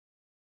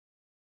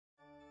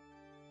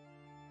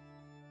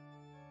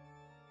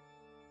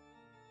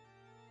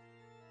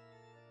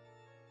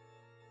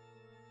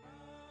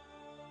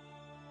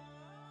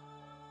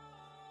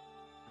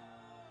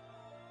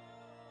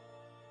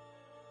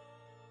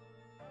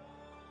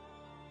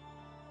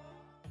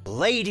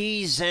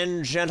Ladies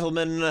and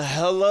gentlemen,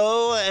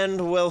 hello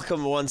and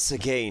welcome once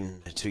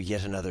again to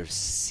yet another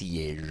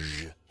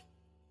siege.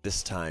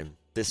 This time,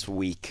 this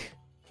week,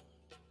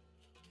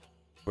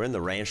 we're in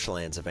the ranch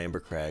lands of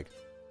Ambercrag.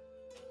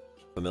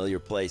 Familiar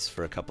place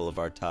for a couple of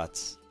our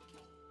tots.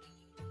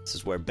 This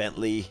is where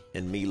Bentley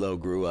and Milo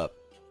grew up.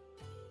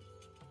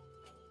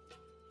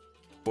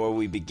 Before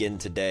we begin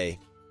today,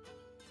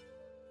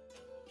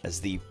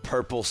 as the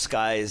purple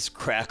skies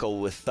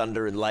crackle with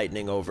thunder and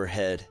lightning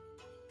overhead,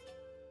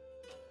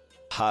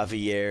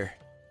 Javier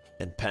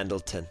and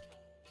Pendleton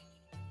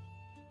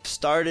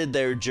started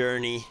their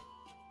journey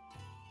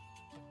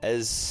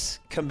as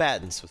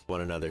combatants with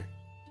one another,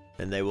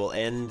 and they will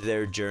end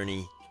their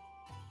journey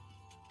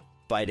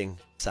fighting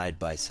side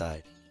by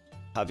side.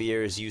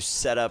 Javier, as you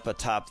set up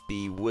atop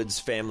the Woods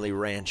family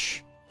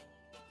ranch,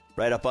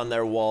 right up on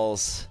their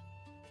walls,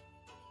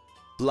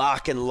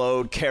 lock and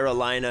load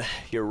Carolina,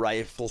 your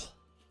rifle,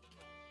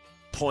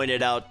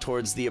 pointed out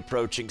towards the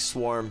approaching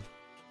swarm.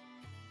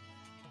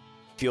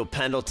 Feel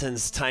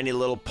Pendleton's tiny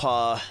little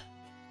paw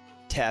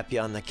tap you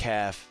on the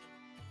calf.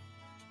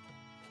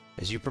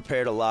 As you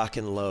prepare to lock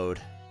and load,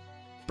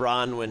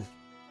 Bronwyn,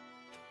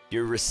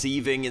 you're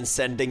receiving and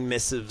sending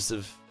missives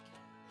of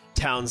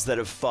towns that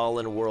have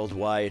fallen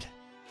worldwide,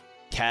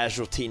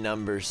 casualty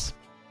numbers.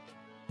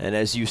 And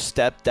as you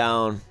step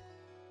down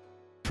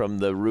from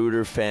the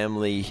Reuter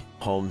family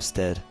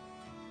homestead,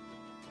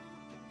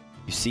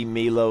 you see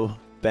Milo,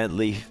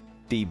 Bentley,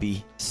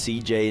 Phoebe,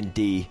 CJ, and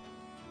D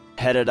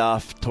headed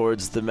off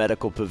towards the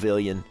medical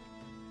pavilion,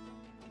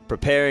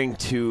 preparing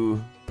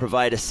to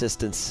provide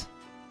assistance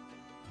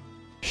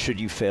should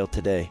you fail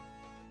today.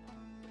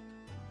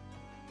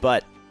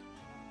 But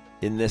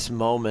in this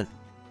moment,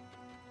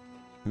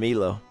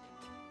 Milo,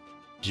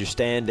 as you're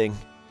standing,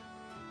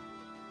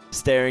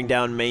 staring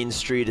down Main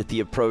Street at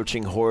the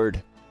approaching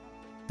horde,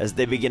 as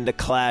they begin to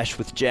clash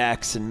with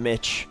Jax and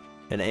Mitch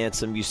and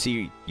Ansem,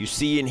 you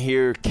see and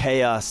hear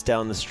chaos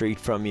down the street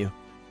from you.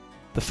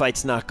 The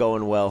fight's not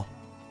going well.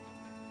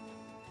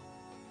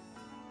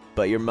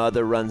 But your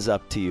mother runs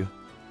up to you.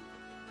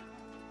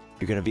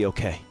 You're gonna be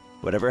okay.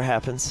 Whatever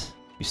happens,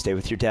 you stay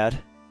with your dad,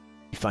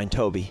 you find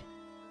Toby,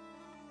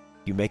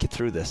 you make it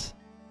through this.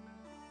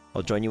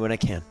 I'll join you when I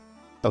can.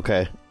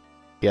 Okay.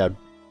 Yeah.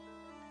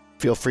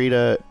 Feel free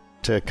to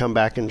come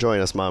back and join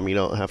us, Mom. You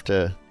don't have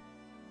to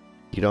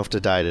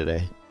die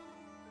today.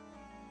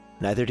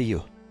 Neither do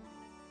you.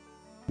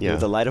 Yeah. You're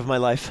the light of my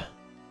life,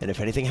 and if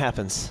anything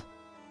happens,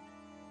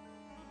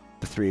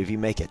 the three of you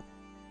make it.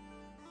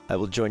 I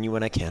will join you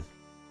when I can.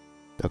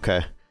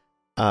 Okay.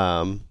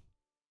 I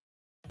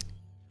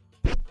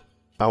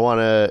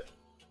want to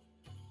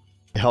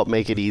help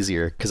make it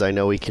easier, because I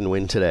know we can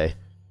win today.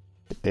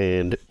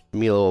 And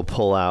Milo will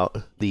pull out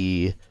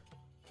the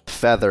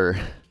feather.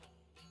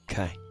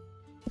 Okay.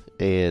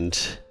 And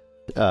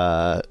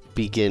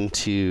begin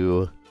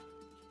to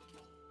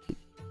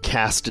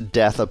cast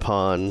death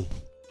upon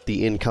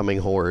the incoming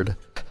horde.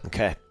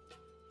 Okay.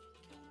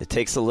 It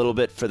takes a little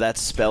bit for that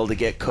spell to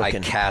get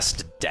cooking. I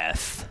cast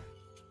death.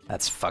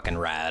 That's fucking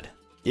rad.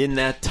 In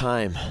that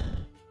time,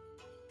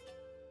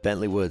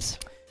 Bentley Woods,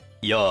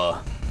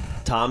 Yeah.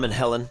 Tom and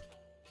Helen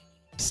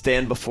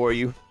stand before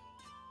you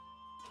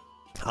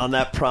on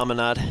that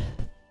promenade.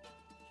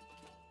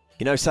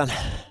 You know, son,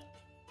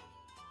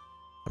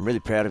 I'm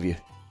really proud of you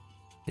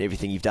and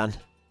everything you've done.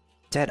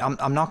 Dad,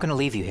 I'm not gonna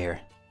leave you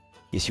here.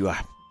 Yes, you are.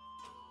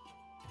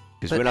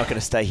 Because we're not going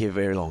to stay here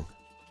very long.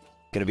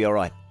 Going to be all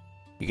right.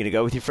 You're going to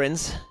go with your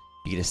friends.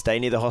 You're going to stay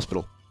near the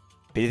hospital.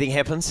 If anything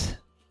happens,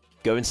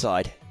 go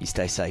inside. You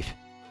stay safe.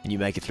 And you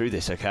make it through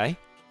this, okay?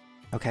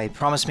 Okay,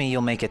 promise me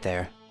you'll make it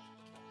there.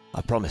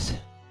 I promise.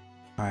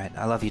 Alright,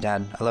 I love you,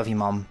 Dad. I love you,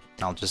 Mom.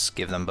 I'll just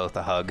give them both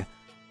a hug.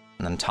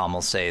 And then Tom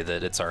will say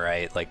that it's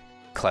alright, like,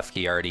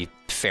 Klefki already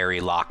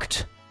fairy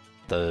locked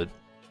the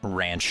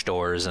ranch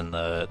doors and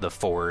the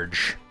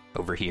forge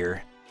over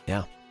here.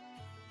 Yeah.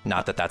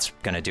 Not that that's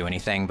going to do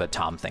anything, but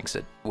Tom thinks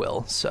it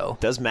will, so.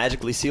 It does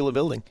magically seal a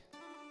building.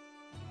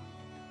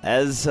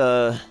 As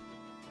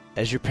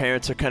your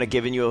parents are kind of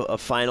giving you a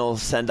final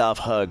send-off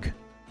hug,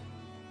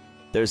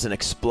 there's an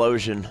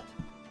explosion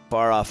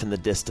far off in the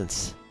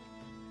distance.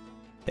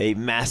 A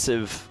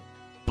massive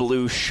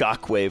blue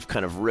shockwave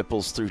kind of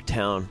ripples through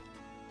town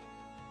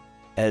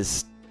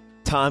as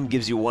Tom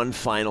gives you one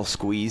final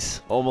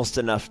squeeze, almost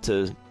enough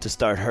to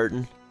start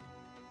hurting.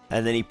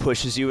 And then he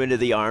pushes you into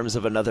the arms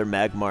of another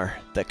Magmar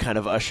that kind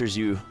of ushers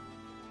you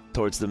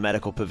towards the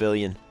medical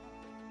pavilion.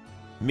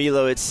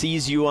 Milo, it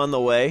sees you on the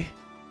way,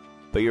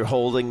 but you're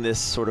holding this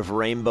sort of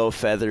rainbow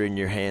feather in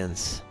your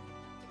hands.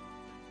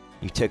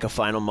 You take a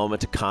final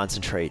moment to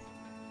concentrate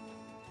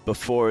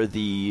before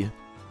the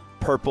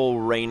purple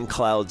rain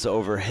clouds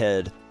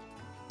overhead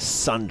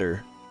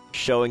sunder,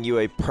 showing you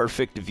a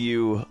perfect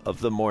view of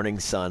the morning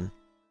sun.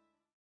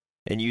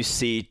 And you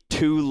see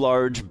two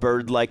large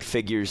bird-like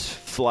figures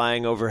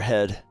flying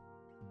overhead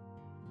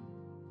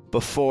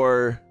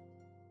before,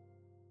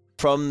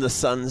 from the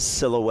sun's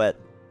silhouette,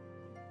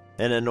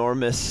 an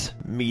enormous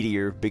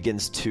meteor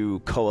begins to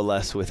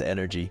coalesce with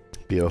energy.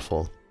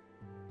 Beautiful.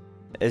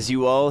 as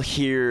you all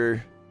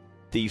hear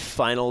the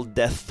final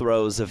death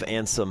throes of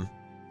Ansem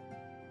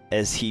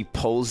as he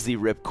pulls the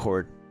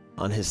ripcord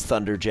on his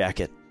thunder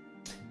jacket,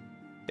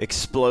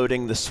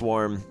 exploding the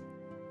swarm.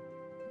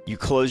 You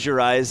close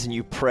your eyes and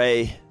you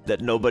pray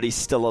that nobody's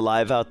still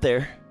alive out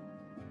there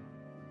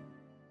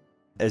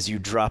as you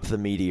drop the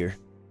meteor.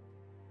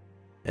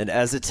 And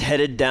as it's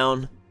headed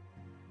down,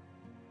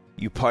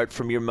 you part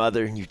from your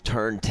mother and you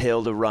turn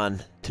tail to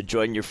run to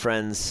join your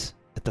friends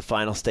at the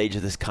final stage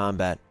of this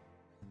combat.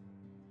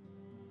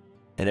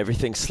 And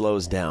everything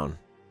slows down.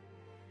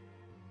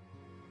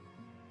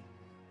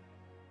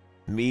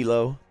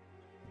 Milo,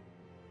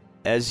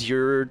 as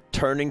you're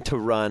turning to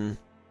run,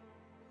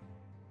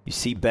 you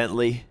see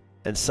Bentley,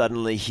 and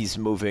suddenly he's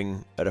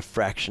moving at a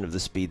fraction of the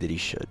speed that he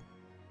should.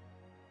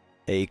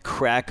 A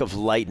crack of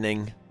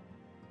lightning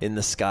in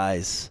the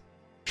skies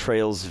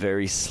trails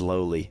very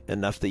slowly,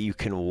 enough that you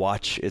can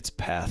watch its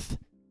path.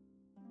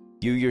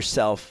 You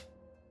yourself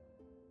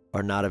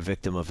are not a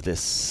victim of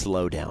this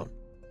slowdown.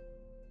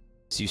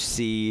 As you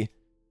see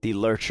the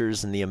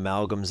lurchers and the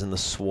amalgams and the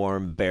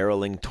swarm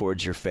barreling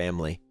towards your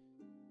family,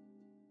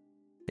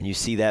 and you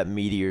see that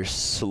meteor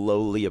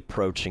slowly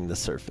approaching the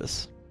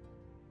surface.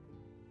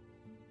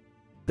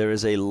 There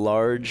is a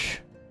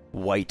large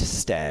white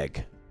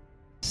stag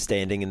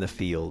standing in the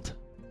field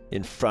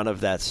in front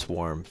of that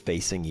swarm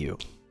facing you.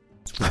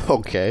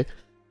 Okay. You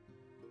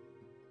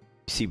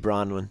see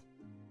Bronwyn. You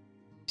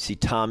see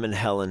Tom and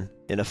Helen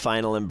in a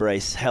final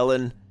embrace.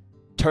 Helen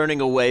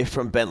turning away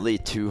from Bentley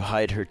to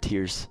hide her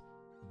tears.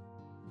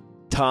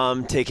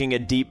 Tom taking a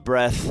deep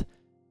breath,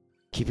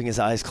 keeping his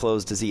eyes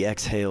closed as he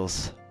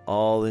exhales,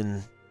 all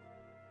in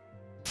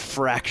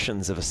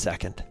fractions of a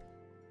second.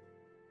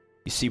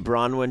 You see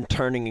Bronwyn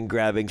turning and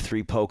grabbing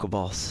 3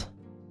 Pokeballs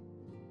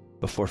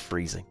before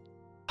freezing.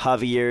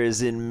 Javier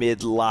is in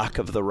mid-lock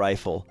of the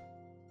rifle.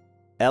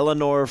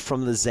 Eleanor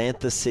from the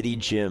Xantha City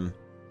gym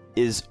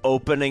is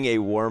opening a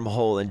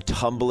wormhole and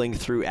tumbling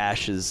through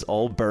ashes,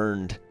 all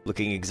burned,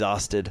 looking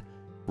exhausted,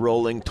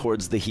 rolling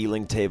towards the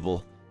healing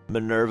table.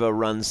 Minerva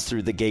runs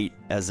through the gate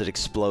as it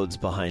explodes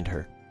behind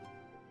her.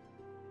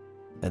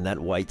 And that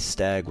white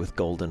stag with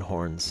golden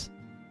horns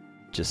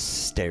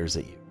just stares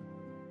at you.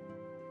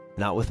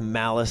 Not with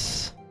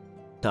malice,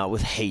 not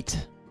with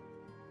hate,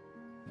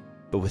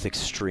 but with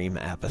extreme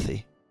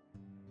apathy.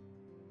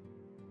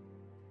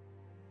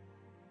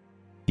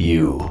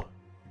 You,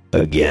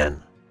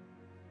 again.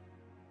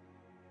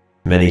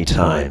 Many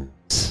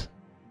times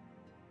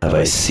have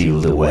I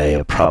sealed away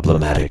a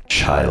problematic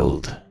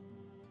child.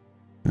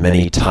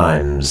 Many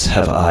times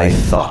have I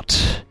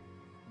thought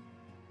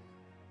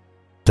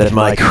that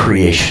my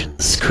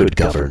creations could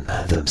govern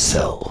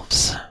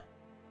themselves.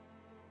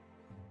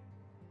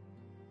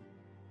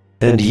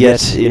 And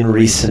yet, in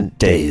recent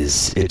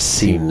days, it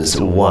seems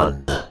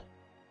one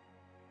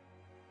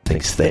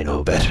thinks they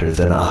know better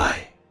than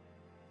I.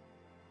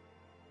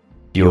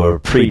 Your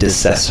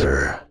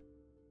predecessor,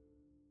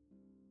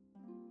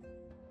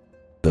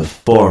 the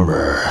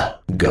former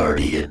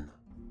Guardian.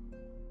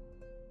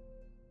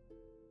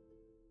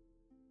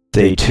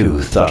 They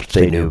too thought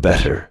they knew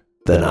better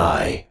than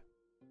I.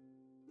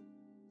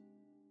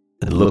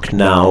 And look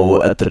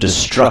now at the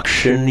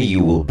destruction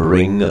you will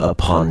bring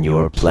upon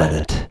your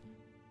planet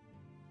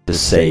to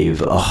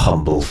save a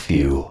humble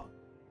few.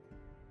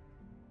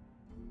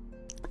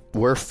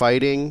 We're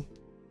fighting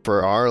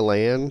for our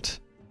land,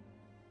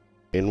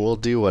 and we'll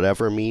do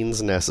whatever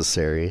means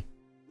necessary.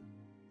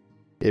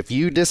 If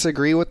you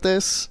disagree with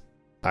this,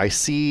 I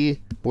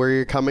see where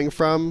you're coming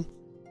from,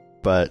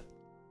 but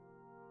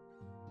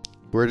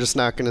we're just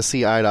not going to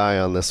see eye to eye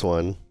on this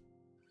one.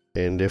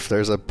 And if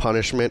there's a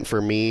punishment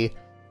for me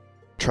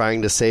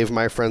trying to save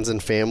my friends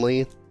and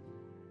family,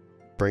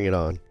 bring it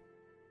on.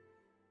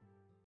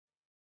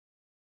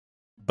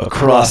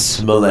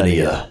 Across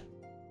millennia,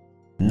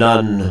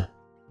 none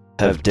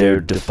have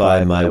dared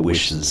defy my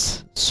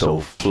wishes so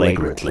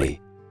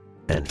flagrantly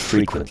and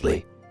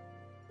frequently.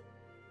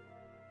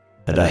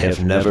 And I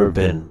have never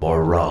been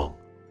more wrong.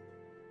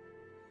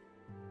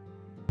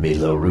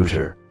 Milo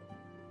Rooter.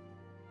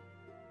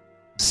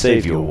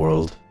 Save your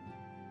world.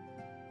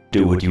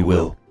 Do what you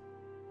will.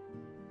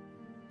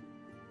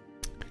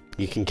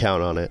 You can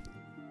count on it.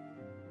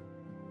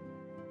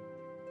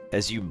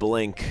 As you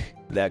blink,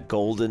 that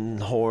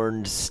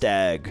golden-horned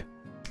stag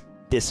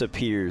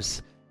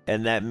disappears,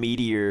 and that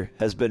meteor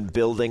has been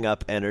building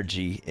up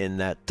energy in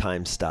that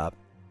time stop.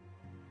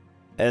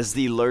 As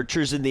the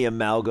lurchers and the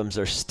amalgams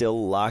are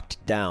still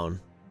locked down,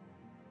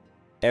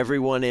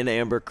 everyone in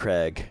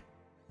Ambercrag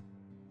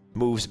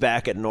moves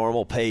back at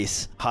normal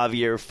pace.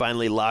 Javier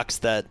finally locks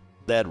that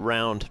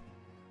round.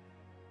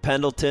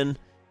 Pendleton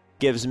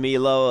gives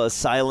Milo a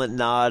silent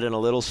nod and a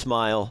little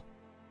smile,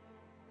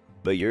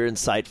 but you're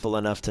insightful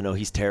enough to know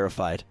he's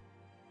terrified.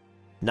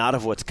 Not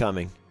of what's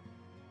coming,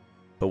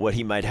 but what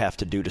he might have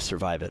to do to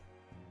survive it.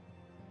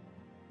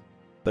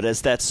 But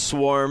as that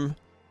swarm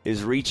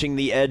is reaching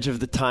the edge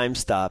of the time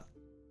stop,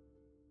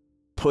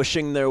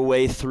 pushing their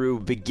way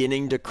through,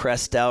 beginning to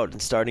crest out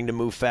and starting to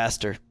move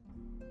faster,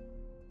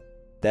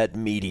 that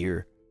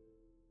meteor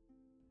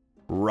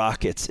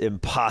rockets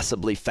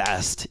impossibly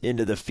fast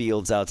into the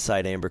fields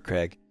outside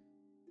Ambercrag.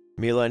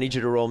 Milo, I need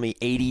you to roll me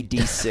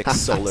 80d6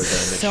 solar damage.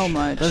 So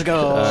much. Let's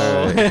go.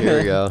 All right, here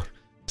we go.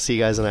 See you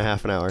guys in a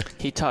half an hour.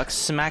 He talks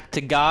smack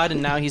to God,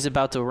 and now he's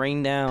about to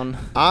rain down.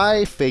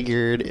 I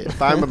figured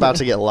if I'm about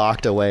to get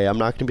locked away, I'm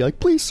not going to be like,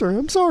 please, sir,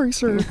 I'm sorry,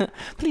 sir.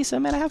 Please, sir,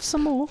 may I have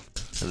some more?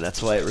 And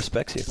that's why it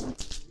respects you.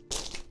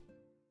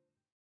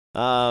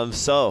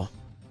 So,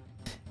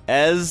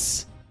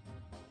 as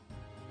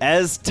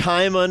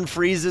time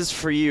unfreezes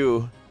for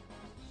you,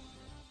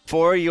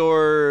 for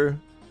your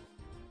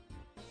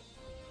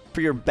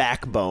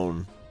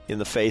backbone in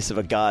the face of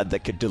a god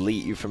that could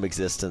delete you from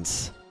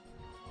existence,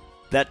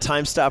 that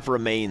time stop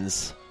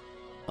remains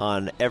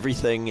on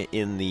everything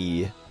in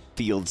the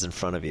fields in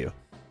front of you.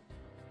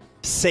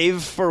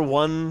 Save for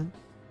one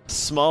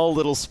small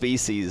little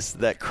species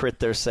that crit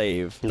their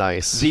save.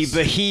 Nice. The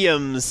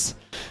Behemoths.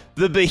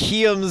 The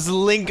Behemoths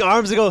link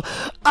arms and go,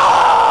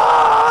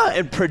 ah!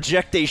 And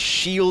project a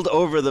shield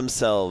over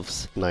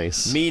themselves.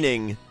 Nice.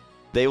 Meaning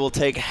they will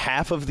take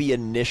half of the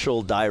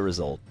initial die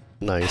result.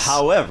 Nice.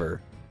 However,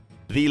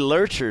 the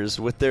Lurchers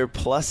with their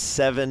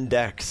 +7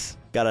 dex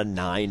got a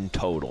 9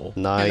 total.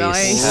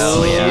 Nice.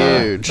 Hell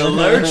yeah. Huge. The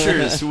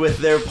Lurchers with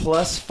their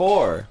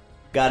 +4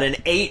 got an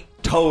 8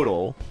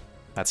 total.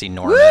 That's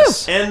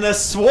enormous. And the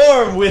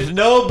Swarm with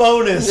no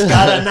bonus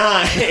got a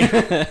 9.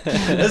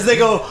 As they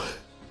go,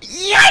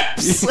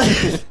 yipes!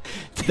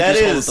 That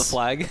Just hold is the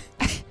flag.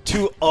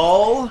 to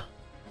all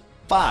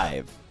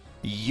 5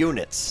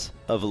 units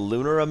of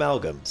lunar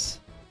amalgams.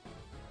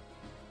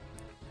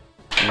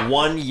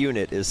 1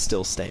 unit is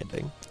still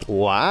standing.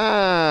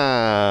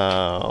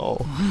 Wow.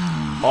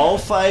 All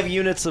 5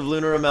 units of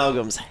lunar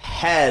amalgams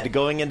had,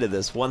 going into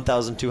this,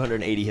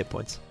 1,280 hit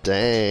points.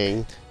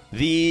 Dang.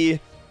 The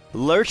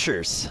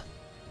Lurchers,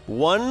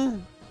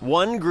 one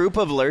group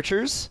of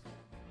Lurchers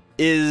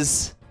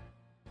is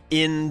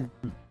in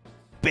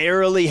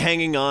barely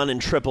hanging on in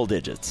triple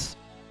digits.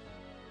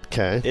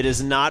 Okay. It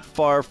is not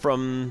far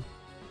from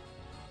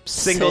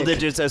single Sick.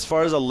 digits as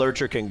far as a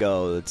Lurcher can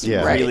go. It's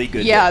Yeah. really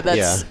good. Yeah, damage.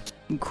 that's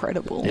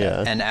incredible.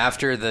 Yeah. And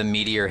after the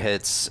meteor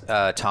hits,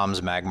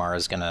 Tom's Magmar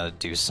is going to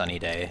do Sunny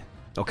Day.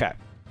 Okay.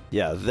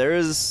 Yeah,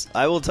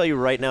 I will tell you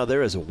right now,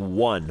 there is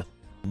 1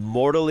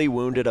 mortally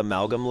wounded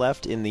amalgam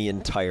left in the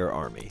entire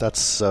army. That's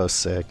so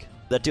sick.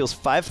 That deals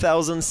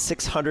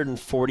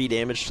 5,640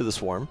 damage to the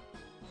swarm.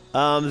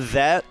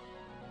 That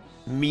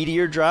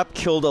meteor drop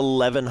killed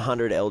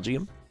 1,100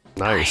 Elgium.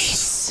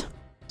 Nice.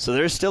 So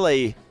there's still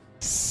a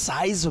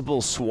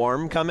sizable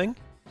swarm coming.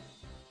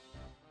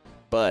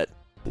 But,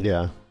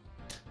 Yeah.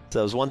 so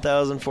it was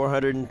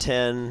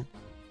 1,410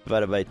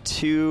 divided by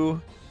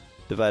 2,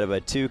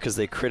 because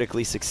they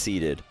critically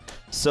succeeded.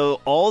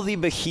 So all the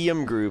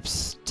Behemoth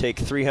groups take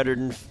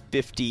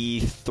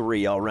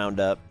 353, I'll round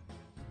up.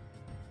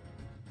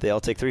 They all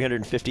take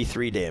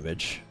 353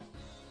 damage,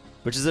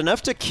 which is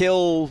enough to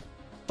kill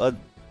a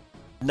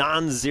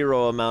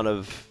non-zero amount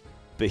of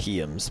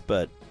Behemoths,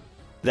 but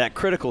that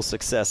critical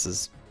success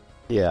is...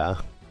 Yeah.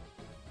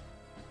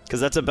 because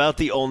that's about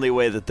the only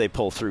way that they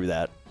pull through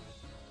that.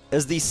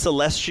 As the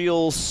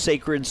celestial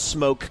sacred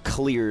smoke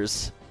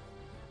clears,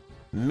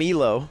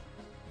 Milo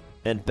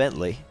and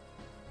Bentley,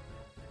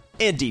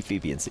 and D,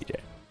 Phoebe, and CJ.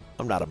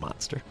 I'm not a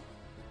monster.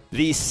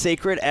 The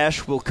sacred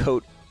ash will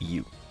coat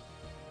you.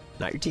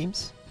 Not your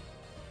teams,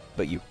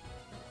 but you.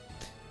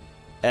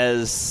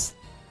 As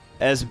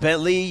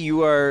Bentley,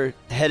 you are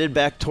headed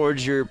back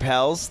towards your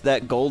pals.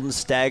 That golden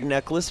stag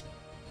necklace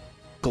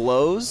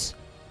glows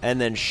and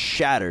then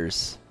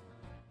shatters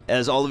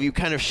as all of you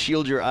kind of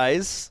shield your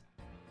eyes.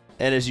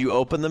 And as you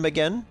open them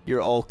again, you're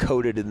all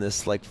coated in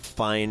this like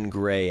fine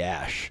gray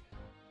ash.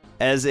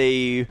 As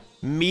a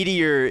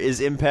meteor is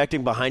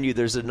impacting behind you,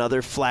 there's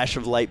another flash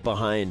of light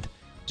behind.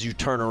 As you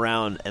turn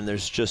around, and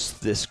there's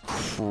just this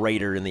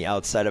crater in the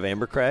outside of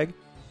Ambercrag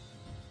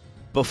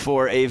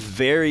before a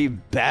very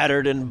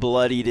battered and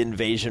bloodied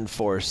invasion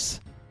force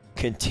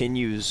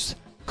continues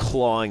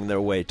clawing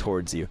their way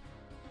towards you.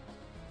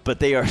 But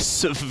they are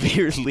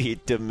severely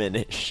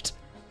diminished.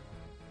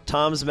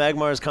 Tom's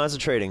Magmar is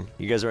concentrating.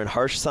 You guys are in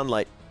harsh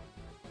sunlight.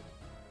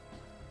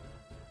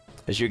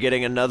 As you're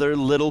getting another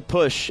little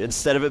push,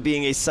 instead of it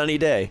being a sunny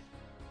day,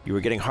 you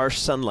are getting harsh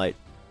sunlight.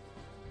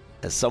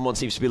 As someone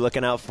seems to be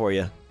looking out for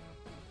you.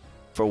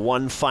 For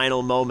one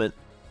final moment.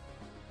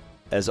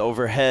 As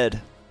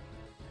overhead,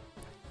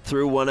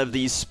 through one of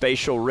these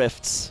spatial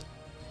rifts,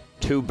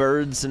 2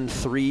 birds and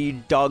 3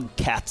 dog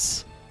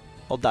cats.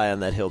 I'll die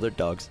on that hill, they're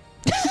dogs.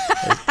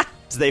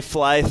 As they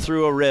fly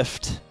through a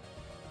rift,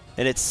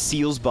 and it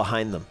seals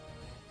behind them.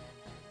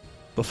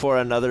 Before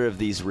another of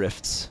these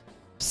rifts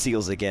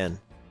seals again.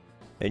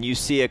 And you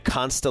see a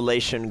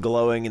constellation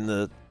glowing in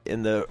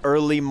the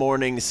early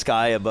morning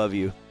sky above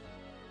you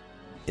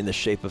in the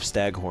shape of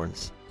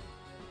staghorns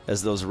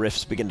as those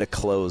rifts begin to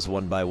close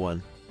one by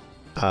one.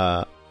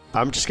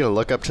 I'm just going to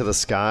look up to the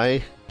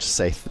sky, just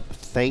say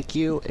thank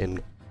you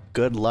and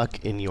good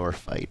luck in your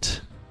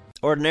fight.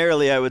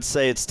 Ordinarily, I would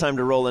say it's time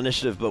to roll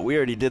initiative, but we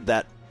already did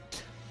that.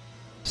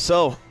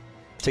 So,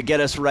 to get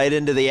us right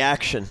into the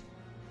action,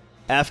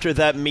 After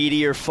that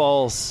meteor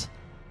falls,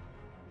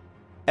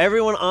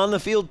 everybody on the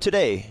field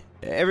today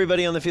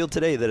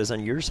that is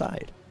on your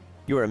side,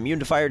 you are immune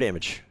to fire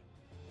damage.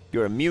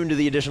 You are immune to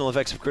the additional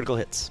effects of critical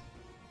hits.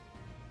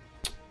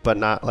 But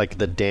not like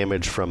the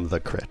damage from the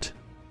crit.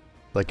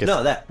 Like if,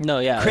 No, that. No,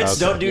 yeah. Crits Okay.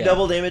 don't do Yeah.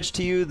 double damage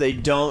to you. They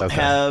don't Okay.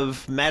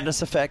 have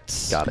madness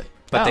effects. Got it.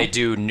 But Oh. they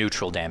do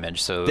neutral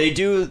damage, so They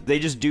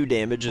just do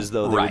damage as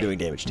though they were Right. doing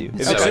damage to you.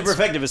 If So it's super it's-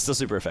 effective, it's still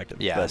super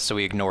effective. yeah. But So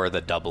we ignore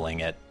the doubling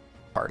it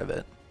part of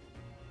it.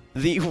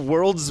 the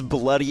world's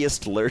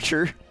bloodiest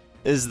lurcher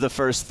is the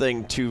first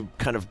thing to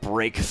kind of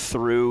break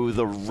through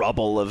the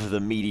rubble of the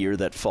meteor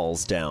that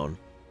falls down.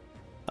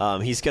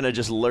 He's going to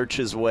just lurch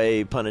his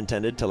way, pun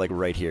intended, to like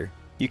right here.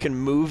 You can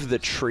move the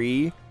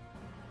tree.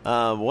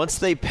 Once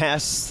they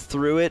pass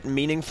through it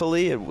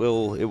meaningfully, it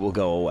will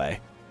go away.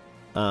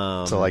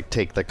 So like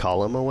take the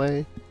column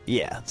away?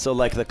 Yeah, so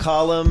like the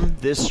column,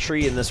 this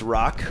tree, and this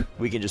rock,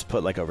 we can just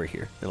put like over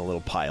here in a little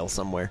pile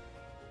somewhere.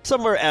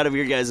 Somewhere out of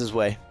your guys'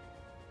 way.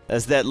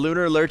 As that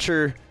lunar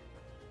lurcher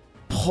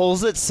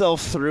pulls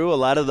itself through, a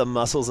lot of the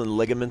muscles and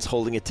ligaments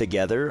holding it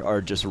together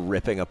are just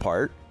ripping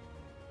apart.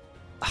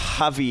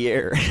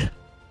 Javier,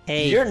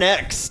 Hey. you're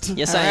next.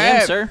 Yes, I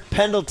am, sir.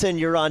 Pendleton,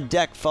 you're on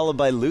deck, followed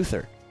by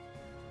Luther.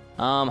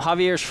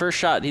 Javier's first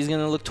shot. He's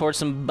gonna look towards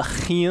some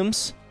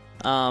behemoths.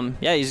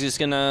 Yeah, he's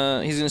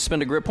gonna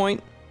spend a grip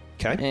point,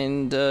 Okay.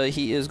 and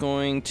he is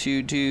going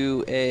to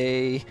do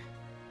a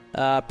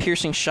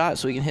piercing shot,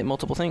 so he can hit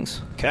multiple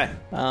things. Okay.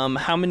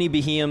 How many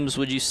behemoths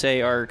would you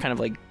say are kind of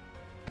like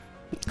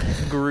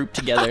grouped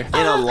together? In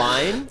a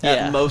line, Yeah.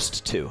 at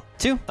most two.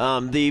 Two.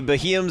 The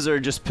Behemoths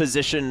are just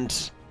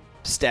positioned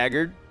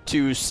staggered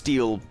to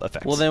steal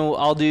effects. Well, then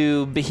I'll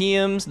do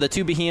behemoths, the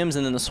two behemoths,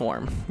 and then the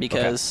swarm,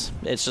 because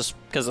it's just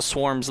because the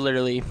swarm's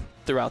literally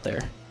throughout there.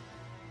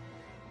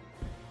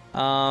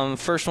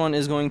 First one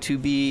is going to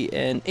be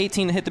an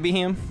 18 to hit the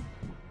behemoth.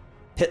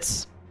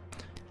 Hits.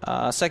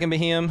 Second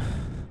behemoth,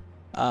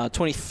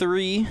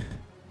 23,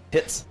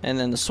 Hits. and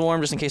then the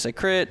swarm, just in case I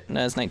crit,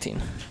 that's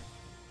 19.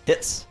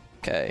 Hits.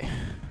 Okay.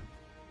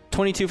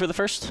 22 for the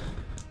first.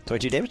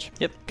 22 damage?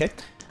 Yep. Okay.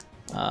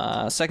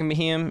 Second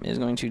behemoth is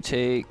going to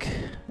take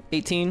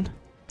 18.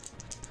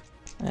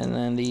 And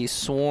then the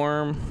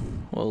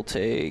swarm will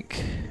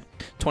take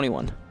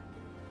 21.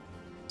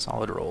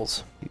 Solid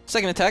rolls.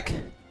 Second attack.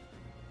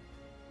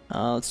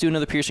 Let's do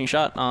another piercing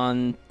shot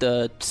on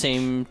the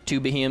same two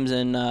behemoths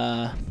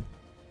and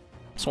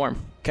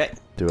swarm. Okay.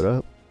 Do it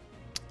up.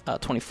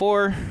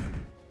 24,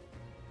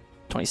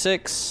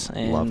 26,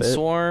 and Love it.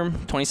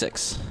 swarm,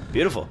 26.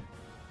 Beautiful.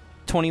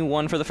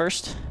 21 for the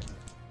first.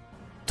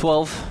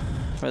 12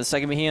 for the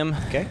second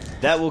behemoth. Okay.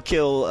 That will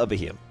kill a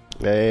Behemoth.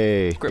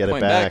 Hey, Grip get it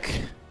point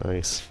back.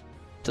 Nice.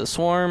 To the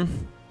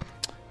swarm.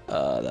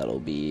 That'll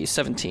be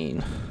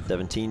 17.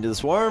 17 to the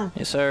swarm.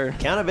 Yes, sir.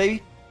 Count it,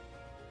 baby.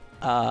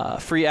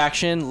 Free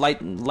action,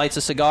 lights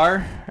a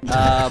cigar.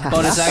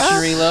 Bonus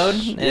action, reload.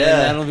 And Yeah.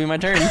 that'll be my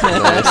turn.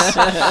 Nice.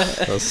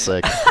 That's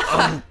sick.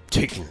 I'm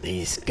taking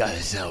these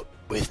guys out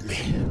with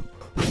me.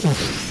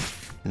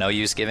 No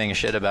use giving a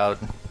shit about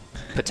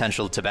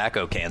potential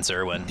tobacco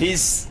cancer when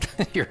He's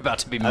you're about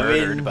to be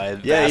murdered by a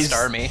he's, vast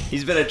army.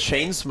 He's been a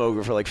chain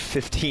smoker for like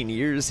 15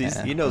 years.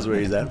 He knows where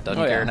he's at.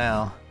 Doesn't Oh, care yeah.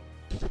 now.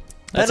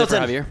 That's it for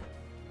Pendleton.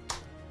 Javier.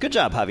 Good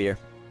job, Javier.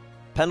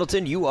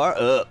 Pendleton, you are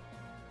up.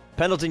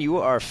 Pendleton, you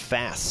are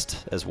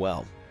fast as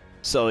well.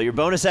 So your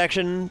bonus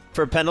action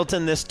for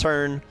Pendleton this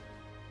turn.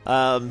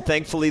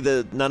 Thankfully,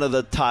 none of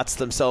the tots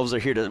themselves are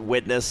here to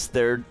witness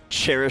their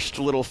cherished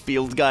little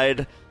field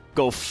guide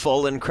go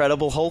full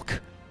Incredible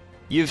Hulk.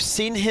 You've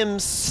seen him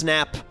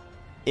snap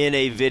in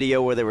a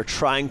video where they were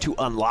trying to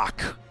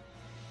unlock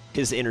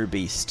his inner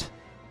beast.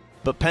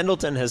 But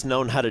Pendleton has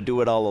known how to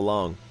do it all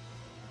along.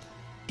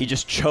 He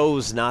just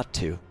chose not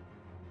to.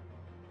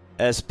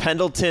 As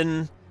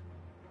Pendleton,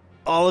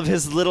 all of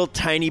his little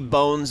tiny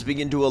bones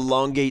begin to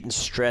elongate and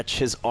stretch,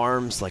 his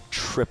arms like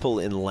triple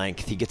in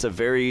length. He gets a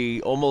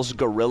very almost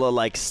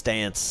gorilla-like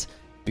stance,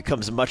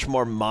 becomes much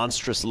more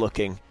monstrous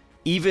looking.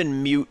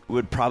 Even Mute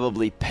would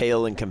probably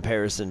pale in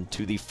comparison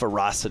to the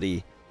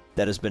ferocity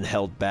that has been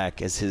held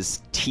back. As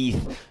his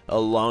teeth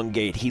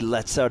elongate, he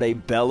lets out a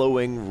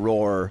bellowing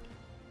roar,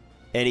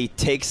 and he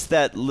takes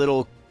his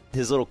little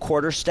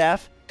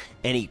quarterstaff,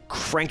 and he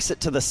cranks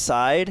it to the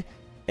side,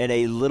 and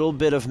a little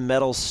bit of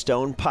metal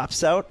stone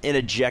pops out and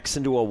ejects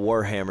into a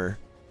warhammer.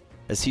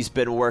 As he's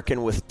been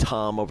working with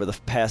Tom over the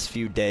past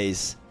few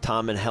days,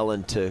 Tom and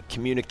Helen, to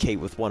communicate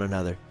with one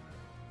another.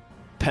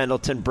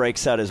 Pendleton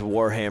breaks out his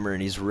warhammer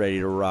and he's ready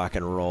to rock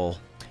and roll.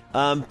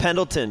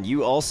 Pendleton,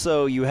 you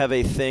have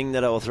a thing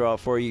that I will throw out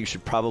for you. You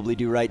should probably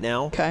do right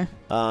now. Okay.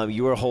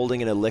 You are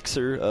holding an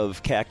elixir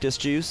of cactus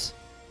juice,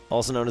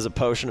 also known as a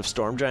potion of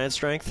storm giant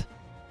strength.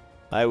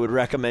 I would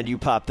recommend you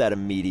pop that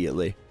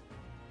immediately.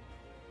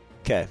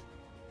 Okay.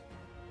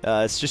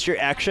 It's just your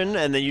action,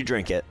 and then you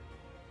drink it.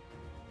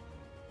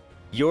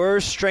 Your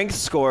strength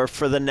score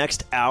for the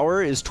next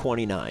hour is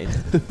 29.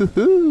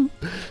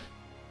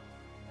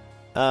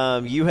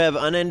 You have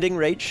unending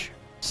rage,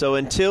 so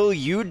until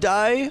you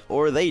die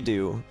or they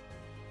do,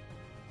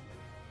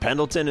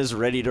 Pendleton is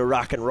ready to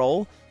rock and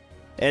roll.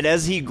 And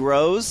as he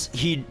grows,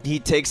 he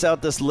takes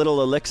out this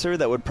little elixir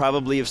that would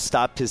probably have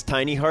stopped his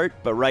tiny heart,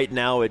 but right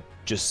now it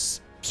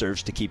just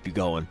serves to keep you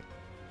going.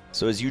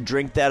 So as you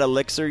drink that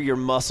elixir, your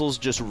muscles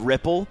just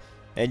ripple,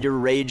 and your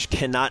rage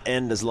cannot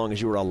end as long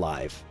as you are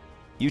alive.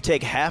 You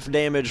take half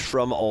damage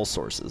from all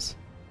sources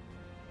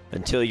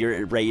until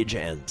your rage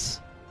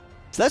ends.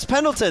 So that's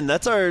Pendleton.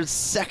 That's our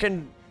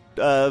second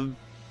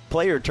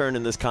player turn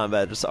in this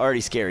combat. It's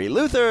already scary.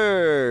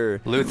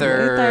 Luther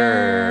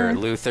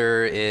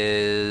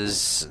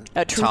is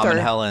A Tom and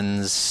truther.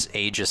 Helen's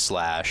Aegis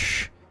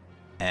Slash.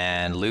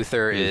 And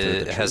Luther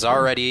the has truther.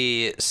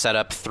 already set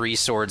up 3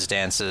 swords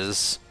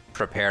dances,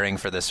 preparing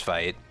for this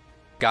fight.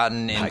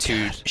 Gotten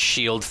into God.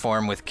 shield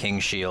form with King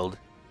Shield.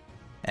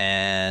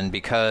 And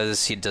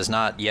because he does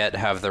not yet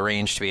have the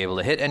range to be able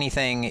to hit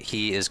anything,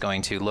 he is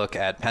going to look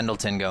at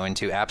Pendleton, go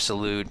into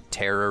absolute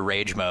terror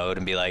rage mode,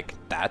 and be like,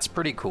 that's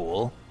pretty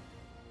cool.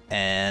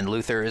 And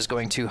Luther is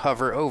going to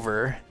hover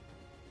over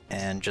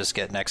and just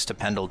get next to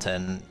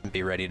Pendleton and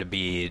be ready to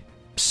be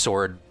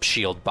sword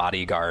shield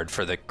bodyguard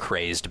for the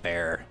crazed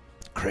bear.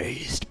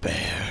 Crazed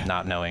bear.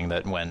 Not knowing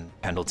that when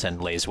Pendleton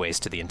lays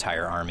waste to the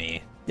entire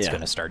army, it's Yeah.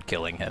 going to start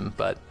killing him.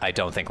 But I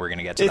don't think we're going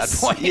to get to that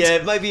point. Yeah,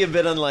 it might be a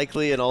bit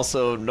unlikely, and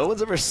also no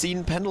one's ever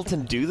seen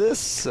Pendleton do this,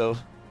 so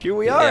here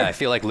we are. Yeah, I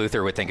feel like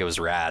Luther would think it was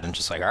rad and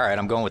just like, all right,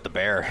 I'm going with the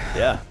bear.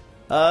 Yeah.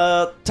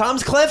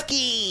 Tom's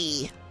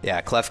Klefki.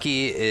 Yeah,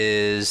 Klefki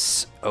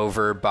is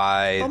over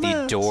by the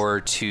Almost. door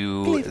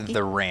to Klefki.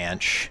 the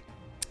ranch,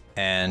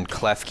 and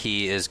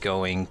Klefki is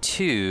going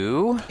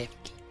to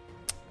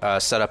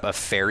set up a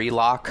fairy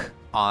lock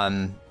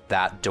on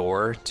that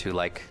door to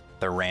like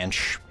the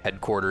ranch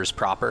headquarters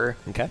proper,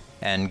 Okay.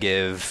 and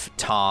give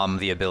Tom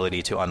the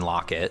ability to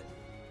unlock it.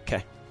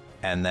 Okay.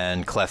 And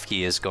then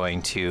Klefki is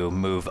going to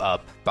move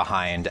up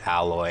behind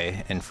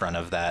Alloy in front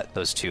of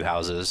those 2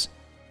 houses.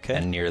 Okay.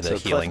 And near the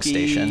So healing Klefki,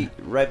 station.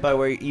 right by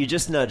where you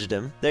just nudged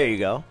him. There you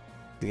go.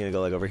 You're gonna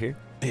go like over here,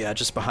 Yeah,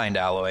 just behind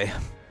Alloy.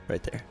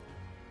 right there.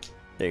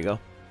 There you go. All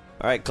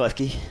right,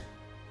 Klefki.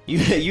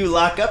 You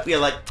lock up. You're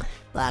like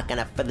locking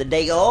up for the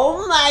day.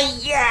 Oh my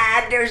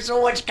God! There's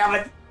so much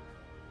coming.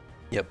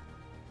 Yep.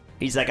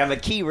 He's like, I'm a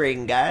key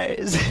ring,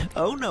 guys.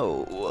 Oh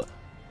no.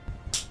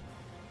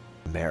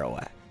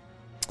 Marowak.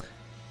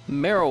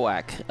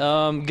 Marowak.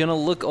 Gonna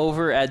look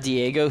over at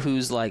Diego,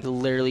 who's like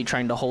literally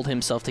trying to hold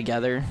himself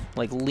together,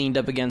 like leaned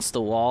up against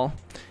the wall.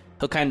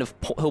 He'll kind of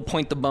he'll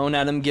point the bone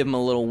at him, give him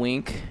a little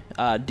wink,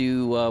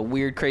 do a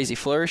weird crazy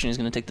flourish, and he's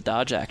gonna take the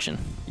dodge action.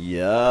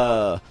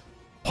 Yeah.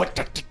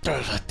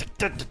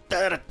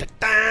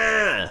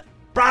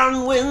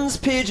 Brown wins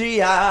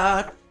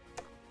Pidgeot.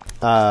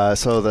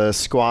 So the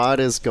squad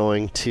is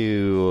going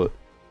to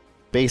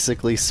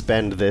basically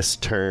spend this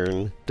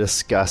turn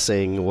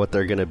discussing what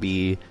they're going to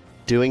be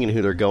doing and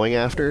who they're going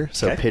after.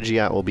 So Okay.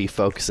 Pidgeot will be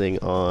focusing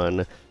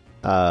on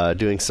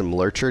doing some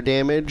lurcher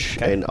damage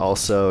Okay. and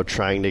also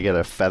trying to get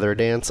a feather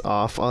dance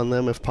off on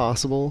them if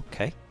possible.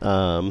 Okay.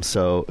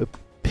 So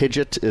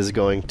Pidgeot is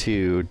going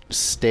to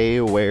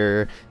stay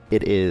where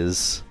it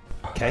is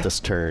Okay. this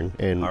turn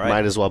and All right.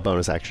 might as well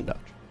bonus action dodge.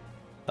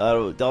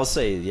 I'll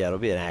say, yeah, it'll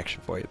be an action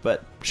for you,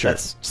 but Sure.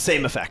 that's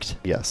same effect.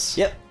 Yes.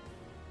 Yep.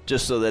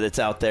 Just so that it's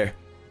out there.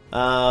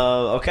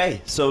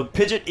 Okay, so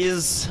Pidgeot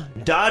is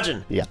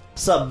dodging. Yeah.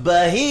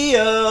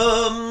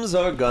 Subahiums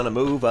are gonna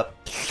move up.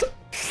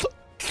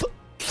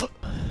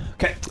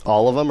 Okay.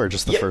 All of them or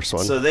just the Yep. first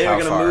one? So they are How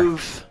gonna far?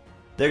 move.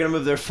 They're gonna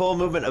move their full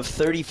movement of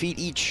 30 feet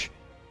each.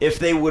 If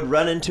they would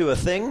run into a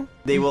thing,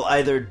 they will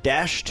either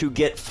dash to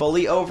get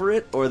fully over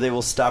it, or they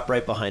will stop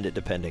right behind it,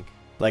 depending.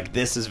 Like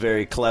this is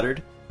very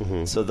cluttered,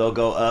 so they'll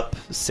go up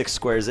 6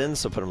 squares in.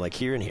 So put them like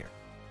here and here.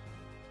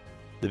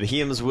 The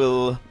Behemoths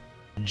will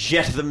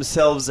jet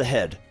themselves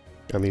ahead.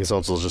 And these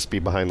ones will just be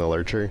behind the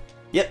lurcher.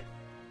 Yep.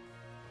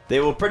 They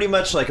will pretty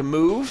much like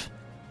move.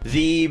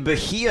 The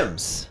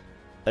Behemoths,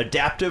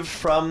 adaptive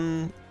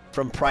from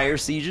prior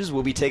sieges,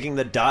 will be taking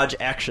the dodge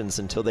actions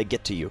until they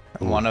get to you.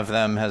 One of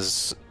them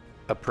has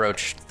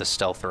approached the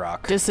stealth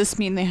rock. Does this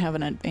mean they have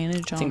an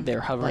advantage on? I think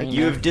they're hovering. like-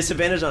 You have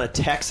disadvantage on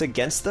attacks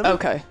against them.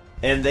 Okay.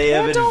 And they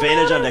have That don't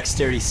advantage on matter.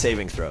 dexterity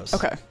saving throws.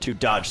 Okay. To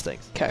dodge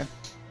things. Okay.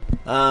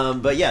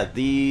 But yeah,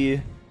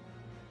 the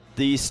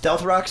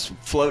stealth rocks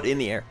float in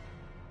the air,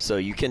 so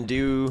you can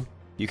do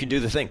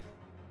the thing.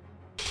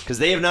 Because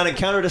they have not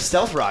encountered a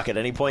stealth rock at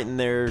any point in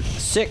their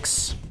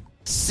 6.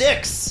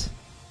 6.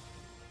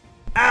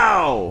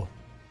 Ow!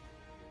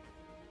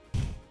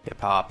 Get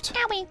popped.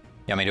 You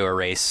want me to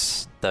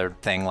erase the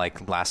thing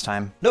like last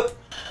time? Nope.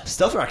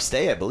 Stealth rocks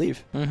stay, I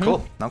believe.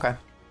 Cool. Okay.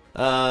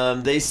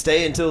 They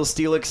stay until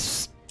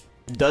Steelix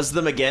does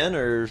them again,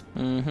 or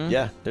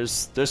yeah.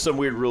 There's some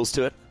weird rules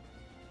to it.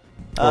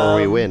 Or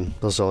we win.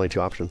 Those are only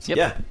 2 options. Yep.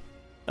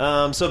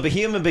 Yeah. So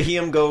Behemoth and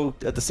Behemoth go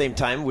at the same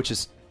time, which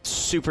is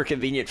super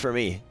convenient for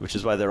me, which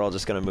is why they're all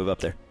just going to move up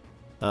there.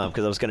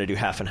 Because I was going to do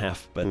half and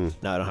half, but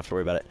now I don't have to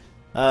worry about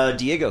it.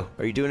 Diego,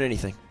 are you doing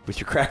anything with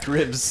your cracked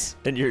ribs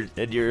and your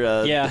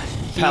Yeah.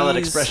 pallid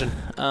he's, expression?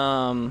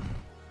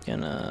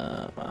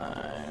 Gonna.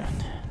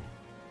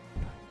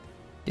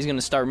 He's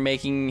gonna start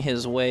making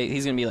his way.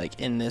 He's gonna be like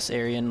in this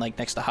area and like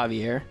next to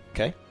Javier.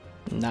 Okay.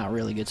 Not a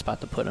really good spot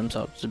to put him,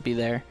 so to be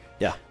there.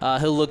 Yeah.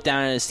 He'll look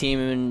down at his team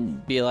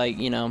and be like,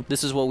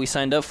 this is what we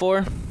signed up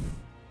for.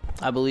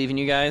 I believe in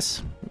you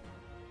guys.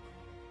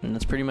 And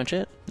that's pretty much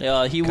it.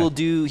 He will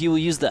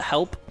use the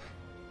help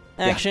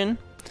action.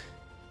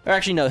 Or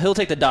actually, no, he'll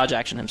take the dodge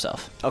action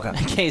himself. Okay. In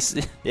case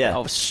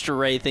a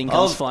stray thing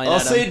I'll comes flying at him.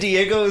 I'll say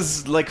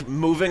Diego's like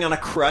moving on a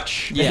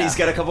crutch. Yeah. And he's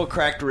got a couple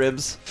cracked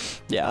ribs.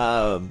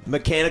 Yeah.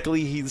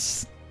 Mechanically,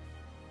 he's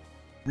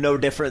no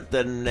different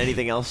than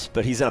anything else,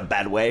 but he's in a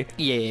bad way.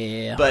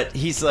 Yeah. But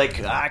he's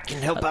like, I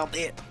can help out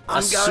there.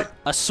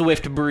 A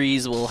swift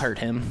breeze will hurt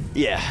him.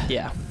 Yeah.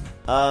 Yeah.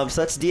 So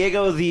that's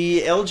Diego.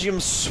 The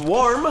Elgium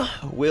Swarm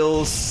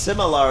will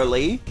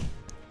similarly,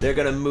 they're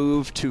going to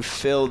move to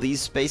fill these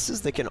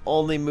spaces. They can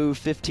only move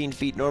 15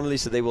 feet normally,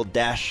 so they will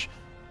dash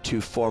to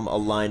form a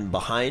line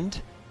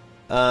behind.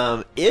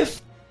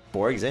 If,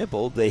 for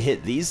example, they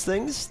hit these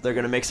things, they're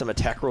going to make some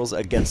attack rolls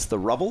against the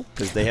rubble,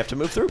 because they have to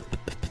move through.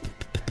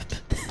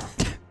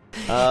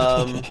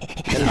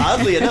 And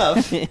oddly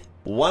enough,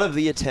 one of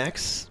the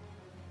attacks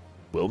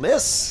will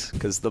miss,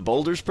 because the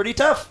boulder's pretty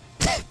tough.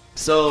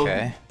 So,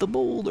 the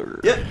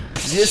boulder. Yep,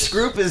 this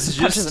group is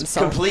just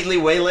completely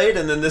waylaid,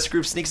 and then this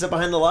group sneaks up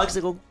behind the logs.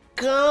 They go,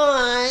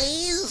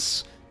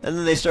 guys! And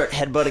then they start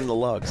headbutting the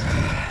logs.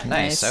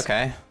 Nice,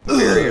 okay.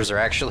 Barriers are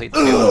actually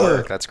doing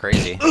work. That's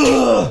crazy.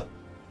 Let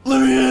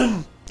me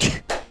in!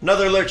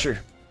 Another lurcher.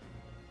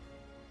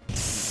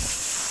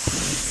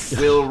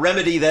 We'll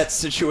remedy that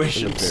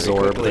situation very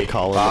Absorb quickly. the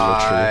column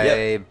of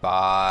the tree.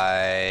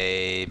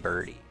 Bye,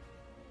 birdie.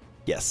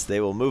 Yes,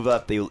 they will move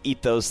up. They will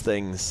eat those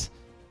things.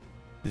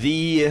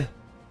 The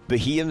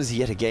Behemoths,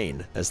 yet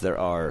again, as there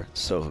are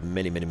so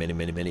many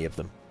of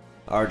them,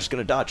 are just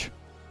going to dodge.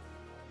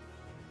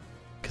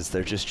 Because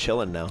they're just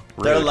chilling now.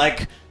 Rude.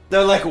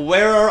 They're like,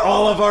 where are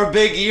all of our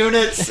big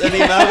units? And the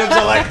Amalgams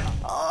are like,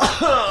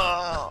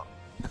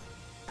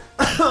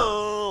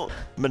 oh.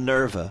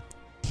 Minerva.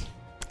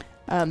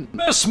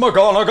 Miss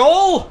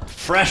McGonagall!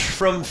 Fresh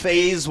from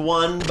phase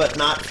 1, but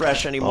not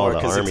fresh anymore The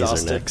because armies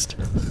exhausted. are next.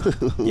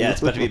 Yeah,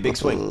 it's about to be a big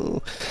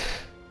swing.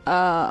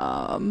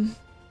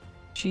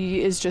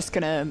 She is just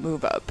gonna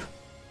move up.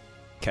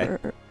 Okay.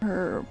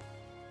 Her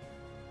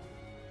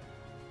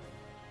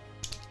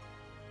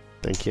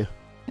Thank you.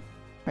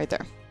 right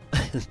there.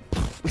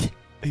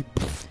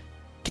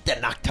 Get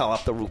that Noctowl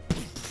off the roof.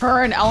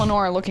 Her and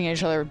Eleanor are looking at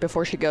each other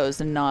before she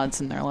goes and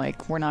nods, and they're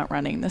like, "We're not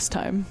running this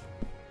time."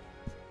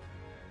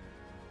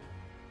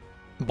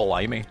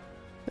 Blimey.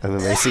 And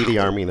then they see the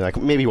army and they're like,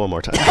 maybe one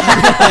more time.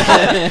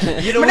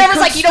 Minerva's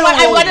like, "You know what?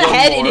 I went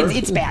ahead, and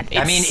it's bad.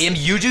 I mean, if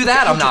you do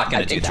that, I'm not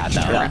going to do that,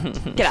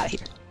 though. Get out of here."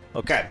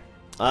 Okay.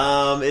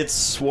 It's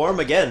Swarm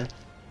again.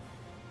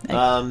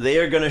 They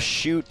are going to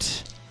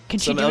shoot Can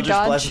she some do a Eldritch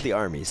dodge? Blast at the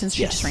armies. Since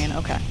she just ran,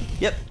 okay.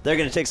 Yep, they're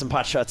going to take some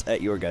pot shots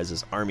at your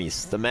guys'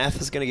 armies. The math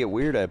is going to get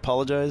weird. I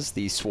apologize.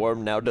 The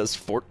Swarm now does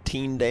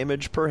 14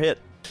 damage per hit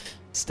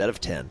instead of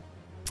 10.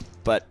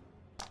 But,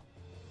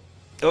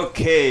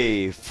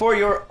 okay, for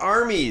your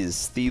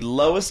armies, the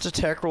lowest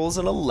attack roll is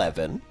an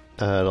 11.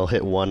 It'll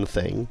hit one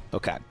thing.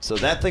 Okay, so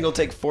that thing will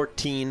take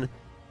 14.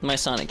 My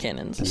sonic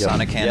cannons. Yep.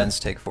 Sonic cannons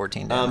take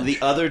 14 damage. The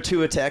other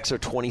two attacks are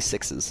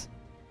 26s.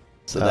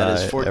 So that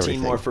is 14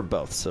 everything. more for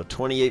both. So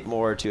 28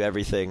 more to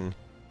everything,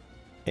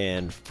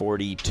 and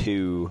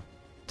 42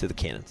 to the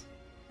cannons.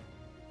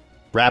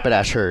 Rapid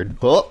Ash Herd.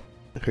 Oh,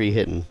 who are you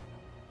hitting?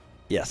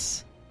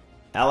 Yes.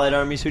 Allied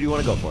armies, who do you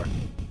want to go for?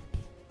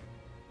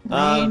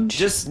 Range.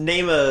 Just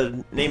name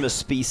a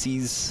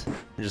species,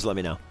 and just let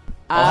me know.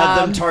 I'll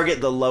have them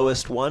target the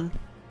lowest one.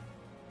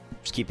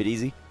 Just keep it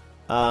easy.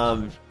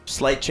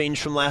 Slight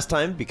change from last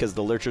time, because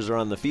the lurchers are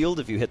on the field.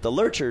 If you hit the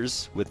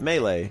lurchers with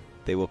melee,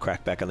 they will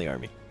crack back on the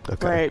army.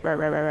 Okay.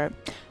 Right.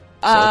 So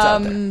it's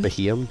out there.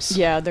 Behemoths?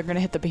 Yeah, they're gonna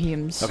hit the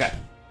behemoths. Okay.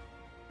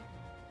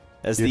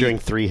 As You're doing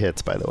 3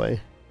 hits, by the way.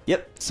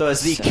 Yep. So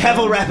as the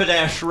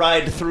Cavalrapidash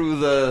ride through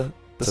the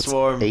That's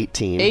swarm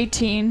 18.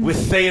 18.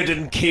 with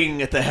Theoden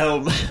King at the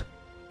helm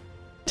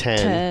 10.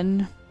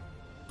 10.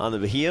 on the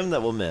Behemoth,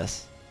 that will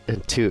miss.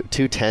 And two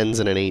 10s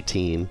and an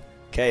 18.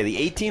 Okay, the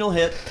 18 will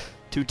hit.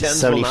 2 10s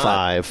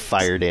 75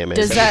 fire damage.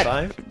 Does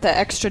 75? that, the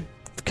extra,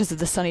 because of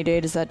the sunny day,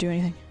 does that do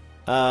anything?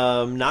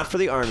 will not. Not for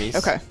the armies.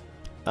 Okay.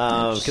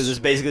 Because there's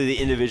basically the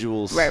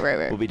individuals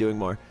Right. will be doing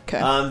more.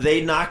 Okay.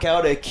 They knock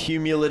out a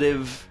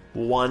cumulative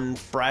 1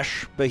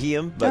 fresh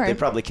Behemoth, but they Alright.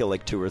 probably kill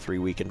like 2 or 3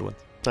 weakened ones.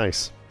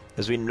 Nice.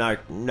 As we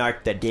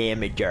narc the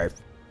damage off.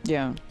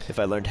 Yeah. If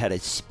I learned how to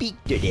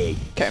speak today.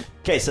 Okay.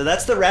 Okay, so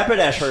that's the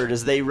Rapidash herd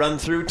as they run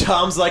through.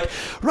 Tom's like,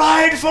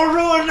 ride for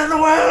ruin and the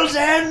world's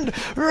end!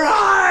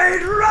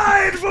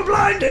 Ride for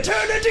blind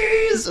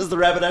eternities! As the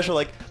Rapidash are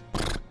like,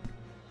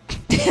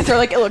 They're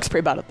like, it looks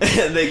pretty bad.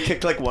 and they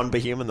kicked like one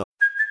Behemoth.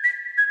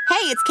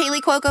 Hey, it's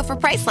Kaylee Cuoco for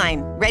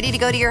Priceline. Ready to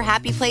go to your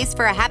happy place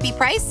for a happy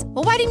price?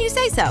 Well, why didn't you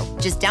say so?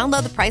 Just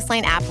download the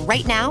Priceline app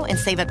right now and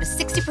save up to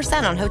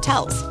 60% on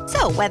hotels.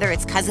 So whether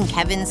it's Cousin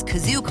Kevin's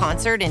Kazoo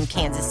Concert in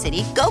Kansas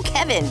City, go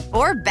Kevin,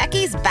 or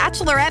Becky's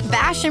Bachelorette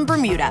Bash in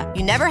Bermuda,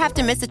 you never have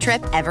to miss a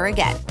trip ever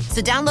again.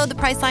 So download the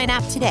Priceline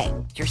app today.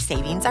 Your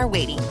savings are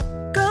waiting.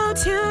 Go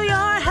to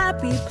your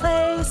happy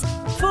place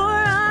for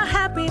a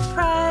happy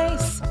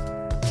price.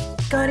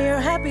 Go to your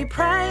happy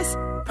price,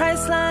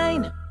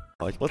 Priceline.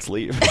 Like, let's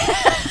leave.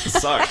 This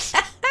sucks.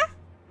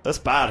 That's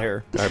bad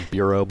here. Our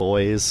bureau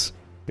boys.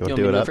 You want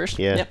to do it go up? first?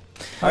 Yeah. Yep.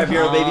 All right,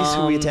 Bureau babies,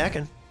 who are we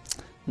attacking?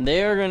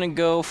 They're gonna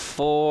go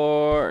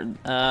for.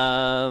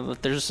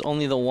 There's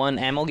only the one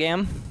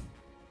amalgam,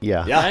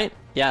 Yeah. Yeah. right?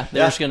 Yeah.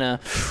 They're just gonna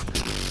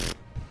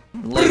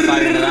lay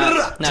fire into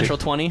that. Natural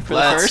 20 for the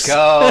Let's first.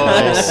 go.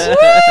 Nice.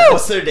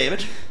 What's their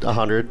damage?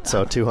 100,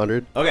 so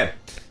 200. Okay.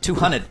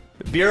 200.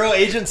 Bureau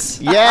agents.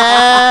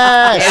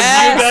 Yes!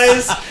 You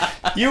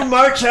guys, you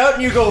march out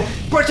and you go,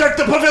 protect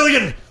the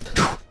pavilion!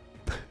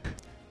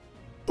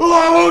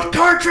 Loud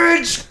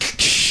cartridge!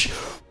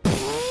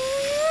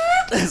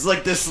 It's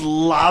like this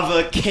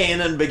lava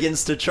cannon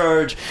begins to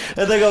charge,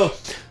 and they go,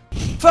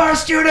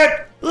 first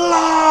unit,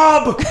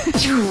 lob!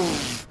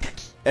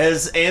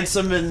 As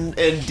Ansem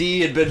and D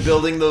had been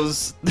building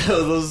those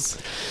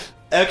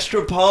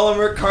extra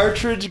polymer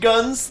cartridge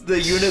guns, the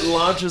unit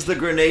launches the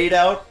grenade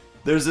out.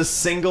 There's a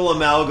single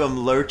amalgam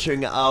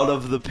lurching out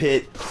of the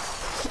pit,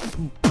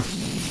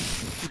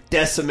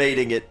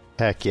 decimating it.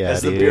 Heck yeah,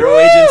 As the dude. Bureau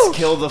agents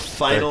kill the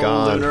final They're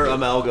gone. lunar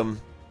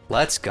amalgam.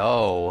 Let's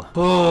go.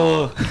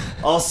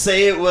 I'll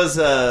say it was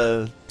like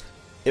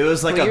Well,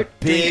 a you're doing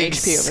big,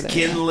 HP over there, yeah.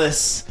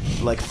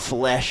 skinless, like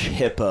flesh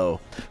hippo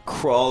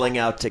crawling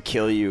out to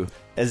kill you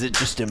as it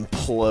just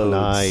implodes.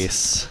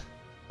 Nice.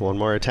 One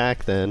more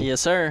attack then. Yes,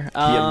 sir. The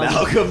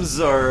amalgams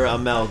are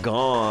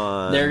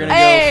amalgam. They're gonna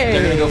Hey! go.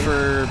 They're gonna go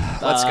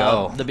for. Let's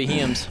go. The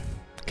Behemoths.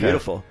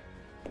 Beautiful.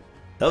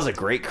 That was a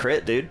great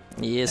crit, dude.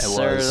 Yes, It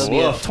sir. was. That'll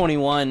be a Woof.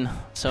 21.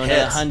 So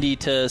another Hits. hundy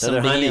to some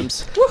Another hundy.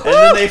 Behemoths. And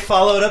then they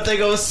follow it up. They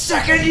go,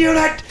 second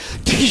unit!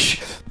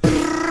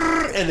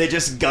 And they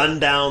just gun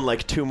down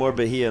like 2 more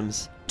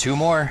Behemoths. 2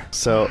 more.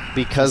 So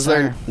because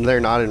they're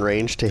not in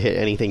range to hit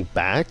anything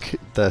back,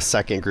 the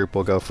second group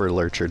will go for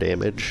lurcher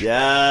damage.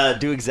 Yeah,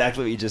 do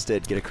exactly what you just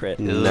did. Get a crit.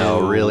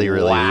 No, really,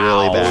 really,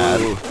 Wow. really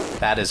bad.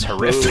 That is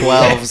horrific.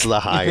 12's the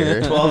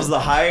higher. 12's the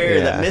higher.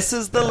 Yeah. That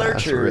misses the That's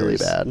lurchers. really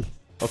bad.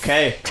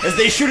 Okay. As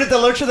they shoot at the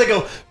lurcher, they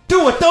go,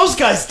 do what those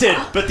guys did!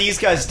 But these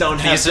guys don't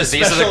have These the are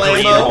the special ammo.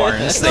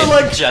 greenhorns. They're They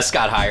like, just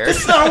got hired.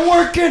 it's not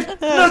working!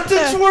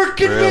 Nothing's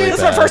working, Really man!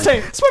 bad. day.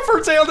 It's my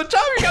first day on the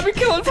job. You got me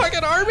killing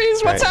fucking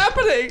armies. What's Right.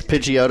 happening?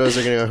 Pidgeotos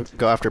are going to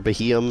go after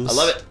Behemoths. I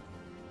love it.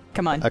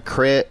 Come on. A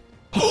crit,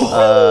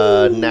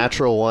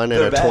 natural 1,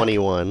 and They're a bad.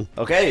 21.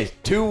 Okay,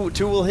 two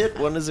will hit,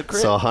 1 is a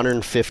crit. So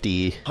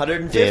 150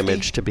 150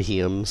 damage to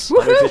Behemoths.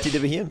 150 to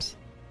Behemoths.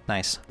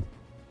 Nice.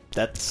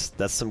 That's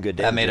some good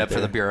damage. That made right up for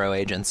there. the Bureau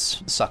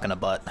agents sucking a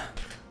butt.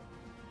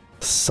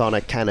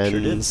 Sonic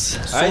Cannons.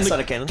 Alright,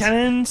 Sonic Cannons.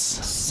 Cannons.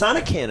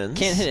 Sonic Cannons.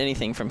 Can't hit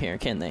anything from here,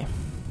 can they?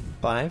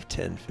 5,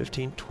 10,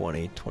 15,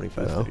 20,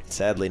 25, No. 30.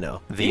 Sadly,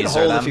 no. You These can are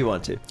hold them? if you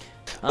want to.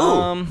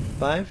 Um,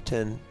 5,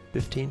 10,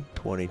 15,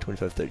 20,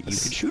 25, 30. You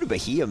could shoot a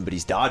Behemoth, but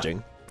he's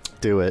dodging.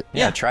 Do it.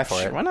 Yeah, try for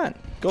it. Why not?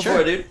 Go Sure.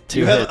 for it, dude. 2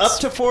 you have hits. up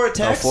to 4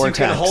 attacks. 4 you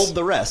can attacks. hold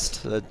the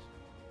rest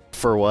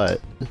For what?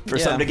 for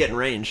Yeah. something to get in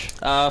range.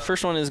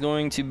 First one is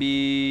going to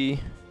be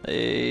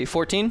a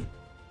 14.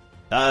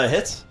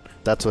 Hits.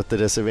 That's with the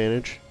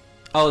disadvantage?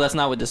 Oh, that's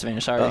not with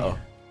disadvantage. Sorry.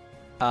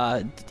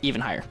 Uh-oh. Even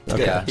higher.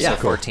 Okay, Yeah, so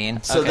cool.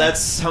 14. So Okay.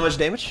 that's how much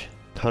damage?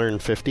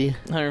 150?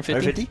 150.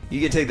 150?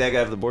 You can take that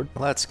guy off the board.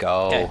 Let's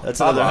go. Okay.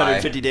 That's another Bye-bye.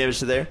 150 damage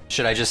to there.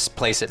 Should I just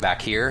place it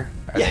back here?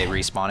 Are Yeah. they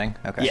respawning?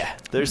 Okay. Yeah,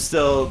 there's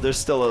still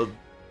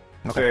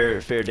a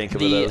fair dink of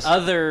The those.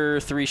 other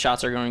 3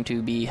 shots are going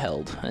to be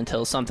held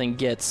until something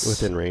gets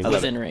Within range.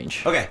 Within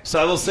range. Okay,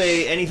 so I will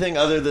say anything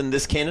other than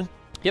this cannon.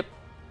 Yep.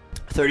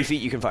 30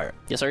 feet, you can fire it.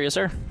 Yes, sir. Yes,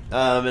 sir.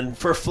 And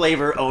for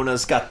flavor,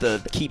 Ona's got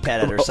the keypad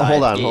at her side.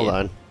 Hold on, Yeah. hold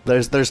on.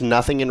 There's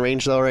nothing in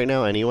range though right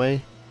now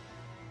anyway.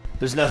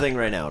 There's nothing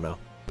right now, no.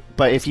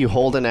 But if you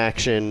hold an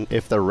action,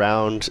 if the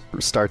round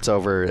starts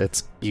over,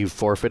 you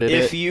forfeited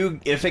If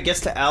it. if it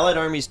gets to Allied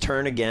Army's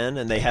turn again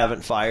and they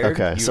haven't fired,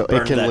 Okay, you so it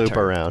burned can that loop turn.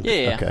 around.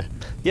 Yeah. Okay.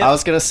 Yep. I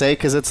was gonna say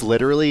because it's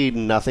literally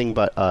nothing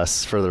but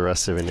us for the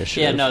rest of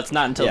initiative. Yeah, no, it's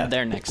not until Yeah.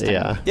 their next turn.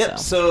 Yeah. Yep.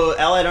 So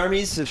Allied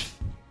Armies,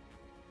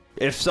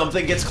 if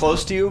something gets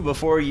close to you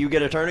before you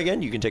get a turn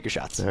again, you can take your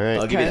shots. All right.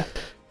 I'll give you that.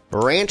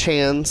 Ranch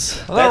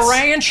hands. That's- The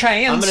ranch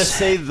hands. I'm gonna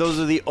say those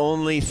are the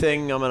only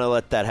thing I'm gonna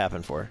let that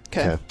happen for.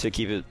 Okay. To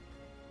keep it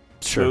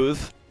Sure. smooth.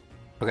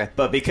 Okay.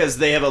 But because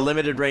they have a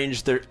limited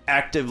range, they're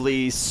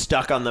actively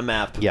stuck on the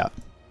map. Yeah.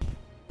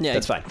 Yeah,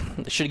 That's fine.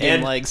 Should have given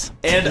And- legs.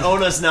 And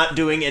Ona's not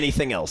doing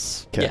anything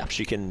else. 'Kay. Yeah.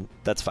 She can.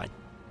 That's fine.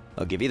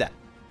 I'll give you that.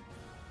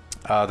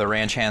 The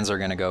ranch hands are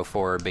going to go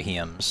for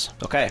Behemoths.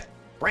 Okay.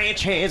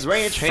 Ranch hands,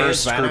 ranch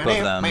hands. First group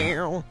of them.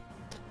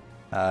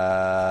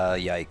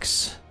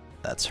 Yikes.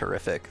 That's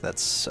horrific.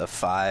 That's a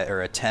 5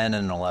 or a 10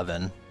 and an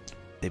 11.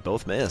 They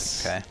both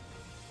miss. Okay.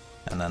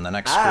 And then the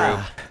next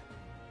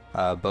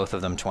group, both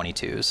of them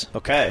 22s.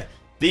 Okay.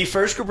 The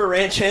first group of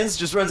ranch hands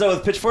just runs out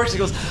with pitchforks and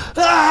goes,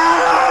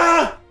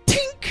 ah!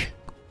 Tink!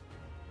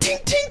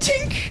 Tink, tink,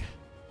 tink!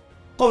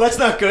 Oh, that's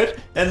not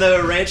good. And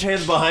the ranch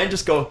hands behind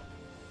just go,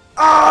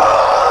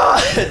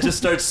 ah! And just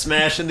start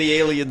smashing the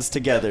aliens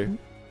together.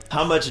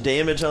 How much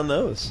damage on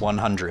those?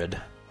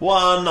 100.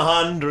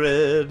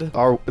 100.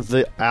 Are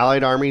the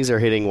allied armies are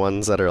hitting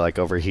ones that are like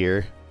over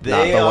here,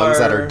 not They the ones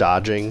that are- are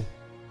dodging?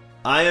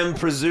 I am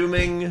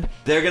presuming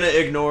they're going to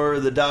ignore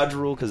the dodge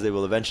rule because they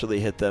will eventually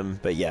hit them.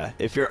 But yeah,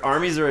 if your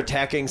armies are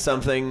attacking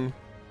something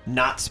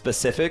not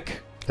specific,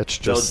 It's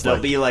just they'll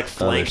like be like other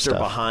flanked or stuff.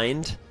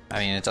 behind. I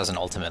mean, it doesn't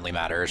ultimately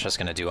matter. It's just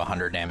going to do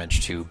 100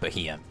 damage to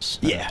Bohemians.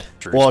 Yeah.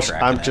 Drew's Well,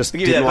 tracking I'm it. just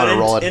Yeah, didn't but want to in-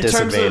 roll at in terms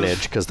of-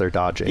 disadvantage because they're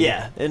dodging.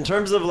 Yeah, in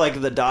terms of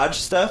like the dodge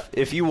stuff,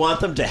 if you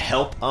want them to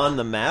help on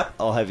the map,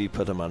 I'll have you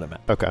put them on a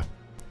map. Okay.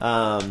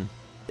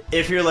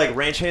 If you're like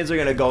ranch hands are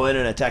going to go in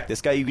and attack this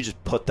guy, you could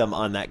just put them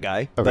on that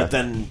guy. Okay. But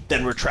then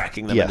we're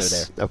tracking them and they're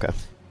Yes. there. Okay.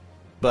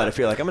 But if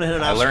you're like, I'm going to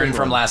hit an I off-screen learned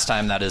from one. last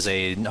time that is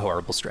a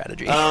horrible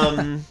strategy.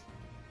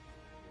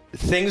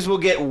 Things will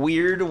get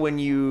weird when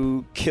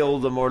you kill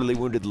the mortally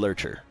wounded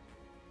lurcher.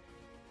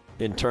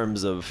 In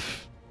terms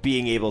of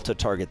being able to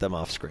target them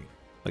off screen.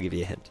 I'll give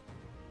you a hint.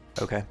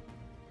 Okay.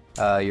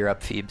 You're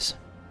up, Phoebes.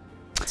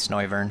 It's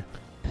Noivern.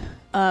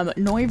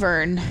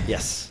 Noivern.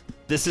 Yes.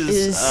 This is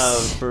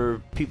Is-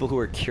 for people who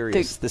are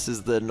curious. This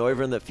is the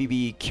Noivern that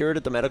Phoebe cured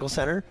at the medical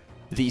center.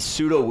 The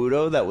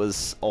Pseudo-Wudo that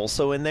was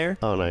also in there.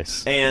 Oh,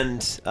 nice. And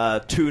 2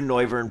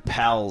 Noivern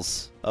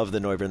pals of the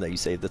Noivern that you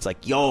saved. That's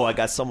like, yo, I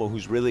got someone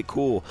who's really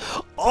cool.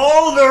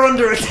 All they're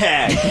under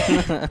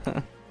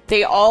attack!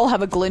 They all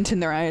have a glint in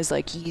their eyes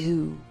like,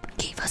 you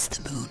gave us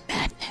the moon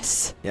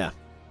madness. Yeah.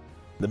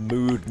 The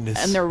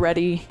moodness. And they're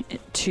ready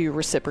to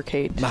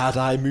reciprocate. Mad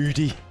Eye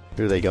Moody.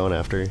 Who are they going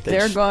after?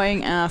 They're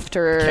going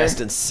after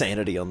Cast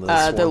insanity on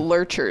this the one.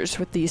 lurchers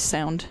with these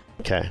sound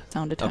Okay.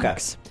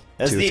 attacks.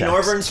 As 2 the attacks.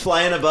 Norvern's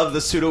flying above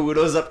the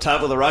Pseudo-Wudo's up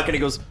top with a rocket, he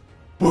goes,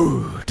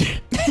 wood.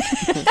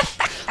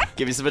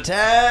 Give you some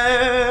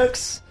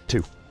attacks.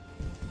 2.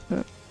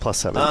 Plus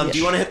 7. Do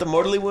you want to hit the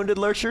mortally wounded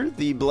lurcher,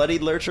 the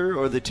bloodied lurcher,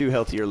 or the 2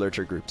 healthier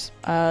lurcher groups?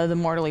 The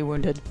mortally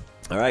wounded.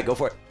 All right, go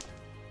for it.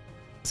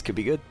 This could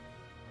be good.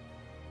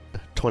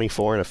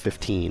 24 and a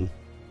 15.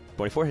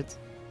 24 hits.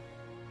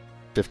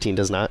 15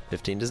 does not.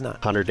 15 does not.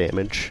 100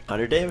 damage.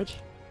 100 damage.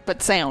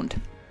 But sound.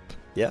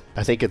 Yeah.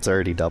 I think it's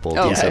already doubled.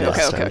 Oh, you said it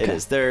last is. time. okay. It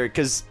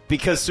is.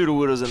 Because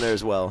Pseudo-Wudo's in there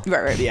as well.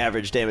 Right. The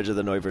average damage of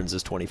the Noiverns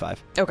is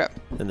 25. Okay.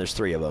 And there's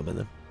 3 of them in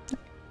them.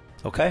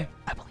 Okay.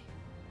 I believe.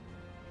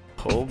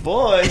 Oh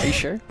boy. Are you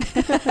sure?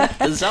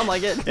 Doesn't sound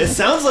like it. It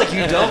sounds like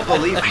you don't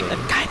believe me.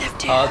 Kind of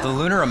do. The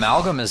Lunar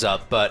Amalgam is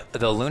up, but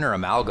the Lunar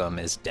Amalgam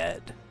is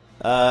dead.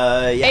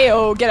 Yeah.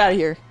 Ayo, get out of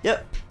here.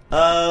 Yep.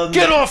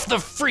 Get off the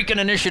freaking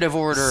initiative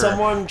order!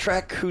 Someone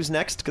track who's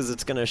next, because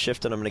it's going to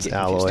shift and I'm going to get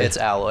Alloy. confused. It's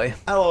Alloy.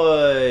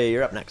 Alloy,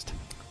 you're up next.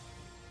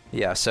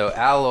 Yeah, so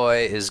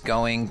Alloy is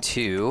going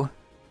to...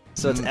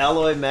 So it's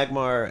Alloy,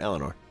 Magmar,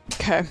 Eleanor.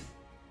 Okay.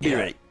 Be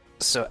ready.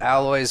 So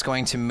Alloy is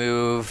going to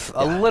move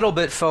a little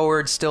bit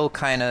forward, still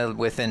kind of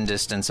within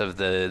distance of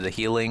the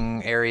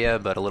healing area,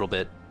 but a little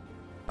bit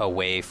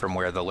away from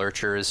where the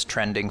Lurcher is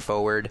trending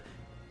forward.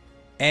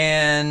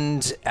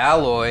 And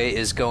Alloy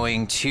is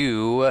going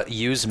to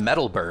use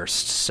Metal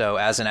Burst. So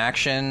as an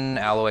action,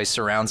 Alloy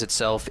surrounds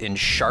itself in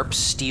sharp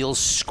steel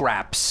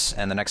scraps,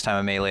 and the next time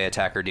a melee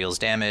attacker deals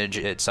damage,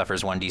 it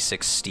suffers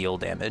 1d6 steel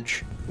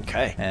damage.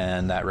 Okay.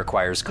 And that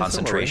requires throw a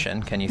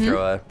concentration. Can you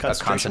throw a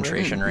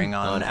concentration ring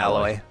on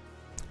Alloy?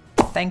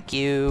 Thank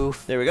you.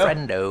 There we go.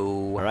 Friendo.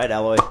 All right,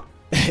 Alloy.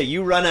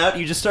 You run out,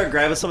 you just start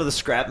grabbing some of the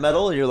scrap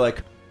metal, and you're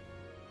like...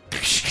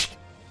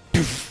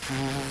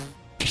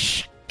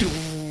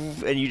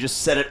 And you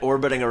just set it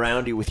orbiting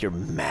around you with your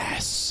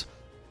mass.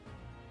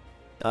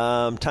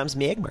 Times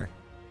Magmar.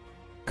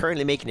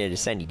 Currently making it a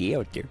sunny day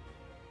out there.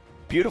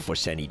 Beautiful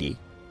sunny day.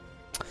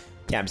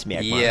 Times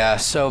Magmar. Yeah,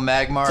 so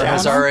Magmar Times-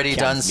 has already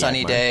done Times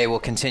Sunny Magmar. Day. Will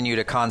continue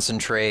to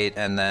concentrate,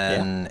 and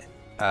then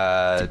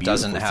doesn't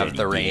beautiful have sunny the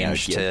day out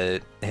range here.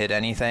 to hit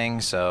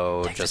anything.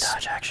 So Take just the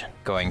dodge action.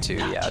 going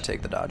to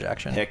take the dodge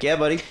action. Heck yeah,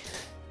 buddy.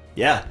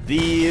 Yeah,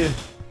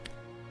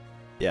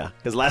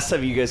 because last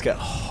time you guys got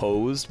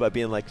hosed by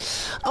being like,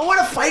 I want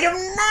to fight him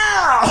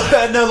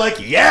now! And they're like,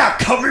 yeah,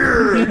 come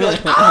here! And you're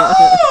like,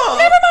 oh!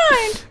 Never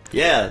mind.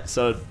 Yeah,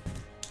 so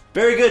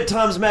very good,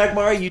 Tom's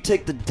Magmar. You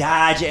take the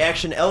dodge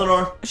action.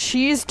 Eleanor,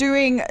 She's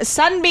doing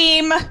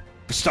Sunbeam.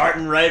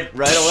 starting right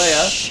away,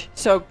 huh?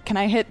 So can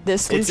I hit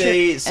this? It's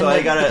Lucia so and I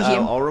then gotta, hit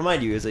him? I'll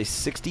remind you, it's a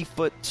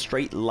 60-foot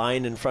straight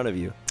line in front of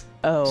you.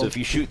 Oh. So if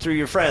you shoot through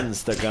your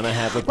friends, they're gonna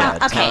have a Well,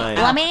 bad okay, time.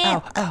 let me.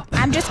 Oh.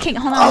 I'm just kidding.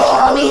 Hold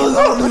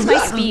on. What's my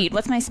speed?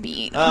 What's my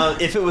speed?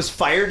 If it was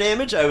fire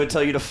damage, I would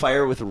tell you to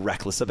fire with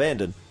reckless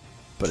abandon.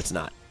 But it's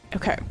not.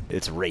 Okay.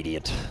 It's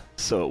radiant,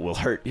 so it will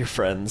hurt your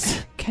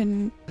friends.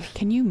 Can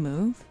you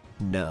move?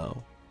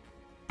 No.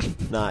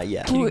 Not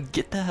yet. Can you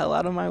get the hell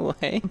out of my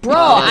way? Bro,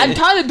 I'm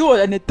trying to do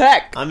an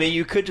attack. I mean,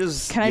 you could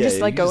just. Can I just,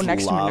 like, you go just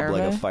next to lob, Minerva?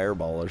 like a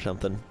fireball or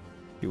something.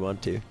 If you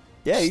want to.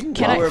 Yeah, you can.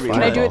 Can go I? wherever you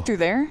Can I want. do it through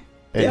there?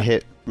 And Yeah.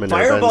 hit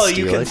Minerva Fireball, and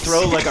you can Steelix.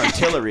 throw like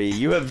artillery.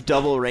 You have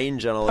double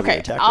range on all of your Okay,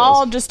 attack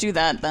I'll rolls. just do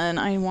that then.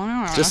 I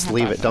want. Just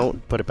leave it.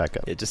 Don't put it back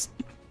up. Yeah, just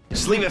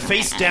leave it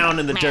face down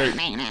in the dirt.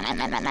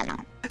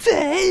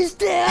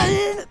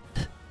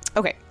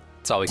 Okay,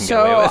 That's all we can get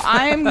away so with.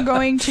 I'm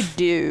going to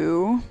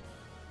do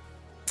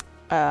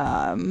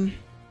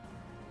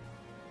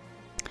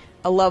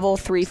a level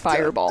 3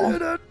 fireball.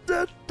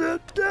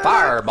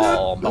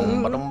 Fireball.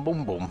 Boom, boom,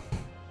 boom, boom.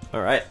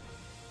 All right.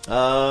 I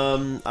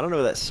don't know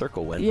where that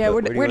circle went. Yeah,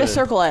 but where'd the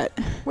circle at?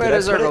 Where Did I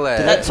does put it- circle did at?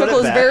 I That put circle it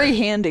is back? very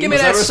handy. Give me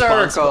Was I that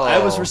responsible? circle. I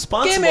was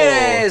responsible. Give me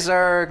that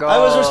circle. I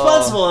was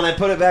responsible, and I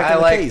put it back I in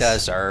the like case. the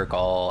circle.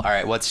 All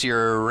right, what's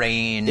your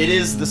range? It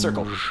is the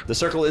circle. The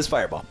circle is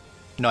fireball.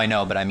 No, I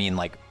know, but I mean,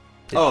 like,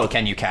 Oh,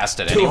 can you cast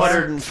it anywhere?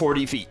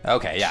 240 feet.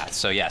 Okay, yeah.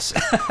 So yes,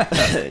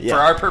 Yeah. for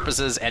our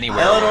purposes,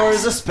 anywhere. Eleanor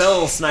is a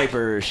spell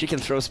sniper. She can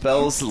throw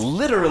spells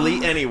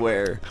literally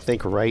anywhere. I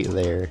think right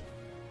there.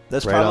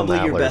 That's Right on probably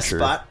that your best lurcher.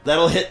 spot.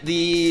 That'll hit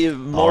the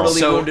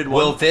mortally so wounded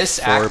one. will this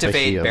For activate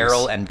Behemoths.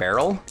 barrel and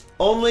barrel?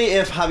 Only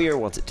if Javier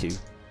wants it to.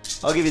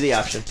 I'll give you the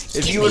option.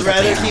 If you would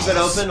rather keep it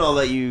open, I'll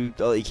let you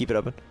keep it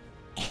open.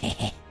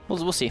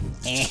 We'll see.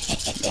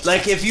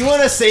 Like, if you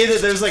want to say that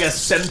there's like a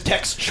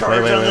Semtex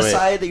charge Wait, on the wait.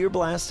 side that you're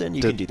blasting,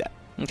 you can do that.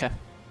 Okay.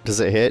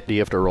 Does it hit? Do you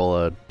have to roll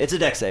a? It's a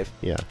deck save.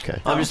 Yeah. Okay.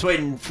 I'm just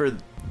waiting for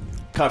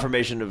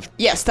confirmation of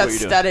Yes, what you're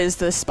doing. that is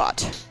the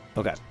spot.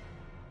 Okay.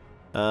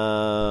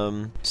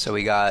 So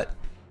we got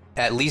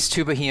at least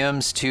 2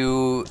 Behemoths,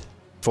 2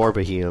 4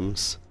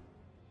 Behemoths.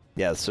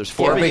 Yeah, so there's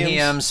 4 4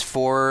 Behemoths,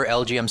 4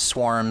 LGM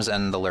Swarms,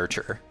 and the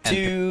Lurcher. And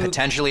Two-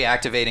 potentially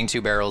activating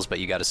 2 barrels, but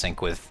you got to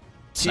sync with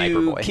Sniper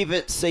To Boy. keep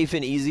it safe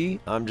and easy,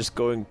 I'm just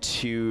going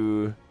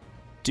to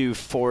do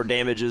 4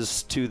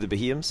 damages to the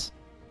Behemoths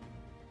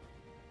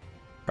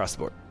across the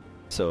board.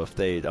 So if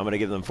I'm going to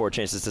give them 4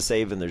 chances to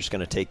save, and they're just going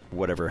to take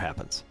whatever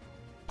happens.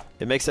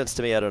 It makes sense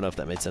to me. I don't know if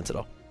that made sense at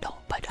all. No,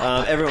 but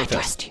Everyone I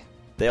fails. trust you.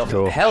 They all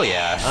fail. Cool. Hell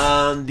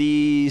yeah.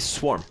 The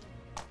Swarm.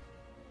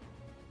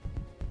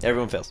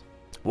 Everyone fails.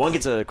 One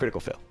gets a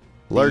critical fail.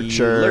 The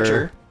Lurcher.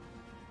 Lurcher.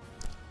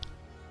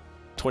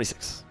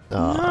 26.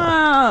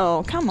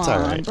 No, come It's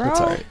on, alright. bro. It's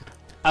alright.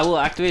 I will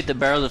activate the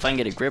barrels if I can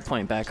get a grip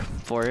point back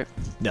for it.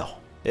 No.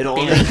 It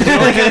only counts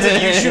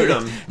if you shoot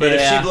them. But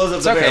if Yeah. she blows up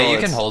It's the okay, barrel, you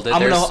can it's- hold it. I'm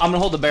There's- gonna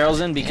hold the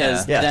barrels in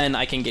because Yeah. then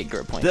I can get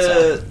grip points.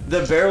 so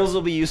The barrels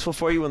will be useful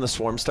for you when the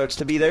swarm starts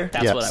to be there.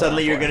 that's Yeah. what I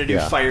Suddenly want you're for going to it.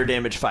 do Yeah. fire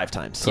damage 5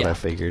 times. That's what Yeah. I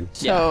figured.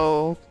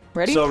 So,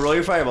 ready? So roll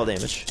your fireball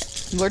damage.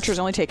 Lurchers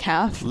only take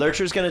half.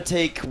 Lurcher's going to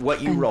take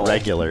what you roll.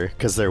 Regular,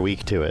 because they're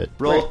weak to it.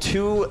 Roll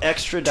 2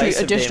 extra dice Two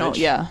of additional, damage.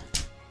 yeah.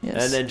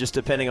 Yes. And then just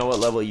depending on what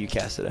level you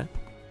cast it at.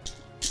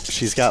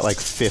 She's got like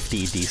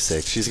 50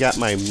 d6. She's got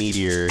my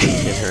meteor in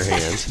her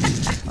hand.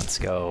 Let's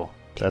go.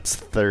 That's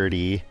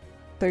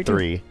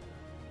 33.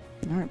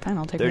 All right, fine.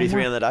 I'll take 33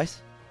 one on more. the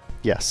dice.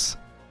 Yes.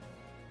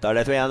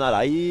 33 on the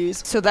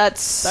dice. So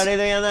that's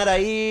 33 on the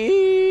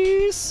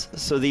dice.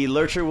 So the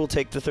Lurcher will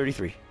take the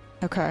 33.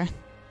 okay.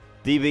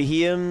 The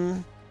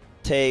Behemoth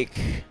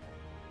take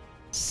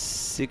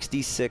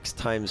 66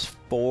 times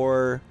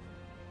 4.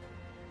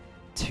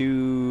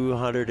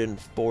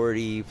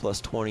 240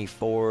 plus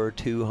 24,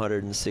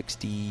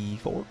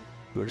 264.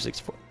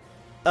 264.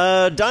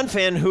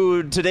 Donphan,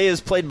 who today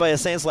is played by a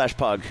Sandslash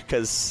Pog,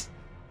 because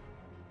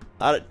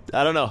I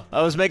don't know.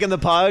 I was making the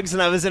Pogs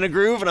and I was in a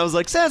groove and I was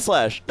like,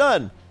 Sandslash,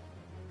 done.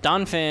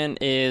 Donphan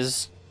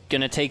is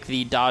gonna take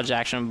the dodge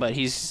action, but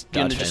he's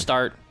gonna Dodge just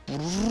fan.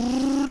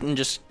 start and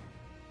just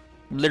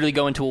literally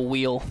go into a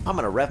wheel. I'm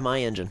going to rev my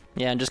engine.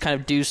 Yeah, and just kind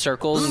of do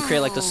circles and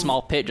create like the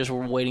small pit just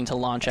waiting to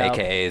launch out.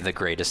 AKA the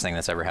greatest thing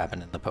that's ever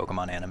happened in the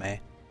Pokemon anime.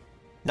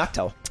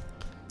 Noctowl.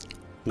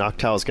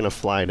 Noctowl's gonna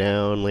fly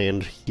down,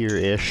 land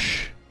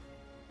here-ish,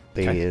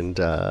 and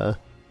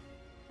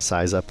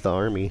size up the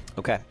army.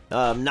 Okay.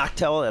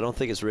 Noctowl, I don't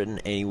think it's written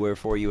anywhere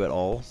for you at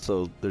all,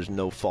 so there's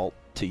no fault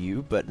to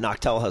you, but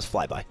Noctowl has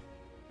flyby.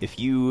 If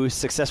you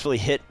successfully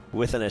hit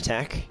with an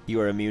attack, you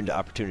are immune to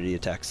opportunity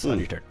attacks on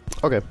your turn.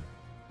 Okay.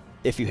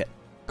 If you hit.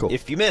 Cool.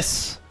 If you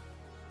miss,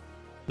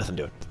 nothing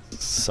doing.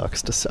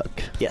 Sucks to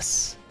suck.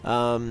 Yes.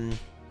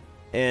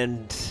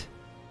 And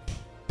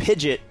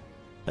Pidgeot,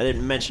 I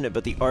didn't mention it,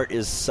 but the art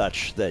is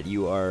such that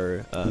you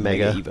are Mega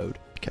Mega. Evo'd.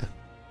 Okay.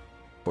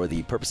 For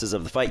the purposes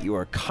of the fight, you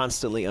are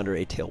constantly under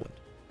a tailwind.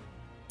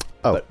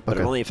 Oh, But okay.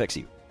 it only affects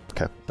you.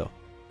 Okay. So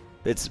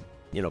it's,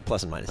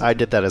 plus and minus. I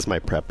did that as my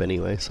prep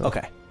anyway, so.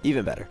 Okay,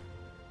 even better.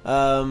 Where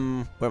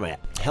am I at?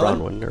 Helen?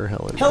 Bronwyn or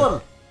Helen.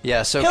 Helen!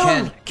 Yeah, so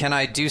Helen! can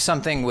I do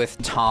something with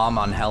Tom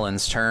on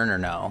Helen's turn or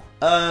no?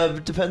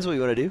 Depends what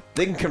you want to do.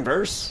 They can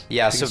converse.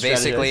 Yeah, They so can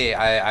strategize. basically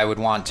I would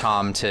want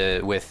Tom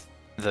to, with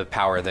the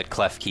power that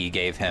Klefki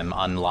gave him,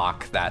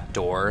 unlock that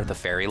door, the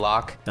fairy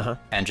lock,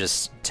 and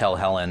just tell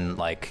Helen,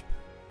 like,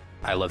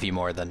 I love you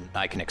more than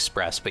I can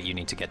express, but you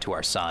need to get to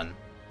our son.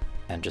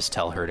 And just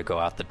tell her to go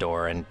out the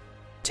door and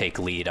take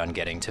lead on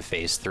getting to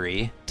phase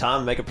 3.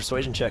 Tom, make a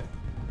persuasion check.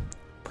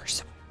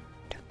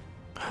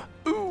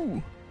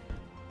 Ooh.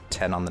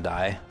 10 on the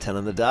die. 10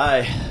 on the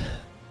die.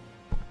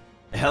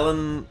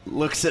 Helen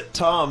looks at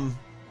Tom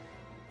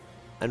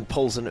and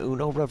pulls an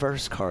Uno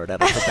reverse card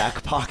out of her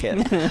back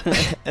pocket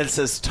and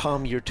says,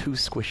 "Tom, you're too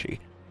squishy.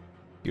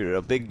 You're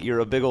a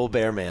big old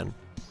bear man."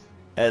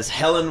 As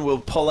Helen will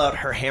pull out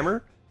her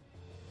hammer,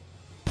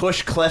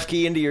 push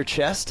Klefki into your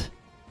chest.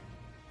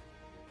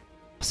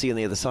 I'll see you on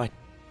the other side.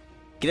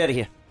 Get out of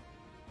here.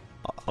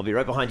 I'll be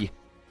right behind you.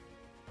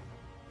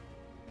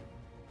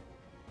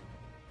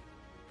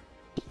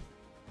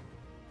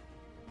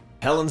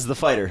 Helen's the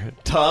fighter.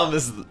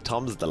 Tom's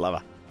the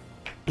lover.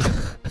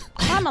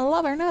 I'm a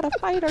lover, not a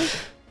fighter.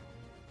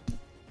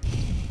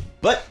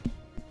 But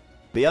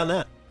beyond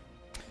that,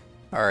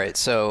 All right,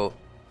 so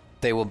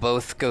they will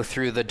both go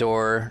through the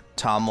door.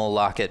 Tom will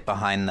lock it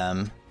behind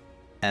them.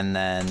 And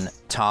then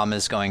Tom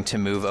is going to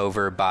move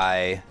over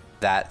by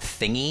that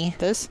thingy.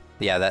 This?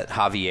 Yeah, that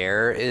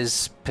Javier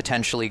is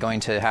potentially going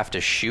to have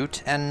to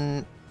shoot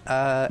and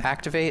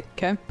activate.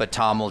 Okay. But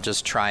Tom will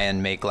just try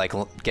and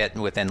get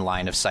within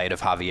line of sight of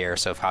Javier.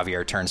 So if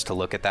Javier turns to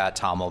look at that,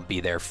 Tom will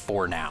be there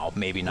for now.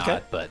 Maybe not,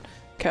 Okay. but...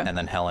 Okay. And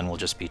then Helen will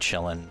just be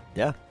chilling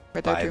yeah.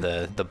 Right there, by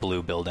too. the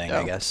blue building,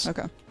 I guess.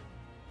 Okay.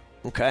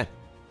 Okay.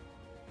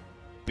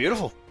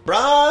 Beautiful.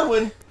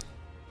 Bronwyn.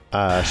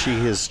 She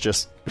has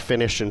just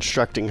finished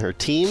instructing her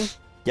team,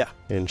 Yeah.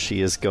 and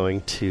she is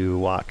going to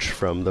watch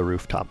from the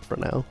rooftop for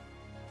now.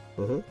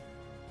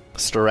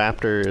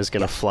 Staraptor is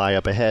going to fly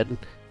up ahead,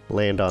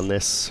 land on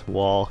this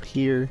wall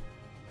here,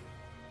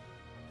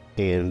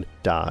 and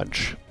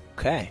dodge.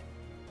 Okay.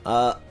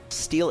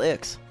 Steel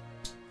Ix.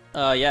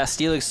 Yeah,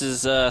 Steelix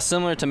is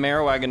similar to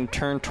Marrowagon.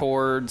 Turn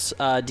towards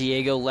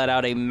Diego, let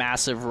out a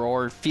massive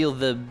roar. Feel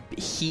the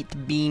heat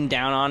beam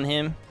down on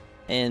him,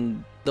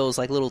 and those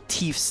like little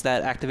teeths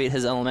that activate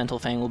his elemental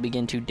fang will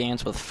begin to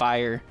dance with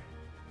fire.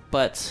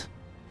 But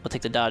we'll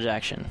take the dodge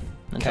action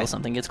until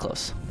something gets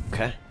close.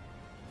 Okay.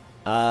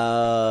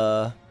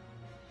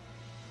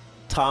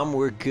 Tom,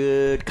 we're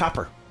good.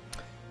 Copper.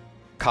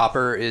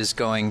 Copper is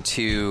going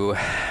to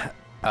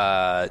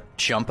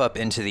jump up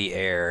into the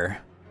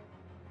air.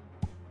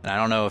 And I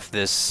don't know if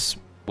this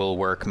will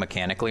work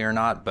mechanically or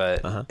not,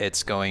 but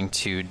it's going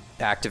to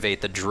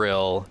activate the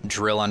drill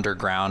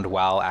underground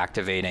while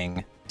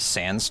activating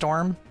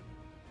Sandstorm,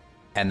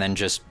 and then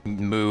just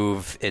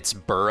move its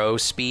burrow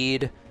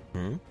speed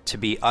to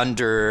be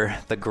under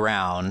the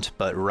ground,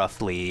 but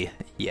roughly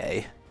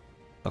yay.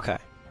 Okay.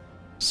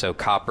 So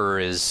Copper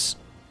is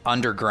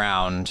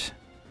underground,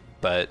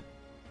 but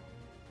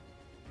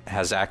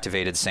has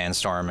activated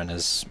Sandstorm and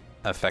is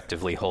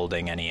effectively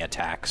holding any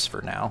attacks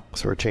for now.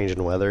 So we're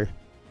changing weather.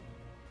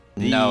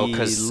 No,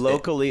 because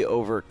locally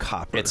over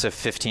Copper. it's a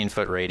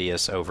 15-foot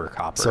radius over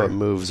Copper. So it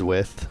moves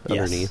with Yes.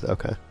 underneath.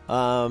 Okay.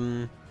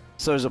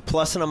 So there's a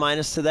plus and a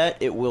minus to that.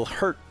 It will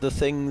hurt the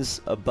things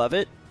above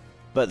it,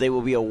 but they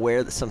will be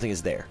aware that something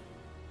is there.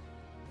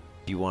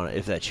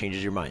 If that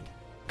changes your mind.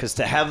 Because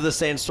to have the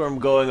sandstorm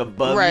going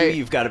above you,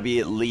 you've got to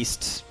be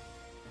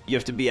you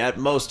have to be at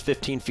most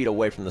 15 feet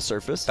away from the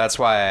surface. That's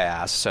why I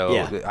asked, so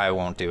Yeah. I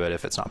won't do it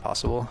if it's not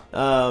possible.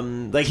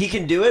 He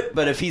can do it,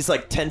 but if he's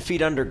like 10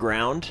 feet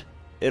underground,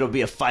 it'll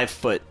be a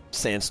 5-foot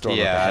sandstorm.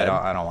 Yeah, up ahead.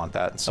 I don't want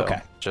that. So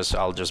Okay.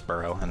 I'll just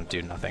burrow and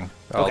do nothing.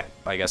 Okay.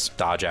 I guess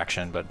dodge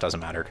action, but it doesn't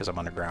matter because I'm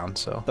underground.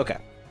 So Okay.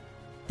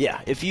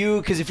 Yeah, if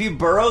you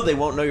burrow, they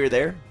won't know you're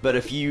there. But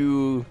if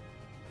you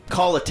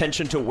call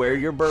attention to where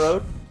you're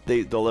burrowed,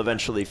 they'll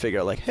eventually figure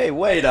out, like, hey,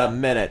 wait a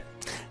minute,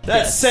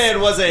 that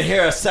sand wasn't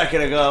here a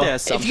second ago. Yeah,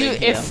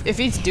 If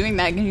he's doing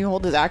that, can you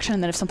hold his action,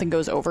 and then if something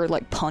goes over,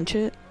 like punch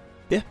it?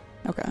 Yeah.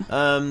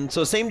 Okay.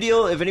 So same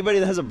deal. If anybody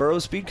that has a burrow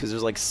speed, because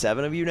there's like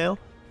 7 of you now,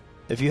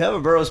 if you have a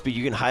burrow speed,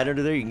 you can hide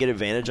under there. You can get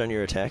advantage on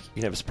your attack. You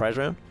can have a surprise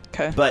round.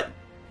 Okay. But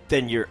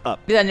then you're up.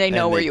 Then they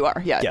know And where you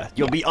are. Yeah. Yeah.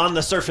 You'll be on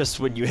the surface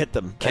when you hit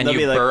them. can And they'll you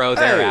be like, burrow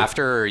 "Hey."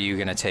 thereafter, or are you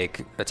gonna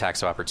take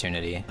attacks of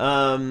opportunity?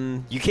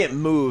 You can't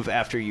move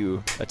after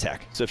you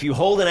attack. So if you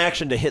hold an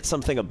action to hit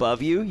something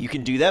above you, you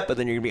can do that, but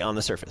then you're gonna be on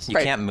the surface. You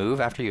can't move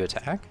after you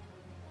attack.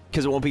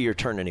 Because it won't be your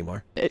turn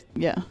anymore.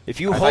 Yeah. If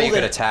you I hold thought you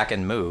could it, attack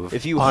and move.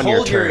 if you On your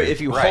hold your turn. if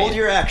you Right. hold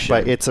your action,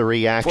 But it's a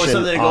reaction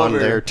something to go on over-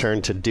 their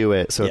turn to do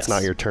it, so Yes. it's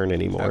not your turn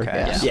anymore. Okay.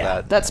 Yeah. so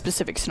Yeah. That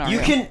specific scenario.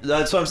 you can.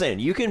 That's what I'm saying.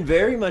 You can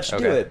very much do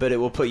Okay. it, but it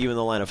will put you in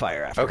the line of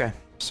fire after. Okay.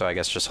 So I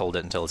guess just hold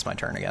it until it's my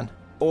turn again.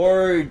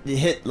 Or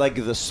hit like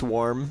the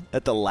swarm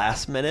at the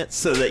last minute,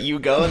 so that you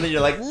go and then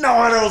you're like, no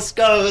one else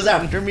goes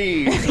after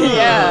me.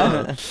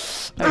 Yeah.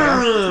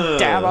 Okay.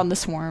 Dab on the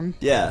swarm.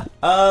 Yeah.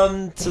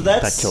 So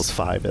that's That kills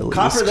 5 at least.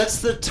 Copper. That's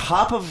the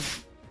top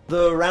of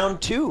the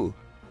round 2.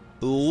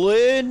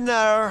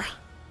 Winner.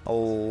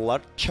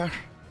 Lecture.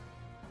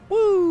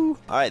 Woo!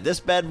 All right, this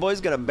bad boy's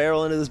gonna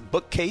barrel into this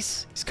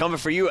bookcase. He's coming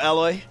for you,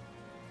 Alloy.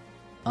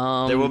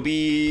 There will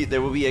be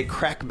a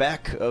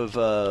crackback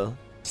of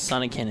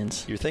Sonic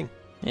cannons. your thing.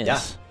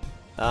 Yes.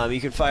 Yeah. You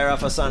can fire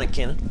off a sonic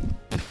cannon.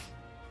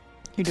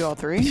 You do all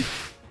 3?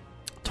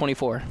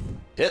 24.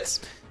 Hits.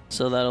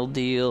 So that'll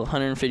deal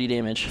 150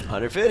 damage.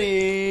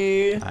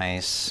 150.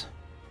 Nice.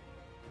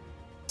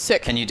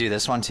 Sick. Can you do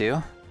this one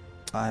too?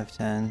 5,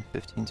 10,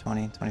 15,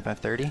 20, 25,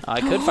 30?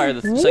 I could fire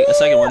the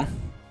second one.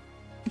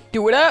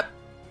 Do it up.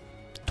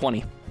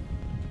 20.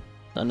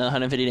 Another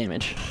 150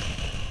 damage.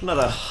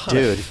 Another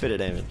 150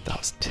 damage. That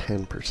was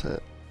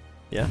 10%.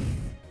 Yeah.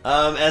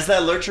 As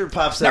that lurcher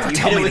pops up, Never you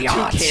tell hit it me with the 2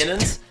 odds.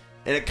 cannons,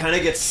 and it kind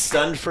of gets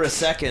stunned for a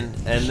second,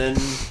 and then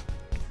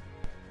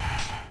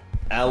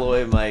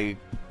Alloy,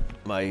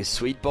 my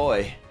sweet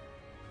boy,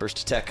 first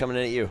attack coming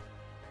in at you.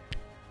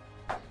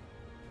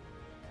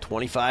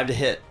 25 to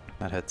hit.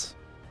 That hits.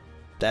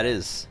 That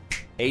is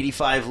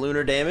 85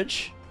 lunar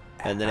damage,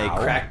 and then a Ow.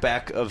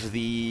 crackback of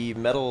the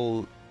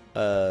metal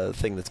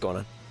thing that's going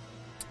on,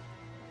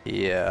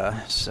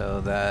 Yeah,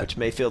 so that... which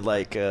may feel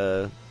like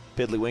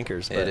piddly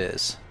winkers, but It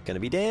is. gonna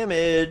be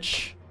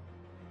damage.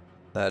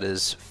 That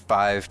is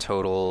 5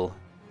 total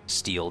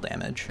steel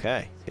damage.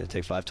 Okay, he's gonna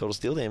take 5 total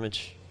steel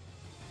damage.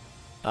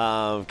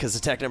 Because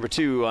attack number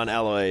 2 on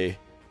Alloy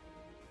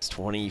is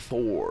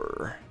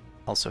 24.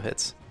 Also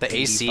hits. The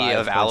AC 85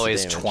 of points Alloy of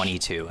is damage.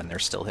 22, and they're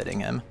still hitting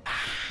him.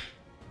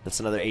 That's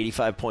another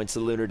 85 points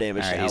of lunar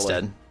damage. Alright, to he's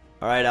Alloy. dead.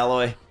 All right,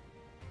 Alloy.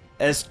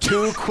 As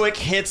 2 quick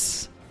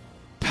hits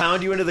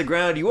pound you into the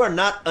ground, you are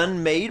not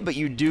unmade, but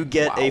you do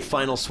get a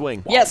final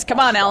swing. Yes,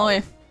 come on,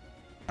 Alloy.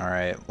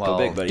 Alright, well, Go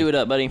big, buddy. Do it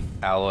up, buddy.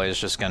 Alloy is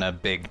just gonna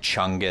big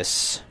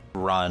chungus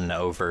run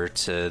over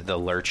to the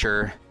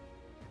Lurcher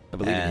I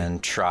believe in you.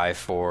 and try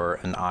for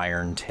an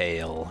Iron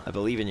Tail. I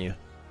believe in you.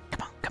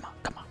 Come on.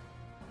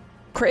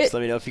 Just Crit.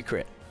 let me know if you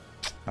crit.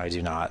 I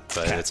do not,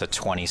 but it's a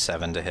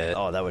 27 to hit.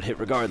 Oh, that would hit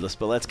regardless,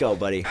 but let's go,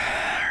 buddy.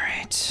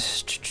 Alright.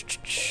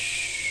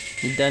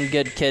 You done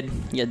good, kid.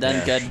 You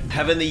done good.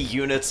 Having the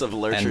units of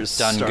And lurchers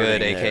done starting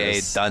good, there aka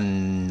is-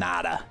 done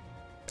nada.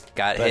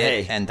 Got But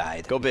hit hey, and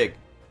died. Go big.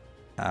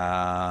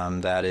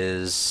 That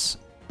is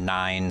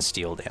 9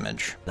 steel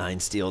damage. 9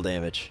 steel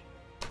damage.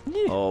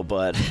 Oh,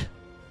 bud.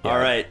 Yeah, All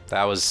right.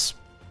 That was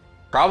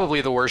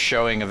probably the worst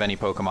showing of any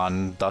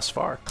Pokemon thus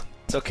far.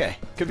 It's okay.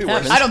 Could be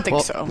worse. I don't think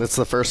Well, so. that's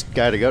the first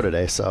guy to go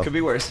today, so Could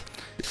be worse.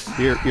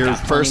 you're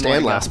first more to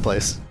and go. last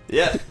place.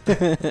 Yeah.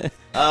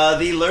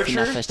 The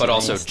lurcher. But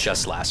also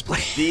just last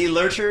place. The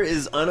lurcher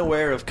is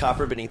unaware of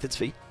copper beneath its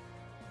feet,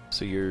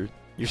 so you're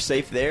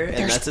safe there, and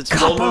There's that's its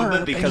full copper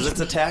movement because beneath it's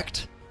me.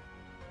 attacked.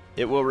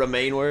 It will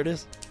remain where it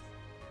is.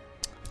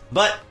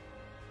 But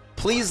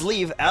please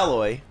leave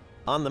Alloy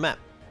on the map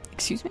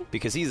Excuse me?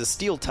 because he's a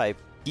steel type.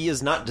 He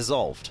is not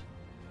dissolved.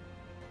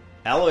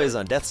 Alloy is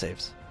on death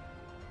saves.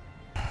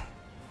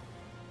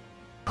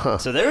 Huh.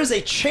 So there is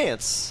a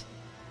chance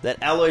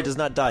that Alloy does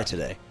not die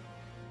today,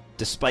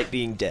 despite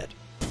being dead.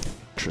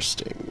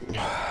 Interesting.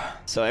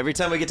 So every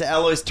time we get to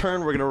Alloy's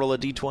turn, we're gonna roll a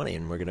d20,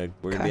 and we're gonna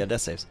be on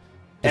death saves.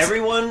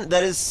 Everyone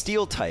that is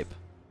steel type,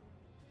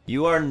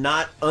 you are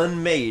not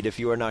unmade if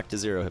you are knocked to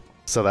 0 hit.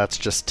 So that's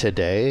just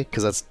today,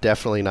 because that's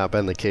definitely not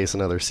been the case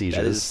in other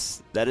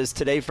sieges. That is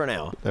today for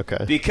now.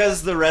 Okay.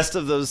 Because the rest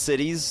of those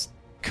cities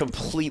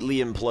completely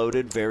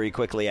imploded very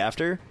quickly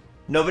after.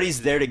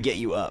 Nobody's there to get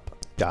you up.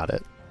 Got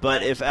it.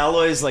 But if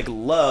Alloy's like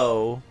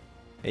low,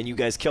 and you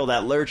guys kill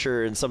that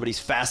lurcher, and somebody's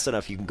fast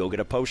enough, you can go get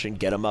a potion,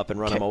 get them up, and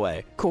run them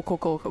away. Cool.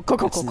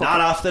 It's not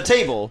off the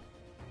table,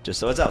 just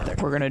so it's out there.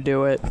 We're gonna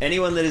do it.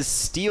 Anyone that is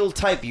steel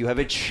type, you have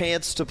a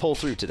chance to pull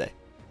through today.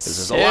 Because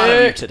there's a lot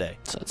of you Sick. today.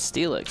 So it's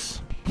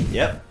Steelix.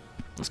 Yep.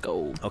 Let's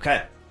go.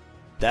 Okay.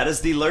 That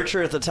is the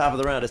lurcher at the top of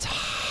the round. It's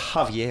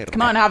Javier.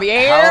 Come on,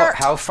 Javier.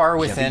 How far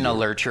within a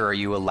Lurcher are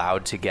you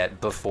allowed to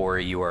get before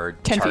you are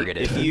 10 feet.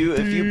 targeted? If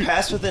you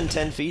pass within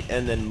 10 feet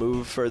and then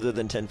move further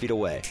than 10 feet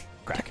away,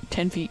 crack.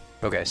 10 feet.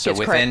 Okay, so Gets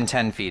within cracked.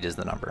 10 feet is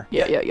the number.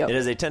 Yeah. It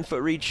is a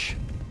 10-foot reach.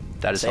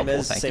 That is Same helpful,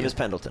 as thank same you. as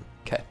Pendleton.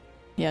 Okay.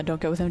 Yeah, don't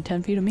go within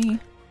 10 feet of me.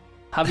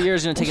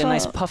 Javier's gonna take a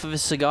What's nice up? puff of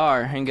his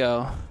cigar and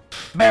go,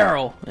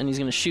 barrel, and he's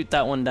gonna shoot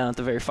that one down at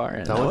the very far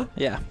end. That one?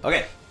 Yeah.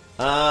 Okay.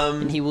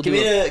 And he will give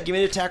do me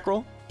an attack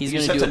roll. He's you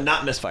gonna just do have to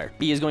not misfire.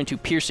 He is going to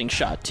piercing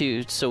shot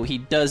too, so he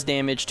does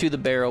damage to the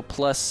barrel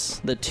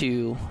plus the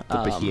 2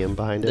 Behemoth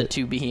behind the it.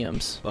 2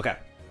 behemoths. Okay.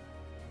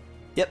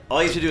 Yep.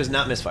 All you have to do is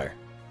not misfire.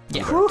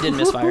 Yeah, didn't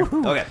misfire.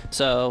 Okay.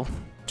 So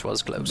Which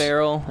was close.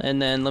 barrel,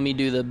 and then let me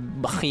do the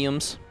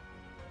behemoths.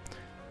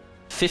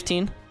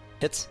 15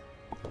 Hits.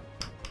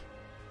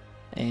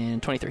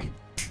 and 23.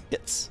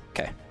 Hits.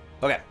 Okay.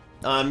 Okay.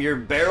 Your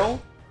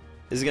barrel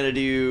is gonna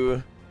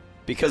do,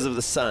 because of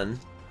the sun,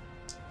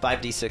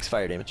 5d6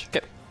 fire damage.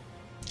 Okay.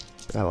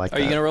 I like Are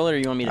that. you gonna roll it, or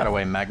you want me By to? the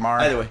way, Magmar.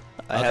 Either way,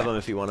 I have Okay. them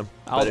if you want them.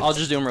 I'll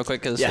just do them real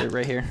quick because Yeah. they're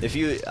right here. If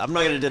you, I'm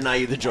not gonna deny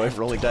you the joy of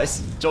rolling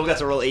dice. Joel got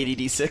to roll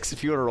 80d6.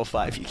 If you want to roll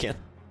 5, you can.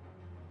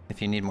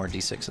 If you need more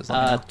d6s, let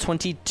me know.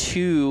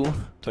 22.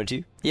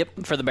 22.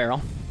 Yep, for the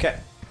barrel. Okay.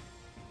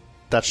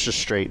 That's just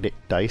straight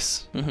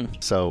dice. Mm-hmm.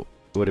 So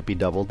would it be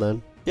doubled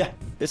then? Yeah,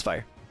 it's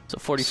fire. So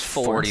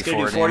 44. 40. It's gonna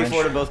do 44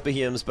 44 to damage. both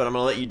behemoths, but I'm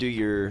gonna let you do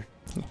your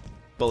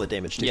bullet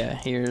damage too. Yeah,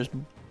 here's We're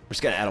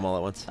just gonna add them all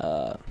at once.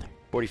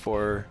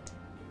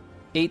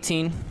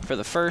 18 for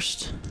the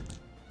first,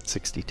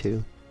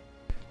 62.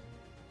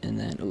 And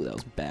then, ooh, that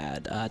was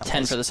bad.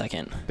 10 for the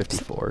second.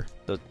 54.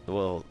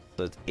 So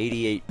it's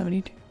 88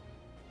 72.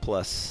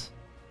 plus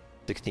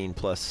 16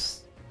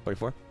 plus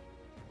 24. Is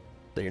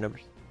that your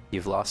numbers?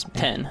 You've lost me.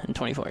 10 and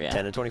 24, yeah.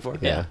 10 and 24?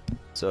 Yeah.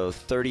 So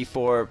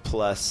 34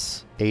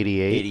 plus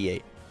 88.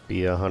 88.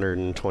 Be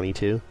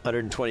 122.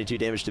 122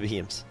 damage to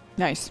behemoths.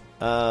 Nice.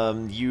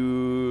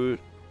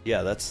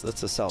 Yeah, that's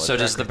a solid. So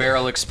does track the right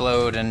barrel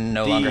explode and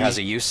no longer has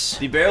a use?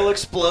 The barrel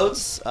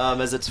explodes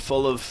as it's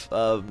full of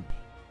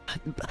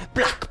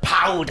black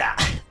powder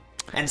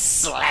and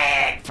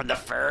slag from the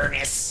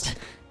furnace.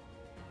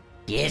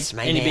 Yes,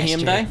 my Any master.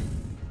 Behemoth die?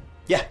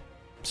 Yeah.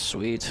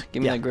 Sweet.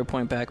 Give me Yeah. that grip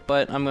point back.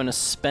 But I'm going to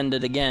spend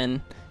it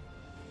again.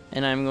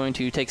 And I'm going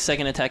to take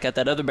second attack at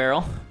that other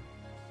barrel.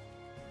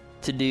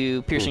 To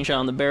do piercing shot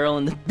on the barrel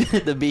and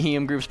the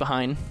Behemoth groups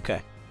behind.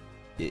 Okay.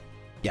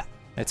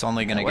 It's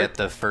only going to get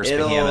the first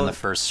It'll- behemoth and the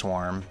first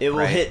swarm. It will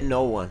right? hit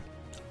no one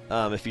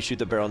if you shoot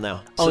the barrel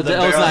now. Oh, So the that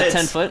was barrel not hits-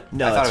 10 foot?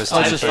 No, I thought it's it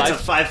was 10 It's foot. a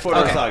 5-foot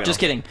Okay, orthogonal. just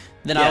kidding.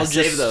 Then Yeah, I'll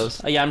save just...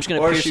 those. yeah, I'm just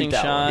going Or to shoot piercing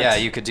that one. shot. Yeah,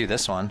 you could do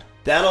this one.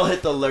 That'll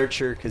hit the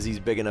lurcher because he's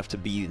big enough to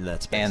be in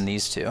that space. And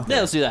these two. Yeah,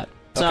 let's do that.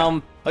 So,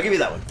 Okay. I'll give you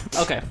that one.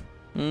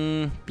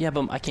 okay. Yeah,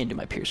 but I can't do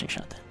my piercing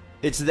shot then.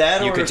 It's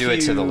that, You or could if do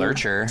it to the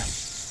lurcher.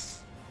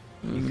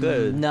 You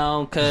could.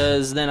 No,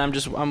 because then I'm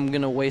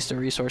going to waste a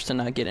resource to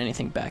not get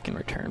anything back in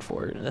return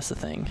for it. That's the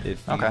thing.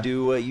 If you Okay.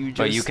 do what you just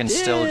But you can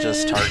still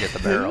just target the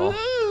barrel.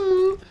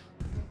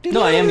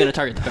 No, I am going to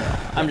target the barrel.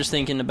 I'm just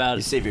thinking about You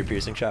it. save your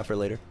piercing shot for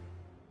later.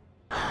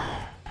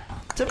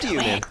 It's up to you,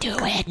 man. Do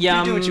it.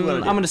 Yeah, do what you wanna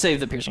do. I'm going to save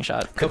the piercing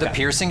shot. Could the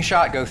piercing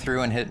shot go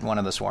through and hit one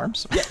of the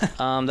swarms?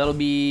 That'll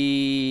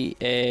be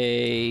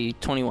a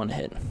 21 to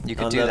hit. You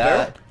could On do the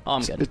that. Oh,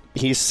 I'm good.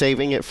 He's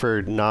saving it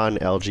for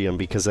non-Elgium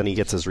because then he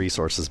gets his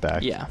resources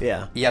back. Yeah.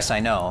 Yeah. Yes, I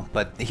know,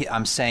 but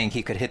I'm saying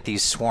he could hit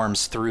these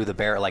swarms through the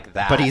barrel like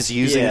that. But he's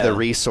using Yeah. the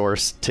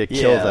resource to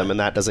kill Yeah. them, and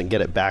that doesn't get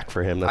it back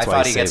for him. That's I why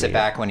thought he's he gets it saving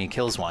back when he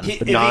kills one. If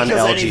he kills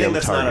Non-LGM anything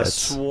that's not a targets.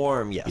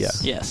 swarm,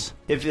 yes. Yeah. Yes.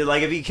 If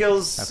he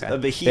kills Okay. a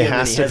behemoth, It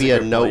has and to he be has a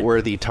grip point.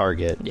 noteworthy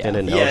target, Yeah. and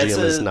an Yeah, it's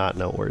Elgium is a- not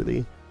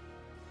noteworthy.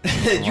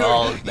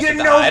 Well, you're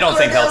no I don't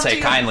think good, he'll take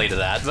LG. kindly to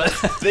that. But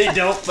They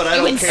don't, but I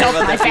You don't care insult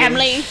about my that being-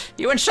 family.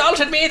 you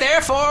insulted me,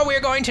 therefore we're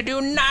going to do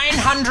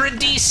 900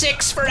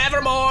 d6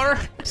 forevermore.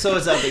 So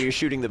it's out there. You're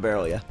shooting the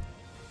barrel, yeah.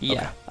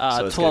 Yeah.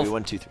 So it's gonna 12. be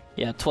 1, 2, 3.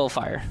 Yeah, 12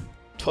 fire.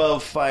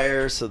 12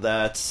 fire, so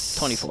that's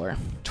 24.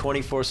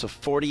 24, so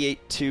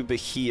 48 to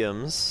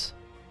behemoths.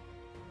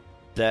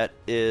 That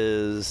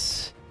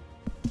is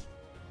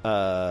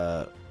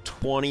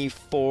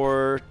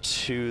 24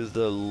 to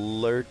the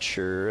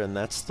lurcher, and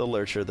that's the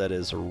lurcher that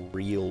is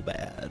real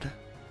bad.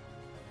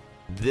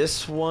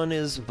 This one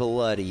is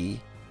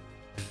bloody.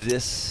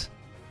 This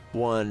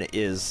one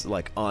is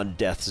like on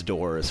death's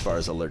door as far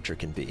as a lurcher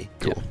can be.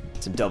 Cool.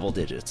 It's in double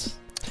digits.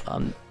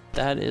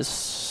 That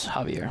is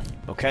Javier.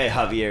 Okay,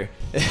 Javier.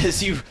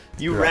 As you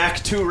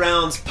rack 2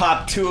 rounds,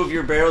 pop 2 of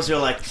your barrels, you're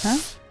like,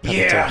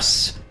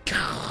 yes!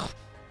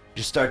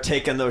 You start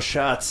taking those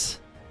shots.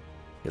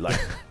 You're like,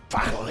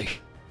 finally,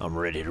 I'm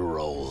ready to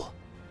roll.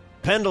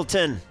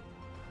 Pendleton.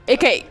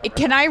 Okay,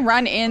 can I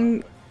run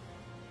in?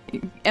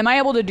 Am I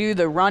able to do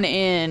the run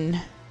in,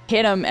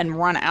 hit him, and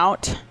run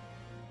out?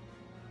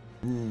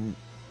 No,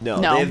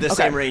 No, they have the okay.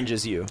 same range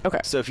as you. Okay.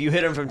 So if you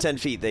hit them from 10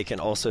 feet, they can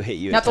also hit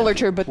you. Not at the 10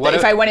 lurcher, feet. but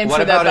if I went in what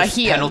for the about if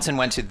Behemoth. Pendleton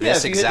went to Yeah, this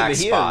if you exact hit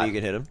the behemoth, spot? you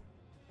can hit him.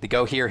 To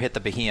go here, hit the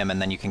behemoth,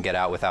 and then you can get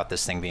out without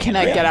this thing being. Can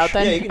in I range. get out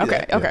then? Yeah, you can do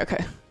Okay, that.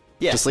 okay.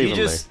 Yeah, Just leave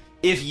you him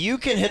If you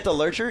can hit the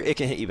lurcher, it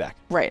can hit you back.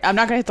 Right, I'm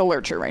not gonna hit the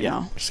lurcher right Yeah.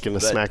 now. Just gonna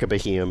But- smack a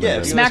Behemoth. Yeah,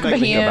 and if you then Smack wanna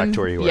smack Behemoth. go back to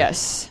where you were.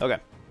 Yes. Okay.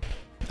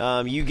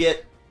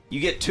 You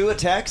get 2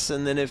 attacks,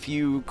 and then if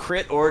you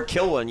crit or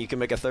kill one, you can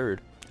make a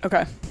third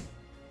Okay.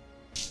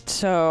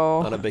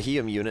 So on a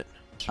behemoth unit.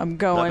 I'm Not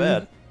going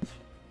bad.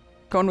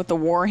 with the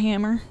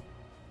Warhammer.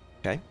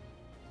 Okay.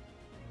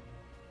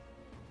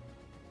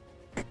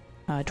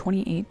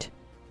 28.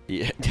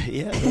 Yeah,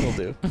 yeah, that'll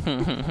do.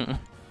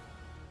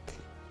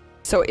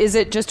 So is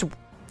it just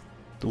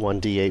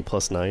 1d8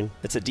 plus 9.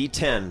 It's a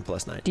D10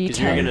 plus 9. 'Cause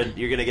D10.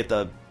 You're gonna get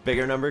the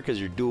bigger number because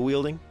you're dual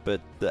wielding,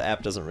 but the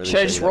app doesn't really. should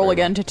I show just you that roll very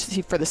again to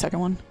see for the second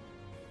one? well.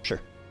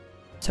 Sure.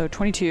 So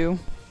 22.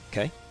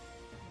 Okay.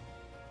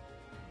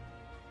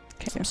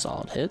 Okay. Some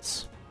solid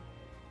hits.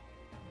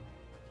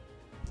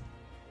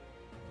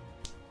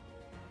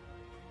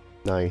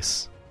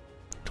 Nice.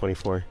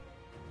 24.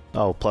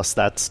 Oh, plus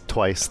that's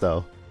twice,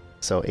 though.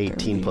 So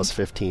 18 30. plus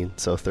 15.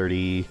 So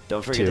 30.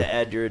 Don't forget to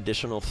add your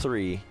additional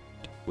 3,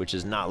 which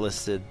is not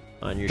listed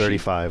on your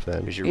 35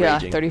 then. because you're Yeah,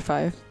 raging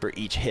 35. for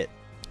each hit.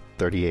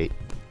 38.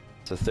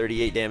 So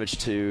 38 damage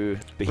to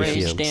Rage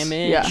behemoths.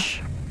 damage. Yeah.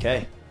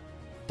 Okay.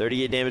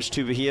 38 damage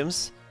to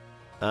behemoths.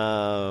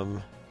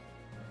 Doot,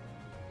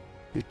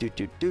 doot,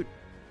 doot, doot.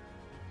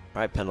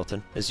 All right,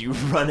 Pendleton. As you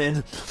run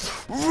in,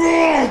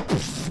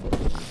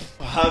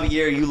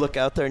 Javier, you look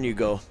out there and you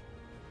go,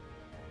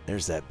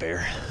 "There's that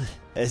bear."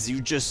 As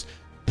you just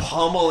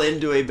pummel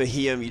into a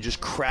behemoth, you just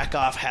crack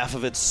off half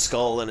of its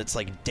skull, and it's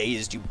like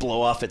dazed. You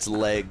blow off its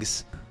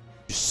legs.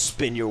 You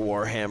spin your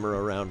warhammer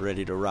around,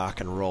 ready to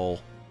rock and roll.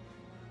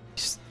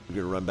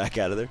 You're gonna run back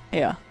out of there?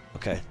 Yeah.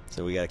 Okay,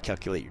 so we gotta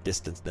calculate your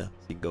distance now. So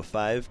you can go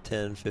 5,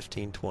 10,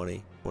 15,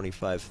 20,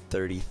 25,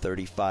 30,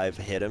 35,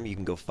 hit him. You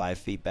can go 5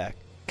 feet back.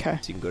 Okay.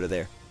 So you can go to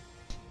there.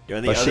 You're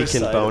on the But other she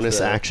can side bonus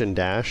of the... action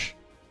dash,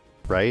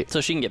 right?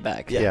 So she can get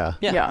back. Yeah.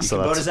 Yeah. Yeah. You So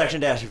can that's- bonus action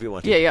dash if you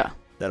want to. Yeah, yeah.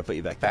 That'll put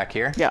you back there. Back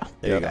here? Yeah.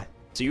 There you Yeah. go.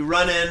 So you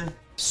run in,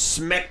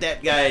 smack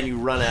that guy, and you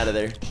run out of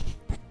there.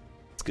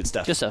 It's good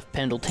stuff. Just a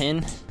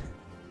Pendleton.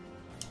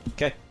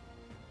 Okay.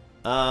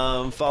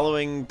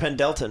 Following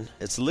Pendleton,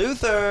 it's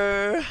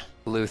Luther.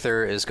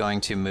 Luther is going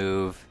to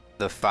move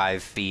the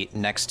 5 feet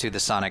next to the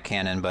sonic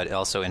cannon, but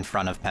also in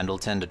front of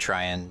Pendleton to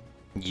try and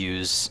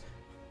use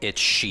its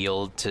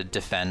shield to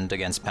defend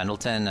against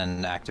Pendleton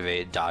and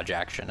activate dodge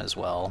action as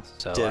well.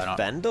 So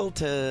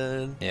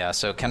Pendleton. Yeah,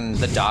 so can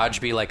the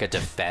dodge be like a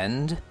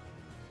defend?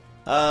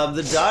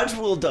 The dodge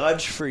will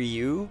dodge for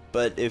you,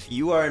 but if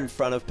you are in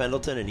front of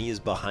Pendleton and he is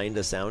behind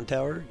a sound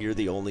tower, you're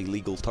the only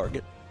legal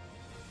target.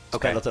 So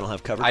Okay. Pendleton will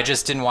have cover. I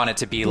just didn't want it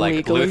to be like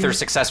Legally? Luther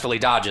successfully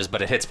dodges,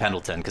 but it hits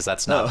Pendleton, because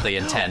that's not the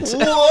intent.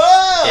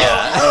 Whoa!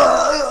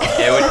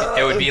 Yeah.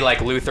 It would be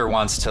like Luther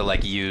wants to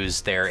like use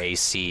their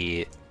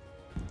AC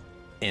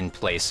in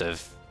place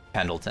of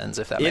Pendleton's,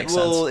 if that makes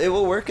sense. It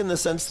will work in the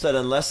sense that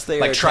unless they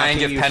Like are try and attacking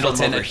give you from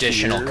Pendleton over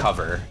additional here-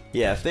 cover.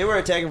 Yeah, if they were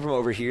attacking from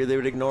over here, they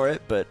would ignore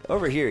it. But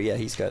over here, yeah,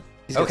 he's got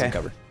some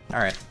cover. All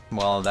right.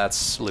 Well,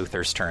 that's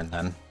Luther's turn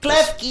then.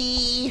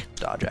 Klefki,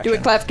 Dodge action. Do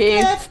it,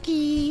 Klefki.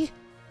 Klefki,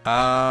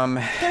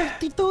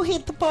 32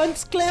 hit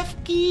points.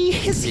 Klefki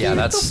is Yeah, here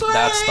that's to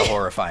play. the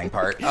horrifying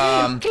part.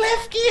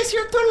 Klefki is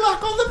here to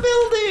lock all the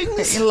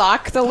buildings.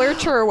 Lock the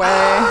lurcher away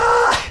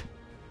Ah!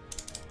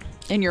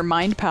 in your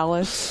mind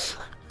palace.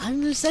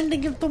 I'm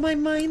sending him to my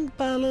mind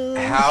palace.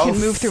 How You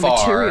can move through far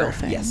material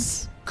things.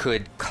 Yes.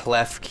 could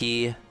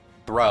Klefki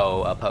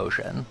throw a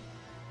potion?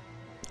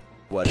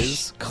 What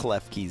is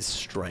Klefki's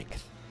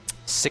strength?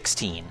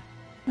 16.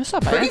 That's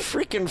not Pretty bad.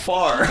 freaking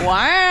far.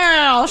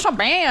 Wow, that's not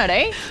bad,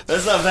 eh?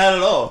 That's not bad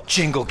at all.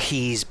 Jingle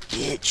keys,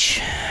 bitch.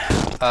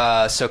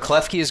 So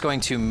Klefki is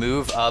going to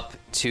move up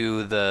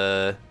to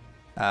the.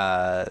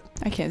 I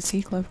can't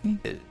see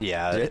Klefki.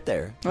 Yeah. Right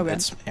there. Okay.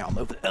 I'll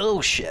move. Oh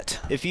shit.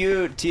 If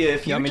you, Tia,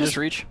 if you want me to just just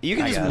reach? you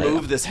can I just got it.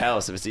 move this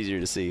house if it's easier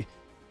to see.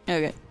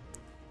 Okay.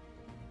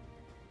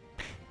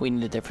 We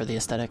need it there for the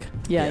aesthetic.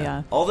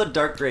 Yeah. All the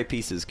dark gray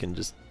pieces can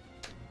just.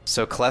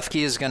 So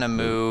Klefki is going to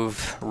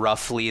move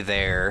roughly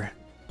there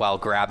while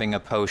grabbing a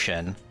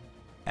potion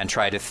and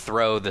try to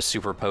throw the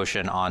super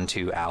potion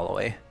onto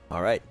Alloy.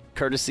 All right.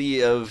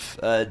 Courtesy of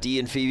D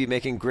and Phoebe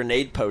making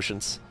grenade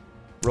potions.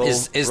 Roll,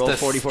 Is roll the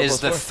 44 is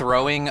plus the 4.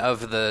 throwing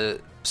of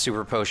the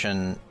super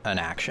potion an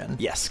action?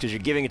 Yes, because you're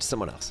giving it to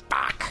someone else.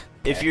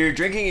 If you're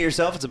drinking it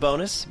yourself, it's a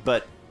bonus,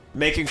 but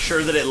making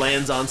sure that it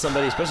lands on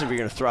somebody, especially if you're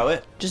going to throw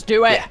it. Just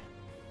do it. Yeah.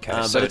 Okay,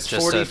 but it's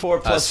just 44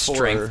 a plus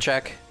strength 4.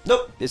 check.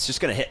 Nope, it's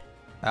just going to hit.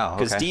 Oh,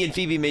 Because okay. D and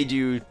Phoebe made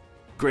you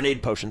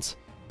grenade potions.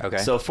 Okay.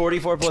 So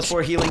 44 plus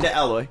 4 healing to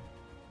Alloy,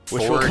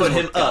 which will put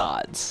him up.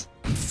 Gods.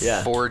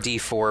 Yeah.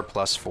 4d4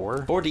 plus 4.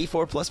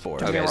 4d4 plus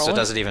 4. Okay, so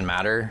does it even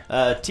matter?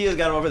 Tia's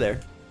got him over there.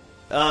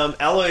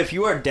 Alloy, if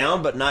you are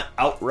down but not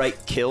outright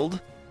killed,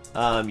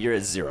 you're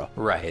at 0.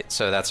 Right,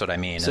 so that's what I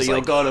mean. So is you'll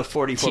like, go to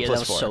 44 Tia, that plus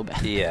was 4. so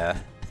bad. Yeah.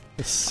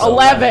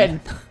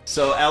 11.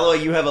 So Alloy,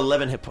 you have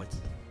 11 hit points.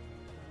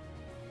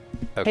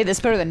 Hey, that's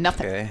better than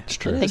nothing. Okay. It's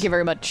true. Thank you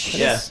very much.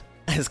 Yeah.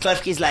 As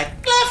Klefki's like,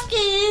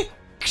 Klefki!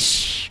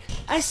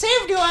 I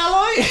saved you,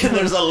 Alloy! And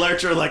there's a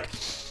lurcher like,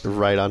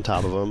 Right on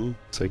top of him,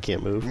 so he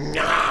can't move.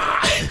 nah!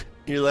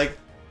 You're like,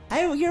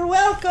 you're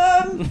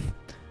welcome!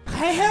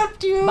 I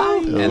helped you!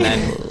 Bye! And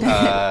then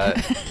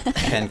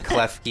can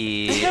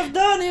Klefki... I've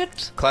done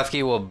it!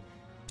 Klefki will...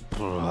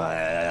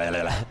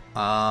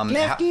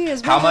 Klefki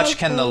has how been much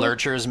can the helpful.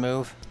 lurchers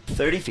move?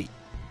 30 feet.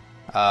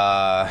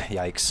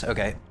 Yikes.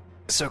 Okay.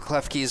 So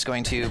Klefki is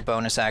going to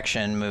bonus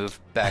action move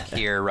back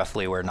here,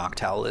 roughly where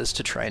Noctowl is,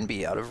 to try and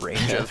be out of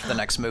range of the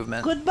next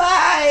movement.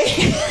 Goodbye!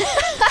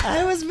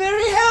 I was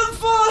very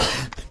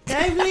helpful!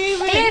 I'm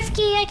leaving!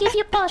 Klefki, I give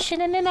you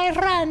potion and then I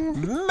run.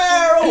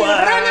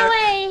 Marowak! Run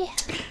away.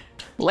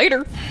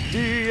 Later.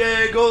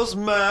 Diego's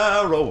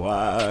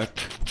Marowak.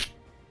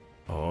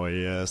 Oh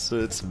yes,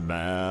 it's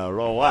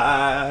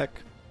Marowak.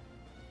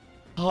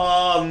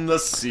 On the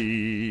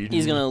scene.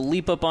 He's gonna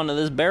leap up onto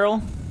this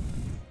barrel,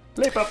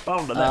 leap up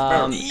onto that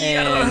barrel.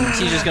 and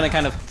he's just gonna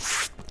kind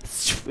of,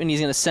 and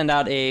he's gonna send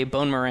out a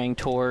bone meringue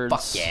towards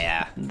Fuck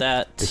yeah.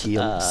 that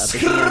Behemoth.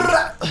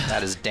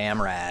 That is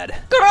damn rad.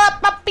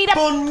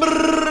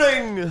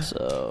 Ring.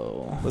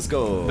 So Let's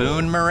go.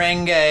 Boon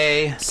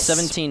Merengue.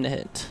 17 to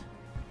hit.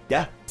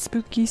 Yeah.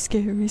 Spooky,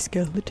 scary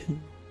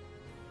skeleton.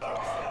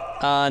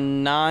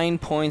 9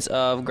 points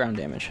of ground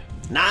damage.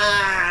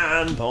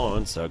 9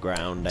 points of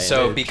ground damage.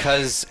 So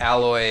because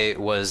Alloy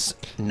was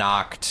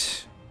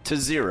knocked to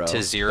 0.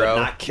 To 0. But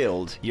not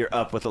killed. You're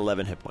up with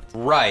 11 hit points.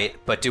 right,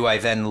 but do I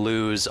then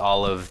lose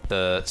all of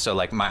the... So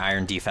like my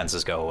iron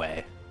defenses go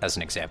away, as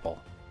an example.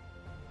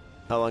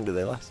 How long do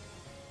they last?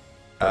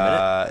 For a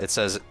minute? It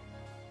says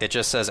It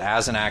just says,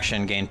 as an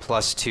action, gain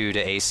 +2 to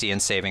AC and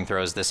saving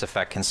throws. This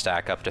effect can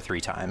stack up to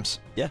 3 times.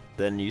 Yeah,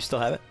 then you still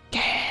have it.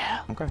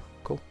 Okay,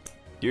 cool.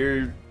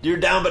 You're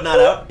down but not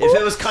out. If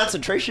it was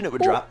concentration, it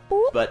would drop.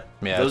 But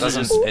Yeah, those it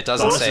are just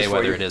doesn't bonuses say for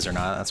whether you. it is or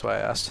not. That's why I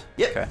asked.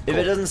 Yep. Okay, If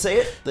it doesn't say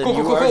it, then cool,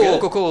 you cool, are cool,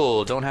 good. cool,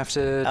 cool. Don't have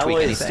to tweak Alloy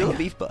is anything. still a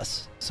beef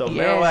bus. So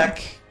Yeah.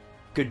 Marowak,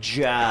 good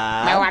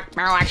job.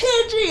 Marowak.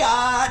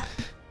 Pidgeot.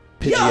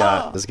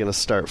 Pidgeot is going to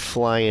start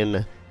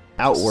flying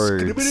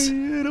outwards.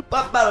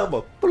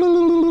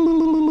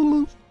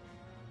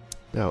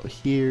 Out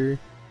here.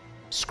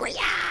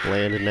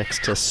 Land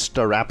next to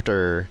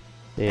Staraptor.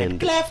 And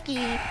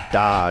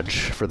dodge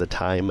for the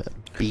time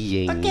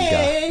being.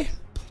 Okay.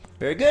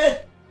 Very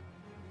good.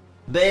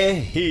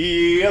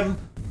 Behem.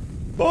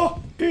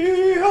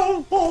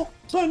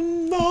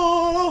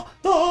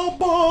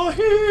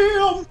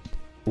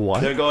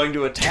 What? They're going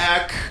to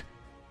attack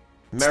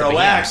It's the Behem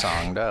Marowak.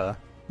 song, duh.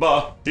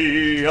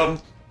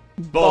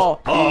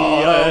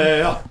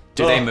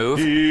 Do they move?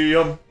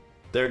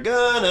 They're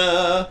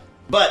gonna.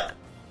 But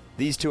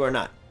these two are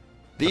not.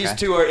 These Okay.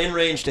 two are in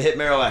range to hit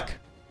Marowak.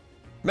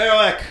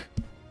 Marowak,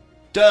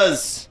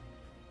 does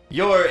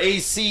your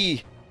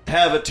AC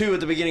have a 2 at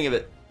the beginning of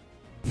it?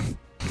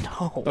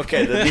 No.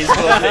 Okay, then these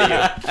both hit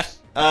you.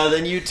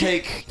 Then you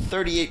take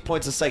 38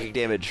 points of psychic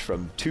damage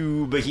from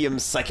 2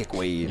 Behemoth psychic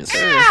waves.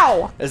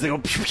 Ow! As they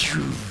go,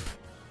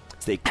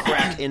 as they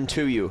crack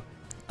into you.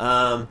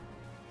 Behem,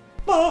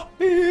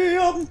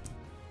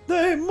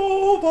 they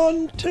move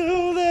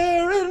until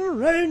they're in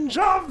range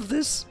of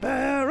this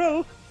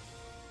barrel.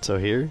 So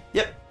here?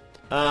 Yep.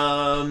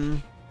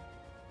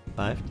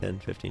 5, 10,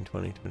 15,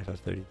 20, 25,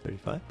 30,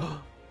 35.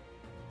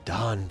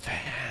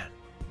 Donphan.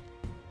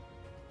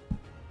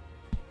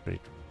 30,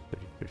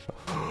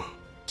 35.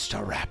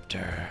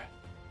 Staraptor.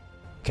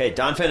 Okay,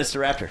 Donphan and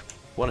Staraptor.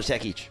 1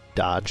 attack each.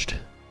 Dodged.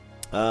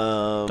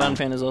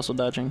 Donphan is also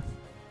dodging.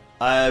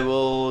 I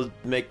will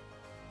make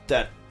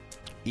that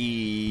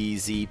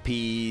easy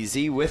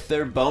peasy. With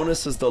their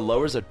bonuses, the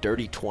lowers a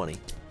dirty 20.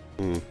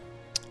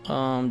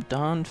 Donphan...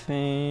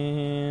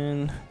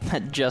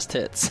 That just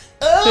hits.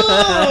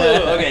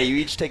 Oh! Okay, you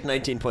each take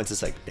 19 points of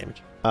psychic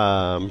damage.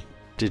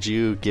 Did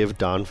you give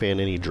Donphan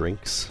any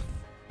drinks?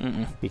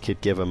 Mm-mm. You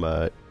could give him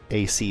a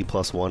AC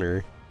 +1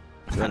 or...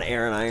 On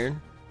air and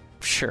iron?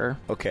 Sure.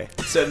 Okay,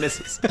 so it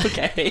misses.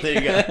 Okay. There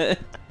you go.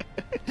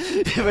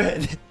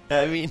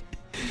 I mean,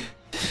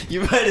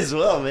 you might as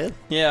well, man.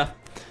 Yeah.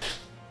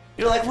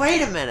 You're like,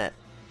 wait a minute.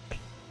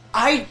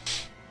 I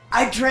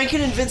drank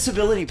an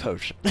invincibility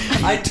potion.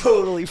 I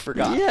totally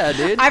forgot. Yeah,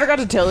 dude. I forgot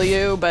to tell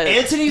you, but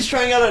Anthony's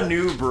trying out a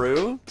new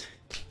brew.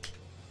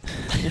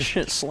 This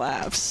shit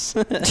slaps.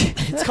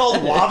 It's called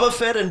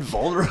Wobbuffet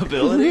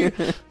Invulnerability.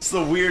 It's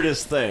the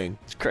weirdest thing.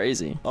 It's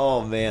crazy.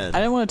 Oh, man. I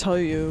didn't want to tell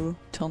you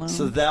till now.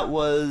 So that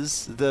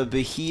was the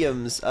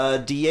Behemoths.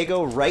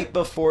 Diego, right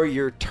before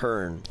your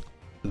turn.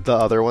 The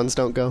other ones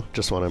don't go?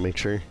 Just want to make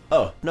sure.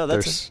 Oh, no,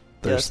 that's it. Yeah,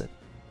 There's that's it.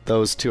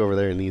 those two over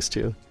there and these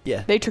two.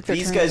 Yeah. They took their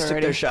These turns guys took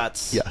already. their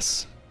shots.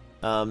 Yes.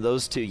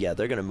 Those two, yeah,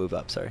 they're going to move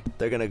up, sorry.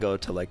 They're going to go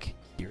to, like,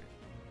 here.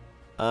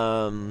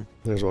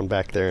 There's one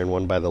back there and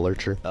one by the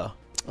lurcher. Oh.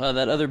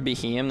 That other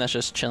Behem that's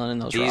just chilling in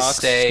those These rocks.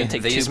 stay. Gonna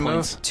take These 2 move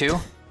points. 2.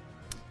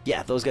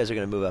 Yeah, those guys are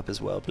going to move up as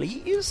well,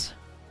 please.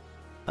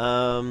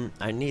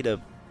 I need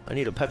a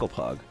pickle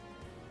pog.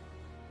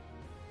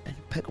 I need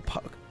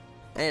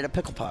a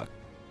pickle pog.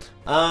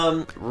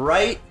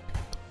 Right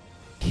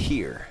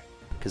here,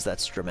 because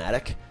that's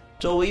dramatic.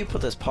 Joel, will you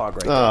put this pog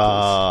right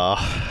there,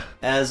 please?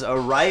 As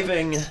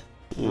arriving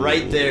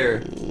right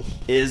there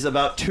is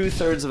about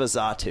 2/3 of a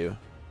Xatu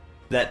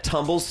that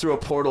tumbles through a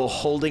portal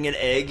holding an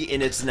egg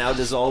in its now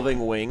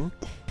dissolving wing.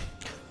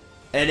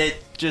 And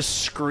it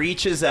just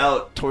screeches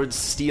out towards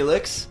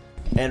Steelix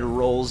and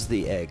rolls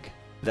the egg.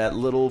 That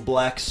little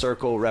black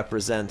circle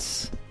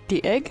represents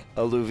the egg?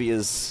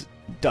 Alluvia's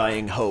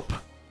dying hope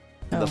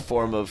in the Oh.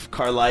 form of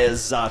Carlia's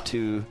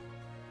Xatu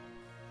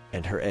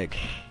and her egg.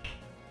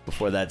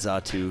 Before that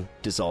Xatu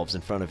dissolves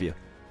in front of you.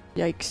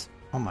 Yikes.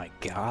 Oh my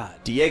god.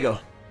 Diego.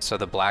 So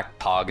the black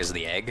pog is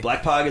the egg?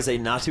 Black Pog is a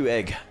Natu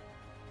egg.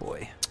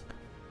 Boy.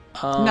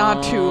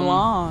 Not too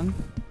long.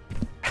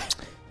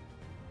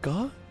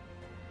 God?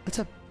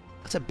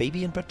 That's a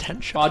baby in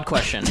potential. Odd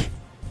question.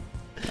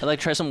 I'd like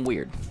to try something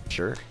weird.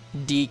 Sure.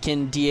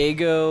 Can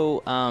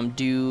Diego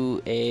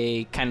do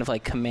a kind of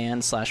like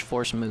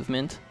command/force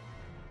movement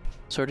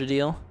sort of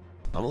deal?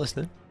 I'm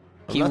listening.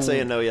 I'm not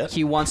saying no yet.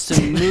 He wants to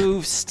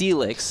move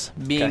Steelix,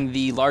 being Okay.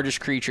 the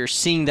largest creature,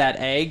 seeing that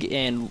egg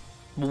and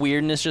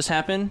weirdness just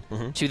happen,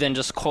 to then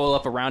just coil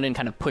up around it and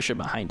kind of push it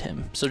behind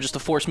him. So just a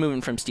force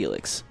movement from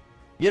Steelix.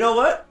 You know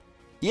what?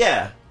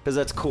 Yeah, because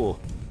that's cool.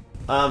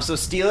 So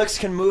Steelix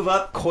can move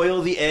up,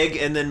 coil the egg,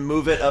 and then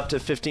move it up to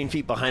 15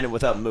 feet behind him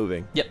without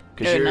moving. Yep.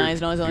 'Cause Very you're-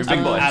 nice, you're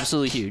big boy.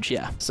 Absolutely huge,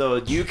 yeah. So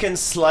you can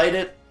slide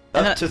it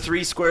And up then- to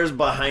 3 squares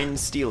behind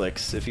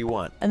Steelix if you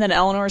want. And then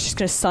Eleanor's just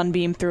gonna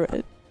sunbeam through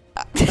it.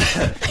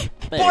 There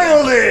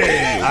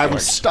you go. I'm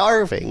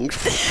starving.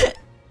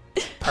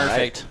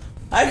 Perfect.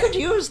 I could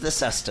use the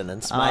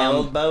sustenance, my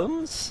old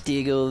bones.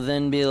 Diego will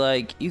then be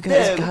like, "You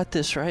guys Yeah. got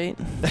this, right?"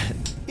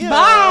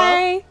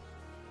 Bye.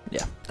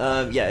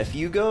 Yeah, if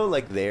you go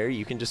like there,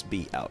 you can just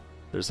be out.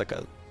 There's like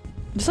a...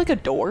 Just like a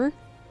door.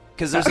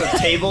 Because there's a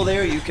table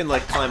there, you can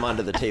like climb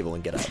onto the table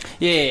and get out.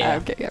 Yeah.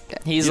 Okay.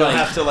 He's You don't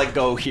like, have to like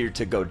go here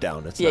to go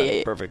down. It's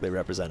not perfectly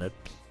represented.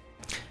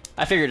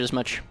 I figured as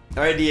much.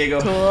 All right,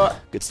 Diego. Cool.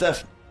 Good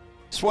stuff.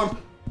 Swarm.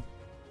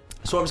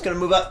 Swarm's gonna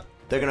move up.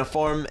 They're gonna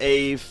form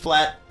a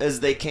flat as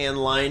they can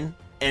line,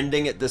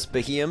 ending at this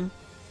Behemoth.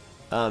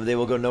 They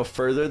will go no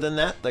further than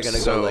that. They're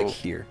gonna go like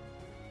here.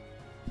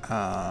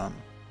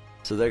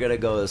 So they're gonna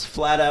go as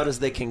flat out as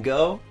they can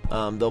go.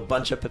 They'll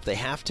bunch up if they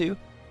have to.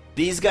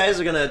 These guys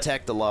are gonna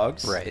attack the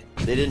logs. Right.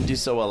 They didn't do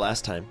so well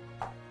last time.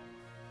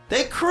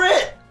 They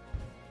crit!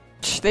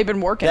 They've been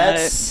working at it.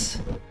 That's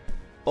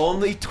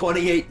only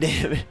 28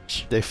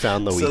 damage. They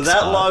found the weak So that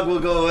spot. log will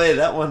go away.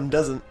 That one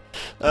doesn't.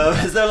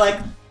 Because they're like,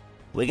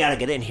 we gotta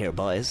get in here,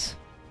 boys.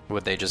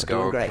 Would they just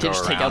go, Great. go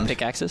Just take out around?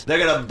 pickaxes. They're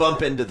gonna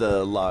bump into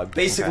the log.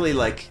 Basically,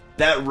 like,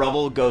 that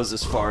rubble goes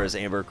as far as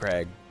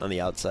Ambercrag on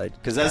the outside.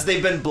 Because as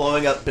they've been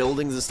blowing up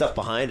buildings and stuff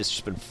behind, it's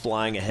just been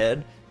flying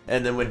ahead.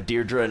 And then when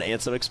Deirdre and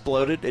Ansem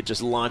exploded, it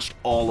just launched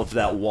all of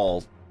that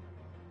wall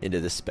into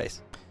this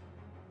space.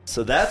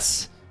 So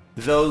that's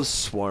those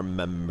swarm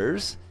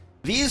members.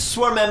 These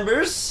swarm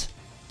members,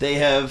 they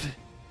have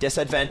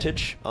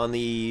disadvantage on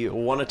the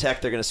one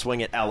attack they're going to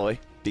swing at Alloy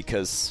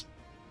because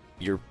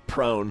you're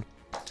prone.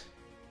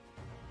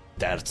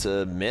 That's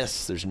a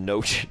miss. There's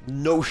no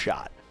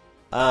shot.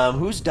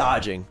 Who's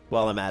dodging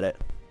while I'm at it?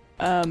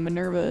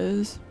 Minerva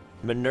is.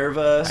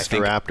 Minerva, I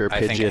think, Staraptor,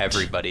 I think Pidgeot.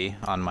 everybody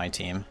on my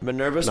team.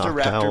 Minerva,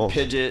 Noctowl. Staraptor,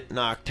 Pidgeot,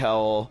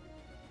 Noctowl.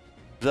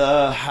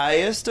 The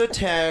highest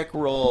attack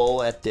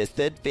roll at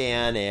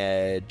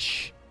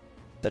disadvantage,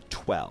 the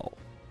 12.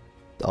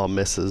 All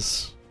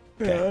misses.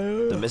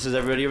 Okay, the misses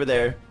everybody over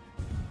there.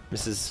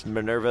 Mrs.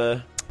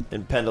 Minerva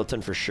and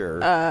Pendleton for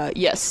sure.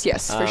 Yes,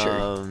 for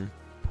sure.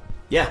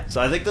 Yeah, so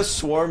I think the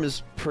swarm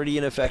is pretty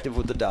ineffective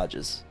with the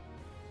dodges.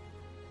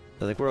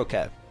 I think we're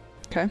okay.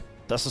 Okay.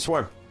 That's the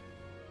swarm.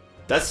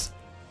 That's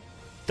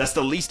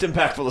the least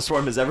impactful the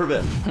swarm has ever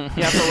been.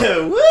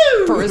 Yeah,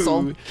 Woo! for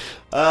Rizzle.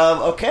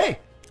 Okay.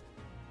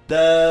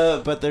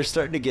 But they're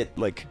starting to get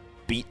like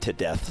beat to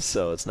death,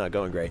 so it's not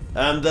going great.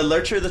 The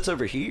lurcher that's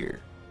over here.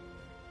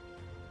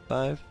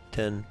 5,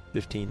 10,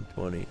 15,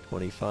 20,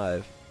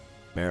 25.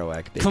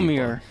 Marowak, baby Come boy.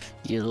 here,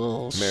 you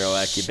little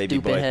Marowak, you baby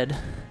stupid boy. head.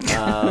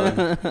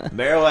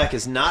 Marowak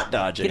is not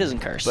dodging. He doesn't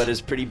curse. But is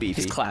pretty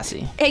beefy. He's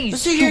classy. Hey, you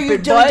See here, you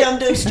stupid dumb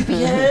butt. stupid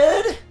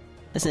head.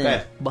 Listen,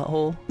 Okay.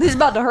 butthole. This is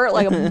about to hurt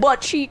like a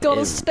butt cheek on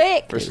a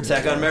stick. First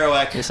attack on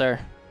Marowak. Yes, sir.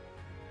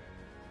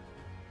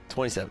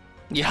 27.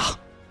 Yeah.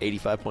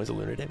 85 points of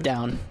lunar damage.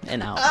 Down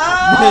and out. All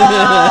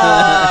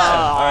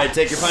right,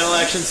 take your final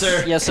action,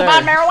 sir. Yes, sir.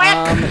 Come on,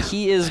 Marowak.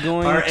 He is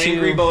going Our to.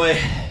 angry boy.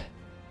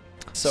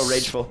 So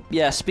rageful.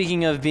 Yeah,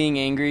 speaking of being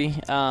angry,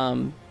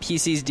 he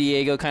sees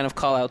Diego kind of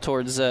call out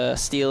towards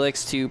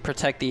Steelix to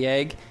protect the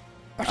egg.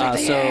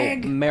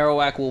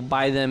 Marowak will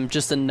buy them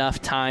just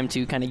enough time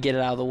to kind of get it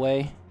out of the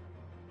way.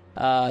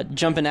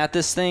 Jumping at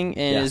this thing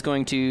and is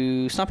going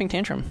to Stomping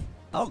Tantrum.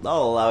 I'll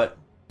allow it.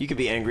 You could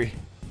be angry.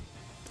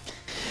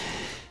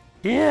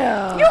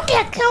 Yeah. You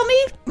can't kill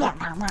me.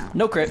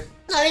 No crit.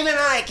 Not even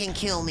I can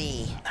kill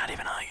me. Not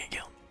even I can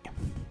kill.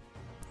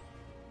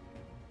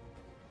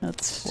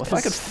 That's Well, if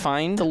I could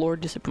find the Lord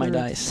my disapproves.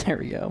 dice. There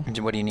we go.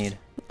 What do you need?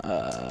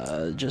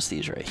 Just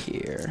these right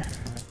here.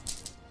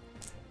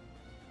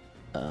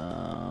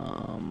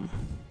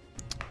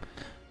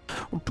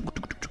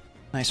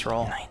 Nice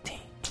roll. 19.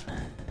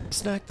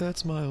 Snack that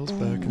smiles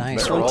back.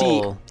 Nice 20,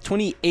 roll.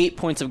 28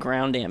 points of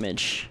ground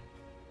damage.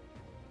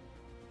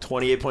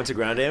 28 points of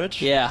ground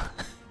damage? Yeah.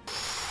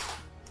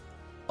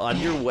 On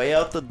your way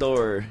out the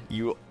door,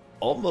 you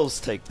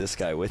almost take this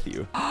guy with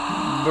you.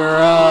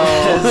 Bro.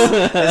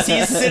 As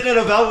he's sitting at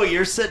about what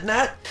you're sitting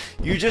at,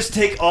 you just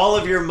take all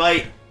of your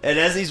might, and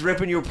as he's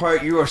ripping you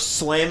apart, you are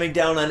slamming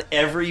down on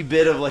every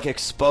bit of like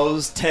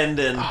exposed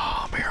tendon.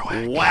 Oh,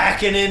 Marowak.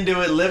 Whacking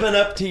into it, living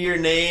up to your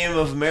name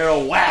of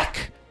Marowak.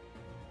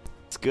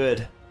 It's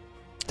good.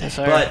 Yes,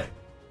 sir. But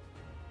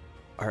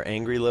our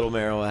angry little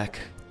Marowak,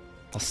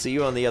 I'll see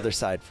you on the other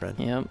side, friend.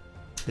 Yep.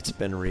 It's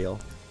been real.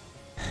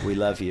 We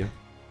love you.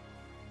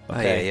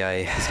 Okay. Aye, aye,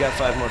 aye. He's got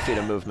 5 more feet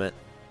of movement.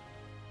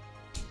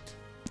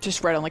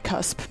 Just right on the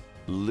cusp.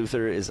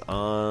 Luther is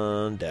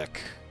on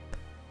deck.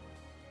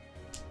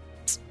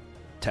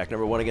 Attack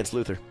number 1 against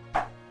Luther.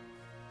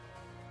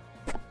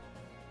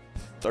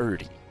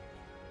 30.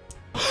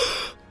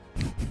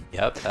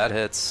 Yep, that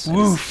hits.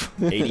 Woof.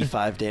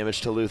 85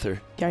 damage to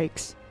Luther.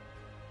 Yikes.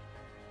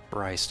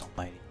 Christ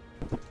almighty.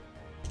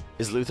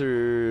 Is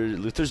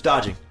Luther's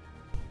dodging?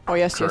 Oh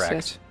yes, Correct.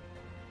 yes.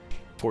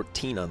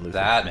 14 on Luther.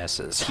 That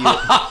misses. Heal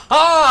back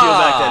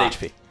that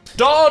HP.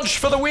 Dodge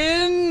for the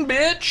win,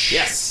 bitch!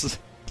 Yes!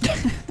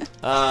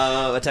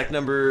 Attack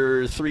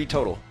number 3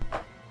 total.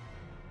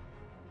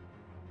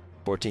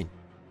 14.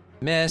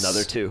 Miss.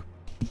 Another 2.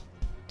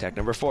 Attack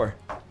number 4.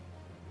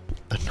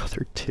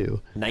 Another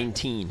 22.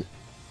 19.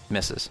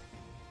 Misses.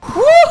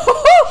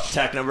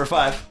 Attack number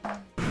 5.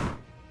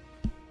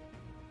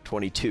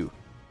 22.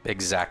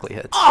 Exactly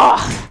hits.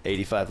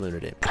 85 lunar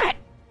damage.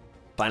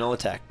 Final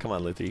attack. Come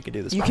on, Luther. You can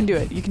do this. You can do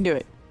it. You can do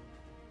it.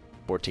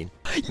 14.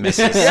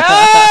 Misses.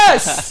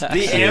 Yes!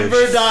 The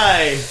amber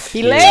die.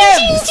 He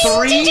lives!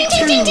 3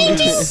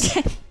 twos.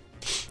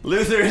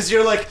 Luther, as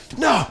you're like,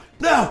 no.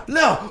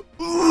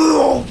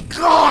 Oh,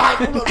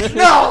 God.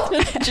 No.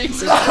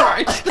 Jesus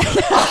Christ.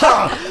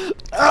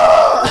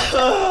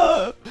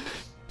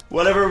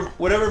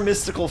 Whatever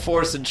mystical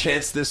force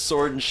enchants this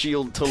sword and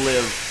shield to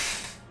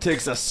live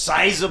takes a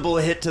sizable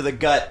hit to the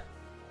gut,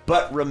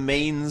 but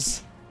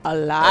remains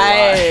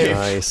Alive.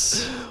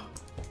 Nice.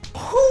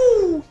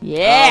 Whew.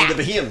 Yeah. The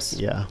Behemoths.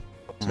 Yeah.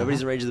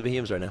 Nobody's in range of the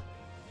Behemoths right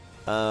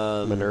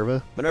now.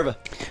 Minerva?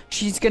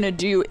 She's gonna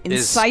do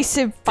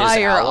incisive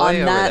fire Alloy on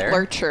over that there?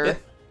 lurcher.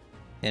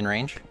 In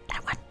range?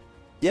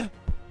 Yeah,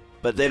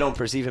 but they don't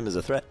perceive him as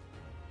a threat.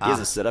 He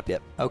hasn't stood up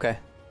yet. Okay.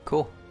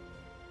 Cool.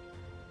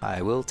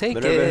 I will take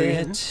Minerva, who you it.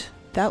 hitting?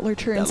 That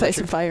lurcher,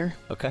 incisive fire.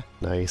 Okay.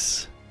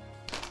 Nice.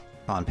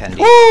 On Pendy.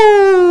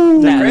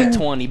 Nat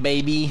 20,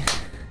 baby.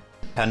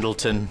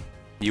 Pendleton,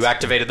 you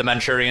activated the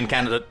Manchurian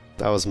candidate.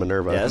 That was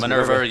Minerva. Yes.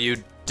 Minerva, Minerva. you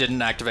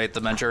didn't activate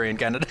the Manchurian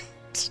candidate.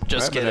 Just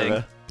Alright, kidding.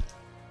 Minerva.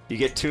 You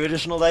get 2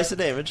 additional dice of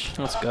damage,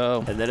 Let's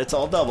go. and then it's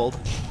all doubled.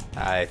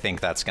 I think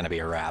that's going to be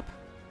a wrap.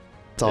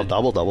 It's all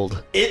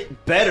doubled.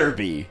 It better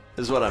be,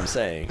 is what I'm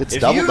saying. It's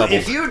if doubled.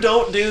 If you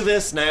don't do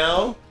this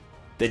now,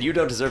 then you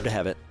don't deserve to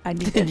have it. I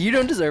need it. You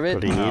don't deserve it.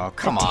 What do you need? Oh,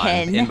 come A on.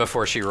 10. In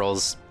before she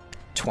rolls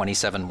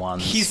 27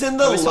 ones. He's in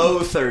the low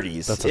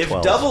 30s. That's a If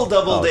 12. double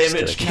Oh, just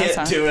damage kidding.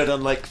 can't do it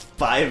on like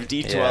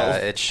 5d12, Yeah,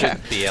 it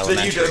should be then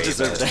elementary. you don't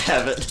deserve but- to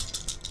have it.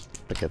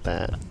 Look at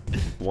that.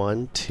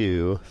 1,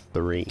 2,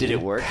 3. Did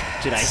it work?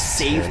 Did I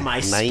save my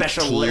 19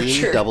 special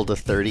lurcher? doubled to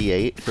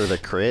 38 for the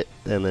crit,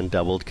 and then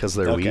doubled because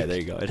they're Okay, weak. there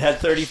you go. It had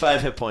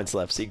 35 hit points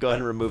left, so you go ahead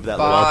and remove that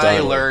Bye,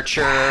 little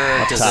Lurcher.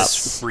 Does top.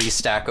 this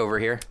restack over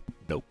here?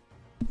 Nope.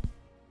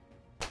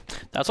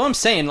 That's what I'm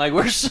saying. Like,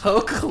 we're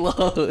so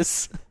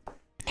close.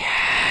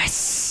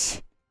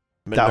 Yes.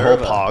 That whole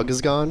pog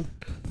is gone?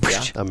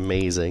 Yeah.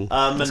 Amazing.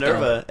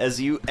 Minerva,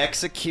 as you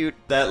execute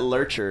that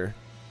lurcher,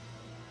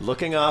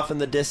 looking off in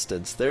the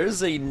distance,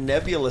 there's a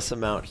nebulous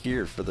amount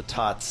here for the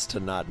tots to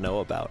not know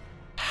about.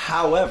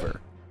 However,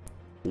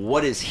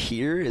 what is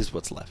here is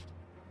what's left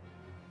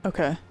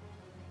Okay.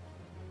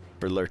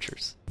 for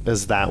lurchers.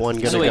 Is that one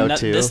going to So wait, go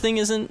too? this thing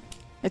isn't.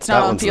 It's That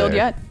not on one's field there.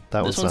 yet.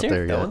 That This one's one's not here?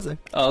 there That yet. one's there.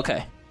 Oh,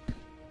 okay.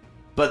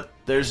 But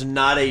there's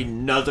not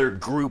another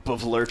group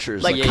of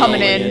lurchers. Like Yeah,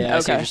 coming yeah, in. yeah, I see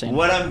what Okay. you're saying.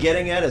 What I'm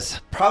getting at is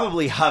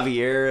probably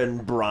Javier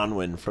and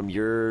Bronwyn from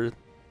your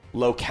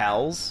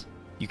locales.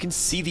 You can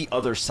see the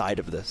other side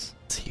of this.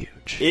 It's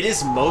huge. It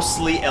is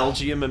mostly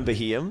Elgium and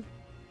Beheum,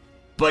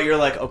 but you're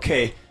like,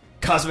 okay,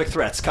 cosmic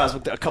threats,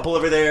 a couple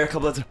over there, a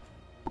couple of...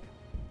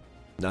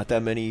 Not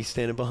that many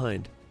standing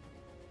behind.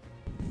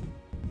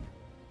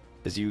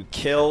 As you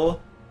kill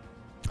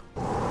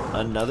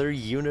another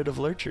unit of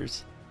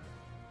lurchers.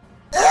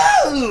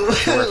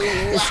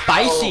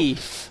 Spicy.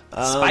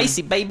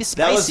 Spicy, baby,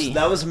 spicy.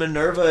 That was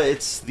Minerva.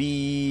 It's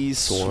the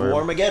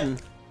Swarmageddon.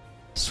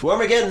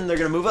 Swarmageddon, they're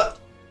going to move up.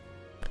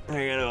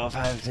 They're going to go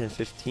 5, 10,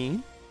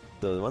 15.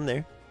 So the one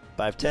there.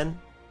 5, 10,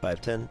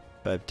 5, 10,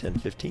 5, 10,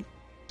 15.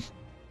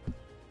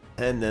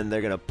 And then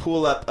they're going to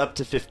pool up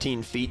to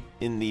 15 feet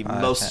in the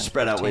 5, most 10,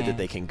 spread out way 15. that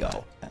they can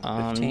go.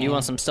 You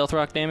want some stealth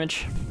rock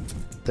damage?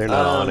 They're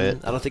not on it.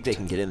 I don't think they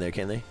can get in there,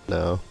 can they?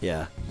 No.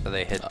 Yeah. So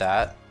they hit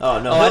that.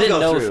 Oh, no, Oh, he'll I didn't go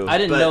know if- through, I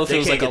didn't but know if it they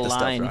was can't like get a the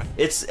stuff line. rock.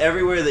 It's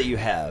everywhere that you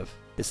have.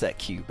 It's that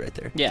cube right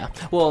there. Yeah.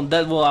 Well,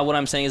 what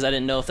I'm saying is I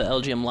didn't know if the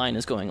LGM line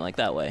is going like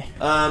that way.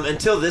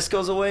 Until this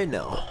goes away,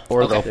 no.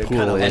 Or Okay. they'll They're pool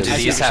kinda in. like- And do I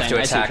see these what have you're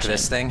to saying, I see what attack you're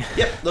this thing?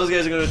 Yep, those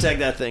guys are going to attack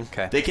that thing.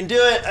 Okay. They can do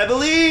it, I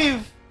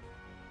believe.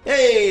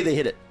 Hey, they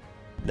hit it.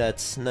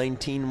 That's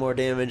 19 more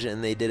damage,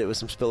 and they did it with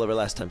some spillover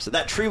last time. So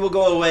that tree will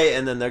go away,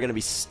 and then they're going to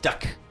be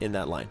stuck in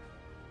that line.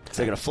 So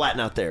they're going to flatten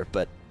out there,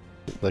 but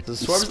Like, the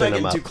swarm's spin not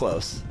them getting up. too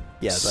close.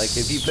 Yeah, like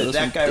if you So put this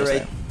that one guy goes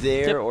right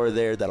there Yep. or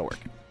there, that'll work.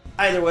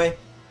 Either way.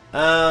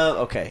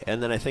 Okay,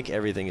 and then I think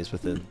everything is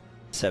within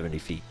 70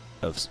 feet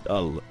of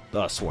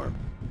swarm.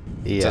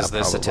 Yeah, Does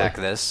this probably. attack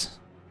this?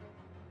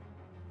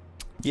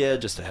 Yeah,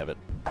 just to have it.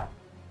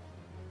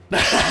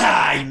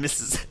 He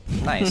misses.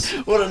 Nice.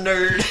 What a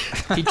nerd.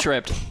 He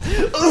tripped.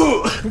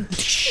 Ooh!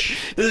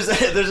 there's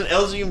an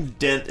Elgium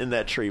dent in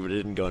that tree, but it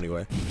didn't go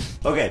anywhere.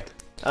 Okay,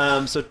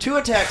 so 2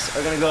 attacks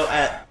are going to go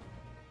at...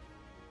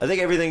 I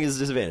think everything is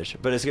disadvantaged,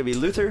 but it's going to be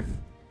Luther,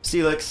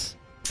 Celix,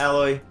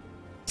 Alloy,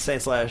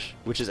 Saint Slash,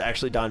 which is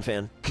actually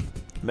Donphan,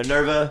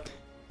 Minerva,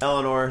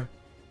 Eleanor,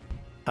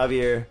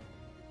 Javier,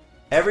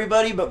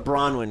 everybody but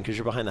Bronwyn, because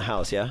you're behind the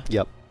house, yeah?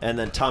 Yep. And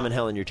then Tom and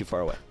Helen, you're too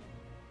far away.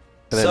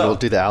 And then So- we'll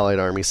do the allied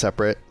army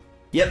separate.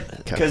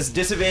 Yep, because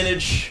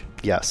disadvantage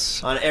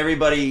Yes. on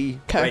everybody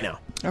Okay. right now.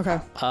 Okay.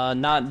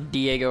 Not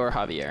Diego or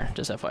Javier,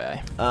 just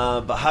FYI.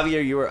 But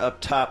Javier, you are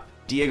up top.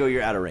 Diego,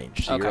 you're out of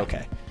range, so you're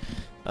okay.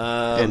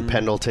 And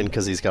Pendleton,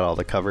 because he's got all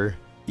the cover.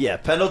 Yeah,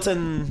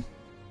 Pendleton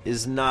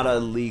is not a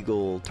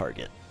legal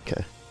target.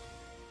 Okay.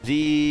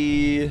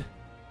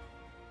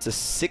 It's a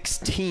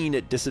 16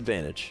 at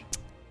disadvantage.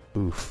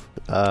 Oof.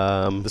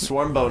 The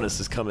swarm bonus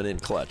is coming in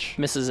clutch.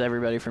 Misses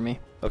everybody for me.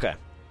 Okay.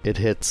 It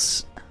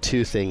hits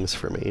 2 things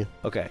for me.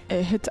 Okay.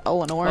 It hits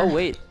Eleanor. Oh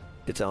wait,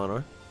 It's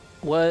Eleanor.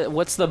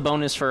 what's the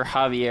bonus for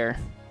Javier?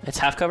 It's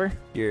half cover.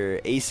 Your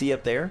AC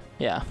up there.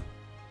 Yeah.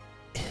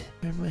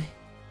 Where am I?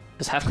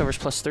 Is half cover's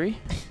 +3?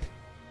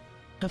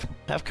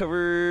 Half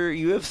cover.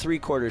 You have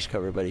 3/4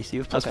 cover, buddy. So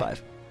you have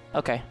 +5.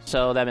 Okay,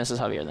 so that misses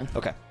Javier then.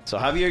 Okay. So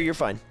Javier, you're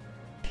fine.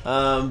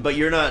 But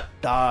you're not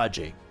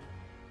dodging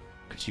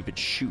because you could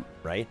shoot,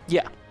 right?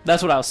 Yeah,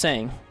 that's what I was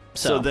saying.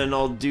 So then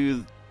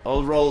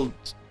I'll roll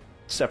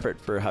separate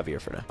for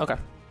Javier for now. Okay.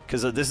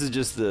 Because this is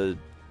just the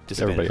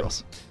disadvantage. Everybody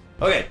else.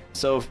 Okay,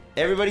 so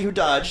everybody who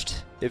dodged,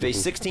 if a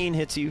 16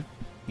 hits you,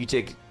 you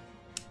take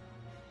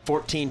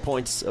 14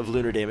 points of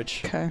lunar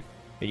damage. Okay.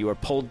 And you are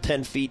pulled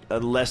 10 feet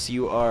unless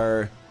you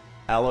are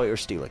Alloy or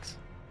Steelix.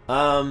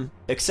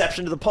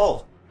 Exception to the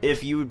pull.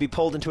 If you would be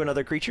pulled into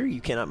another creature,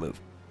 you cannot move.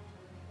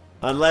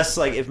 Unless,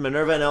 like, if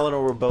Minerva and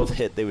Eleanor were both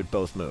hit, they would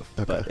both move.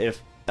 Okay. But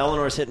if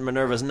Eleanor's hit and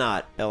Minerva's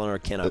not, Eleanor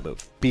cannot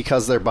move.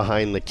 Because they're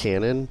behind the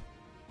cannon,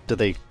 do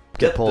they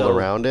get pulled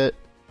around it?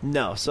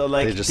 No. So,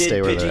 like, They just did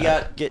stay where they're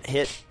Pidgeot get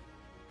hit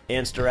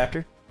and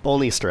Staraptor?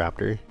 Only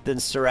Staraptor. Then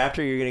Staraptor,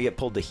 you're going to get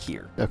pulled to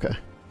here. Okay.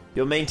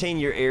 You'll maintain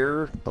your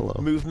air Hello.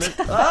 movement.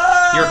 You're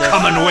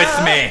coming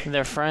with me.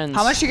 They're friends.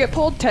 How much do you get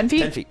pulled? 10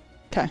 feet? 10 feet.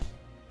 Okay.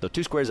 So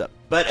 2 squares up.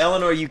 But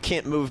Eleanor, you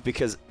can't move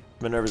because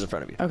Minerva's in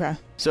front of you. Okay.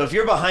 So if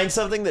you're behind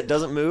something that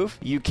doesn't move,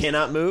 you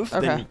cannot move,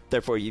 Okay. then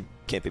therefore you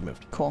can't be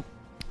moved. Cool.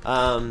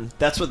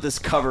 That's what this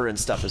cover and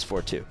stuff is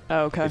for, too.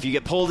 Oh, okay. If you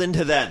get pulled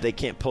into that, they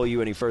can't pull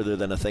you any further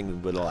than a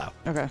thing would allow.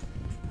 Okay.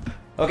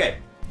 Okay.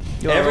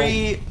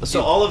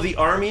 So all of the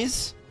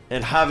armies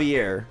and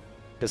Javier,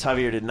 because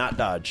Javier did not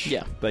dodge.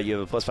 Yeah. But you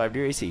have a +5 to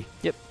your AC.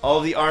 Yep. All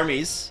of the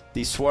armies,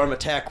 the swarm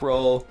attack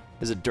roll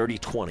is a dirty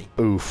 20.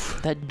 Oof.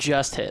 That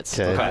just hits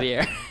Okay.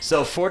 Javier.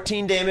 So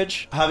 14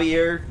 damage.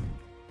 Javier,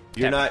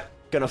 you're not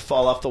going to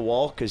fall off the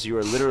wall because you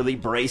are literally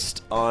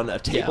braced on a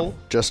table.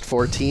 Just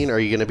 14? Are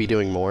you going to be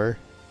doing more?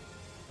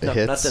 No,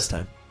 hits? not this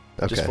time.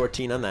 Okay. Just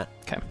 14 on that.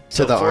 Okay.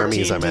 To the 14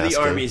 armies, I'm to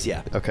asking. the armies,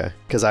 yeah. Okay.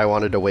 Because I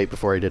wanted to wait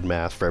before I did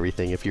math for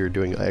everything if you were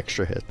doing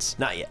extra hits.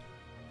 Not yet.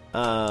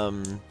 For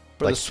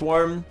the Like-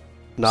 swarm,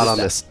 Not on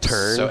this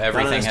turn. So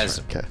everything this has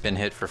turn. Okay. been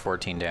hit for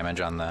 14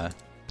 damage on the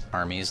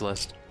armies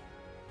list.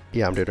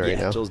 Yeah, I'm doing it right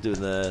yeah, now.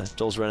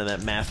 Joel's running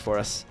that math for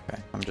us.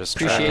 Okay, I'm just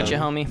Appreciate you, tracking,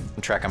 homie.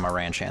 I'm tracking my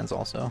ranch hands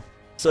also.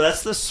 So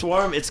that's the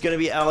swarm. It's going to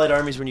be allied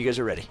armies when you guys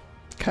are ready.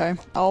 Okay.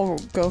 I'll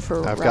go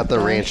for I've got the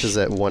Rapidash. ranches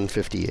at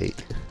 158.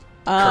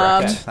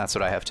 Correct. That's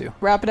what I have to.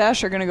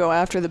 Rapidash are going to go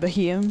after the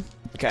Behemoth.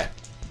 Okay.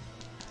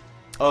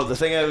 Oh, the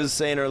thing I was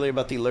saying earlier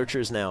about the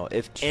lurchers now.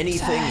 If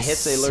anything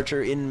hits a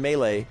lurcher in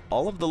melee,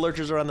 all of the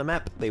lurchers are on the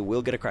map. They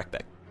will get a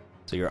crackback.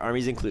 So your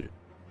army's included.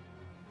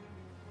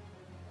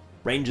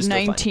 Range is still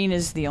fine. 19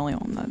 is the only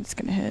one that's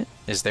going to hit.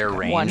 Is their One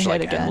range hit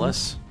like again.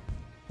 endless?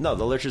 No,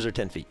 the lurchers are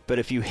 10 feet. But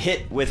if you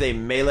hit with a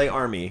melee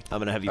army, I'm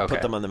going to have you Okay.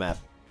 put them on the map.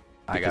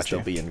 I because got you.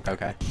 they'll be in-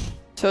 Okay.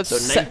 So it's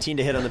So 19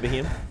 to hit on the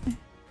behemoth.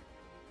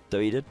 So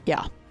you did?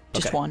 yeah,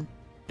 just Okay. one.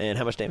 And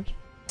how much damage?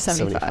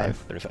 75.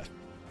 35.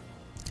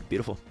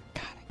 Beautiful.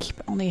 God, I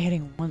keep only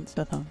hitting once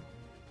with them.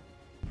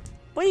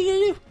 What are you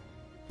going to do?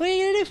 What are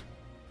you going to do?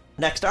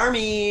 Next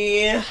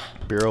army.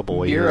 Bureau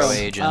boys. Bureau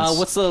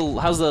agents.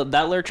 How's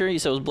that lurcher? You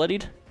said it was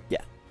bloodied? Yeah.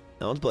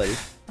 That one's bloody.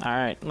 All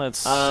right,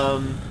 let's.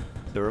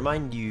 To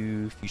remind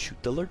you, if you shoot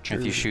the lurcher,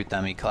 If you shoot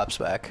them, he claps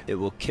back. it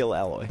will kill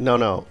Alloy.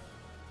 No.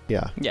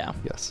 Yeah. yeah,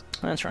 Yes.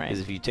 that's right. Because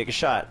if you take a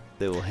shot,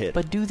 they will hit.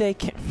 But do they?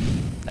 Just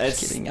It's-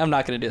 kidding. I'm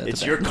not gonna do that. It's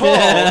to your them. call.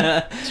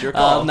 It's your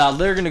call. No,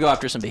 they're gonna go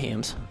after some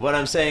behemoths. What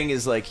I'm saying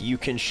is, like, you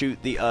can shoot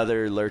the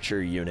other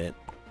lurcher unit,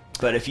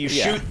 but if you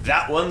Yeah. shoot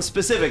that one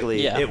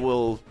specifically, Yeah. it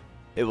will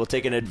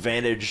take an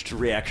advantaged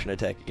reaction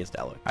attack against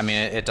Alloy. I mean,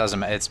 it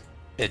doesn't.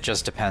 It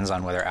just depends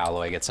on whether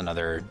Alloy gets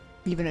another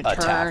Even a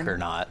attack turn. or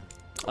not.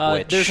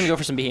 They're just gonna go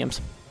for some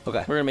behemoths.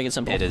 Okay. We're gonna make it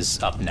simple. It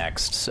is up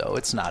next, so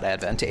it's not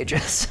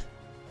advantageous.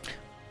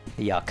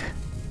 Yuck.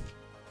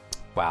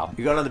 Wow.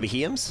 You going on the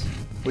behemoths?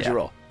 What'd you Yeah.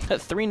 roll?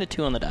 3 and a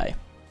 2 on the die,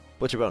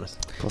 What's your bonus?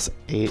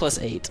 +8. plus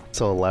 8.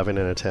 So 11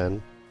 and a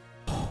 10.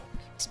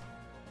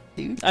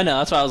 I know.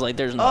 That's why I was like,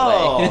 "There's no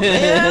Oh, way."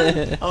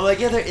 man. I'm like,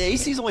 yeah, their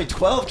AC's only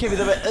 12. Can't be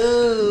that bad.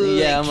 Oh,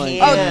 Yeah, I I'm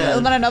like- Oh,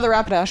 can't. then another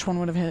Rapidash one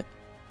would have hit.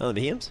 Oh, the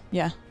behemoths?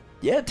 Yeah.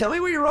 Yeah, tell me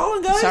what you're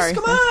rolling, guys. Sorry.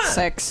 Come on.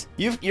 6.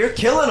 You're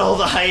killing all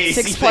the high AC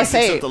 6 things plus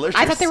 8. except the lurchers.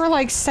 I thought they were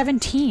like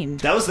 17.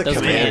 That was the Those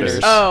are commanders.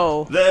 commanders.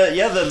 Oh.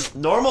 The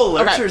normal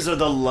Okay. lurchers are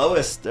the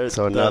lowest.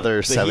 So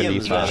another Behemoths,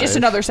 75. rather. Just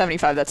another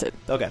 75, that's it.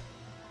 Okay.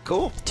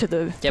 Cool. To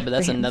the Yeah, but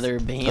that's behemoths. another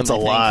behemoth. That's a I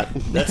think. lot.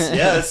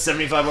 That's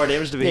 75 more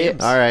damage to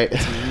behemoths. All right.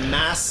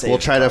 Massive. We'll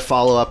try to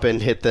follow up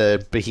and hit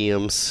the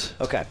behemoths.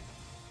 Okay.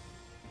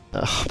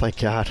 Oh my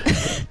god.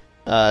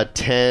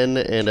 10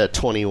 and a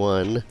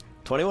 21.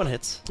 21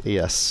 hits.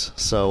 Yes.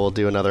 So we'll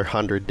do another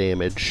 100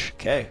 damage.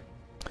 Okay.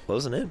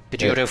 Closing in.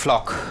 Pidgeotto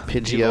flock.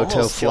 You Pidgeotto almost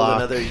killed flock.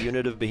 another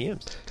unit of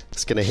behemoths.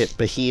 It's gonna hit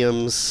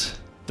Behemoths.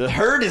 The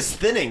herd is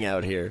thinning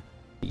out here.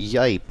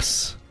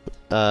 Yipes.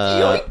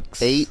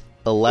 Yikes. 8,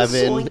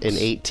 11, Zoinks. and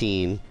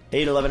 18.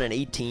 8, 11, and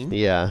 18.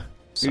 Yeah.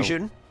 Who you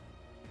shooting?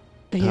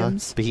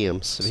 Behemoths.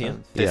 Behemoths.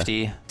 Behemoths.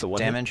 50 It's a one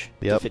damage.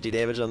 Yep. 50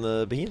 damage on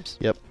the behemoths.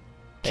 Yep.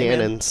 Hey, man.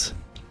 Cannons.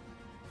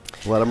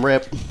 Let them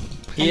rip.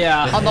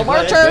 Yeah. On the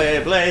Blade, lurcher.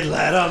 blade, blade,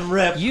 let 'em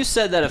rip. You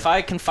said that if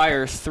I can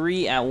fire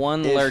 3 at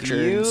one lurcher,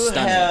 If you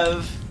stun it.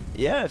 have,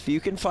 yeah, if you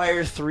can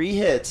fire 3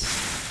 hits,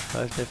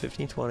 5, 10,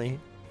 15, 20,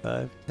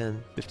 5,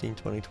 10, 15,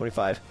 20,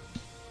 25,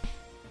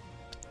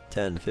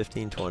 10,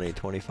 15, 20,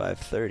 25,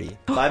 30.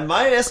 By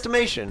my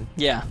estimation,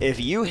 Yeah. if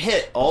you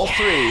hit all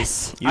 3,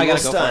 you I will gotta go for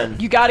stun.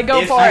 it. You gotta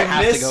go if for you it.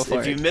 have to miss, go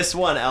for if it. you miss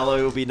one,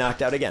 Alloy will be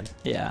knocked out again.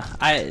 Yeah.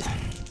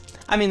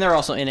 I mean, there are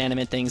also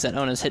inanimate things that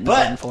Ona's hitting the But-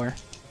 button for.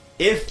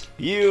 If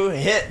you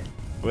hit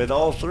with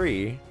all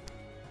 3,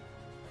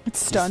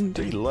 It's stunned.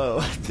 pretty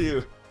low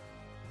too.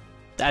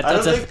 That, I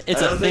that's don't a, think-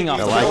 it's I a don't thing think off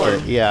you the I can like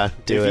board. it. Yeah,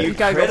 do If it. you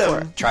gotta crit go for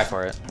him, it. Try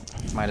for it.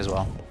 Might as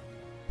well.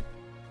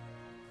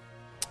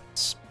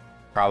 It's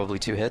probably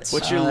 2 hits.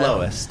 what's your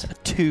lowest?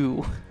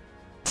 2.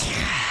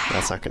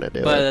 That's not gonna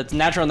do But it. it's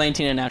natural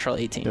 19 and natural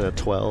 18. A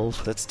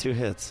 12. That's 2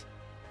 hits.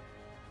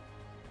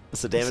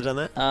 What's the damage on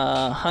that?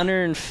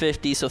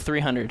 150, so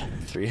 300.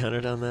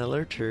 300 on that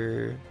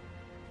lurcher.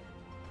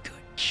 Good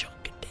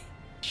chunk of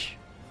damage.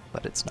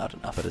 But it's not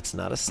enough. But it's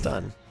not a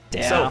stun.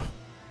 Damn. So,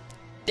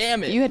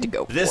 Damn it. You had to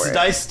go this for it.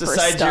 dice for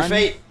decides your stun.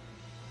 fate.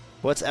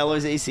 What's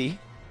Alloy's AC?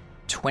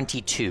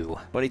 22.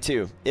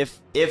 22.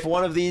 If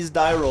one of these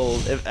die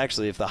rolls,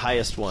 if the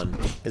highest one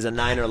is a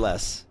 9 or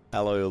less,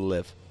 Alloy will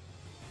live.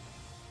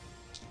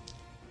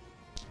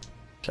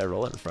 Should I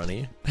roll it in front of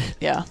you?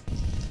 Yeah.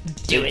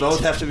 They both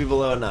have to be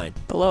below a 9.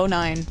 Below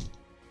 9.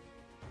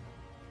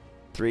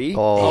 3?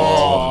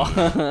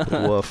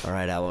 Oh. Woof. All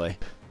right, Alloy.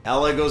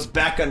 Alloy goes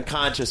back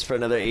unconscious for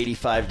another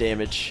 85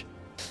 damage.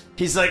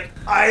 He's like,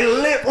 I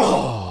live.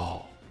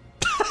 Oh.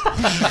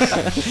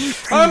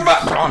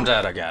 I'm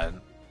dead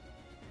again.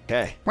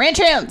 Okay. Ranch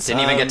hands.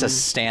 Didn't even get to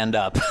stand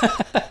up.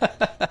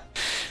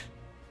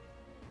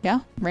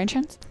 Yeah, ranch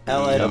hands.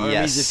 Allied armies,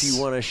 Yes. if you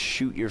want to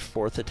shoot your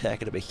 4th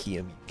attack at a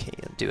Behemoth, you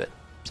can. Do it.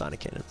 Sonic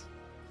cannons.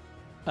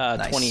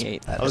 Nice.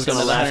 28. I I was So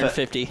going to another laugh at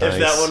 150. if Nice.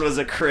 that one was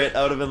a crit,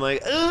 I would have been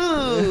like,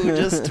 ooh,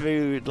 just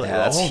food. Like, Yeah,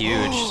 that's oh.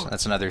 huge.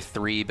 That's another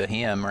 3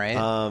 Behem,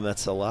 right?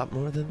 That's a lot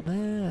more than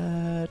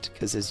that.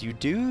 Because as you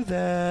do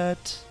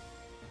that,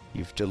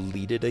 you've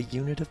deleted a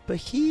unit of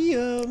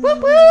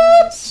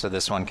Behemoth. So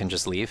this one can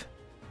just leave.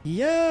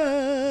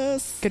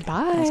 Yes.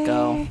 Goodbye. Let's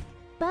go.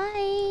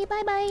 Bye.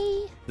 Bye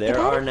bye. There Get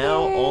out are of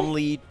now here.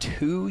 only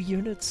 2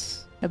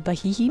 units A of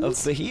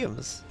Behemoths?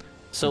 Behemoths.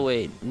 So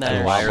wait, There's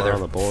there's, Why a are lot there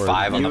on the board.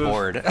 5 on You the have-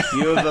 board?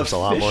 You have There's a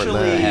lot more than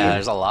officially... that. Yeah,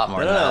 there's a lot more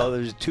No, than no, that.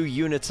 there's 2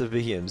 units of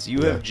Behemoths. You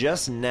Yeah. have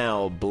just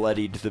now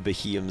bloodied the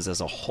Behemoths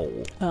as a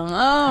whole.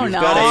 Oh, You've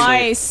got a-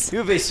 nice. You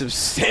have a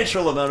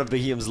substantial amount of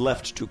Behemoths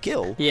left to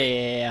kill.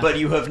 yeah. But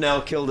you have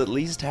now killed at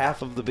least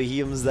half of the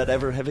Behemoths that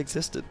ever have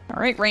existed.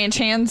 All right, ranch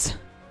hands.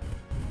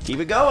 Keep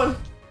it going.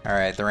 All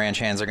right, the ranch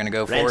hands are going to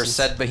go for Ransons.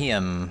 said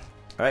Behem.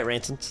 All right,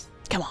 Ransons.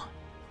 Come on.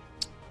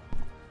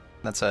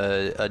 That's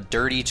a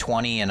dirty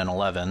 20 and an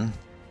 11.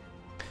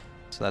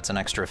 So that's an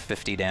extra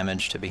 50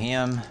 damage to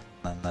Behem.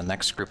 Then the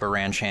next group of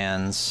ranch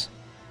hands,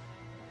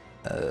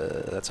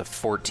 that's a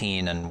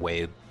 14 and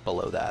way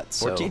below that.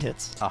 So 14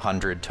 hits.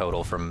 100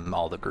 total from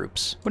all the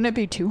groups. Wouldn't it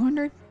be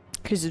 200?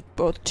 Because it's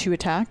both 2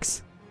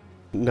 attacks.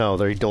 No,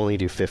 they only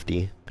do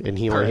 50, and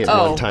he only hit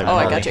Oh, one time. oh,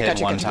 I Only gotcha, hit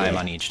gotcha, one gotcha. time Yeah.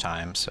 on each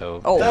time. So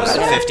Oh, it was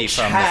okay. 50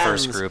 from the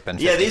first group and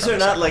 50 Yeah, these from are the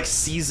not second. like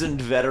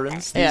seasoned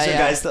veterans. These Yeah, are yeah.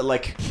 guys that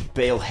like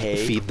bale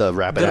hay. Feed the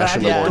rabbit ash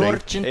in the Yeah. morning.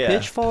 Torch and Yeah.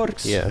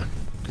 pitchforks. Yeah.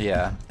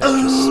 Yeah.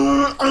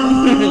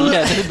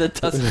 Yeah, they're the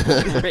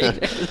Tusken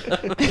Raiders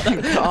of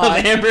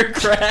God.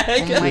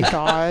 Ambercrag. Oh my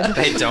god.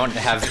 They don't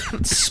have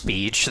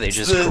speech, they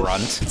just the-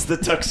 grunt. It's the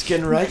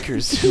Tuxkin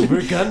Rikers who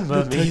were gun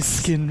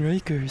mummies.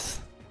 Rakers.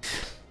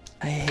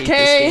 I hate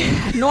Okay,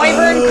 this game.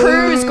 Neuber and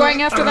Cruz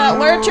going after that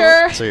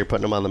lurcher. So you're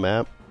putting them on the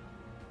map?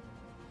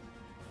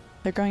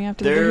 They're going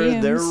after They're the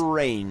they're Behemoths.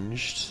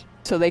 ranged.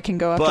 So they can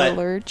go after but-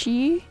 the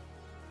lurchy.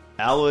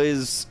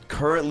 Alloy's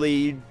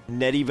currently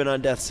net even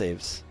on death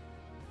saves.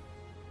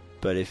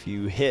 But if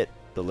you hit,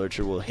 the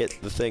lurcher will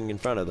hit the thing in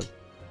front of them.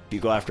 If you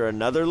go after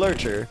another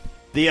lurcher,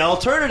 the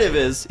alternative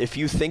is if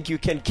you think you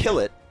can kill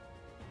it,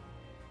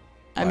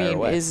 I Fire mean,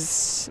 away.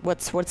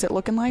 what's it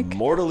looking like?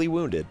 mortally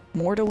wounded.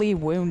 Mortally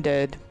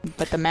wounded,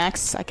 but the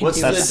max I can What's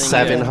do that That's is thing?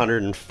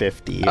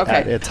 750 okay.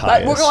 at its But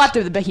highest. we'll go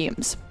after the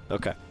Behemoths.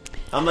 Okay.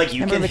 I'm like, you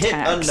Number can of hit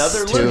attacks.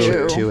 another two, lurcher.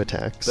 True. two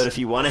attacks. But if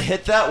you want to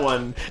hit that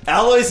one,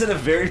 Alloy's in a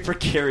very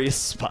precarious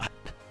spot.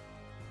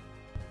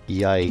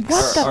 Yikes.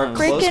 What the Our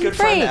close freaking good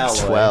friend freak?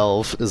 Alloy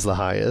 12 is the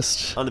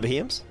highest. on the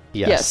Behemoths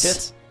Yes.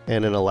 hits,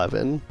 And an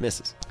 11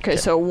 misses. Okay,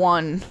 so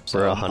 1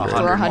 for 100.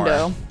 for a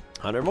hundo.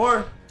 100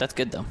 more. That's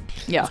good though.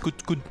 Yeah. Good.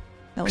 At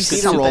We least need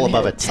to something roll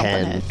above a hit, something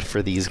 10 hit.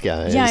 for these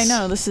guys. Yeah, I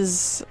know. This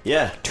is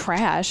Yeah.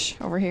 trash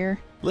over here.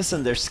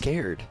 Listen, they're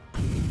scared.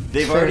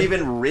 They've Fair. already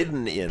been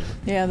ridden in.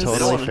 Yeah, this They Totally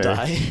don't want to fair.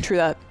 die. is true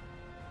that.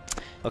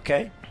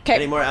 Okay. Okay.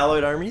 Any more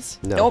alloyed armies?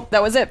 No. Nope,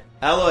 that was it.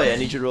 Alloy, I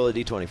need you to roll a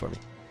d20 for me.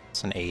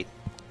 It's an 8.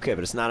 Okay,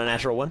 but it's not a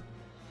natural one?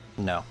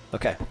 No.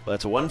 Okay, well,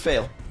 that's a 1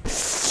 fail.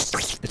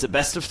 It's a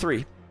best of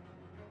 3.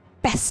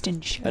 Best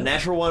in show. A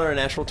natural 1 or a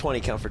natural 20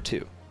 count for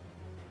 2.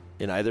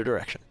 In either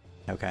direction.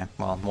 Okay.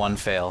 Well, 1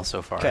 fail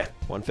so far. Okay,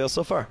 1 fail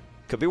so far.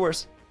 Could be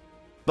worse.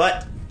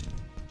 But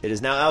it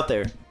is now out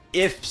there.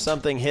 If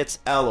something hits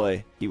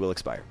Alloy, he will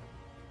expire.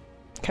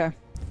 Okay.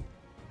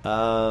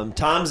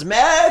 Tom's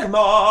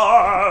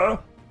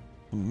Magmar!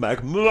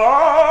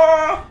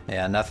 Magmar!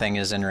 Yeah, nothing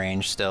is in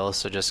range still,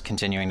 so just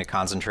continuing to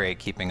concentrate,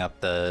 keeping up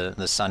the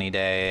sunny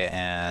day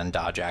and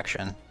dodge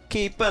action.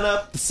 Keeping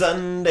up the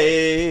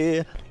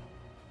Sunday.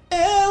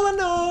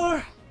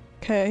 Eleanor!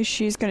 Okay,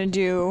 she's gonna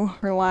do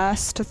her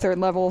last 3rd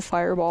level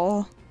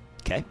fireball.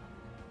 Okay.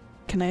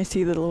 Can I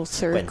see the little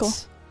circle?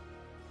 Whence?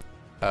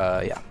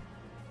 Yeah.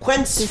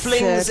 Whence The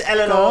flings circle.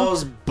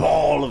 Eleanor's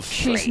ball of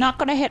flame? She's not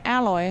gonna hit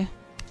Alloy.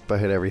 But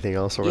hit everything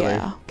else over Yeah.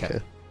 there? Okay.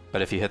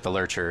 But if you hit the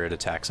Lurcher, it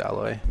attacks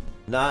Alloy.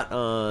 Not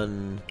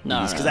on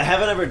No, these, because no. I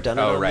haven't ever done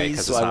it Oh, on right, these,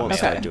 'cause so it's I not won't melee.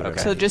 start Okay. doing it.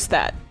 Okay. So just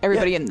that.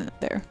 Everybody in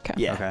there. Okay.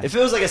 Yeah. Okay. If it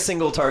was like a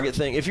single target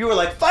thing, if you were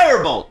like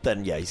Firebolt,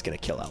 then yeah, he's gonna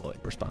kill Alloy in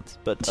response.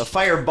 But a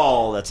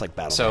Fireball, that's like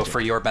battle. So magic. for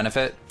your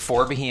benefit,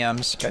 4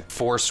 Behemoths, Okay.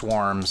 4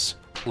 Swarms,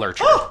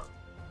 Lurcher. Oh!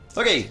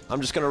 Okay,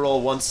 I'm just gonna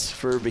roll once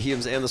for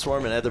Behemoths and the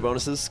Swarm and add their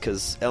bonuses,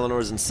 because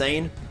Eleanor's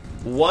insane.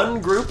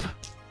 One group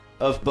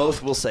of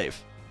both will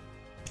save.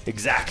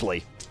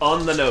 Exactly.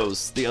 On the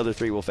nose. The other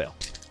 3 will fail.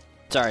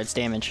 It's alright, it's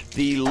damage.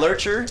 The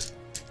Lurcher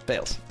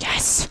fails.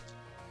 Yes.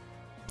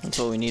 That's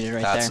what we needed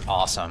right That's there.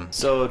 awesome.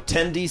 So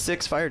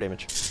 10d6 fire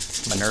damage.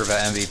 Minerva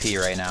MVP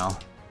right now.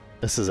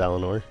 This is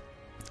Eleanor.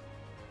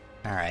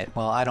 All right.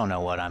 Well, I don't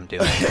know what I'm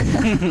doing.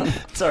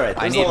 It's alright.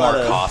 I There's need a lot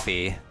more of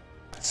coffee.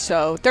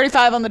 So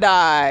 35 on the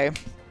die.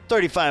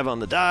 35 on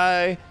the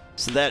die.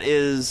 So that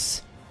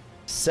is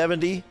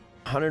 70,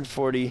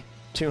 140,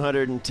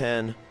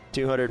 210,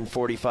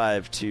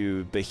 245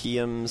 to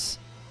Behemoths.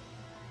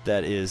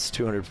 That is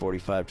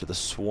 245 to the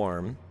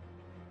Swarm.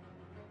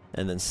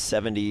 And then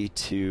 70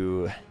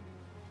 to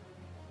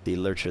the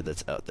Lurcher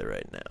that's out there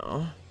right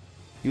now.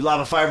 You lob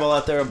a fireball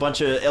out there, a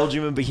bunch of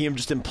Eldrum and Behemoth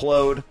just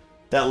implode.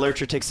 That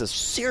Lurcher takes a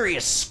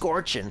serious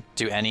scorching.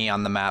 Do any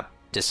on the map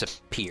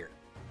disappear?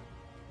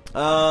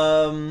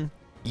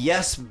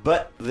 Yes,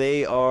 but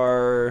they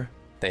are...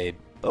 They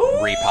Ooh,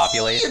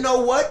 repopulate? You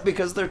know what?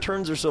 Because their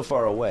turns are so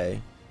far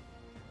away,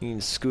 you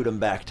can scoot them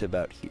back to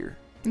about here.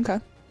 Okay.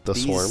 The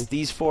swarm.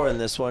 These 4 and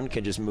this one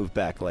can just move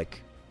back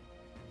like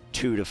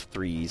 2 to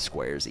 3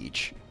 squares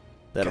each.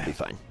 That'll be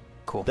fine.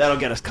 Cool. That'll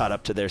get us caught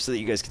up to there so that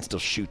you guys can still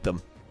shoot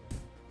them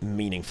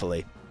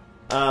meaningfully.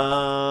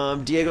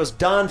 Diego's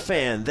Don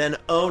Fan, then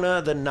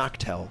Ona, then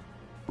Noctel.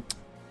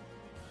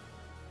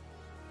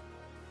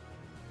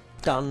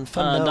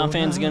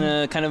 Donphan's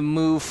gonna kind of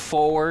move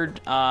forward,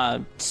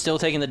 still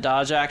taking the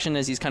dodge action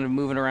as he's kind of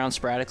moving around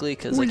sporadically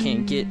because they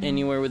can't get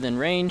anywhere within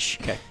range.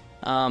 Okay.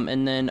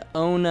 And then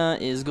Ona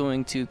is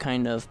going to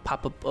kind of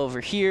pop up over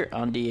here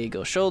on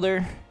Diego's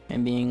shoulder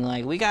and being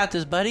like, "We got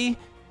this, buddy.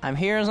 I'm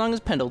here as long as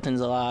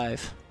Pendleton's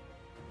alive."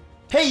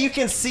 Hey, you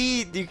can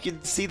see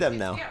them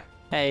now.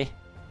 Hey.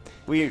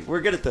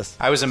 We're good at this.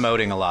 I was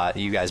emoting a lot.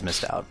 You guys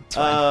missed out. It's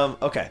fine.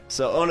 Okay.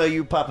 So Ona,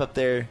 you pop up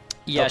there.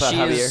 Yeah, Help out she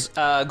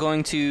Javier. is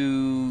going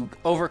to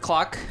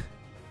overclock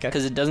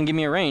because it doesn't give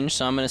me a range,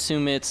 so I'm going to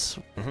assume it's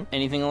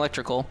anything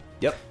electrical.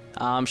 Yep.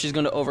 She's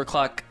going to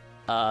overclock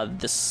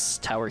this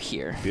tower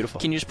here.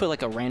 Beautiful. Can you just put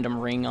like a random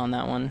ring on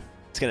that one?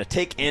 It's gonna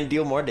take and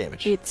deal more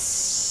damage.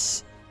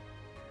 It's...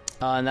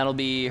 And that'll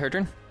be her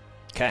turn.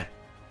 Okay.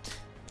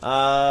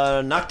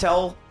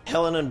 Noctel,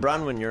 Helen, and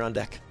Bronwyn, you're on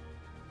deck.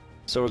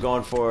 So we're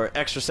going for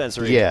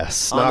extrasensory.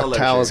 Yes. on the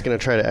Noctowl Lurcher. is going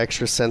to try to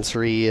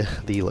extrasensory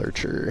the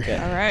Lurcher. Okay.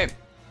 All right.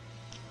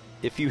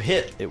 If you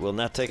hit, it will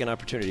not take an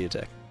opportunity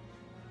attack.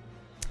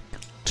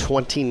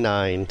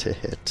 29 to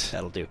hit.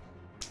 That'll do.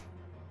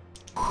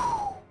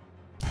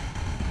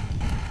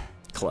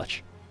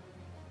 Clutch.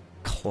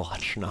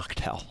 Clutch,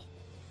 Noctel.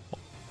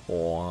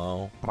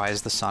 Wow. Why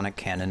is the sonic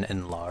cannon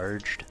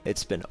enlarged?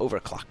 It's been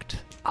overclocked.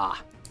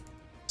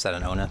 Is that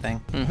an Ona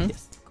thing? Mm-hmm.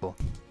 Yes. Cool.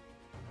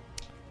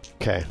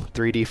 Okay,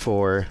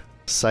 3d4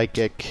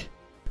 psychic,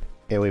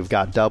 and we've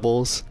got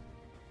doubles.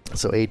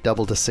 So 8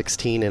 double to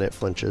 16, and it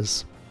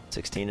flinches.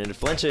 16 and it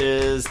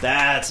flinches.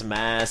 That's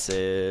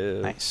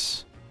massive.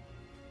 Nice.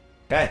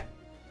 Okay.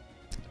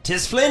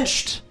 'Tis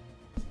flinched.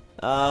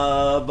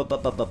 So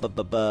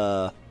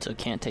it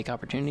can't take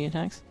opportunity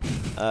attacks?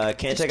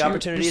 Can't take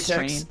opportunity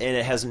attacks, and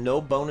it has no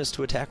bonus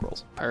to attack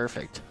rolls.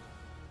 Perfect.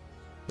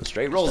 So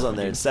straight rolls on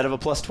there instead of a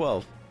plus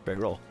 12. Straight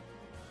roll.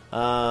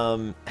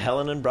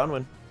 Helen and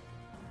Bronwyn.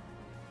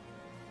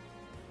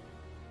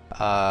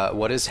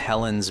 What is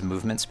Helen's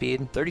movement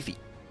speed? 30 feet.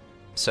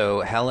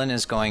 So Helen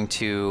is going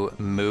to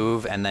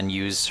move and then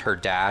use her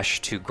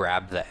dash to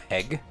grab the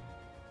egg.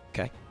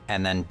 Okay.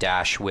 And then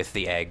dash with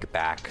the egg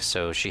back.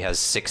 So she has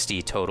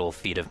 60 total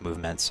feet of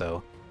movement.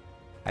 So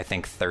I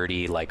think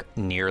 30 like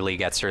nearly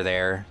gets her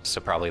there.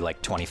 So probably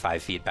like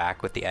 25 feet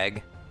back with the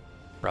egg,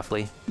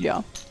 roughly.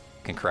 Yeah.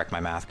 can correct my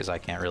math because I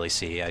can't really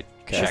see. I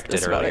Okay. checked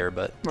That's it about earlier, it.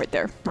 but Right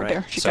there. Right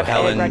there. She's so got the egg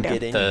Helen, right there.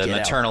 get in, the get out.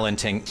 maternal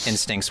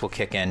instincts will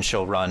kick in.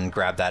 She'll run,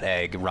 grab that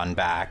egg, run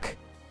back,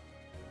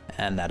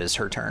 and that is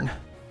her turn.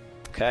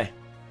 Okay.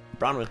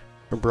 Bronwyn.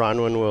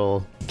 Bronwyn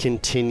will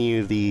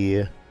continue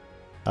the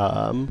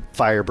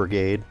fire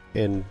brigade,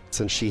 and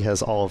since she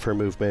has all of her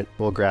movement,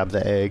 will grab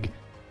the egg,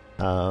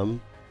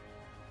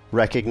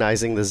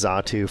 recognizing the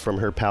Zatu from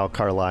her pal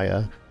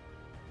Carlia,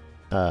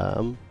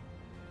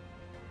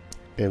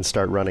 and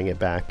start running it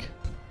back.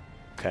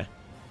 Okay.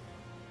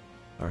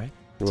 All right.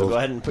 So We'll- go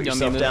ahead and put You want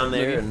me yourself to down move-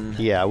 there move and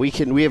Yeah,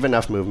 we have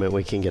enough movement.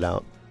 We can get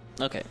out.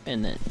 Okay,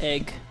 and then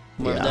egg,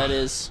 wherever Yeah. that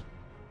is.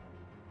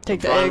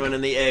 Take the Bronwyn egg.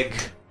 and the egg.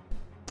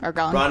 Are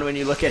gone. Bronwyn,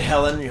 you look at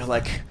Helen, you're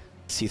like,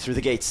 see through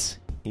the gates.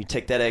 You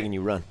take that egg and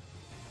you run.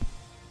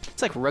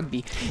 It's like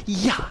rugby.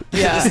 Yeah.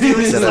 Yeah. Get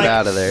it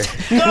out of there.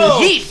 Go!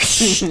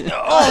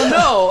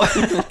 Oh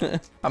no!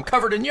 I'm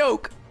covered in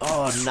yolk.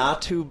 Oh,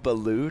 Natu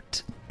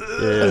Balut.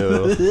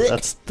 Ew.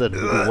 That's the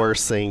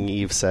worst thing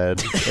you've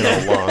said in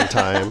a long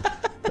time.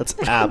 That's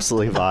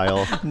absolutely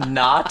vile.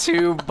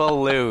 Natu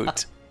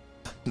Balut.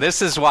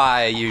 This is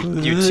why you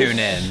tune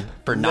in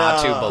for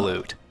Natu No.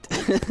 Balut.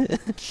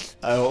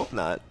 I hope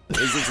not.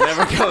 It's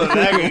never coming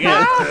back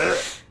again.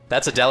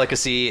 That's a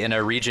delicacy in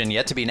a region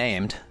yet to be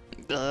named.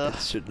 It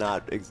should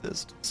not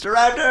exist.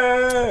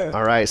 Staraptor!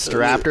 All right,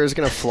 Staraptor is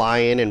going to fly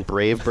in and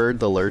Brave Bird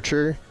the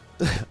Lurcher,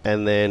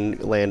 and then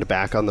land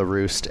back on the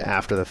roost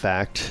after the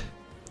fact.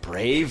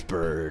 Brave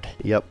Bird.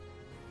 Yep.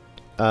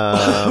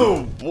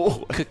 Oh,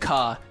 boy.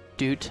 Kaka.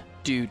 Doot.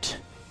 Doot.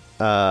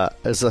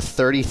 Is a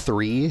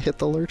 33 hit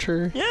the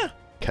Lurcher? Yeah.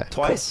 Okay.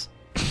 Twice.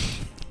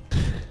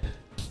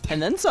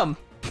 And then some.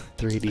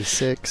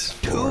 3d6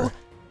 for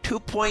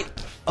 2.08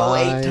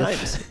 5.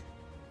 times.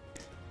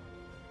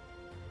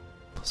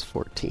 plus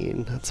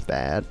 14. That's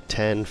bad.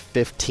 10,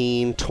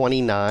 15,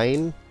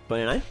 29.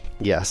 29?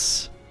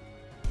 Yes.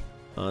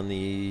 On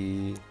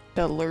the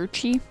The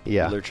lurchy.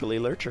 Yeah.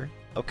 Lurcher.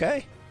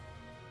 Okay.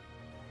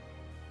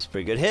 It's a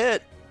pretty good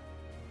hit.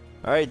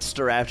 All right,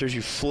 Staraptors,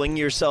 you fling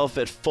yourself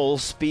at full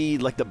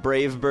speed like the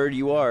brave bird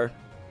you are.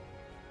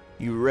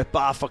 You rip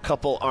off a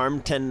couple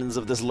arm tendons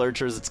of this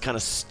lurcher as it's kind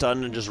of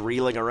stunned and just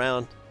reeling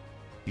around.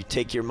 You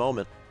take your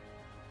moment.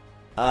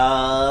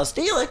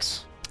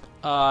 Steelix.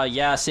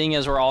 Yeah, seeing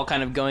as we're all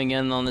kind of going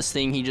in on this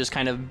thing, he just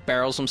kind of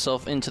barrels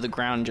himself into the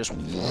ground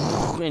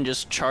and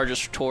just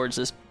charges towards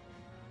this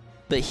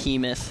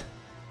behemoth.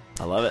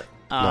 I love it.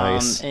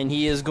 Nice. And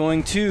he is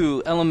going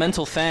to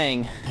Elemental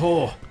Fang.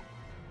 Oh.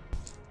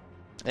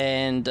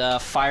 And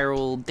Fire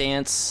will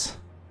dance.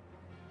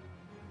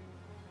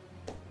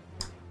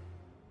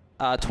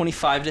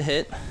 25 to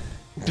hit.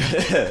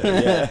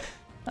 Yeah.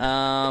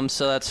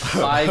 So that's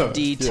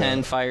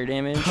 5d10 fire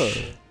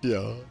damage.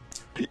 Yeah.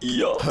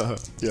 Yeah.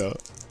 Yeah.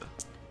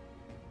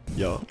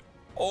 Yeah.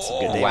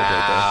 Oh,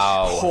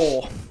 wow.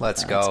 Oh,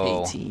 Let's that's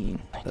go.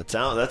 18.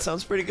 That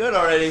sounds pretty good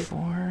already.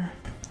 4.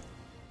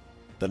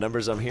 The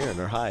numbers I'm hearing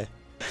are high.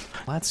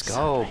 Let's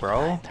go,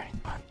 bro.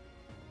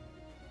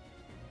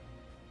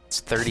 It's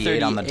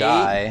 38 on the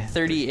die.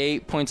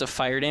 38 points of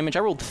fire damage. I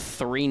rolled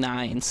 3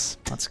 9s.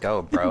 Let's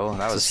go, bro.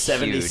 That was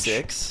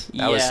 76. Huge.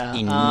 That was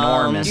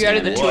enormous. You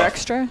added the 2 Woof.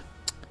 extra?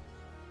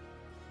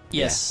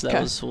 Yes, that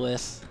Okay. was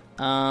with.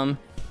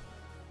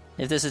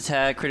 If this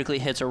attack critically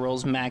hits or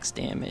rolls max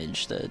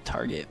damage, the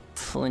target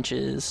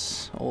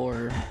flinches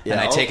or. Yeah,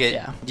 And I take it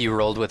yeah. you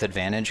rolled with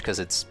advantage because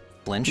it's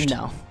flinched?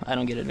 No, I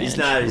don't get advantage.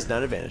 He's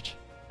not advantage.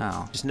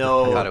 Oh. Just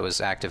no. I thought it was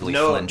actively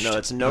no, flinched. no,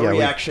 it's no Yeah, we-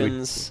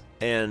 reactions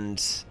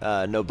and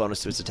no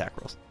bonus to its attack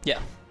rolls. Yeah.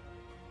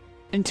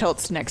 Until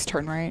it's next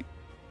turn, right?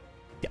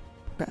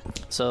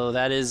 So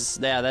that's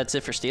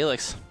it for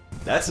Steelix.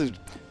 That's a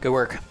Good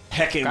work.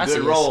 heckin' Gracias.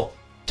 good roll.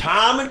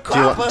 Tom and Do you,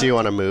 Croppa. do you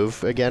want to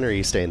move again, or are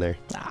you staying there?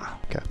 Ah.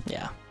 Okay.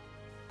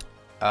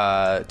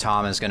 Yeah.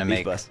 Tom is going to Beef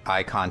make bus.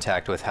 eye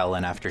contact with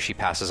Helen after she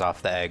passes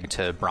off the egg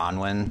to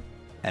Bronwyn,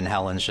 and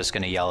Helen's just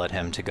going to yell at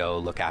him to go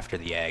look after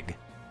the egg,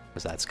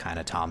 because that's kind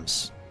of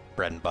Tom's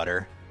bread and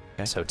butter.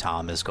 Okay. So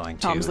Tom is going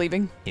to... Tom's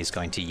leaving. He's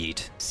going to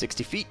yeet.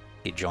 60 feet.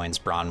 He joins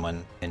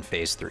Bronwyn in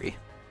phase 3.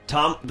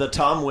 Tom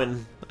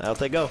win. Out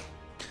they go.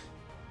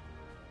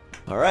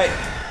 All right.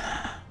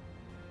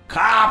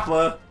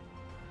 Coppa.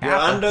 You're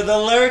Coppa. under the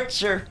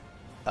lurcher.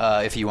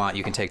 If you want,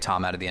 you can take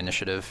Tom out of the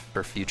initiative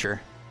for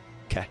future.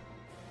 Okay.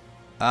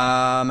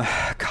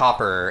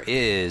 Copper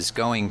is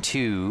going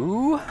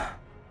to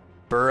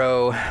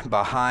burrow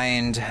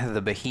behind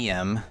the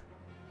Behemoth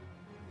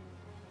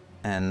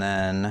and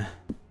then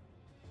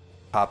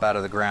pop out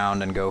of the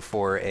ground and go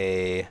for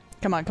a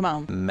Come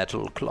on.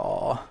 metal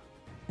claw.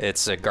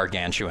 It's a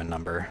gargantuan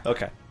number.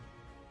 Okay.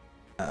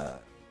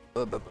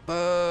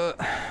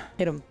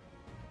 Hit him.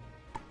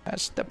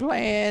 That's the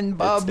plan,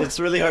 bub. It's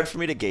really hard for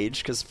me to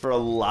gauge because for a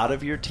lot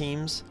of your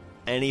teams,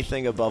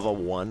 anything above a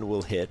 1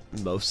 will hit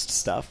most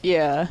stuff.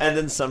 Yeah. And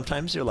then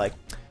sometimes you're like,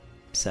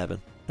 7.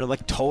 And I'm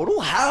like, total?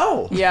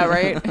 How? Yeah,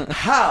 right?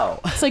 How?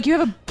 It's like you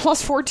have a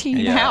plus 14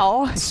 Yeah.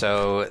 now.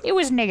 So It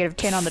was negative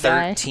 10 on the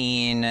die.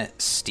 13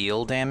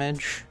 steel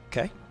damage.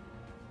 Okay.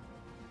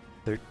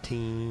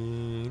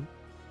 13.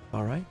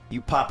 All right.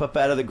 You pop up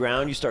out of the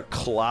ground. You start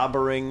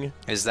clobbering.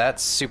 Is that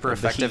super The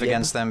effective Bohemian?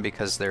 against them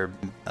because they're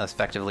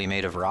effectively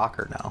made of rock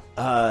or no?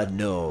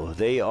 No.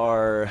 They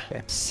are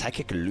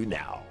psychic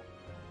lunau.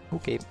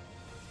 Okay.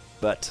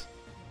 But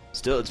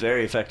still, it's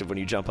very effective when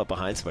you jump up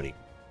behind somebody.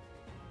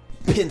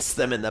 Pinch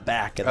them in the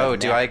back. And Oh, the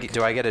do I neck.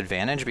 get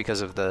advantage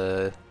because of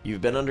the...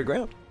 You've been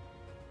underground.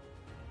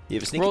 You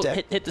have a sneak Roll,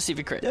 attack. hit to see if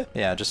you crit. Yeah.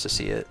 Yeah, just to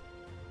see it.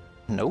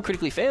 Nope.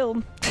 Critically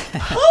failed.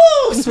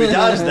 Oh, so we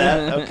dodged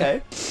that.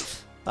 Okay.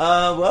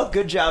 Well,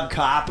 good job,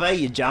 Copper.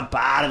 You jump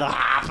out of the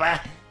hopper.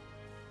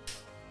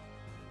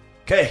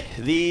 Okay,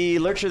 the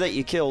lurcher that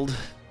you killed.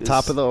 Is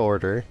Top of the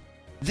order.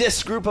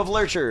 This group of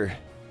lurcher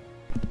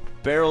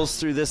barrels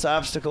through this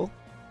obstacle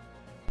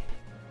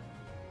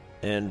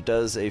and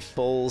does a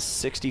full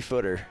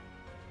 60-footer,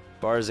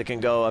 far as it can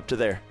go up to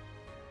there,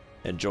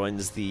 and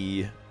joins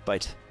the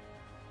fight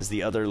as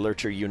the other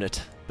lurcher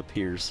unit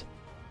appears.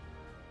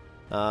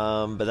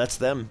 But that's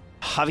them.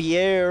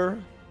 Javier.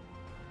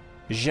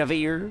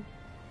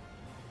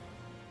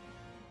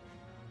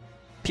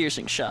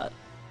 Piercing shot.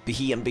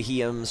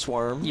 Behem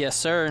swarm. Yes,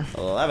 sir.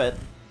 Love it.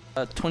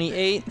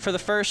 28 for the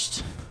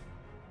first.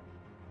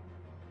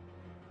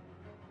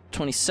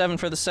 27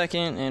 for the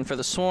second, and for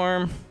the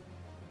swarm,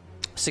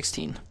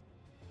 16.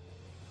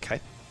 Okay.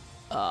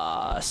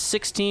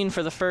 16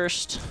 for the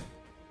first.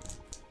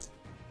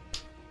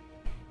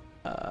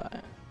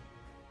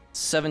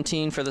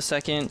 17 for the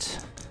second,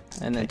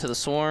 and then to the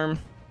swarm,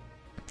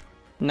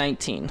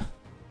 19.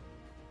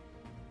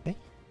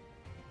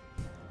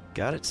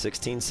 Got it.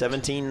 16,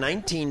 17,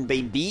 19,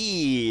 baby.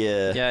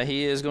 Yeah,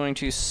 he is going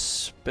to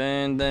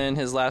spend then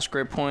his last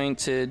grip point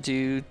to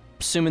do,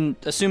 assuming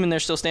they're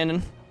still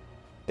standing.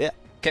 Yeah.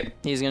 Okay,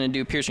 he's gonna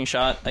do piercing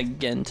shot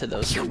again to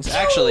those things.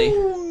 Actually,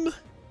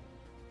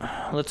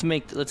 let's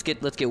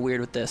get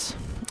weird with this.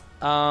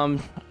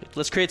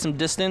 Let's create some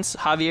distance.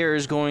 Javier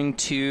is going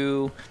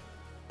to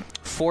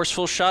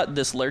forceful shot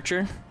this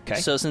lurcher. Okay.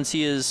 So since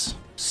he is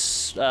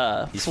He's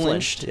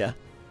flinched, Yeah.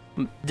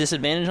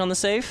 disadvantage on the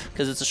save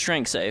because it's a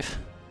strength save.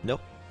 Nope.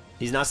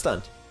 He's not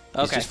stunned.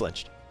 He's Okay. just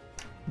flinched.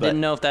 But,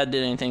 Didn't know if that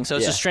did anything. So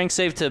it's Yeah. a strength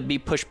save to be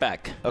pushed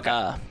back.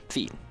 Okay.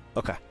 Feet.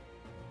 Okay.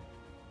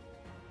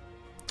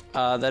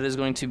 That is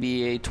going to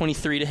be a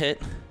 23 to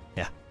hit.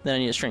 Yeah. Then I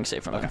need a strength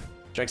save from him.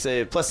 Strength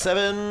save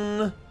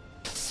 +7.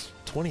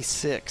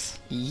 26.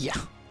 Yeah.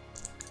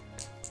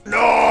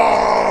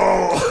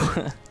 No!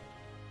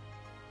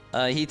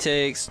 He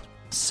takes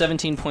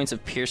 17 points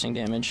of piercing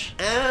damage.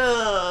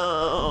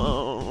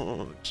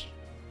 Ouch.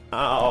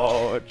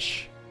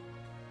 Ouch.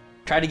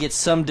 Try to get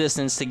some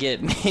distance to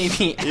get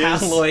maybe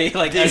Yes. Alloy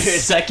like a Dude.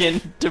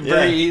 second to Yeah.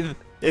 breathe.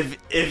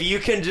 If you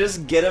can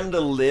just get him to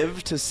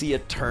live to see a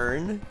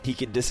turn, he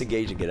can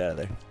disengage and get out of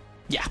there.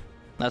 Yeah,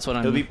 that's what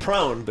I'm. He'll be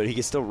prone, but he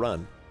can still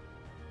run.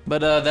 But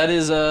that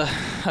is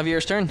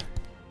Javier's turn.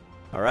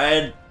 All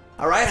right,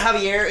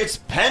 Javier, it's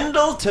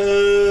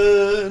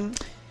Pendleton.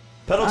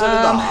 Pendleton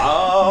in the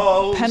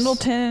house.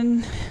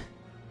 Pendleton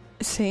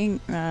saying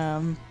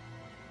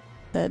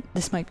that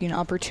this might be an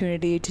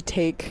opportunity to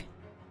take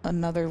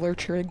another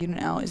lurcher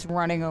unit out is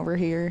running over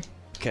here.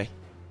 Okay,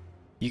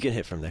 you can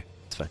hit from there.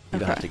 It's fine. You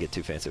don't Okay. have to get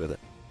too fancy with it.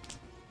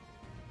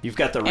 You've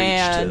got the reach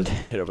And to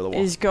hit over the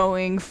wall. is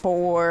going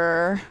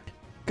for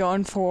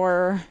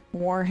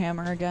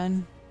Warhammer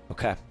again.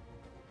 Okay.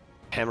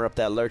 Hammer up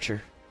that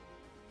lurcher.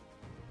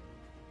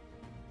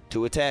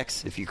 2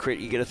 attacks. If you crit,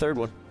 you get a third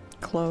one.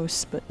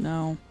 Close, but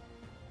no.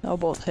 They'll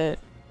both hit.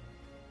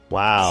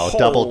 Wow, Oh.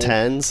 double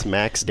tens,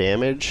 max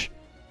damage.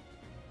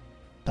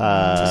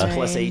 Just Nine,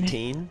 plus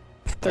 18. And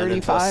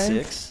then plus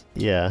 35. 6.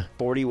 Yeah,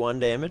 41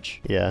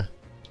 damage. yeah.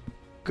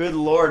 Good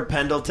lord,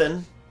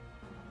 Pendleton.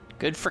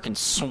 Good freaking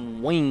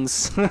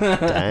swings.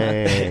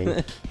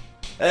 Dang.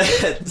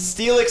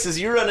 Steelix, as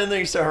you run in there,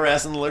 you start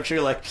harassing the lurcher.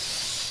 You're like,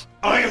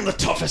 I am the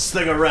toughest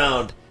thing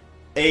around.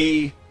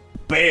 A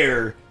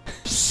bear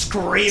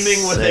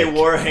screaming with a Sick.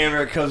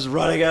 warhammer comes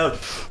running out.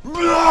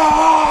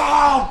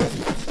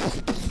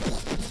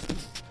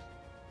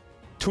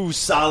 2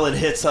 solid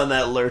hits on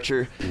that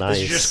lurcher. Nice.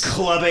 It's just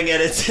clubbing at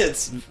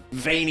its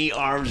veiny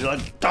arms. You're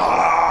like,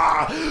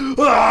 ah!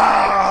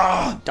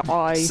 Ah!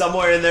 Die.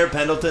 Somewhere in there,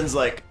 Pendleton's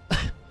like,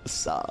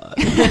 son.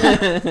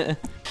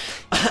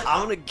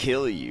 I'm gonna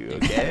kill you,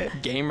 okay?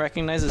 Game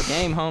recognizes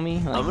game,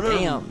 homie. Like, I'm gonna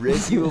damn.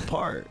 rip you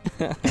apart.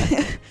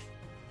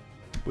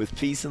 With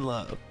peace and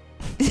love.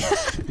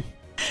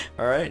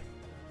 Alright.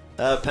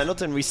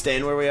 Pendleton, we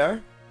staying where we are?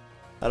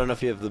 I don't know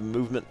if you have the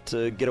movement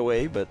to get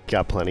away, but...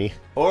 Got plenty.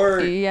 Or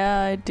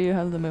Yeah, I do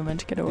have the movement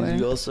to get away.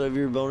 you also have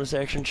your bonus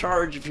action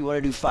charge if you want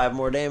to do 5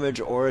 more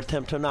damage or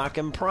attempt to knock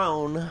him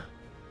prone.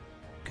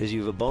 Because you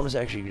have a bonus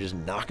action, you can just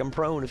knock him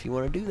prone if you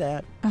want to do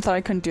that. I thought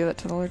I couldn't do that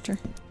to the lurcher.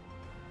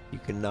 You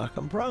can knock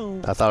him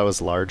prone. I thought it was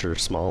larger,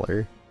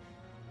 smaller.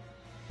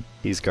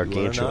 He's You want to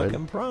knock gargantuan.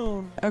 him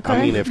prone. Okay.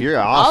 I mean, if you're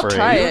I'll offering,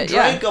 try You it.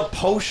 Yeah. drank a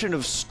potion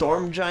of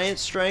storm giant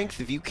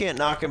strength. If you can't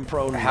knock him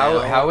prone How now,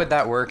 how would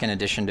that work in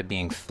addition to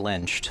being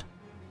flinched?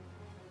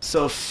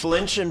 So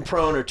flinch and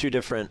prone are 2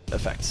 different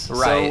effects.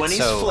 Right, So when he's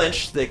so-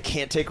 flinched, they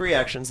can't take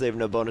reactions. They have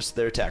no bonus to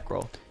their attack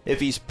roll. If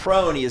he's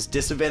prone, he has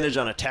disadvantage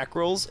on attack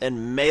rolls,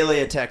 and melee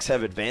attacks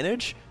have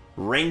advantage.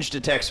 Ranged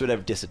attacks would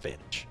have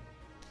disadvantage.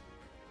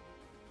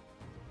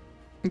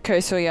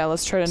 Okay, so yeah,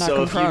 let's try to knock So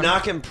him if prone. you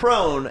knock him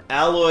prone,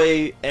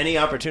 Alloy, any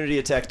opportunity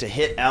attack to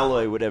hit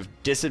Alloy would have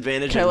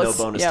disadvantage and no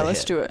bonus to hit.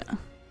 let's do it.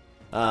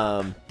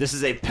 This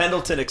is a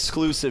Pendleton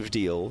exclusive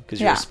deal, because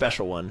you're Yeah. a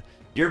special one.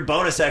 Your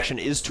bonus action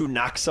is to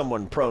knock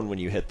someone prone when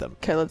you hit them,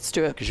 Okay, let's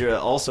do it. because you're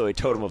also a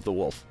Totem of the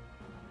Wolf.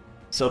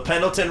 So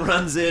Pendleton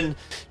runs in,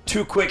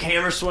 2 quick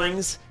hammer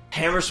swings,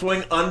 hammer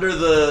swing under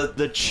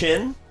the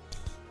chin.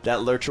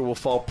 That lurcher will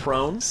fall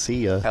prone,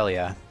 See ya. Hell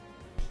yeah.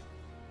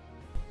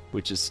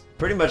 which is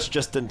pretty much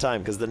just in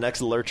time, because the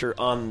next lurcher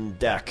on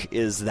deck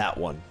is that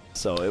one.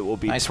 So it will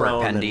be Nice work,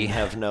 prone and Pendy.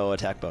 have no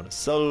attack bonus.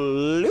 So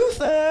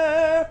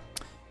Luther!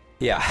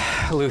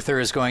 Yeah, Luther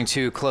is going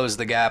to close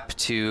the gap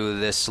to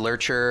this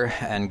lurcher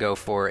and go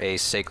for a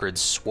sacred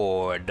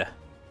sword.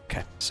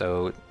 Okay.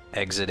 So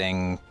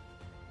exiting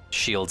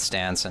shield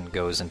stance and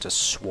goes into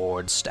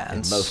sword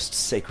stance. Most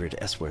sacred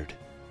S-word.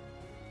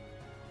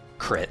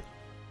 Crit.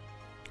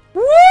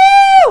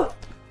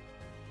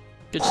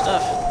 Good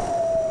stuff.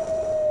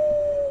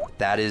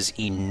 That is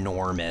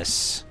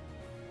enormous.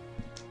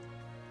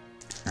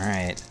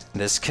 Alright.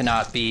 This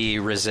cannot be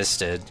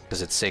resisted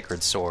because it's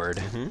sacred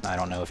sword. I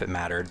don't know if it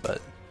mattered, but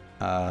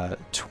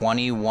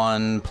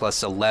 21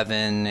 plus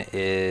 11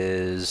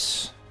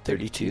 is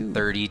 32.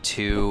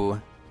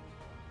 32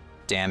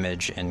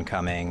 damage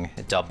incoming.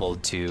 It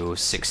doubled to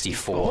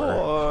 64.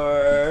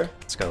 4.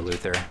 Let's go,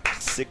 Luther.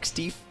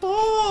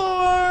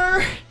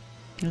 64.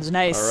 It was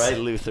nice. All right,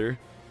 Luther.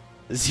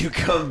 As you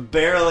come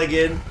barreling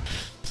in,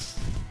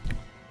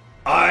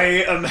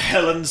 I am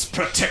Helen's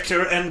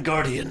protector and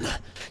guardian.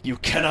 You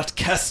cannot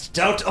cast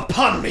doubt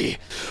upon me.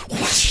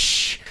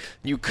 Whoosh!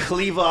 You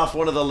cleave off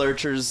one of the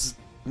lurcher's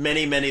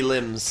many, many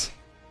limbs.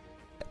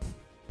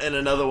 And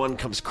another one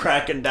comes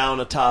cracking down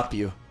atop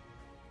you.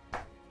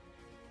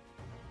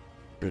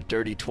 A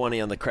dirty 20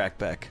 on the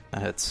crackback.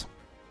 That hits.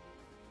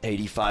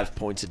 85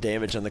 points of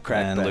damage on the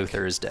crackback. And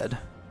Luther is dead.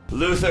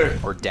 Luther,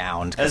 Or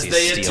downed, because as he's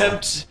they steel.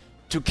 attempt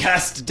to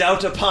cast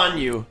doubt upon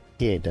you,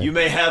 He ain't dead. you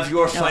may have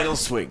your final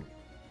swing.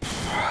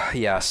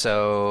 Yeah,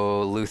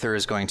 so Luther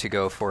is going to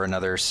go for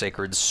another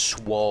sacred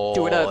sword.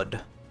 Do it up.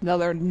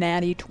 Another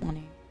natty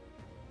 20.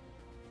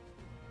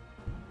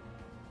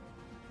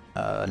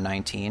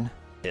 19.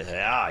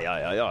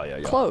 Yeah.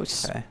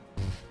 Close. Okay.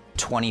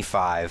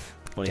 25.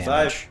 25.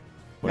 damage.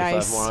 25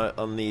 Nice. more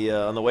on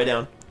the way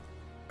down.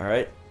 All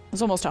right. It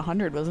was almost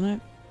 100, wasn't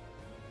it?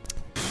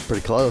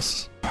 Pretty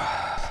close. It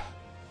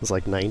was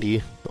like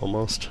 90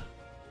 almost.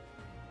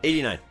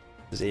 89.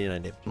 There's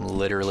 89 damage.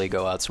 Literally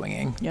go out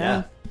swinging.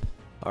 Yeah.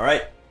 All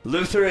right.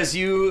 Luther, as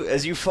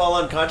you fall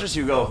unconscious,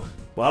 you go,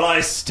 "While I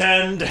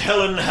stand,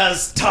 Helen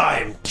has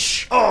time."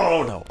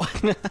 Oh, no.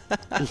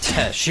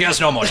 She has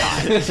no more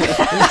time.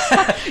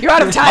 You're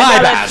out of time. My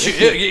Alan.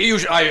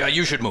 bad.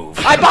 You should move.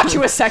 I bought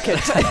you a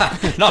second.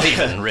 Not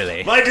even,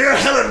 really. My dear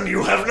Helen,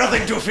 you have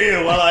nothing to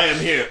fear while I am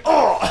here.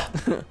 Oh!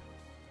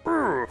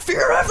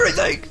 Fear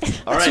everything.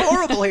 All right.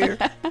 Horrible here.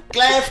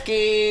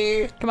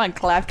 Klefki! Come on,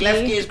 Klefki.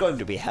 Klefki is going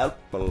to be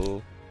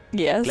helpful.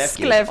 Yes,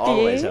 Klefki is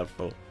always Klefki.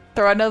 helpful.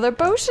 Throw another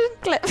potion,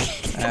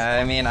 Klefki.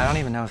 I mean, I don't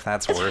even know if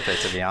that's worth it,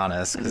 to be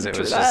honest, because it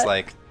True was that. just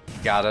like,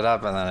 got it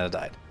up and then it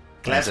died.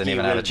 I Klefki didn't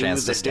even have a will do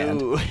chance the to stand.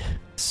 do.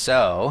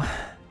 So,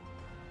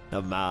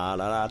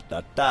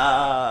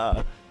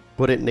 Da-ma-la-da-da-da.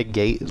 Would it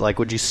negate, like,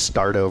 would you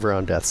start over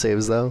on death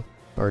saves, though?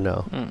 Or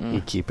no?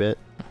 You keep it?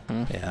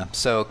 yeah.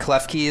 So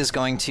Klefki is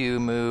going to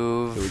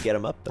move Do we get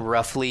him up?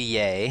 roughly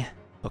yay,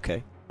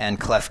 Okay. and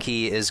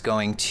Klefki is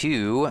going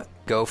to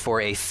go for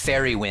a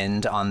fairy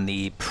wind on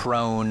the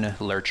prone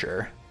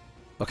lurcher.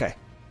 Okay.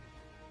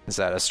 Is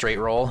that a straight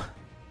roll?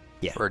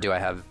 Yeah. Or do I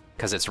have,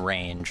 because it's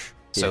range,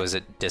 so Yeah. is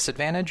it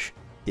disadvantage?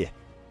 Yeah.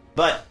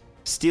 But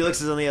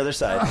Steelix is on the other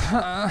side.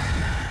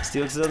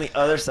 Steelix is on the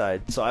other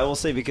side. So I will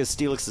say, because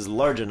Steelix is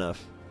large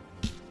enough,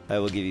 I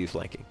will give you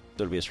flanking.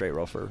 So it'll be a straight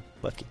roll for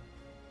Klefki.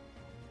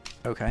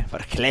 Okay. For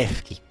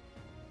Klefki.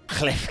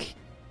 Klefki.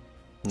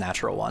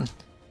 Natural one.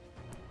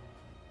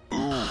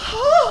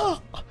 I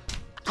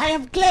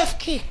am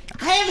Klefki.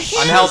 I am here.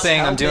 I'm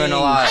helping, I'm doing a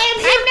lot.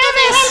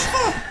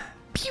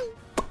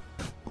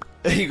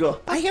 There you go.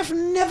 I have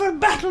never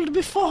battled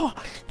before.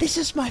 This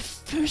is my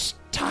first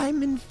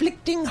time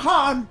inflicting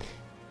harm.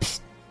 Psst.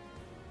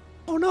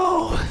 Oh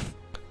no.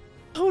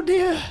 Oh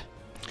dear.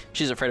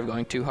 She's afraid of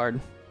going too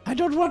hard. I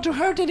don't want to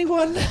hurt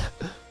anyone.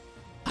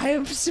 I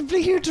am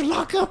simply here to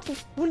lock up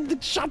when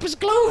the shop is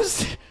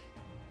closed.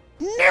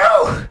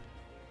 No!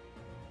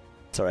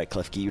 It's alright,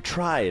 Klefki. You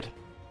tried.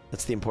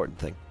 That's the important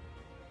thing.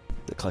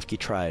 The Klefki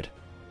tried.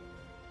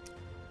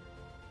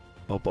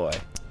 Oh boy.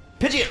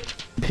 Pidgeot!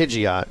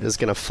 Pidgeot is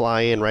going to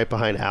fly in right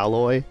behind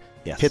Alloy,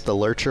 Yes. hit the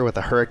Lurcher with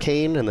a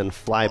hurricane, and then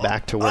fly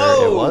back to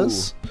where it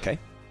was. Okay.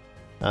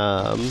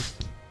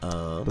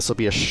 This will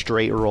be a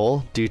straight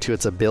roll due to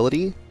its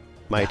ability.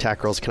 My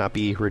attack rolls cannot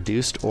be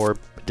reduced or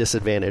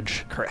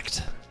disadvantage.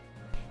 Correct.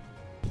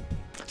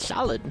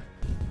 Solid.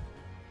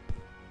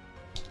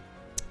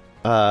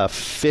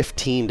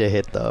 15 to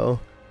hit, though.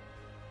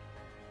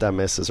 That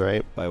misses,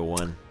 right? By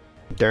 1.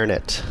 Darn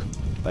it.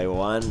 By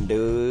 1,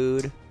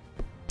 dude.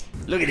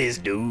 Look at this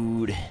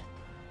dude.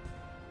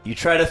 You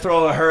try to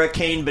throw a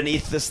hurricane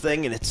beneath this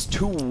thing, and it's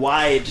too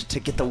wide to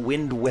get the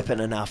wind whipping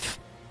enough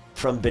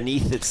from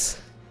beneath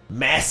its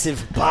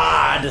massive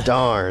bod.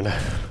 Darn.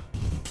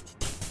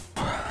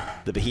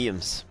 The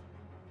Behemoths.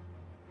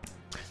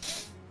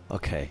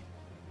 Okay.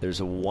 There's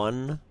a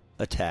 1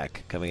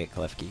 attack coming at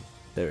Klefki.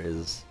 There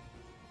is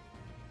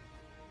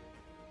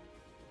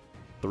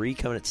 3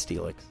 coming at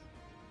Steelix.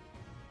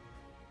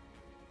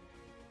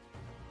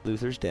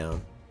 Luther's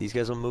down. These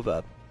guys will move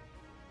up.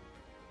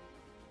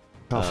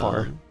 How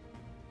far?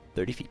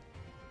 30 feet.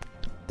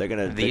 They're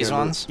gonna. These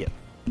ones? Yep.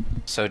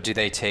 So do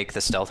they take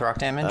the stealth rock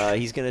damage?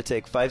 He's gonna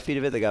take 5 feet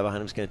of it. The guy behind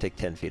him's gonna take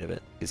 10 feet of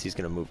it because he's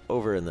gonna move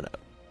over and then up.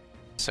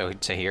 So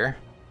to here?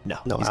 No,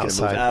 No, he's outside,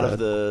 gonna move out but- of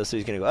the. So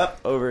he's gonna go up,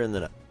 over, and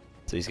then up.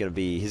 So he's gonna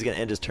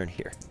end his turn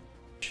here,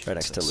 right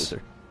next to Jesus.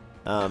 Luther.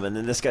 And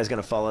then this guy's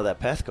gonna follow that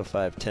path. Go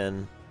 5,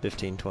 10,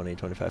 15, 20,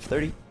 25,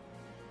 30.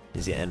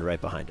 He's gonna end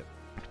right behind him.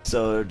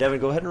 So Devin,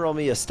 go ahead and roll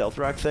me a stealth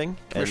rock thing,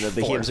 and There's the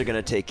 4. Behemoths are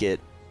gonna take it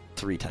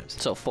 3 times.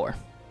 So 4.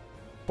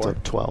 So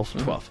 12.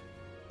 12.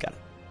 Got it.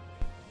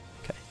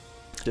 Okay.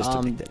 Just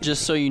to make that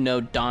Just so you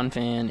know,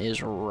 Donphan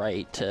is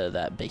right to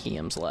that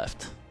Behemoth's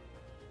left.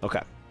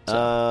 Okay.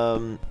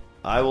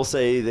 I will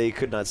say they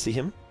could not see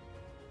him,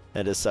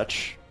 and as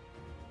such,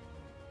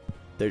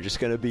 they're just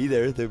gonna be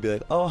there. They'll be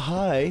like, "Oh,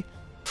 hi."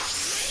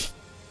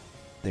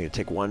 They're gonna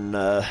take 1.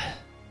 So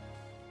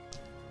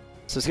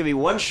it's gonna be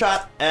 1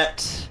 shot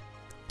at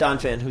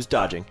Donphan, who's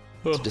dodging.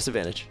 It's a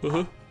disadvantage.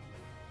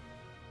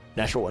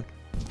 Natural 1.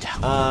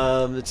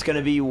 It's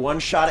gonna be 1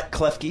 shot at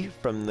Klefki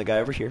from the guy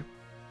over here.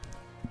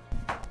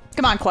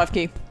 Come on,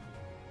 Klefki.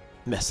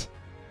 Miss.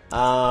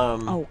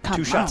 Oh, come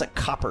 2 shots on. at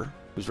Copper,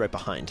 who's right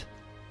behind.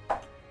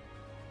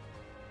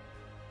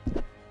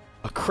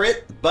 A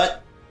crit,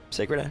 but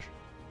Sacred Ash.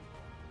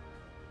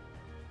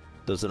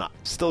 Those are not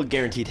still a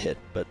guaranteed hit,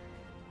 but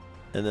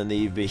and then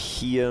the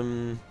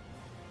Behemoth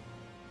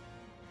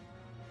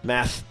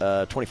math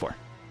 24.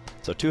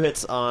 So 2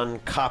 hits on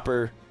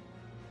Copper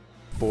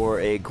for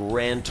a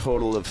grand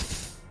total of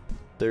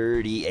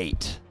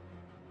 38.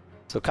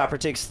 So Copper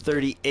takes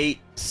 38.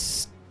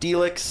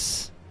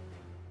 Steelix,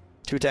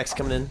 2 attacks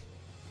coming in.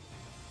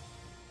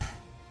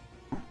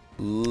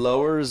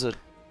 Lowers a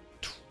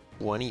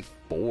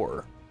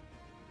 24.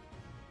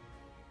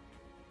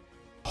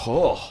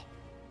 Oh.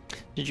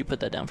 Did you put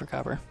that down for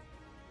Copper?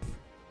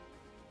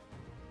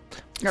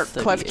 Or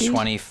 38. Klefki.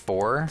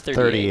 24?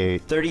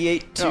 38.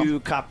 38 to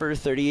Copper,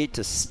 38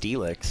 to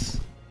Steelix.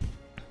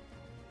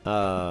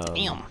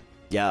 Damn.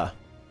 Yeah.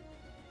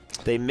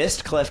 They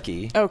missed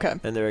Klefki, Okay.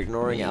 and they're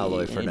ignoring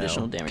Alloy for Any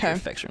additional now. damage Okay.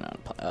 effects are not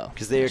applied.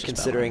 Because they are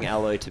considering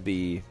Alloy to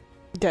be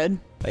Dead.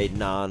 a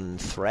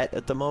non-threat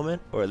at the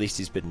moment, or at least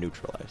he's been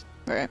neutralized.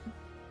 Right.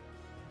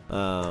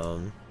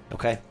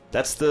 Okay.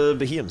 That's the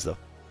Behemoths, though.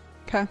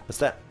 Okay. That's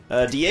that.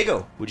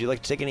 Diego, would you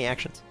like to take any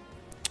actions?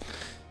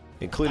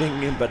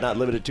 Including, but not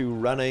limited to,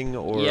 running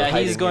or Yeah, he's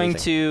hiding, going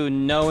anything? to,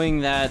 knowing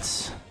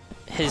that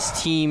his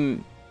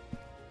team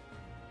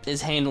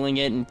is handling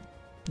it and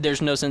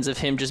there's no sense of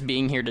him just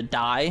being here to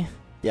die,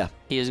 Yeah.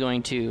 he is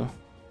going to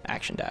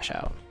action dash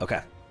out.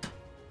 Okay.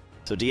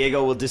 So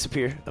Diego will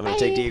disappear. I'm going to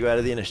take Diego out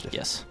of the initiative.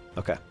 Yes.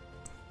 Okay.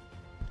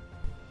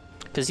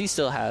 Because he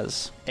still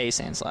has a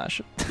Sand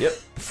Slash Yep.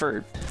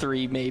 for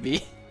 3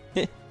 maybe.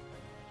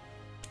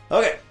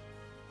 Okay.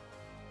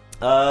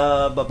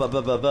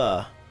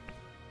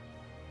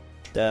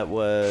 That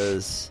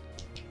was...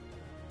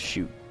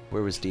 Shoot.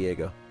 Where was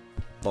Diego?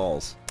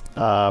 Balls.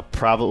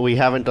 Probably we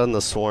haven't done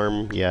the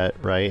swarm yet,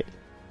 right?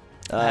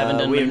 haven't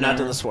done we have the- not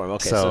done the swarm.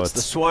 Okay, So so it's the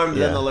it's- swarm,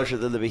 then yeah. the lurcher,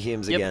 then the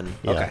Behemoths Yep. again.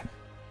 Yeah. Okay.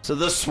 So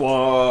the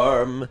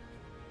swarm.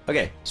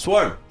 Okay,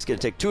 swarm. It's going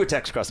to take 2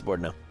 attacks across the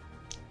board now.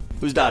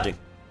 Who's dodging?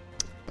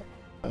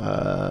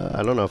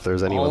 I don't know if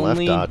there's anyone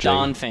Only left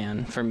dodging.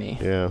 Donphan for me.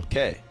 Yeah.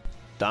 Okay.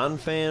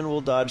 Donphan will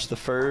dodge the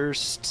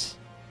first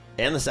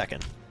and the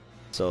second.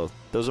 So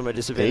those are my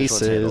disadvantage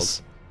ones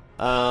Aces.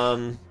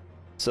 handled.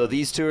 So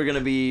these 2 are going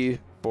to be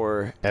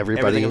for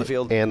Everybody everything on the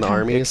field. and the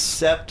armies.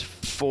 Except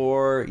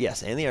for,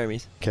 yes, and the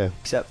armies. Okay.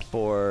 Except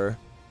for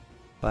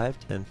 5,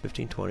 10,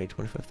 15, 20,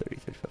 25, 30,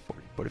 35,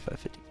 40, 45,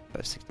 50,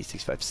 55, 60,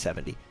 65,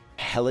 70.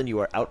 Helen, you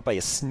are out by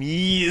a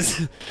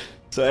sneeze.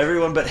 So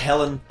everyone but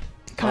Helen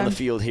on the Okay.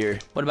 field here.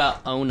 What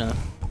about Ona?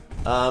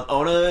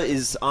 Ona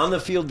is on the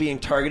field being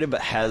targeted,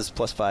 but has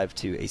 +5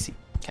 to AC.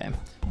 Okay.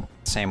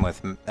 Same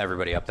with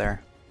everybody up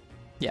there?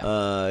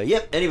 Yeah.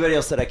 Yep. Anybody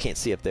else that I can't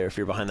see up there if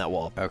you're behind that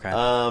wall. Okay.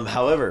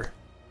 However,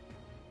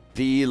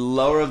 the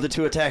lower of the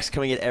 2 attacks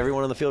coming at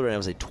everyone on the field right now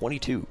is a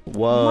 22.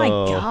 Whoa. Oh my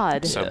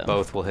god. So Yeah.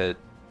 both will hit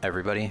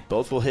everybody?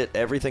 Both will hit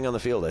everything on the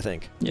field, I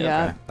think.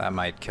 Yeah. Okay. That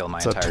might kill my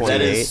So entire 28.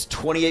 That team. is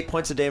 28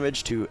 points of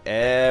damage to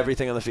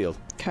everything on the field.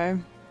 Okay.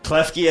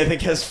 Klefki, I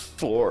think, has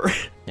 4.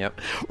 Yep.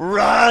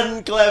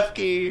 Run,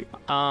 Klefki!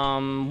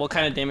 What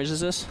kind of damage is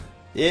this?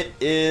 It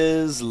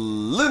is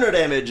lunar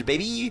damage,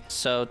 baby.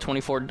 So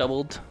 24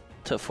 doubled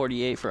to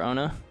 48 for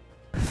Ona.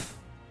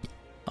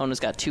 Ona's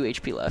got 2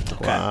 HP left.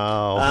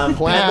 Wow.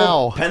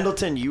 Wow.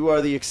 Pendleton, you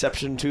are the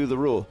exception to the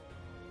rule.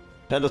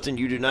 Pendleton,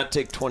 you do not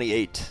take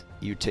 28.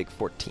 You take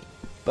 14.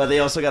 But they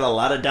also got a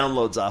lot of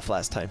downloads off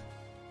last time.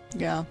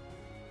 Yeah.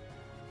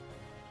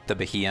 The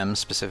Behemoth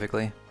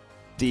specifically?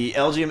 The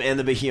Elgium and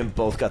the Behemoth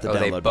both got the download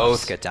they buffs.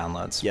 both get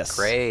downloads. Yes.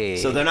 Great.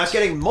 So they're not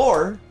getting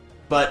more,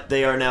 but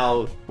they are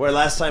now... Where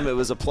last time it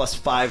was a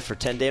 +5 for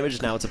 10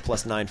 damage, now it's a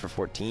 +9 for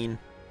 14.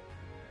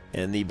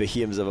 And the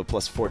Behemoths have a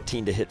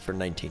 +14 to hit for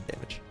 19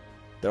 damage.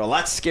 They're a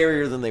lot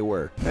scarier than they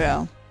were.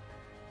 Yeah.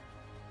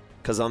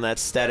 Because on that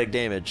static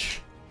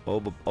damage...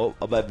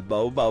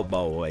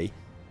 boy.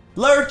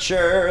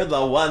 Lurcher,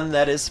 the one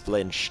that is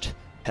flinched,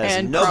 has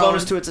And no prone.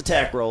 bonus to its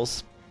attack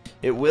rolls.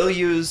 It will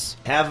use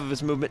half of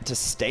its movement to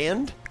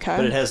stand, Okay.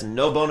 but it has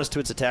no bonus to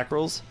its attack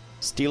rolls.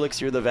 Steelix,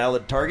 you're the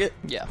valid target.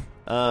 Yeah.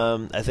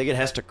 I think it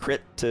has to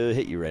crit to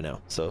hit you right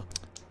now. So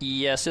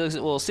Yeah,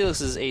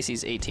 Steelix's AC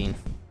is 18.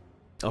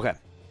 okay,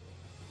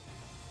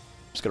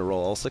 just gonna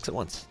roll all 6 at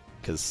once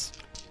because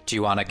Do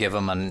you want to give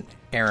him an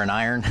Air and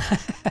Iron?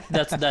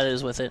 That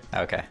is with it.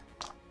 Okay.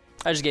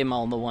 I just gave him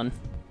all the one.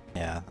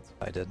 Yeah, that's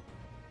what I did.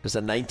 there's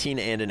a 19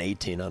 and an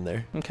 18 on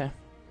there. Okay.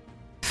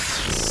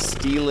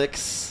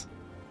 Steelix,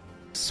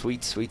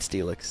 sweet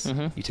Steelix.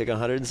 Mhm. You take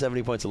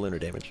 170 points of lunar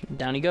damage.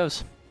 Down he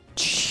goes.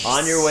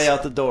 On your way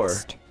out the door.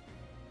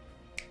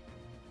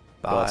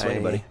 Bye. Thoughts,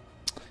 anybody?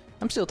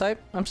 I'm still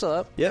type. I'm still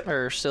up. Yep.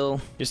 Or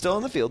still. You're still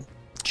on the field.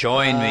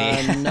 Join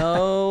me.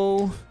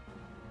 No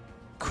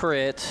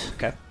crit.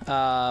 Okay.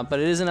 But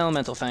it is an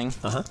elemental thing.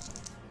 Uh-huh.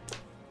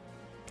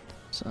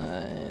 So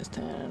it's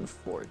 10,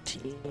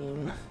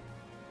 14,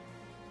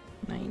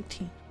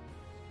 19,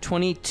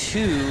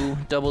 22,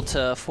 double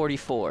to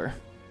 44.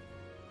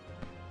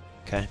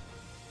 Okay.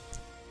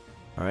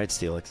 All right,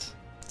 Steelix.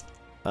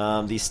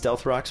 These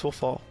stealth rocks will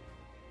fall.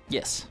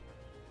 Yes.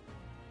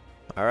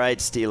 All right,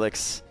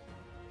 Steelix.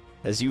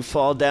 As you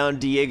fall down,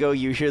 Diego,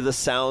 you hear the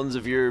sounds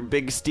of your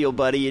big steel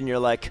buddy, and you're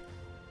like,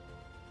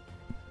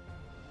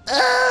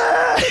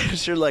 ah!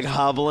 You're like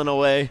hobbling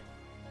away.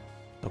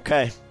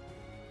 Okay.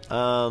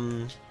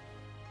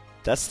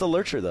 That's the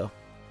Lurcher, though.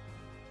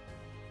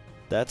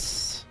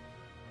 That's...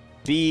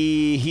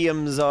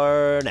 Behemoths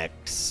are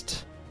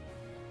next.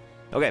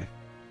 Okay.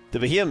 The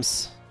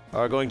Behemoths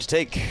are going to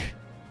take...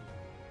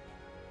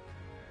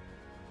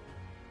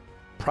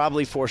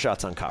 probably 4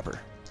 shots on Copper.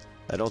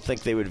 I don't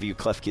think they would view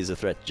Klefki as a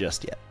threat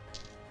just yet.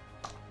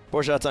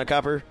 4 shots on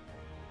Copper.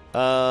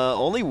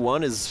 Only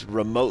one is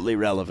remotely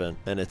relevant,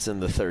 and it's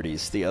in the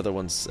 30s. The other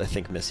ones, I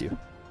think, miss you.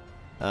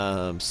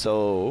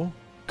 So,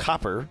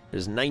 Copper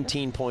is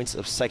 19 points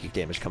of psychic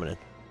damage coming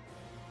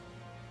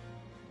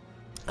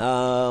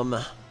in.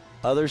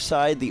 Other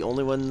side, the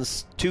only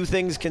ones... 2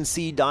 things can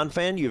see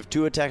Donphan. You have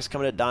 2 attacks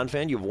coming at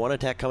Donphan. You have 1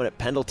 attack coming at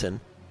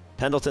Pendleton.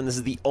 Pendleton, this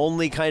is the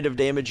only kind of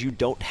damage you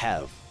don't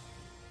have.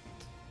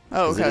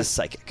 Oh, 'Cause okay. it is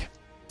psychic.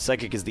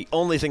 Psychic is the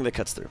only thing that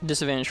cuts through.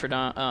 Disadvantage for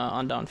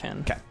on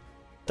Donphan. Okay.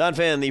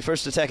 Donphan, the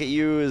first attack at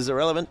you is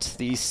irrelevant.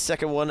 The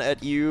second one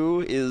at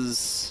you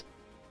is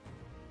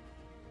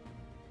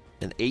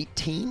an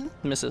 18.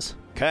 Misses.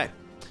 Okay.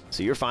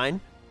 So you're fine.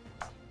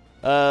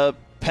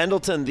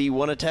 Pendleton, the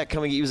one attack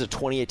coming at you is a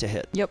 28 to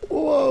hit. Yep.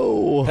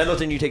 Whoa.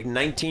 Pendleton, you take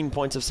 19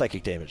 points of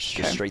psychic damage. Just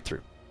Okay. straight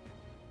through.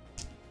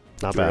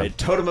 Not You're a bad.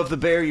 totem of the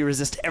bear. You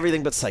resist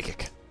everything but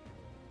psychic.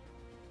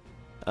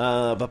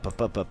 That's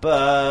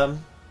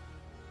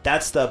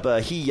the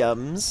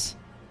Behemoths.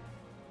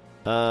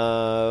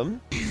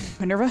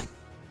 Minerva?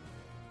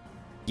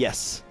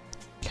 Yes.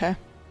 Okay.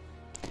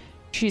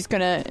 She's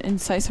gonna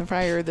incisive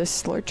fire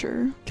this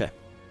Lurcher. Okay.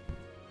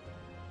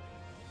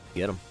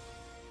 Get him.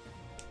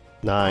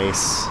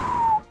 Nice.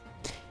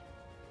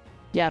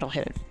 Yeah, it'll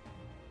hit it.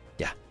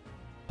 Yeah.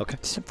 Okay.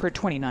 So for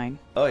 29.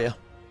 Oh, yeah.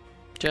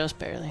 Just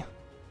barely.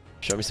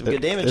 Show me some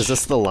good damage. Is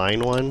this the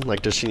line one?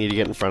 Like, does she need to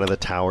get in front of the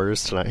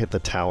towers to not hit the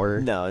tower?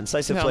 No,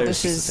 Incisive No, Flare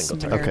this is just a is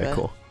single Minerva. target. Okay,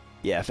 cool.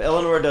 Yeah, if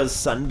Eleanor does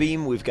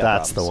Sunbeam, we've got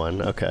That's the problems.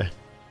 one. Okay.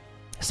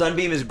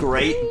 Sunbeam is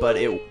great, but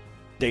it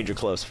danger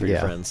close for your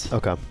Yeah. friends.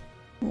 Okay.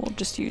 We'll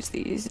just use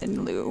these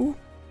in lieu.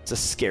 It's a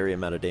scary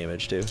amount of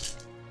damage, too.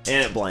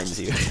 And it blinds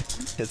you.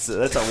 That's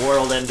a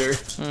world ender.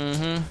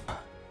 Mm-hmm.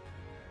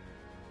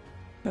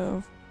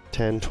 So,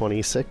 10,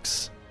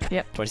 26.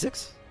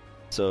 26.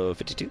 So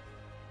 52.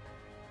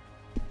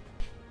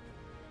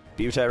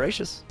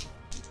 Beautiracious.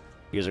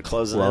 You guys are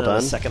closing Well in on a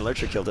done. second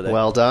Lurcher kill today.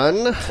 Well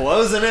done.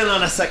 Closing in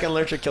on a second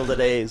Lurcher kill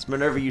today.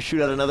 Minerva, you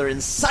shoot out another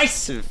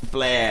Incisive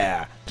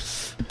Flare.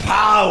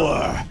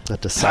 Power! A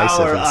decisive,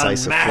 Power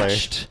incisive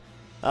unmatched.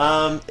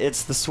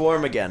 It's the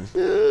Swarm again.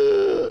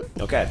 flare.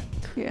 Okay.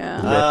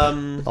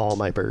 yeah. All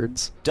my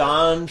birds.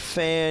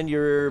 Donphan,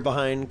 you're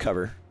behind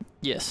cover.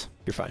 Yes.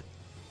 You're fine.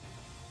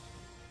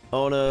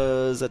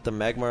 Ona's at the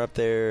Magmar up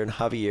there, and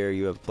Javier,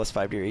 you have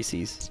 +5 to your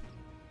ACs.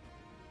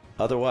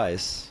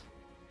 Otherwise,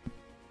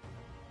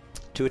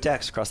 2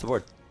 attacks across the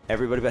board.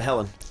 Everybody but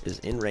Helen is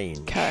in range.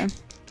 Okay.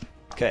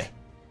 Okay.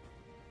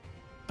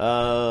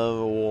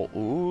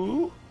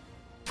 Ooh.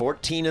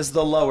 14 is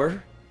the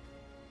lower.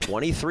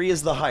 23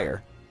 is the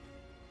higher.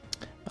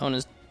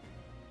 Ona's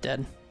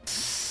dead.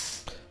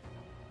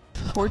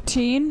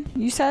 14,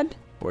 you said?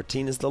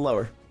 14 is the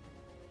lower.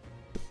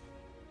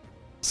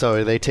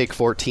 So they take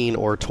 14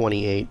 or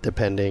 28,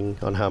 depending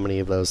on how many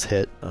of those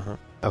hit. Uh-huh.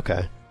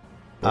 Okay.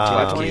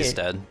 Klefki's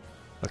dead.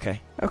 Okay.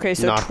 Okay,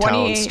 so Noctowl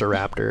and 28.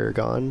 Staraptor are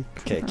gone.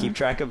 Okay, keep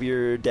track of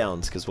your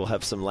downs, because we'll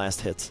have some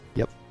last hits.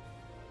 Yep.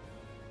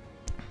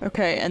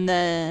 Okay, and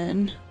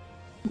then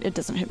it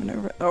doesn't hit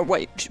Minerva. Oh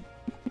wait,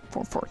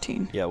 for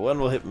 14. Yeah, one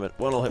will hit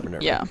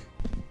Minerva. Yeah.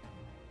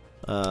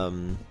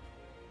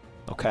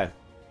 Okay.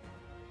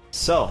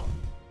 So,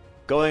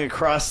 going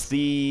across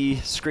the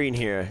screen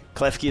here,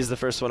 Klefki is the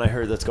first one I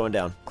heard that's going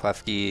down.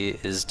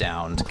 Klefki is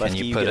downed. Klefki, Can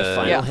you you put get a a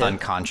final hit.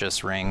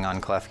 unconscious ring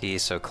on Klefki?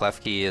 So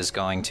Klefki is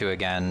going to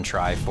again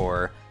try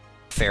for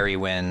Fairy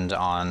Wind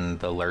on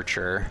the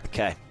Lurcher.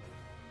 Okay.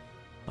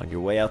 On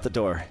your way out the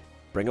door,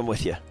 bring them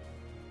with you.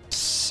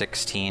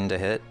 16 to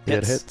hit.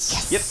 It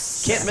hits.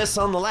 Yep. Can't miss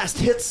on the last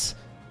hits.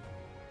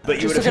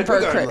 But you would have Just hit looking for a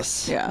crit.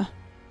 regardless. Yeah.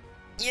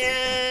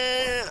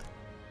 Yeah.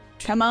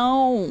 Come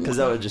on. Because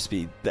that would just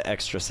be the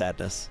extra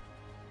sadness.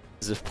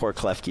 As if poor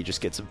Klefki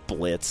just gets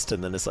blitzed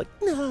and then it's like,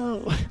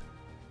 no.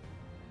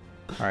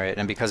 All right,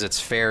 and because it's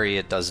fairy,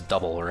 it does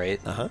double, right?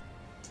 Uh-huh.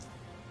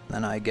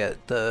 Then I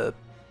get the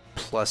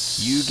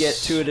plus... You get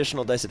 2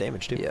 additional dice of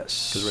damage, too.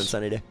 Yes. Because we're in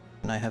Sunny Day.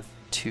 And I have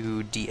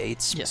 2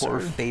 d8s Yes, for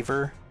sir.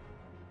 favor.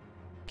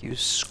 You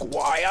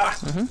squire.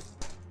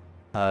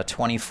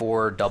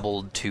 24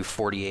 doubled to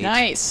 48.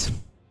 Nice.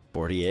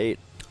 48.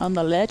 On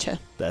the leche.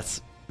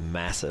 That's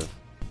massive.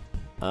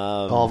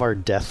 All of our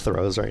death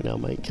throws right now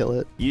might kill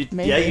it. You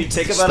Maybe. yeah, you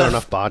take Just about not a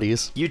enough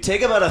bodies. you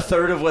take about a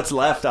third of what's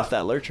left off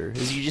that lurcher.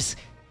 Is you just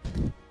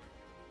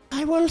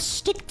I will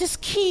stick this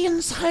key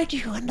inside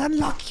you and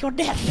unlock your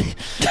death.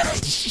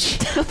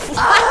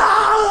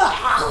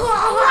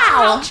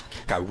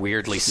 Got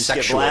weirdly just get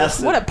sexual.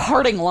 blasted. What a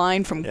parting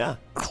line from Yeah.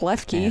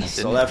 Klefki.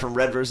 Stole that from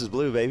Red versus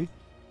Blue, baby.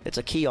 It's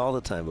a key all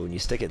the time, but when you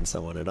stick it in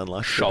someone, it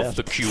unlocks your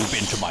death. cube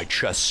into my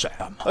chest,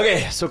 Sam.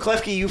 Okay, so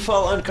Klefki, you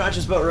fall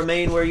unconscious but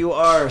remain where you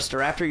are.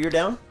 Staraptor, you're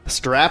down.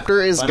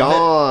 Staraptor is Final hit.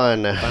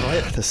 gone. Final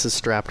hit. This is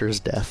Staraptor's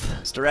death.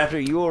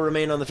 Staraptor, you will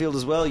remain on the field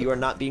as well. You are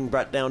not being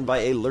brought down by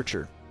a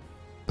lurcher.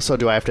 So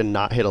do I have to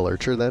not hit a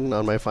Lurcher then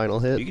on my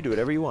final You hit? can do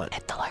whatever you want.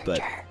 Hit the But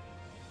lurcher.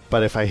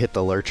 But if I hit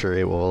the Lurcher,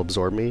 it will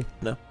absorb me?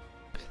 no.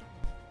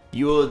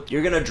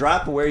 You're gonna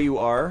drop where you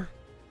are.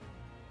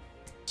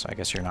 So I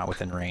guess you're not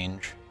within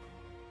range.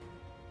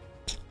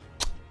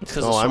 It's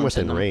 'cause the Oh, I'm storm's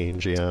within hitting them.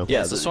 range, yeah.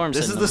 Yeah, it's the swarm's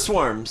This is hitting the them.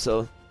 swarm,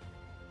 so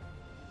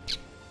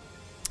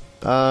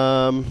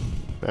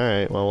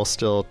Alright, well, we'll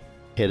still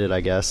hit it,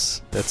 I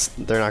guess.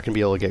 They're not going to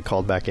be able to get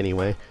called back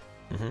anyway.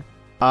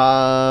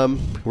 We're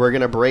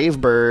going to Brave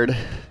Bird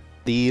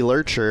the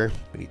Lurcher.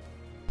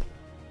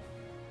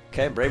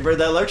 okay. Brave bird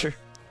that lurcher.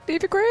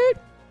 Leave it great.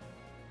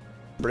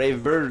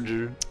 Brave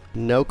bird.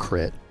 No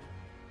crit.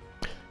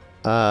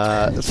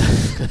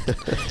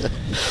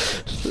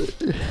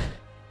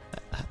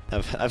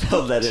 I've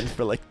held that in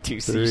for like 2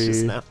 sieges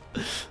 3. now.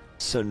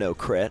 So no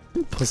crit.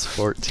 Plus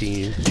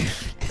 14.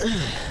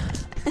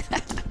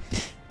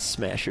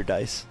 Smash your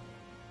dice.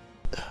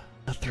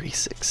 3,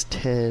 6,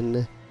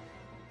 10.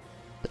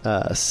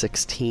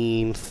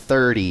 16,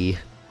 30.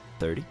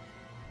 30.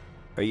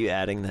 Are you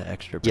adding the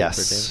extra brave bird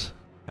Yes.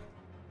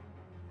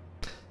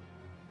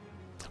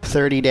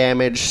 30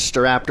 damage.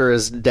 Staraptor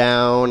is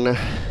down. damage?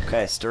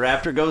 Okay,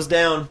 Staraptor goes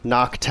down.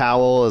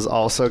 Noctowl is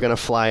also going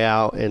to fly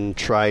out and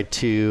try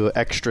to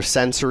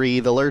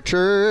extrasensory the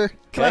Lurcher.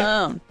 Come Okay.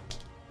 on.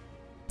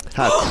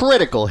 A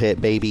critical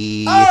hit,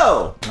 baby.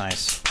 Oh!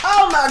 Nice.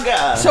 Oh my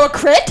god! So a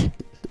crit?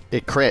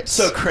 It crits.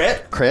 So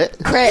crit? Crit?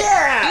 Crit.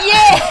 Yeah!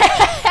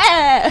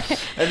 Yeah!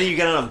 And then you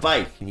get on a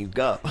bike and you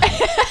go.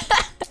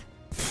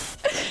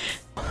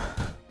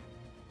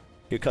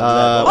 Here comes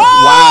that bubble.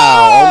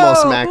 Wow,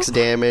 almost max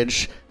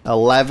damage.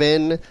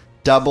 11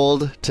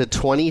 doubled to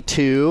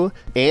 22,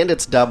 and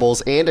it's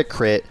doubles and a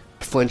crit.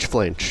 Flinch,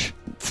 flinch.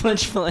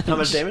 Flinch. How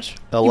much damage?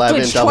 11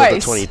 flinched doubled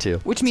twice, to 22.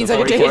 Which means So I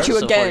get to hit you 44,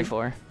 so again.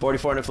 44.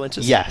 44 and it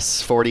flinches?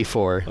 Yes,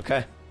 44.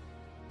 Okay.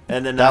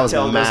 And then That was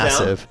Noctowl goes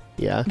massive. down.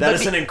 Yeah. That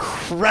is an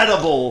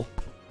incredible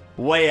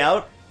way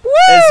out. Woo!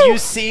 As you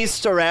see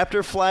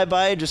Staraptor fly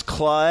by and just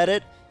claw at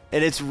it,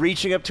 and it's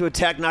reaching up to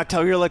attack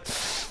Noctowl, you're like,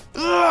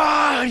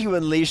 "Ah!" You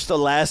unleash the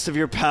last of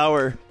your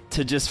power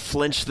to just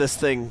flinch this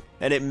thing,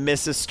 and it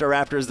misses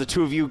Staraptor as the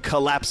two of you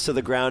collapse to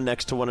the ground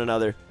next to one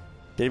another.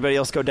 Did anybody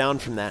else go down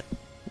from that?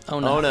 Oh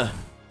no.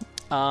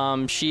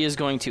 Ona. She is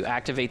going to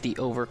activate the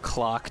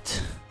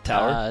overclocked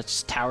Tower?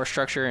 tower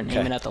structure and aim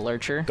Okay. it at the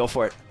lurcher. Go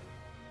for it.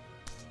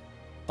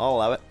 I'll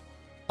allow it.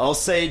 I'll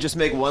say just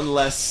make one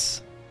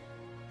less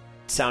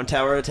sound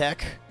tower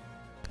attack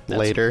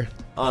Later.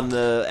 on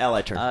the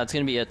ally turn. It's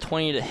going to be a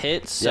 20 to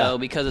hit, so Yeah.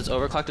 because it's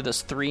overclocked, it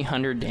does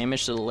 300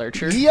 damage to the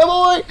lurcher. Yeah,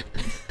 boy!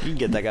 You can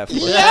get that guy for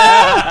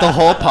Yeah! The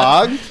whole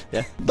pog?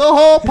 Yeah. The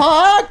whole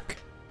pog!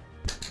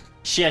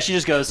 She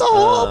just goes.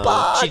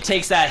 She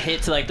takes that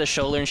hit to like the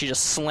shoulder and she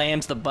just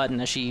slams the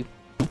button as she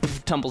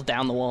tumbles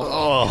down the wall.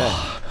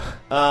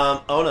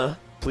 Oh. Ona,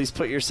 please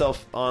put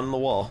yourself on the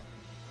wall,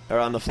 or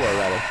on the floor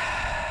rather.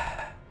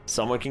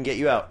 Someone can get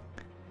you out.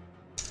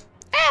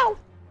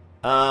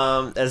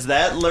 Ow! As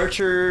that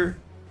lurcher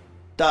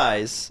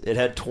dies, it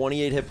had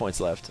 28 hit points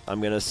left. I'm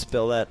gonna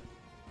spill that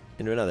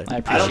into another. I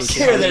don't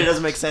care that it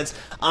doesn't make sense.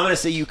 I'm gonna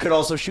say you could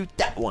also shoot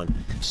that one.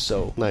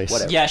 So nice.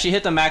 Whatever. Yeah, she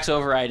hit the max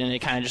override and it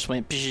kind of just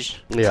went.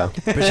 Yeah,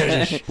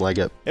 like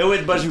it. It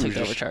went Take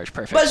the overcharge.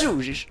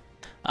 Perfect.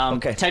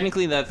 Okay.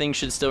 Technically, that thing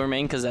should still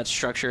remain because that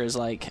structure is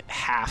like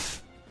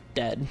half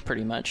dead,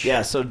 pretty much.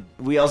 Yeah. So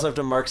we also have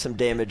to mark some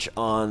damage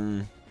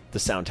on the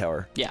sound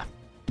tower. Yeah.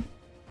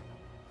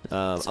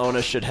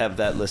 Ona should have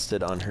that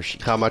listed on her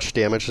sheet. How much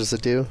damage does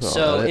it do?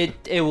 So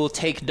it will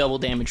take double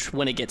damage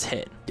when it gets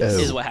hit. Yes.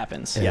 Is what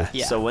happens. Yeah.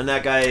 So when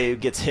that guy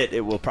gets hit,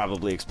 it will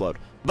probably explode.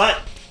 But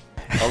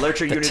a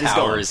lurcher unit is gone.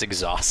 The tower is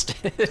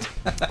exhausted.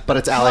 But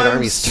it's Allied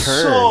Army's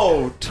turn.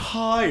 So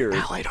tired.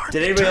 Allied Army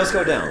Did anybody else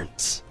go down?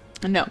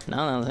 No.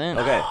 No, that's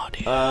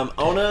it. Okay.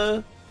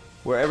 Ona,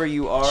 wherever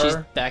you are, She's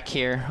back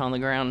here on the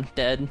ground,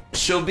 dead.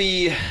 she'll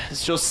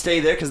stay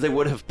there because they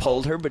would have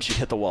pulled her, but she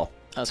hit the wall.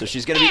 Okay. So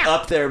she's gonna be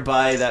up there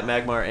by that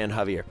Magmar and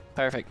Javier.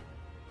 Perfect.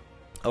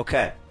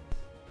 Okay.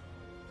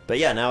 But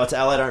yeah, now it's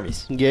Allied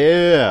Armies.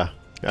 Yeah.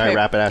 All right, Okay.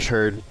 Rapidash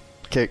Herd.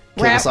 Kick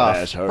us off.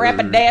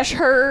 Rapidash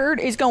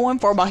Herd is going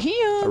for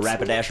Bohemians. A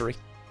Rapidashery.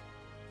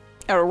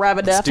 A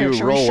Rapidash. Let's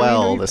do roll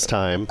well this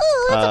time.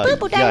 Ooh, it's a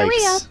poo-poo diarrhea.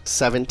 Yikes.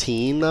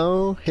 17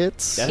 though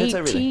hits. That hits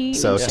everything. 18.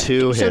 So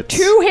 2 So hits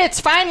 2 hits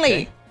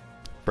finally.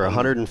 for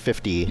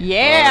 150.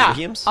 Yeah.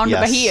 Bohemians? On Yes.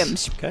 the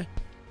Bohemians. Okay.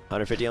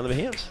 150 on the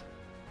Bohemians.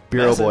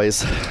 Bureau Massive.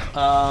 boys.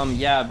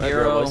 Yeah,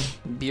 Bureau boys.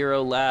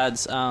 Bureau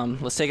lads.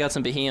 Let's take out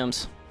some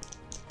Bohemians.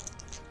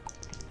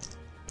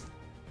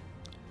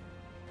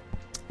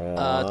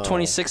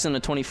 26 and a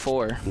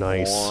 24.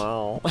 Nice.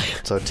 Wow.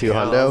 So 2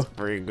 hundo.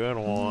 Pretty good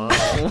one.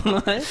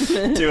 What?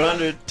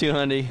 200.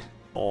 200.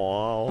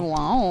 Wow.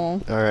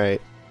 Wow. All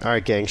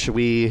right, gang. Should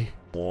we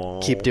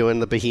keep doing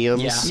the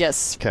Bohemians? Yeah.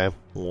 Yes. Okay.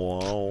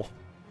 Wow.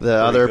 The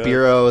other good.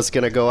 bureau is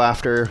gonna go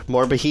after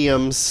more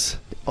Bohemians.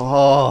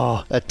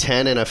 Oh, a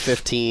 10 and a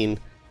 15.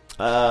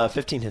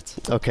 15 hits.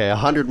 Okay,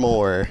 100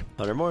 more.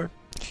 100 more.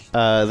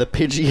 The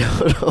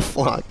Pidgeotto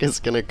flock is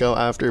gonna go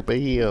after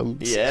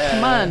Bohemians. Yeah.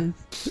 Come on.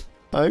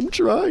 I'm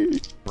trying.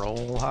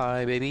 Roll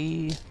high,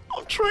 baby.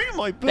 I'm trying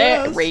my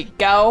There best. we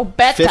go.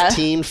 Beta.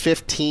 15,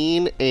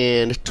 15,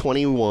 and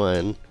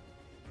 21.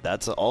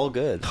 That's all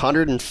good.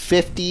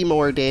 150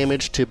 more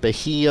damage to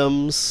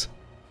Bohemians.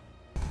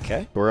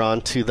 Okay. We're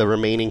on to the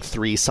remaining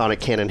 3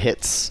 Sonic Cannon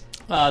hits.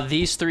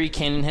 These 3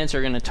 cannon hits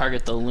are going to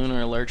target the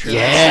Lunar Lurcher.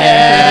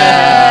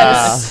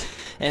 Yes!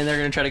 And they're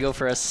going to try to go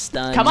for a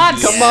stun. Come on.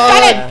 Come Stun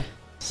on! it.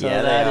 So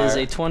Yeah, that they is are.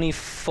 a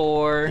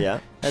 24. Yeah.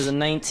 As a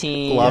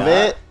 19. Love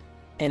it.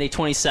 And a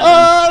 27.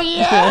 Oh,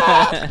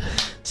 yeah.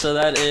 So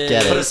that is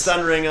Get Put it. a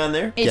stun ring on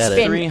there. It's Get it.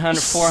 been 300,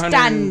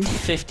 stunned.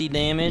 450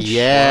 damage.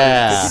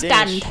 Yeah. 50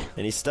 damage. Stunned.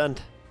 And he's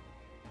stunned.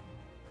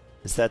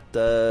 Is that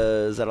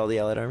all the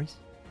Allied Armies?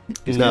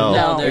 No,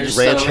 No, there's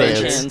ranch still range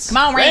hands. hands. Come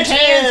on, range Range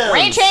hands. hands.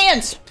 Range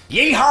hands.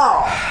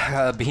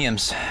 Yeehaw!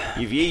 Bohemians.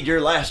 You've yeed your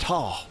last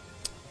haul.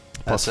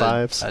 Plus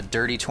That's 5s. a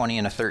dirty 20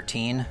 and a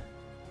 13.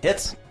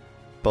 Hits.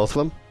 Both of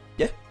them?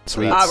 Yeah.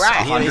 Sweet. All right.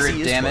 100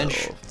 is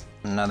damage. 12.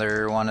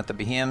 Another one at the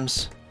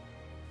Bohemians.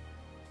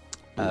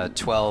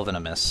 12 and a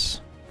miss.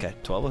 Okay,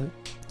 12 will hit.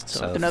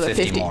 So Another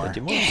 50 50. more. 50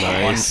 more. So Nice.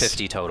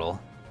 150 total.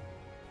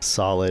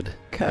 Solid.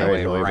 Okay. All right,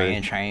 Anyway, Noivern.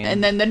 range hand.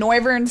 And then the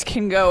Noiverns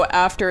can go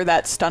after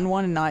that stun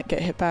one and not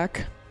get hit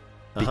back.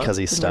 Because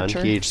he's The stunned.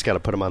 Nurture. You just gotta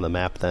put him on the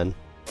map then.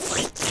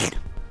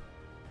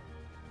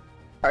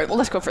 All right, well,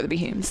 let's go for the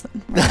Bohemians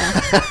then.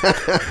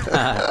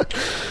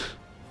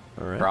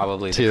 All right.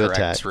 Probably Two the correct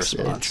attacks.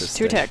 response.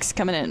 2 attacks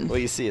coming in. Well,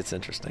 you see, it's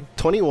interesting.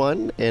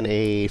 21 and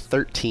a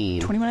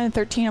 13. 21 and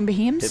 13 on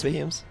Bohemians. Hit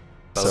Bohemians.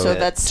 So So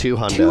that's 2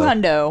 hundo. 2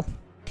 hundo.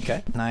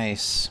 Okay.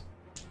 Nice.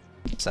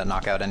 Does that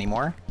knock out any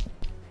more?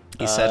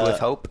 He said with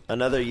hope.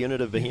 Another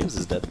unit of Bohemians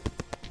is dead.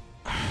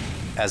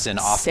 As in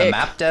off the Sick.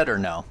 map dead or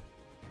no?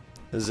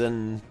 As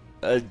in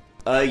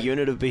a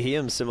unit of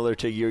Bohemians similar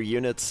to your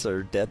units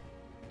are dead.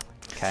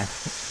 Okay.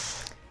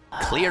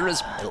 Clear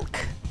as milk.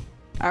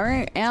 All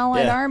right,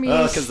 Allied Armies.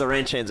 Oh, because the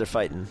range chains are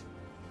fighting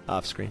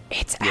off screen.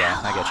 It's Yeah,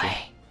 Alloy. I get you.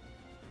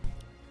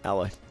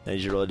 Alloy. I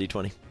need you to roll a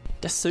d20.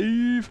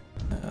 Deceive.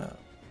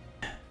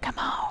 Come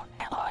on,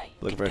 Alloy.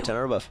 Looking for a 10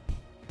 or above.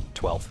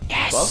 12.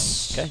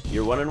 Yes. 12? Okay,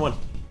 you're 1 and 1.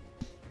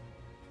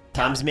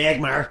 Times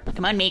Magmar.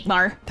 Come on,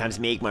 Magmar. Times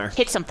Magmar.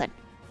 Hit something.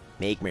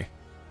 Magmar.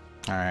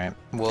 All right.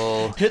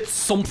 We'll Hit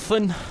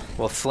something.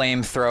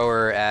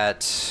 flamethrower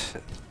at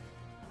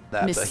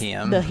that Miss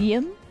Bohem.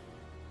 Bohem?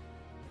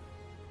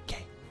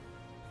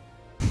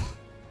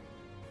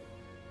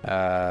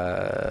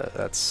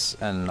 That's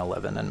an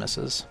 11 and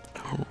misses.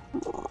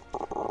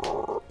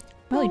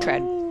 Well, he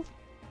tried.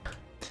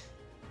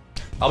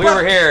 I'll be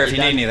over here if you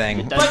need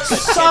anything. But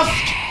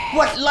soft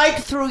What light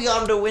through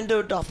yonder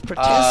window doth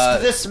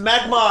protest? This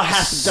Magmar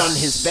hath done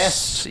his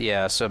best.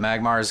 Yeah, so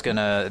Magmar is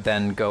gonna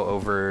then go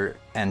over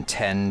and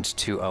tend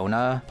to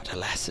Ona. But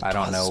alas, I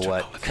don't know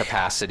what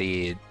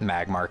capacity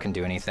Magmar can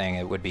do anything.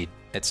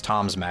 It's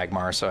Tom's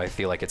Magmar, so I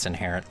feel like it's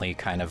inherently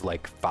kind of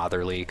like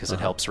fatherly because it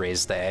helps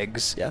raise the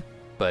eggs. Yeah.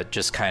 But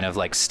just kind of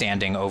like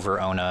standing over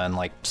Ona and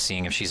like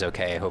seeing if she's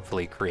okay,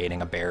 hopefully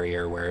creating a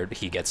barrier where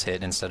he gets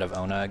hit instead of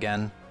Ona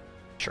again.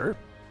 Sure.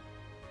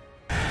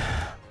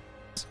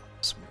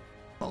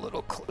 A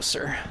little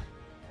closer.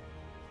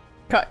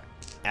 Cut.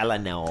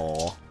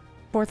 Eleanor.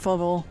 4th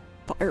level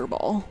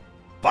fireball.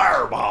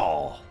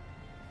 Fireball.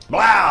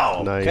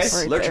 Wow. Nice.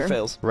 Okay. Right Lurcher there.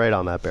 fails. Right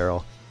on that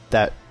barrel.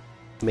 That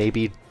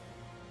maybe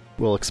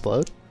will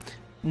explode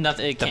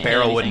Nothing. It The can't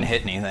barrel hit wouldn't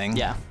anything. hit anything.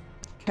 Yeah.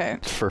 Okay.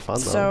 for fun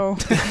though. So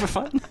For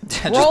fun.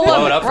 Just Roll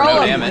blow 'em, it up for roll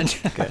no 'em.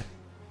 damage. Okay.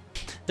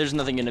 There's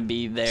nothing gonna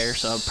be there,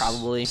 so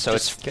probably So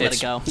just let it's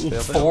it go.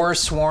 4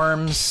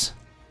 swarms.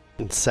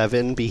 And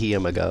 7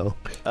 Behemoth.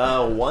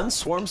 1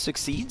 swarm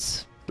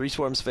succeeds. 3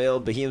 swarms fail.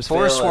 Behemoths 4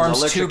 fail. and the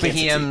swarms, Lurcher 2 can't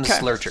succeed. Behemoths,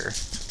 Okay. Lurcher.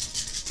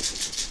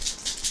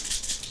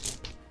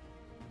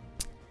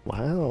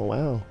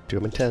 Wow. Do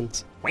them in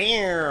 10s.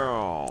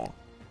 Wow.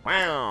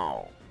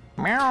 Wow.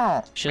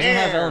 Meow. She doesn't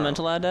have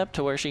elemental adept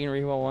to where she can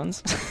reroll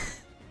ones.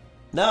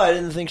 No, I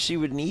didn't think she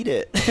would need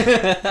it.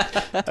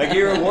 I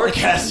gave her a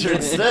Wardcaster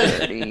instead.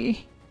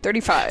 30,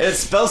 35. It's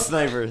Spell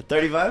Sniper.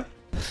 35?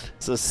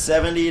 So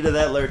 70 to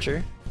that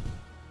Lurcher.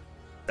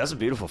 That's a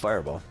beautiful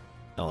fireball,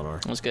 Eleanor.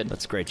 That was good.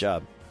 That's a great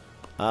job.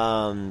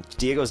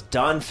 Diego's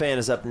Donphan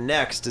is up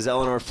next as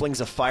Eleanor flings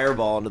a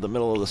fireball into the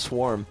middle of the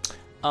swarm.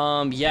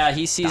 Yeah,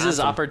 he sees his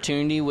Awesome.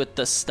 opportunity with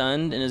the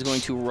stunned and is going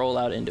to roll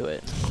out into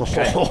it.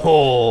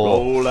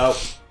 Roll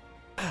out.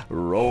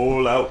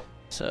 Roll out.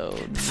 So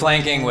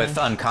Flanking with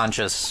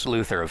unconscious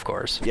Luther, of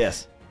course.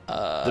 Yes.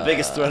 The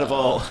biggest threat of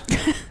all.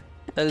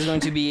 that is going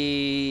to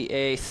be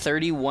a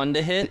 31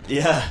 to hit.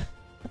 Yeah.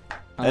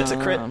 That's a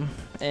crit.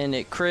 And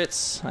it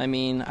crits. I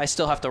mean, I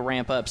still have to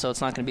ramp up, so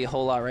it's not going to be a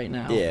whole lot right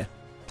now. Yeah.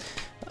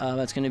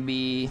 That's going to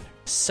be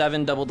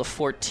 7 double to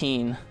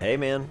 14. Hey,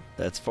 man.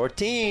 That's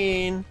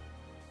 14.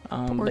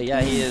 But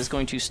yeah, he is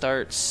going to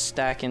start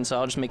stacking, so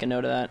I'll just make a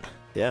note of that.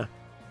 Yeah.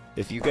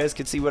 If you guys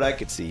could see what I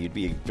could see, you'd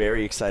be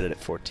very excited at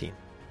 14.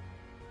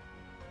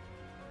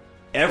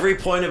 Every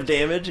point of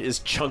damage is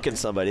chunking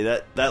somebody.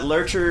 That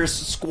Lurcher's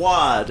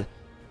squad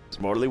is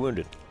mortally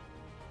wounded.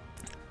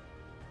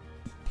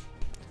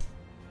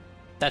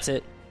 That's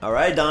it. All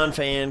right,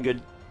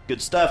 Donphan.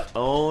 Good stuff.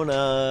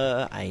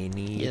 Ona, I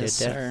need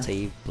Yes, a death sir.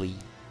 save, please.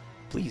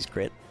 Please,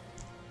 crit.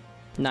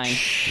 9.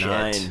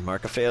 9.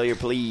 Mark a failure,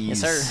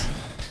 please. Yes, sir.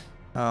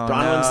 Oh,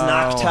 Bronwyn's no.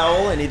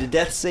 Noctowl. I need a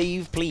death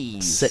save,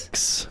 please.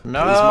 6.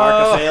 No. Please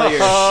mark a failure.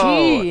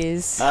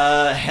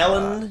 Jeez.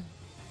 Helen.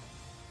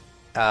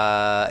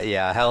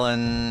 Yeah,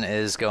 Helen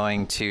is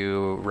going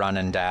to run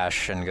and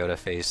dash and go to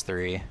phase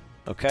 3.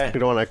 Okay. You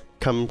don't want to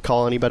come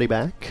call anybody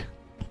back?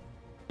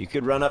 You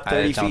could run up I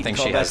 30 don't feet and think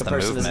call she back has a the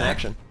person as an movement.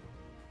 action.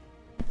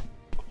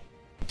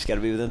 She's got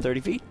to be within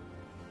 30 feet.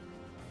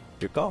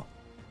 Your call.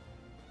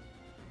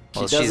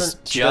 Well, She she's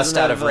doesn't- she just doesn't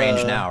out of have,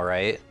 range now,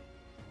 right?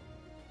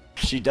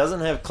 She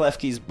doesn't have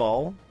Klefki's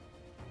ball,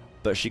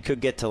 but she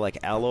could get to, like,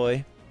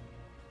 Alloy.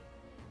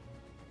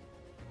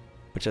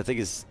 Which I think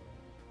is...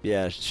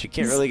 Yeah, she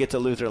can't really get to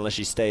Luther unless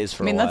she stays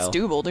for I mean, a while. that's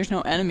doable. There's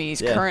no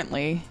enemies Yeah.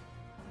 currently.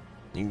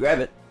 You can grab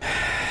it.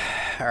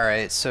 All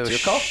right, so It's your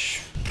call.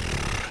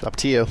 Up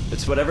to you.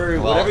 It's whatever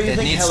Well, whatever you it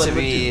think needs Helen to would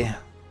be. do.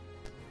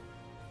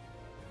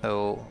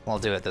 Oh, we'll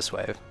do it this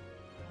way.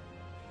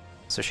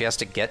 So she has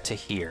to get to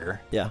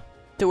here. Yeah.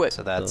 Do it.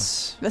 So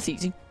that's That's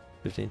easy.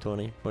 15,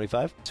 20,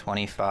 25.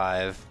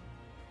 25.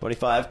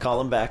 25,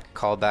 call him back.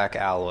 Call back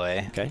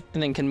Alloy. Okay.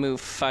 And then can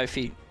move 5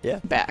 feet. Yeah.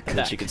 Back. And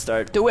then she can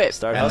start Do it.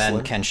 Start And hustling.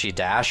 then can she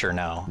dash or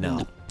no?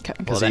 No. Okay.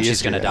 Well, 'Cause then he she's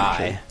is gonna your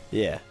die.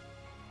 Yeah.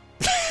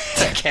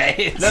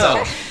 Okay.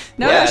 No.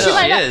 No, Yeah, she she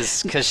might not.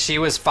 is, because she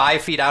was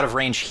 5 feet out of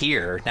range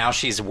here. Now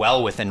she's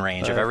well within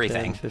range of 5,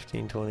 everything. 10,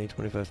 15, 20,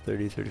 25,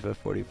 30, 35,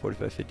 40,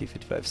 45, 50,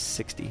 55,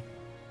 60.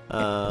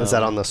 Is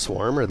that on the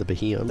swarm or the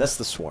Behemoth? That's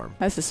the swarm.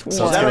 That's the swarm.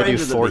 so it's that going to range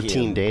do of the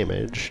 14 Behemoth?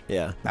 damage.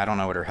 Yeah. I don't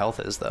know what her health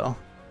is, though.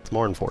 It's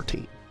more than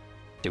 14.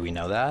 Do we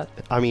know that?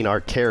 I mean,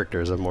 our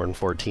characters have more than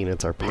 14.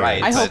 It's our parents.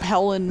 Right. I hope but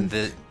Helen.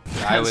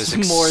 I was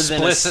Has more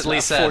than a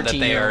explicitly said that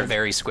they are 14-year-old.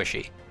 very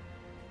squishy.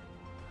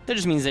 That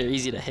just means they're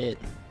easy to hit.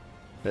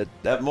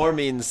 That more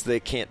means they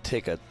can't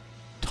take a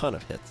ton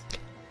of hits.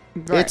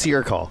 It's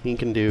your call. You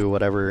can do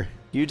whatever.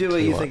 You do what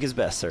You you want. think is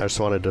best, I sir. just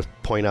wanted to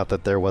point out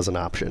that there was an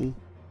option.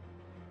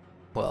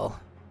 Well,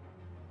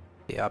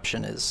 the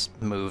option is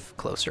move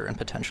closer and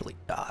potentially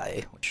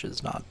die, which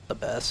is not the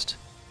best.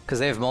 Because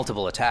they have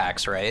multiple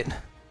attacks, right?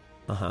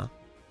 Uh-huh.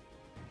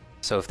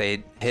 So if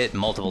they hit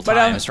multiple But,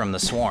 times from the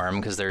swarm,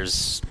 because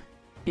there's...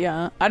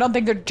 Yeah, I don't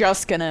think they're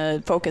just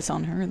gonna focus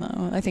on her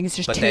though. I think it's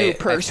just But 2 I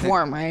per think-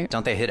 swarm, right?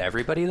 Don't they hit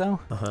everybody, though?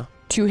 Uh-huh.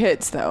 2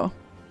 hits though.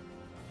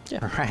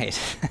 Right.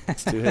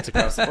 It's 2 hits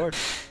across the board.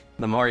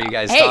 The more you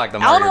guys Hey, talk, the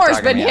more you're Eleanor's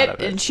talking been me out hit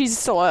of it. and she's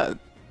still up.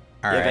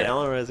 All Yeah, right. but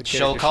Eleanor has a She'll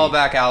character call sheet.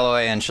 back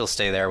Alloy and she'll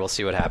stay there. We'll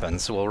see what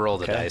happens. We'll roll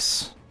the Okay.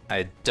 dice.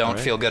 I don't All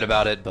right. feel good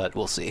about it, but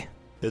we'll see.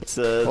 It's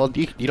Well,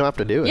 you don't have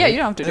to do it. Yeah, you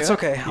don't have to do It's it.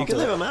 okay. you can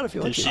leave them out if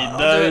you want If to. she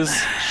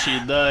does, she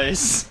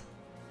does.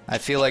 I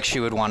feel like she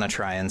would want to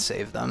try and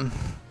save them.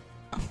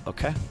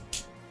 Okay.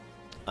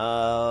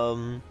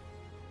 God,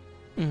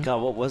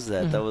 what was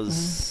that? That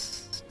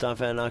was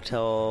Stonfan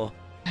Noctel.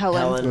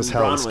 Helen. It was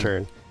Helen's Bronwyn.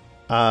 turn.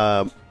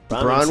 Bronwyn, same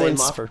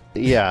Bronwyn's offer.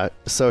 yeah.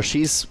 So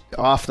she's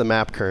off the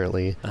map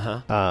currently.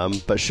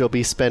 But she'll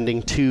be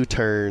spending 2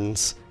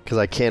 turns because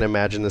I can't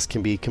imagine this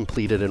can be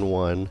completed in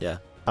one. Yeah.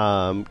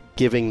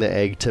 Giving the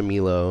egg to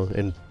Milo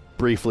and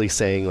briefly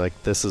saying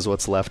like, "This is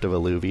what's left of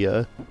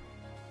Alluvia."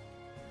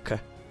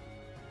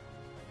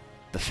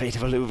 The fate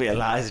of Alluvia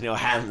lies in your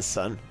hands,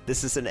 son.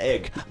 This is an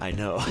egg. I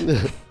know.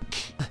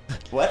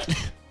 What?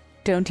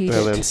 Don't eat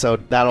And it. then so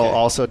that'll Okay.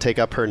 also take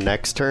up her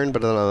next turn,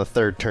 but then on the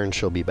 3rd turn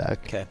she'll be back.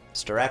 Okay.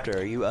 Staraptor,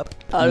 are you up?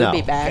 I'll No.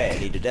 be back. Okay, I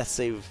need a death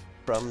save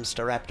from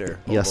Staraptor.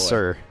 Oh, Yes, boy.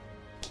 sir.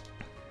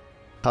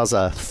 How's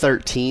a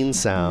 13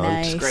 sound?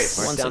 Nice. Great.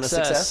 Mark One down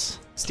success. a success.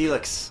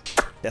 Steelix,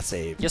 death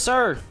save. Yes,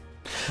 sir.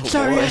 Oh,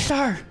 Sir, boy. yes,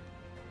 sir.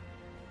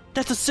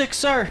 That's a 6,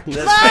 sir.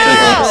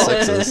 That's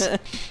failed. Sixes.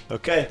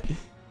 Okay.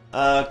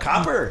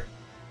 Copper.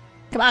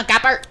 Come on,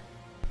 copper.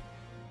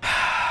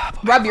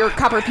 Rub your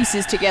copper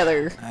pieces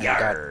together. I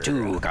got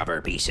 2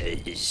 copper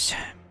pieces.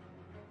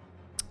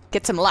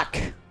 Get some luck.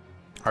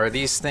 Are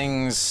these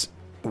things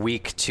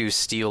weak to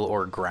steel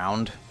or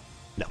ground?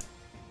 No.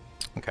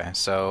 Okay,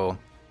 so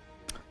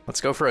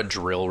let's go for a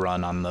drill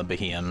run on the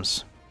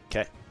Behemoths.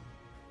 Okay.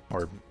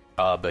 Or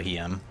a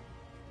Behemoth.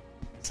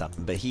 Some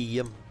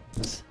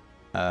Behemoth.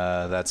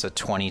 That's a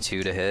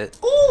 22 to hit.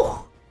 Ooh,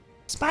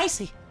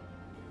 spicy.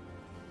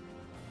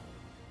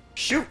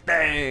 Shoot,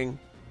 dang.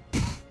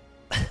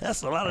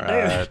 That's a lot of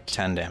damage.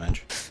 10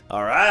 damage.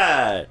 All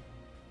right.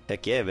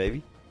 Heck yeah,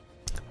 baby.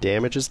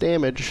 Damage is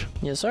damage.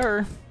 Yes,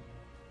 sir.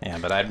 Yeah,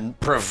 but I'd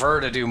prefer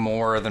to do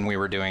more than we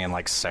were doing in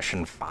like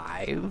session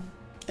 5.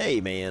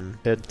 Hey, man.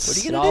 It's What are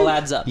you It gonna all do?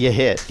 adds up. you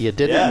hit. You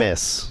didn't Yeah.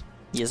 miss.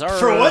 Yes, sir.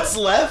 For what's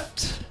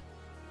left?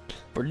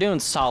 We're doing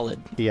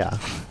solid. Yeah.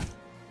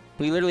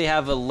 We literally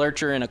have a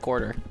lurcher and a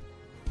quarter.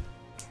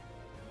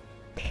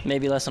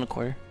 Maybe less than a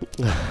quarter.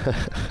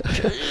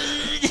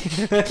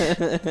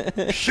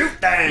 Shoot,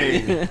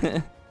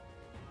 dang.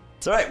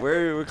 It's all right.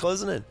 We're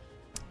closing in.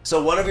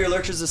 So one of your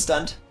lurchers is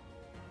stunned.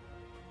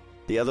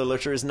 The other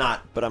lurcher is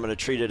not, but I'm going to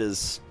treat it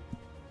as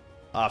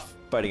off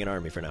fighting an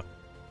army for now.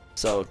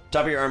 So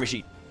top of your army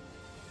sheet.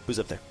 Who's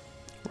up there?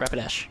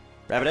 Rapidash.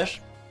 Rapidash?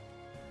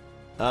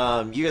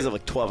 You guys have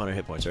like 1,200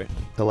 hit points, right?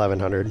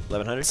 1100.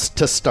 1,100?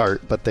 To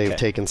start, but they've Okay.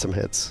 taken some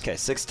hits. Okay,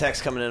 6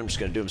 attacks coming in. I'm just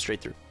going to do them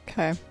straight through.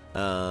 Okay.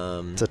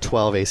 It's a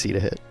 12 AC to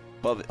hit.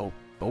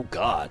 Oh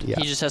God. Yeah.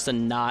 He just has to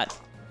not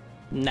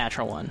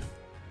natural one.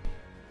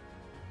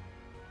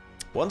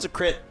 One's a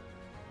crit.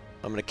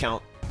 I'm going to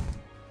count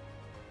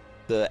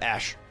the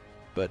ash,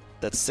 but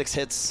that's 6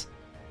 hits.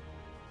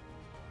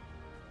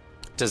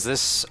 Does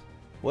this...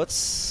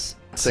 What's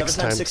 6 7 times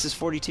times. 6 is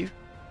 42?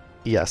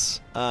 Yes.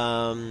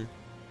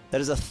 That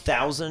is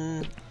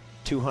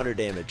 1,200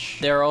 damage.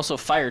 They're also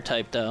fire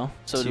type though,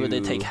 so would they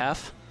To- take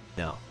half?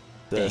 No.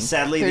 Dang.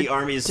 Sadly, the They're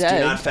armies dead.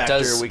 do not factor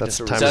Does- weakness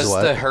or That's times resistance. Does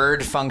what? the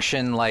herd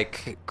function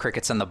like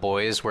Crickets and the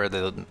Boys, where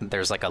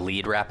there's like a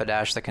lead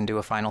Rapidash that can do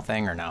a final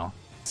thing, or no?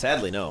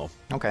 Sadly, no.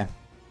 Okay,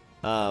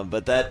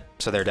 But that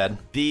so they're dead.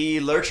 the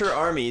Lurcher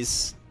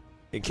armies,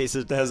 in case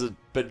it hasn't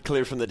been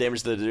clear from the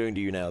damage that they're doing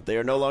to you now, they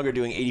are no longer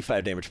doing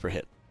 85 damage per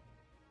hit.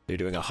 They're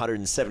doing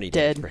 170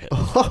 damage Dead. per hit.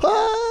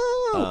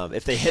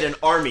 If they hit an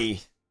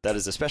army, that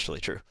is especially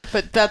true.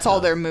 But that's all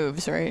their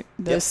moves, right?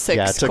 The Yep. 6.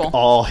 Yeah, it took cool.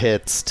 all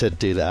hits to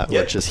do that,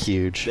 Yep. which is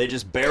huge. They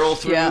just barrel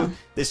through. Yeah.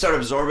 They start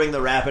absorbing the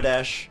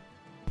Rapidash,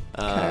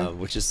 Okay.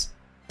 which is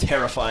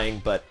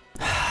terrifying, but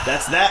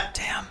that's that.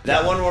 Damn.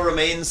 That one will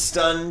remain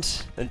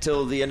stunned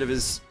until the end of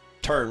his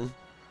turn,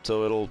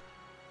 so it'll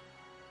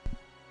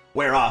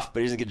wear off,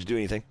 but he doesn't get to do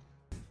anything.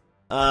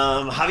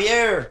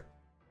 Javier!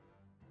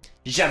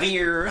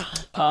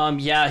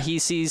 Yeah, he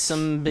sees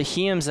some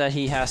behemoths that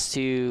he has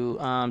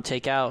to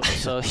take out,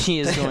 so he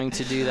is going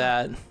to do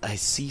that. I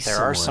see There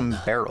are some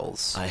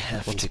barrels. I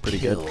have One's to pretty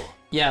kill. good.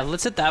 Yeah,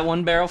 let's hit that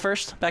one barrel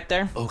first, back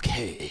there.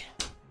 Okay.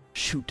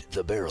 Shoot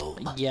the barrel.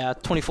 Yeah,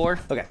 24.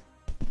 Okay.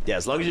 Yeah,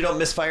 as long as you don't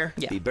misfire,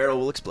 Yeah. the barrel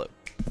will explode.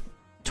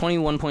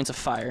 21 points of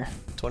fire.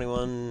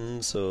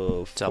 21,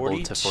 so Double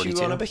 42, to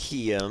 42. on a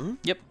behem.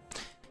 Yep.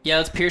 Yeah,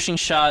 it's piercing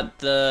shot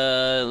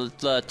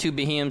the 2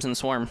 behemoths and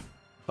swarm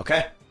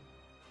Okay.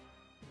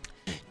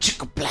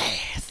 Chickle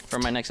blast. for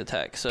my next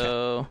attack.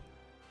 So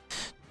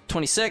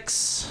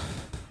 26,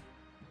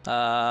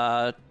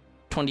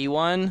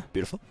 21,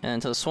 Beautiful.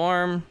 and to the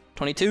swarm,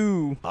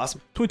 22.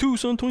 Awesome. 22,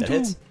 son, That 22.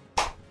 hits.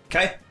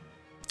 Okay.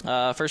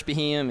 First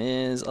behemoth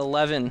is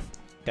 11.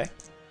 Okay.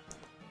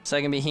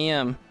 Second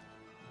behemoth,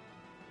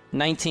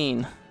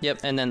 19. Yep,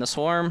 and then the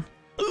swarm,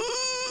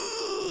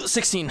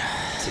 16.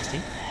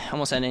 16.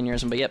 Almost had an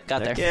aneurysm, but yep,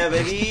 got there. Heck yeah,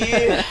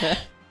 baby.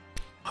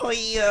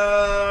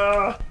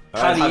 Hoya.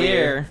 All right,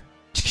 Javier.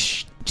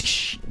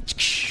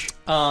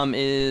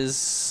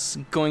 is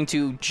going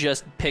to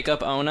just pick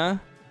up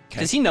Ona. Okay.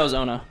 Because he knows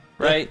Ona,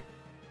 right? Yeah.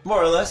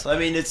 More or less. I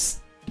mean, it's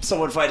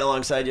someone fighting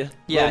alongside you.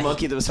 Yeah. Little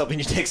monkey that was helping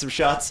you take some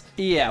shots.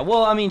 Yeah,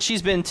 well, I mean,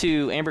 she's been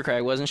to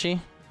Ambercrag, wasn't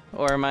she?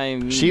 Or am I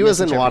She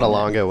was in misinterpreting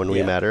Wadalonga when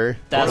we met her.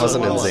 That's It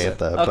wasn't in what it was.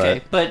 Xantha.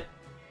 Okay, but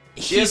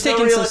She has he's no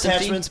taking real some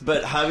sympathy. attachments,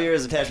 but Javier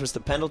has attachments to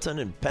Pendleton,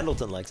 and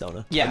Pendleton likes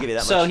Ona. Yeah, I'll give you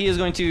that so much. he is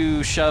going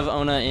to shove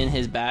Ona in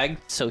his bag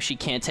so she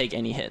can't take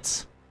any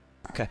hits.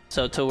 Okay.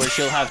 So to where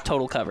she'll have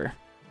total cover.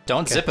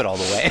 Don't zip it all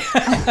the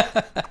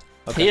way.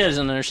 He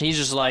doesn't understand. He's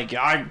just like,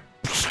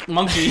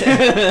 monkey.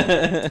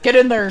 Get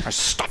in there.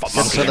 Stuff a Get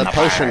monkey to in the the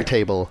potion bag.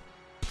 table.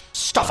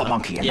 Stuff a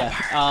monkey in the bag.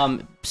 Yeah.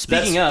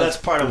 Speaking that's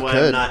of, part of why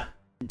Good. I'm not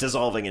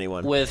dissolving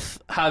anyone.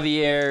 with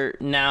Javier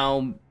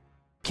now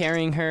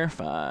carrying her,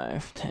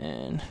 5,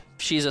 10.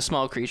 She's a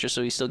small creature,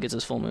 so he still gets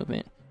his full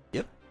movement.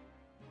 Yep.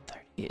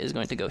 30 is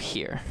going to go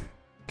here.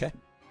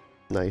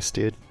 Nice,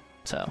 dude.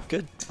 So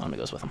Good. Ona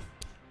goes with him.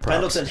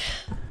 Props.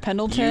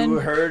 Pendleton, you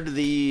heard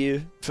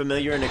the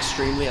familiar and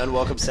extremely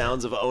unwelcome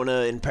sounds of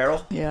Ona in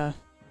peril? Yeah.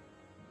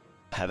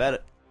 Have at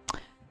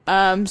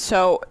it.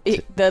 So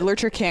the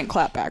lurcher can't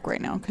clap back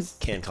right now because.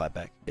 Can clap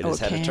back. It Oh, has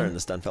had a can. turn. The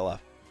stun fell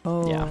off.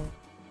 Oh. Yeah.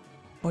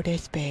 What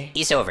is big?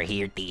 He's over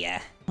here,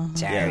 dear.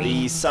 Yeah,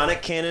 the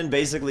sonic cannon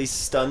basically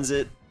stuns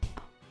it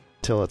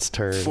Till its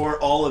turn. for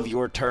all of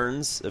your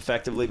turns,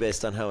 effectively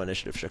based on how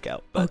initiative shook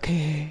out. But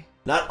Okay.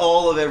 not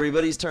all of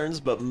everybody's turns,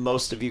 but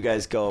most of you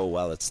guys go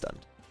while it's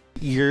stunned.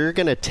 You're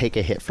going to take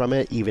a hit from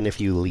it even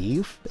if you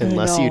leave,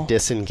 unless you know.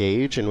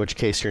 disengage, in which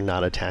case you're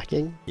not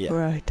attacking. Yeah.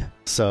 Right.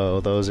 So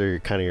those are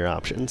kind of your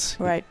options.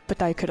 Right.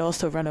 But I could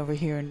also run over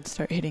here and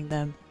start hitting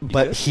them.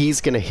 But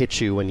he's going to hit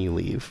you when you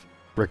leave,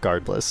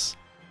 regardless.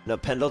 No,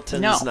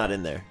 Pendleton's No. not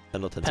in there.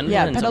 Pendleton's Pendleton-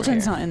 Yeah, over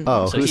Pendleton's here. not in.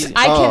 Oh, So who's... he's-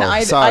 I can oh,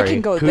 I sorry.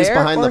 can go Who's there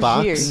behind or the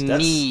box? here. That's-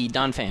 Me,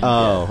 Donphan.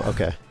 Oh,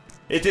 okay.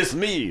 It is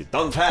me,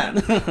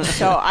 Dunfan.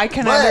 So I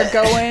can either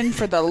go in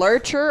for the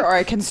lurcher or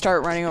I can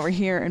start running over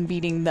here and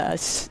beating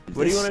this.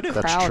 What do you wanna do?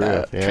 That's crowd true.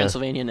 up. Yeah.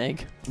 Transylvanian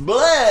egg.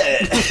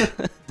 Blood!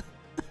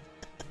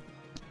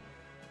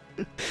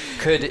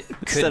 Could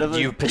Instead of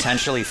a- you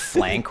potentially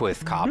flank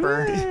with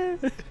copper?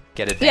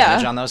 Get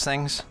advantage on those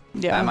things?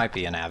 Yeah. That might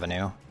be an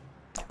avenue.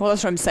 Well,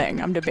 that's what I'm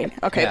saying. I'm debating.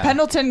 Okay, Yeah.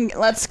 Pendleton,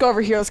 let's go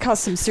over here. Let's cause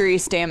some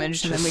serious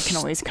damage, and then we can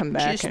always come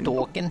back and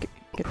talking.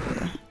 get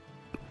there.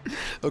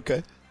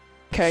 Okay.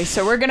 Okay,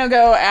 so we're gonna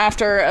go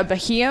after a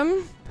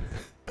Behemoth.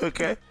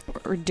 Okay.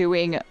 We're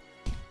doing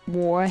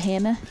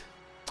Warhammer.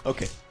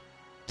 Okay.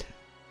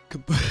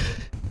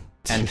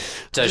 And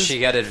does she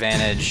get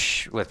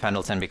advantage with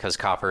Pendleton because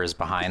copper is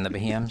behind the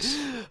behemoths?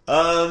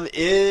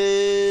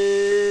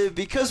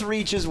 Because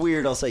reach is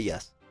weird, I'll say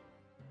yes.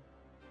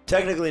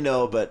 Technically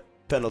no, but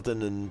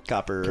Pendleton and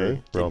Copper Okay, are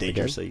in roll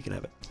danger, again. so you can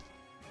have it.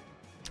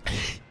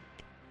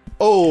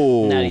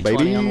 Oh, Natty 20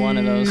 baby. on one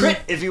of those. Crit!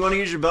 If you want to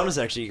use your bonus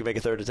action, you can make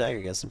a third attack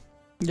against him.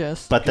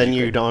 Yes. But then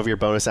you don't have your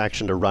bonus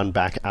action to run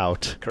back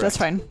out. Correct. That's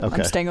fine. Okay.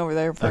 I'm staying over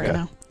there for Okay. right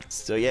now.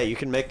 So yeah, you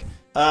can make...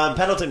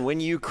 Pendleton, when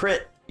you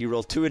crit, you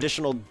roll 2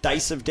 additional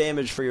dice of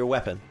damage for your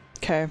weapon.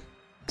 Okay.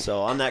 So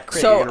on that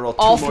crit, you're going to So roll 2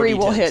 all more three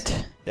will D10s.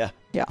 hit. Yeah.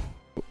 Yeah.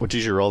 What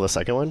did you roll the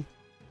second one?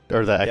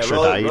 Or the extra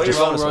roll- die? You roll just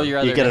your bonus roll one. your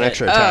you other get an hit.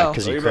 extra attack Oh.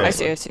 because Roll you your crit. I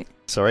see. I see.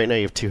 So right now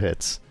you have 2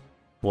 hits,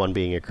 one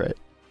being a crit.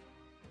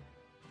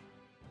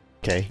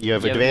 Okay, you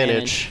have You have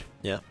advantage.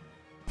 Yeah.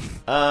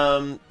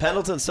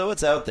 Pendleton, so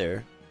it's out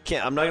there.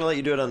 I'm not going to let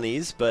you do it on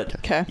these, but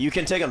Okay. you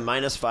can take a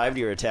 -5 to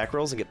your attack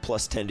rolls and get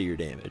 +10 to your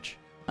damage.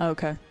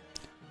 Okay.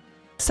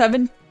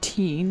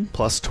 17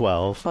 Plus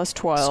 12 plus is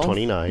 12.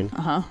 29.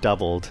 Uh-huh.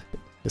 Doubled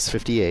is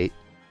 58.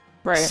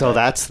 Right. So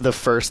that's the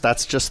first.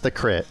 That's just the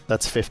crit.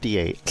 That's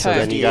 58. So Okay.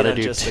 then you got to 58 on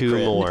do just the 2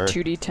 crit. more.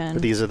 2d10.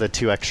 These are the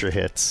 2 extra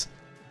hits.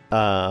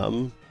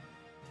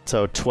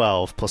 So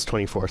 12 plus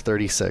 24,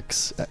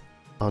 36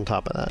 on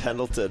top of that.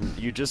 Pendleton,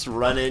 you just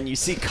run in, you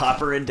see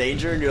Copper in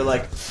danger, and you're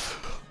like,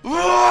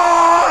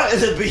 "Ah!" And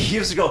the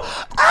behemoths go,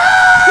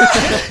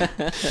 "Ah!"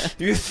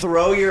 You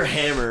throw your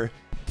hammer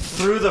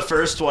through the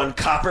first one,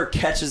 Copper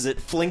catches it,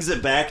 flings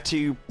it back to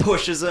you,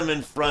 pushes him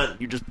in front.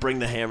 You just bring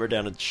the hammer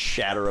down and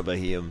shatter a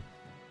behemoth.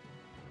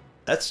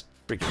 That's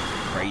freaking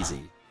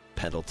crazy,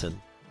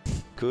 Pendleton.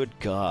 Good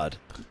God.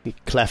 He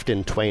cleft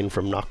in twain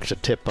from knock to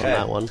tip on Okay.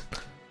 that one.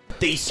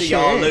 DC Sure.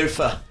 all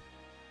loofah.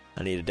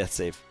 I need a death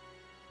save.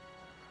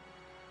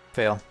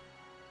 Fail.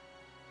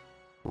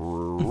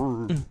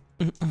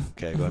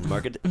 Okay, go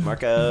ahead.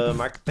 Mark a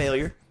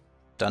failure.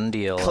 Done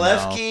deal.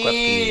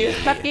 Klefki.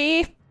 No,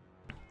 Puppy.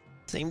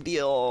 Same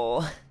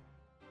deal.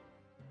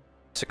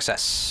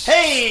 Success.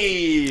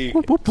 Hey!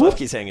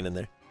 Klefki's hanging in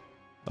there.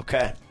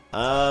 Okay.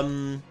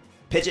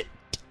 Pidgeot.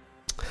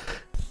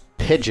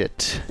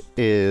 Pidgeot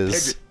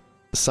is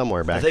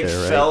somewhere I back think there,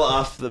 right? fell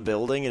off the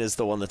building and is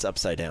the one that's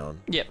upside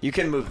down. Yep. You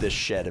can move this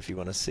shed if you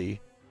want to see.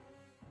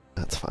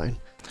 That's fine.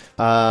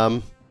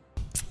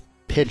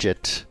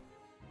 Pidgeot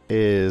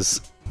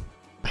is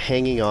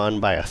hanging on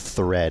by a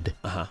thread,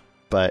 Uh-huh.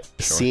 but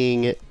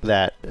seeing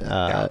that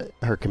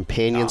her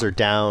companions are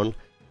down,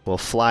 will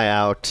fly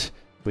out.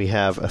 We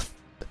have a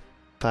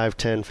 5,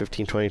 10,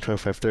 15, 20,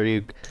 25,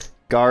 30.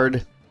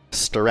 guard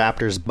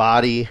Staraptor's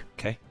body,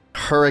 Okay.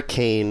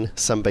 hurricane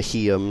some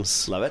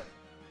Behemoths. Love it.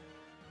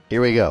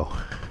 Here we go.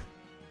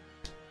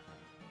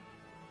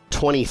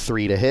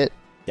 23 to hit.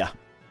 Yeah.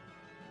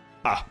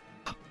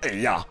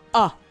 Yeah.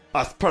 Ah.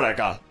 That's pretty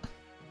good.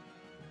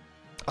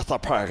 That's a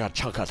pretty good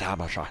chunk of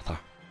damage right there.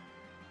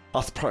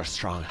 That's a pretty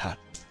strong hit.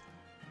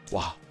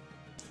 Wow.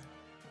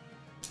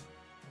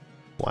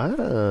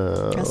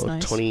 Wow. That's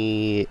nice.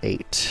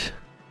 28.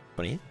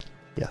 28?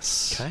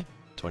 Yes. Okay.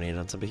 28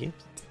 on some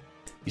behemoths.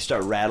 You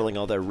start rattling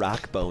all their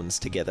rock bones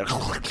together.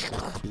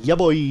 Yeah,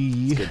 boy.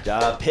 Good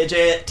job,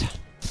 Pidgeot.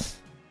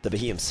 The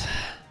behemoths.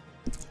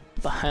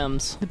 The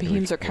hems. The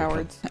behemoths are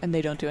cowards, and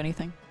they don't do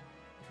anything.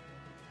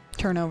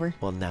 Turnover.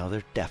 Well, now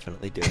they're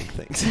definitely doing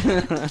things.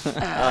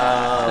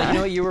 But you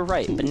know what? You were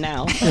right. But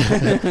now,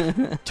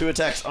 2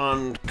 attacks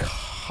on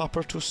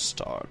Copper to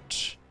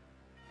start.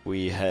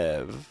 We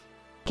have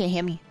Can you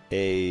hear me?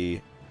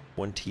 a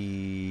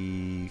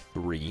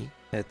 23.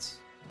 It's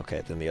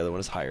Okay, then the other one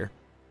is higher.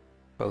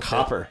 both hit.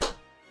 Copper,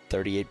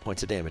 38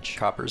 points of damage.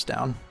 Copper's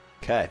down.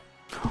 Okay.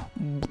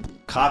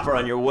 Copper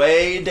on your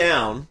way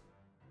down,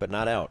 but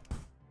not out.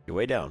 Your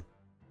way down.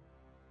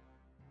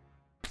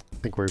 I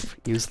think we've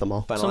used them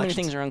all. Final so many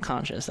actions. things are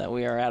unconscious that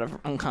we are out of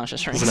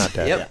unconscious range. We're not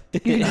dead. Yep. You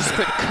can just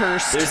put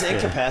cursed There's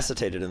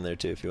incapacitated in there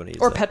too if you want to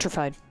use or that.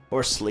 petrified.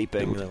 Or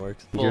sleeping, that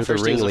works. Well, You're the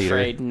first he was ringleader.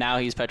 afraid. Now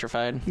he's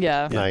petrified.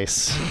 Yeah.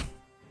 Nice.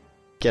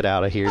 Get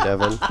out of here,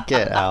 Devin.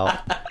 Get out.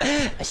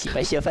 I see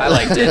myself I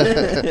liked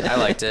it. I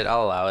liked it.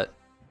 I'll allow it.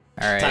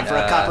 All right. Time for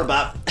a copper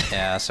bop.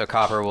 Yeah, so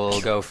Copper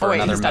will go for Oh, wait,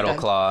 another he's not Metal dead.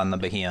 Claw on the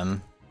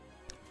Behemoth.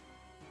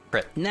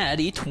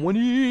 Natty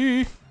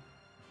 20.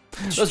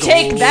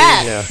 Take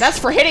that. Yeah. That's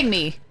for hitting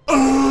me.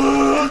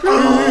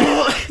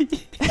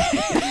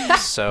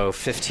 So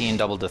 15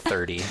 doubled to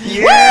 30.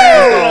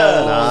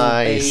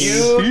 Nice.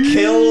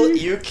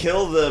 You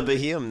kill the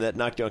behemoth that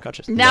knocked you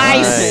unconscious.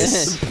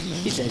 Nice.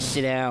 He says,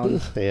 "Sit down."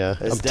 Yeah,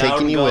 As I'm down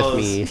taking you goes.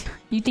 with me.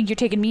 You think you're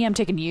taking me? I'm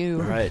taking you.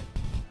 All right.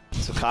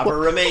 So Copper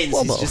remains.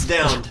 Whoa. He's just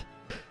downed.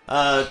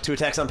 2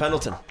 attacks on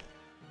Pendleton.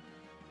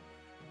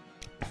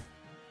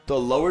 The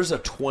lowers a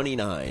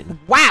 29.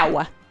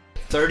 Wow.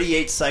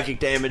 38 psychic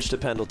damage to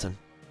Pendleton.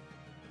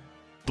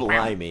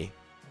 Blimey.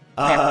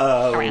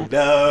 Oh,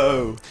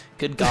 no.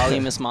 Good golly,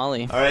 Miss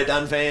Molly. All right,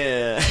 Don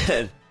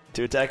Fan.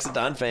 2 attacks at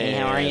Don Fan. Hey,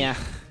 how are ya?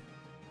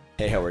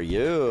 Hey, how are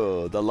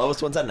you? The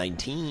lowest one's at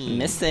 19.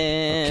 Misses.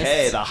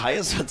 Okay, the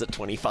highest one's at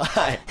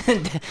 25.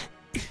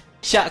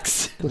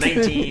 Shucks.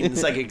 19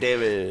 psychic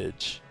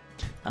damage.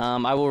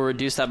 I will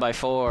reduce that by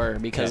 4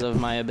 because Okay.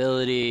 of my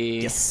ability.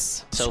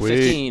 Yes. So Sweet.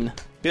 15.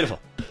 Beautiful.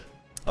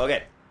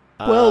 Okay.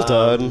 Well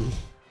done.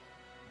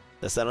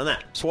 That's that on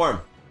that.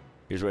 Swarm.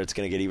 Here's where it's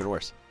going to get even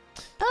worse.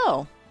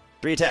 Oh.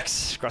 3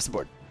 attacks across the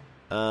board.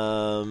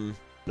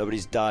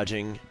 Nobody's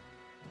dodging.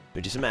 Let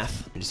me do some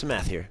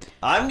math here.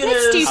 I'm gonna.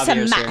 Let's do some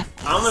Javier's here.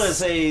 math. I'm gonna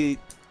say,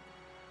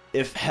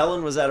 if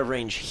Helen was out of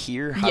range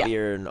here, Yeah.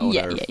 Javier and Oda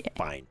Yeah, are yeah, yeah.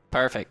 fine.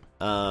 Perfect.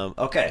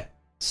 Okay.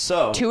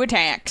 So 2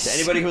 attacks. to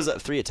anybody who's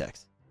up, 3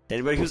 attacks. To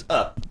anybody who's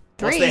up.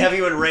 Once 3. they have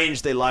you in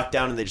range, they lock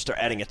down and they just start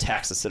adding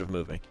attacks instead of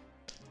moving.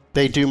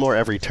 They do more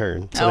every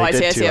turn. So Oh, they I did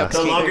see, I 2 see. last The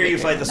time. longer you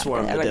fight the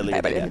swarm, the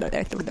deadlier they get.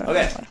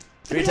 Okay.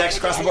 3 attacks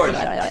across the board.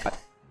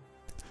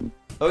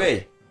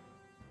 Okay.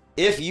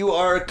 If you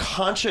are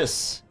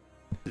conscious,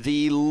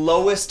 the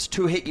lowest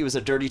to hit you is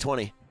a dirty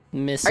 20.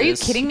 Misses. Are you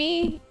kidding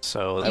me?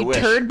 So I wish.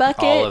 Turd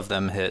bucket? all of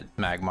them hit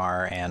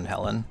Magmar and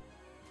Helen.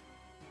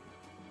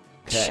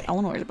 Okay.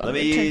 Eleanor's about Let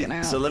to get taken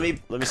out.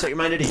 me set your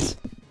mind at ease.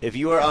 If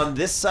you are on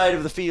this side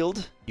of the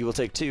field, you will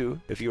take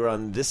 2. If you are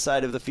on this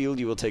side of the field,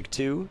 you will take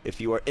 2.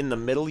 If you are in the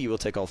middle, you will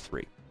take all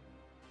 3.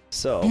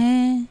 So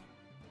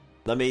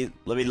let me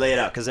lay it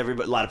out because a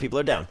lot of people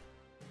are down.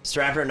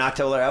 Strapper and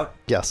Noctowl are out.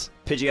 Yes.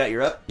 Pidgeot,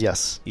 you're up.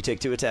 Yes. You take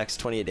 2 attacks,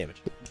 28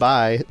 damage.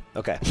 Bye.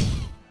 Okay.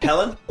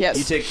 Helen, Yes.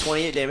 you take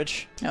 28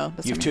 damage. No,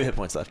 that's You have not 2 hit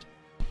points left.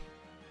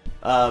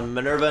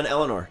 Minerva and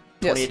Eleanor,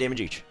 28 Yes.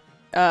 damage each.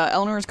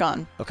 Eleanor's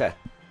gone. Okay.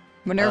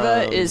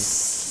 Minerva is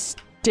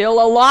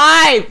still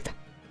alive.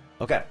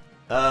 Okay.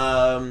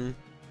 Don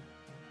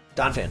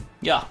Fan.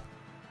 Yeah.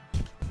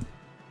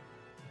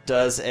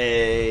 Does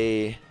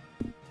a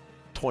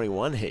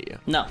 21 hit you?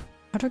 No.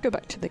 How do I go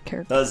back to the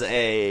character? Does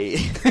a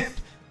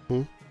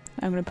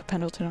I'm gonna put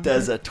Pendleton on.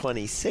 does a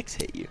 26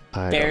 hit you?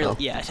 I Barely. don't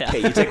know. Yeah. Okay,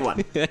 you take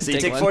 1. So you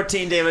take 1.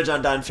 14 damage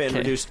on Don Fan, Okay.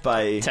 reduced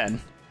by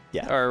 10.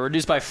 Yeah. Or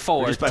reduced by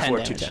 4. reduced by 10 4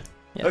 damage. 210.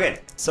 Yeah. Okay,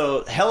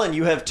 so Helen,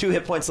 you have 2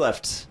 hit points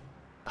left.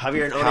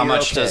 Javier and Ona, How you're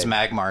much okay. does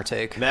Magmar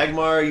take?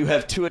 Magmar, you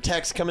have 2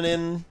 attacks coming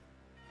in,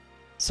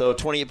 so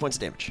 28 points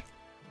of damage.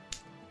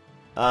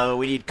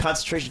 We need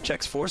concentration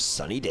checks for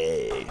Sunny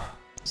Day.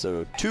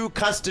 So 2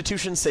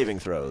 Constitution saving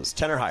throws,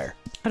 10 or higher.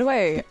 How do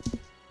I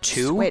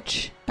 2?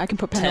 switch? I can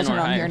put 10 Pendleton or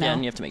on higher. here Yeah, now.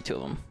 and you have to make 2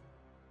 of them.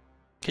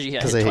 Because you got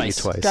Because hit they hit twice.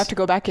 you twice. Do I have to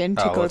go back in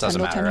to Oh, go well, it with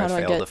doesn't Pendleton? matter. How do I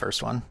I failed the get?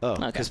 first one. Oh,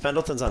 Okay. because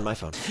Pendleton's on my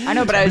phone. I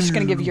know, but I was just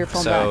gonna give you your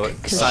phone So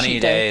back. 'cause Sunny she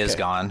Day did. is Okay.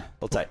 gone.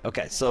 Hold tight.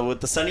 Okay, so with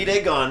the Sunny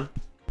Day gone,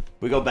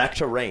 we go back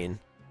to rain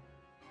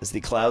as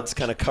the clouds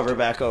kind of cover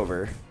back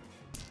over.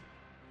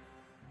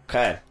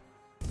 Okay.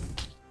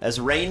 as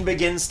rain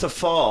begins to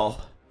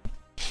fall,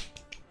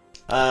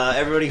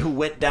 everybody who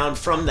went down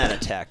from that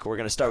attack, we're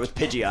going to start with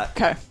Pidgeot.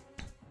 Okay.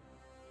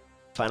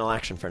 Final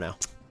action for now.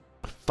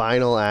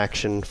 Final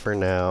action for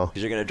now.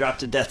 Because you're going to drop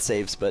to death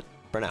saves, but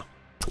for now.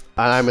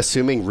 I'm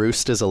assuming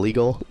roost is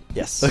illegal.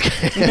 Yes.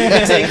 Okay.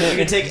 You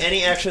can take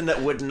any action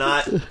that would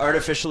not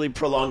artificially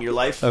prolong your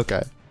life.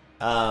 Okay.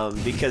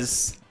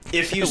 Because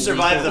if you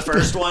survive the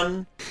first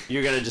one,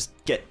 you're going to just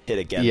get hit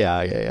again.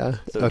 Yeah.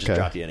 So it'll just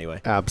drop you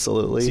anyway.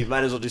 Absolutely. So you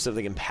might as well do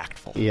something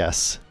impactful.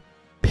 Yes.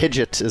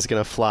 Pidgeot is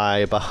going to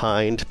fly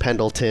behind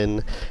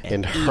Pendleton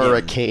and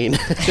Hurricane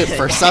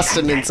for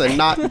sustenance and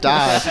not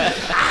die.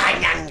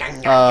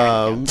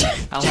 I'll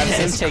have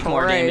him take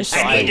more damage so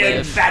I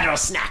live. battle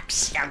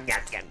snacks.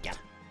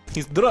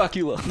 He's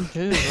Dracula.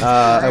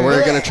 And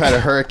we're going to try to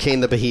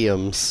Hurricane the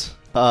Behemoths.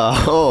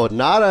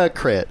 Not a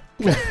crit.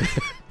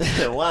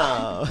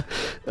 Wow.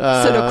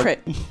 Pseudo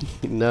crit.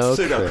 No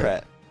Pseudo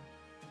crit.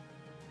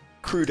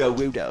 crit. Crudo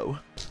wudo.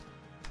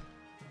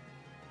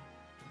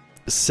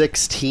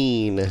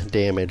 16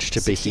 damage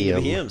to 16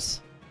 Behemoth.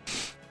 Behemoths.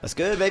 That's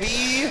good,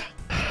 baby.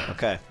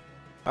 Okay.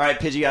 All right,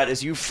 Pidgeot,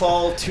 as you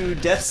fall to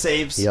death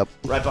saves, Yep.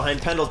 right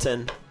behind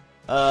Pendleton.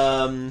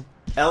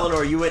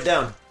 Eleanor, you went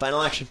down.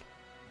 Final action.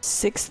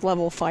 6th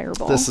level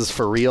fireball. This is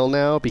for real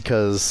now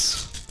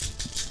because...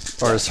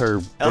 Or is she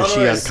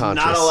Eleanor is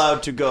unconscious? not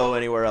allowed to go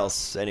anywhere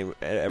else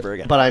ever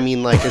again. But I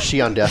mean, like, is she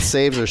on death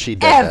saves or is she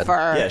dead?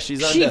 Ever. Yeah,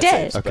 she's on She death did.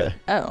 saves. Okay.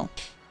 Oh.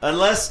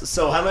 Unless,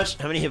 so how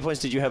many hit points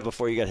did you have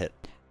before you got hit?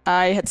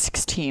 I had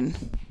 16.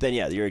 Then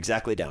yeah, you're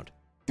exactly downed.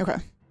 Okay.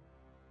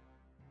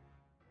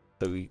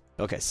 So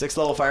okay, 6th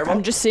level fireball.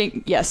 I'm just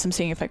seeing. Yes, I'm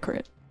seeing if I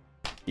crit.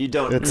 You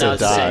don't. It's No, a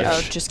it's the same. dodge.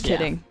 Oh, just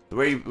kidding.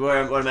 What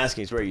I'm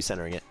asking is where are you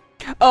centering it?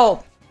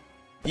 Oh,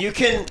 You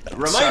can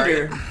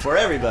reminder for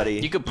everybody.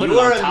 You could put you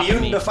it on are top of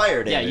immune me. to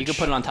fire damage. Yeah, you could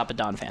put it on top of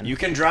Donphan. You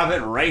can drop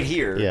it right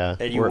here. Yeah.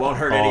 and you we're won't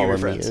hurt any of all your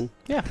friends. immune.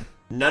 Yeah.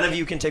 None of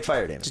you can take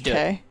fire damage. Just do it.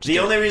 okay. The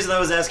only reason I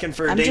was asking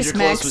for I'm danger just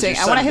close was your maxing.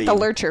 I want to hit the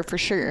sunbeam. lurcher for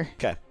sure.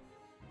 Okay.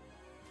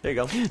 There you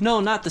go.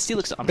 No, not the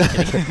Steelix. I'm just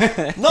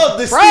kidding. No,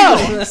 this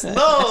Bro!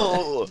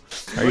 No.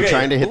 Are you Okay.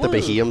 trying to hit the Ooh.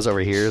 Behemoths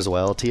over here as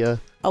well,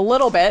 Tia? A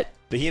little bit,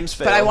 Behemoths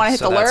fail. but I want to hit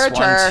So the that's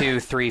lurcher. 1, 2,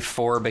 3,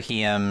 4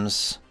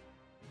 Behemoths.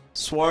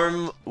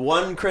 Swarm,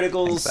 one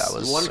critical I think that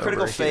was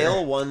over fail,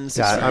 here. one Yeah,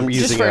 succeed. I'm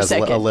using for it a as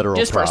second. a literal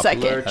Just for a prop.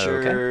 second.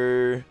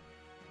 Lurcher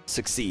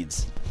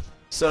succeeds.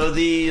 So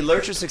the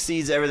Lurcher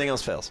succeeds, everything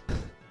else fails.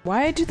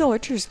 Why do the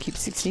lurchers keep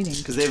succeeding?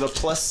 Because they have a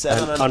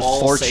 +7 And on all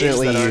saves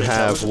unfortunately, that you aren't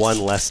have intelligence. one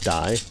less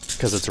die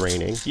because it's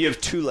raining. You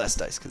have 2 less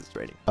dice because it's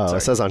raining. Oh, Sorry.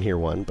 it says on here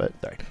one, but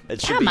Sorry. It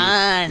should Come be,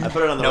 on. I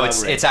put it on the No, wrong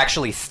it's range.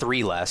 actually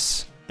 3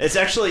 less. It's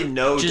actually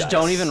no Just dice.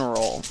 don't even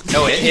roll.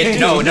 No,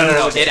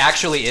 no. It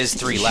actually is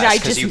 3 Should I less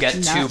because just you get 2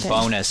 not then?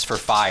 bonus for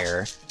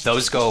fire.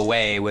 Those go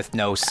away with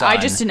no sun. I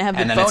just didn't have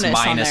the and then bonus it's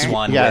on minus there.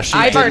 1 Yeah, with she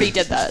I've did. already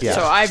did that, Yeah.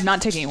 so I'm not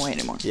taking away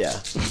anymore. Yeah.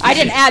 I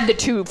didn't add the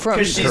 2 from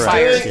Because she's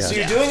fire. doing, so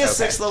you're doing a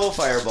 6th level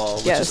fireball,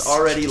 which Yes. is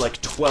already like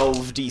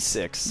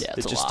 12d6. Yeah,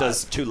 it's it a just lot.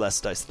 does 2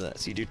 less dice than that,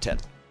 so you do 10.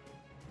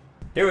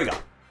 Here we go.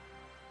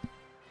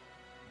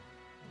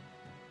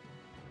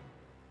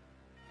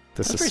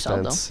 the That's pretty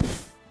solid,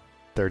 suspense.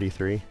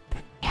 33.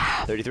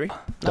 33.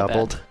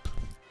 Doubled.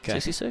 Okay.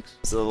 66.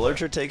 So the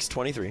Lurcher takes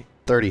 23.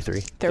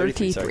 33.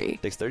 33. 33.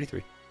 Takes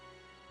 33.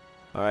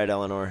 All right,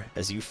 Eleanor,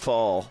 as you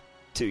fall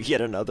to yet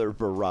another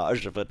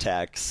barrage of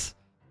attacks,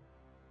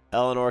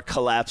 Eleanor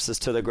collapses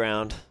to the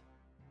ground.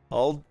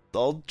 I'll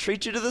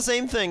treat you to the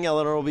same thing.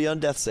 Eleanor will be on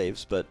death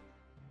saves, but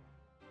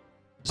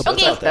just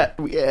what's out there.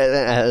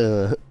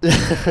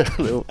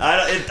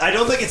 I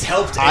don't think it's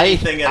helped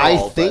anything at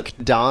all. I think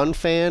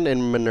Donphan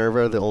and Minerva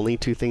are the only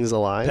 2 things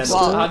alive.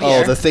 Pendleton. still.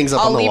 Javier. Oh, the things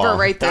up I'll on the leave wall. her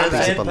right there. But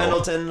Things then. up on the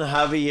wall. Pendleton,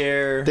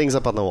 Javier. Things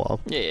up on the wall.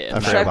 Yeah. Okay.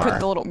 Should I Magmar. put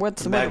the little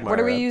what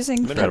are we Magmar,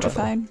 using? Minerva.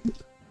 Petrified.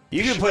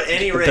 You can put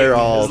any ring They're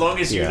all, as long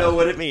as you yeah, know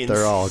what it means.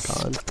 They're all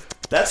gone.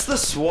 That's the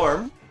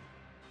Swarm.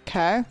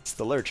 Okay. It's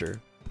the Lurcher.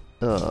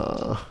 Are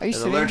you And the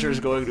serious? Lurcher is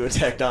going to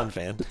attack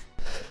Donphan.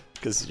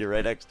 Because you're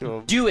right next to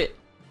him. Do it,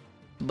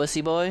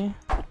 bussy boy.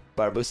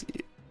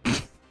 Barbusi.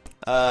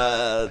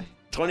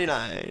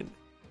 29.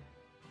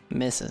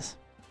 Misses.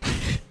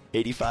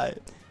 85.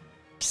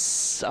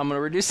 Psst, I'm gonna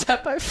reduce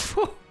that by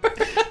 4.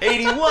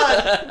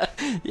 81.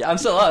 Yeah, I'm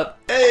still up.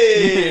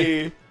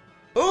 Hey.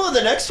 Ooh,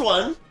 the next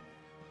one.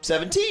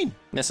 17.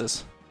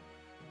 Misses.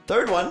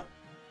 Third one.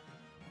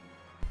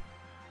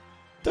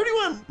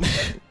 31.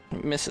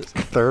 Misses.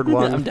 Third I'm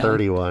one, down.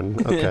 31.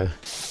 Okay.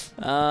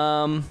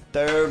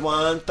 Third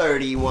one,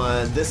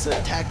 31. This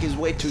attack is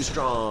way too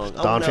strong.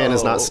 Oh, Donphan no.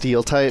 is not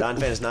steel type.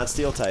 Donphan is not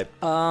steel type.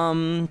 To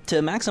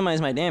maximize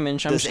my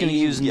damage, I'm Does just gonna 80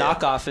 use yeah.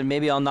 knockoff, and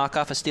maybe I'll knock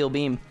off a steel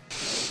beam.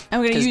 I'm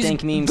gonna Because use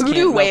dank memes voodoo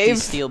can't melt wave.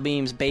 these steel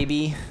beams,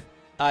 baby.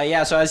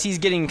 Yeah, so as he's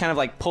getting kind of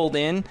like pulled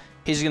in,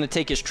 he's gonna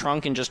take his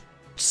trunk and just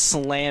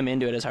slam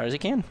into it as hard as he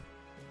can.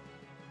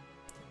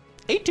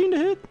 18 to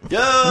hit.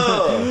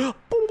 Yo!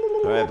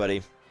 Alright,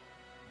 buddy.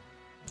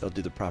 They'll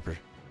do the proper.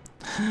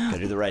 Gotta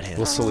do the right hand.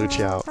 We'll salute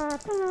you out.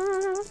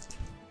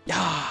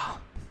 Yeah.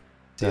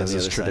 See you on As the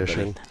is other side, buddy.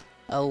 tradition.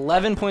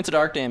 11 points of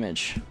dark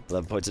damage.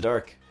 11 points of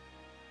dark.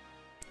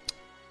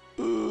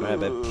 Alright,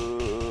 babe.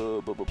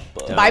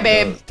 Bye,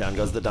 babe. Down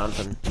goes the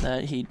Donphin.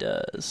 That he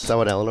does. Is that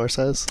what Eleanor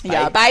says?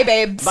 Yeah, bye,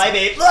 babes. Bye,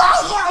 babe.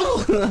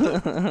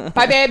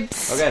 Bye,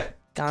 babes. Okay.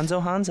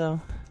 Gonzo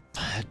Hanzo.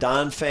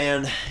 Don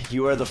fan,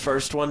 you are the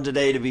first one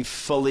today to be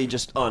fully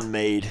just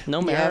unmade. No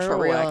Yeah, for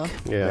real. Marowak.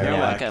 Yeah.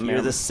 Marowak, got you're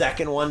Marowak. the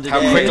second one today. How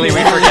quickly we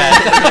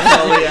forget.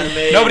 Fully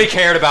unmade. Nobody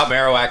cared about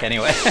Marowak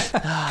anyway.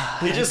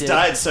 He just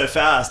died so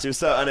fast. He was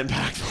so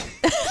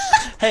unimpactful.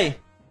 Hey.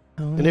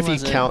 And if you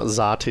count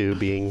Zatu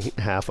being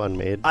half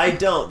unmade. I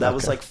don't. That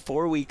was Okay. like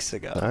 4 weeks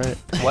ago. All right.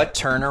 What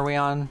turn are we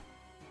on?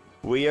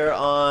 We are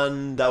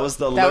on. That was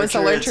the That Lurcher. was the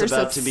Lurcher, It's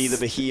about so to be the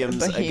it's Behemoths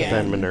Behemoth. again.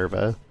 Then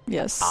Minerva.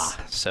 Yes.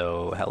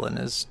 So Helen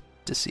is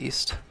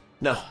deceased.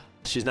 No,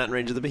 she's not in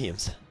range of the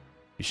Behemoths.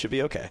 You should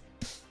be okay.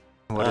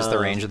 What is the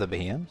range of the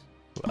Behemoths?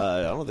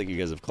 I don't think you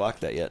guys have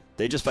clocked that yet.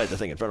 They just fight the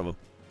thing in front of them.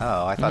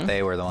 Oh, I thought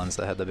they were the ones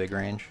that had the big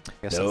range. I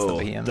guess that's the No,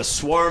 Behemoths. the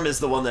Swarm is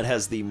the one that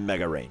has the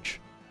mega range.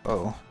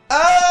 Oh.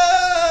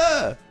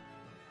 Ah!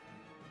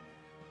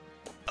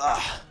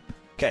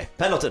 Okay,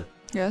 Pendleton.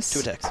 Yes. 2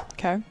 attacks.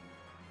 Okay.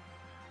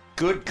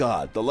 Good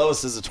God, the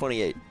lowest is a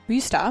 28. Will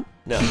you stop?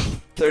 No,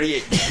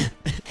 38.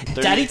 38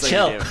 Daddy, psychic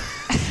chill.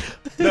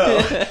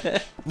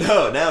 damage.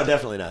 No, now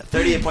definitely not.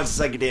 38 points of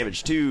psychic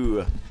damage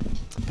to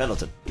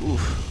Pendleton.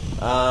 Oof.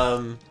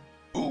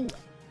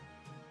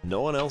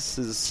 No one else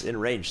is in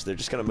range. They're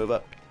just gonna move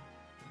up.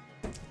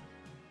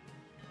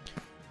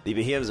 The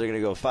Behemoths are gonna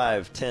go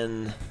 5,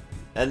 10,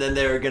 and then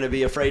they're gonna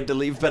be afraid to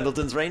leave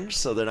Pendleton's range,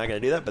 so they're not gonna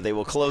do that. But they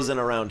will close in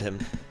around him.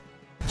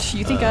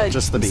 You think I'm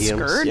just the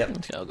Behemoths? scared? Yep.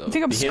 I'll go. You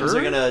think I'm Behemoths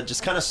scared? are gonna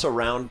just kind of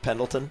surround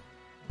Pendleton.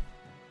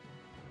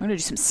 I'm gonna do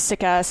some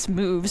sick ass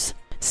moves,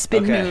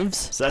 spin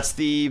moves. So that's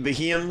the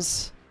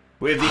Behemoths.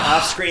 We have the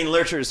off-screen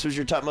Lurchers. Who's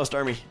your topmost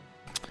army?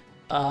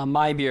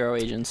 My bureau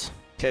agents.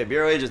 Okay,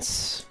 Bureau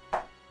Agents.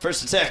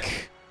 First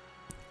attack.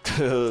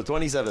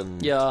 27.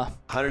 Yeah.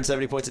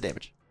 170 points of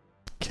damage.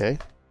 Okay.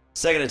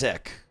 Second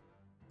attack.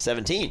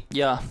 17.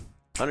 Yeah.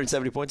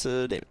 170 points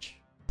of damage.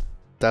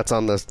 That's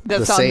on the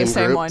That's on same the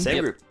same group. one. Same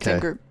Yep. group. Same Okay.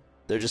 group.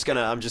 They're just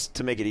gonna,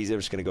 to make it easy,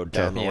 I'm just gonna go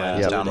down the Yeah, line.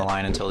 Yep. down the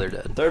line until they're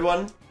dead. Third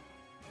one.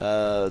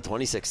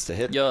 26 to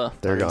hit. Yeah.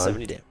 They're gone.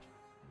 170 damage.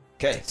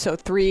 Okay. So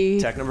 3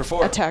 Attack number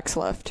 4. attacks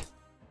left.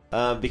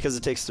 Because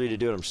it takes 3 to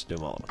do it, I'm just doing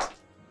them all at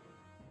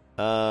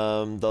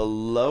once. The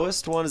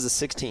lowest one is a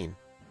 16.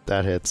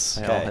 That hits.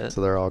 They all Okay. hit.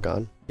 So they're all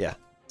gone. Yeah.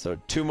 So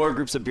 2 more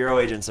groups of Bureau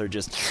Agents are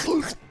just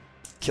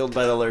killed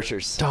by the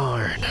Lurchers.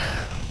 Darn.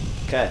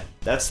 Okay,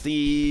 that's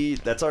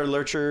our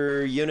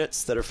Lurcher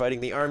units that are fighting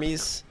the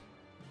armies.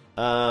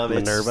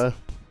 Minerva.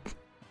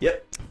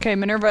 Yep. Okay,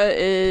 Minerva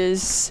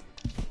is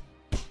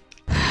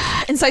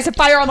incisive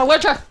fire on the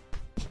Lurcher.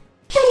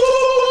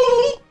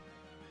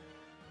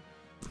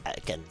 I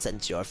can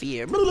sense your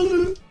fear.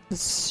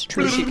 It's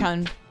true. She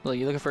can. Look,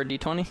 you looking for a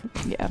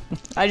D20? Yeah.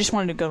 I just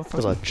wanted to go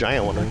for There's a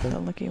giant one right the there.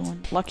 lucky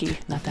one. Lucky,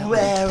 not that one.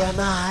 Where are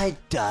my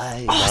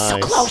dice? Oh, so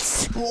Nice.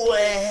 close.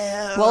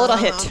 Where Well, it'll are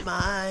hit.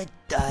 my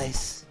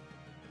dice?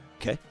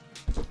 Okay.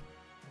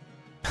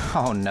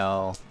 Oh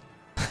no.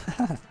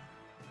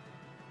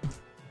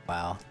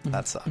 Wow,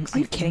 that sucks. Are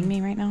you kidding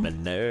me right now?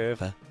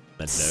 Minerva.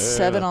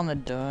 7 on the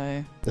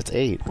die. That's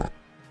 8.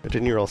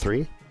 Didn't you roll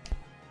 3?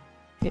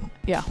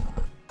 Yeah,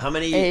 How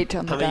many 8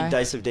 on the how many die.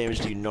 dice of damage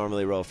do you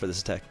normally roll for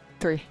this attack?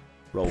 3.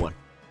 Roll 1.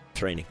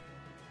 Training.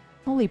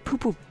 Holy poo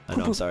poo. I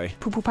know, I'm sorry.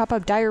 Poo poo pop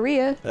up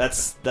diarrhea.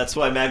 That's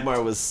why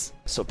Magmar was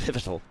so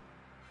pivotal.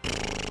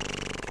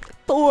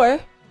 4.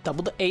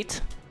 Double the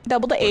 8.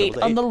 Double the 8 double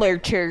the on 8. the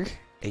Lurcher.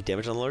 8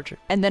 damage on the Lurcher.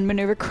 And then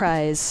Minerva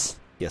cries.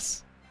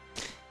 Yes.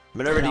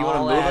 Minerva, It do you want to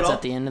all move at adds all?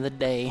 at the end of the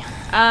day.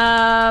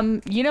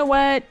 You know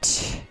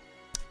what?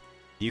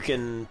 You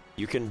can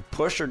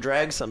push or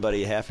drag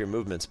somebody half your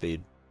movement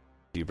speed.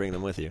 Do you bring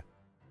them with you?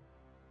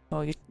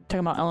 Oh, you're talking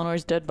about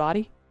Eleanor's dead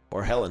body?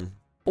 Or Helen.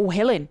 Oh,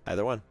 Helen.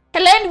 Either one.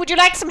 Helen, would you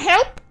like some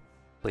help?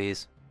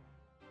 Please.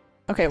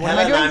 Okay, what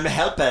Helen, am I doing? I'm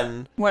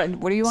helping. What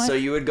do you want? So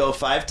you would go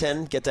 5,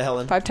 10, get to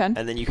Helen. 5, 10?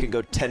 And then you can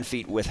go 10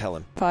 feet with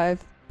Helen.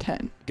 5,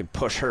 10. You can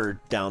push her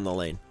down the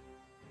lane.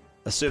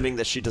 Assuming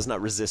that she does not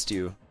resist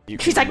you. You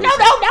She's can like, no, move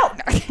no,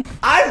 her. no.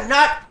 I'm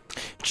not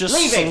Just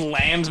leaving.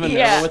 slams Minerva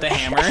Yeah. with a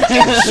hammer.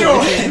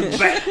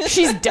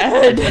 She's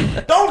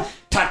dead. Don't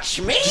touch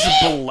me!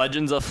 Just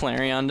bludgeons a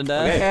Flareon to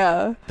death. Okay.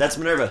 Yeah. That's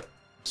Minerva.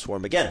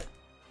 Swarm again.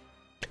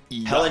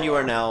 Helen, you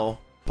are now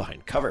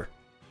behind cover.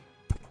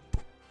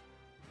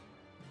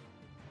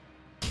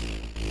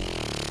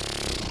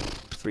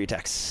 Three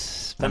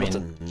attacks. I mean,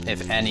 Pendleton.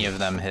 if any of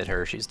them hit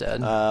her, she's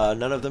dead.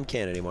 None of them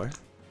can anymore,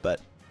 but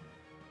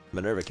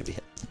Minerva can be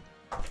hit.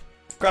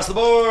 Across the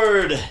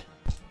board!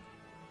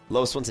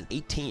 Lowest one's an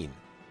 18.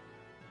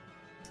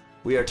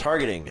 We are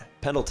targeting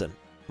Pendleton.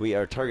 We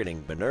are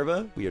targeting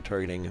Minerva. We are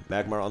targeting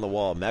Magmar on the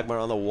wall.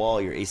 Magmar on the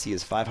wall, your AC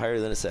is 5 higher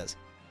than it says.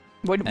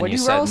 What And do you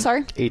you roll? said-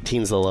 Sorry?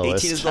 18's the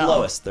lowest. 18 is the Oh,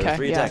 lowest. There are okay,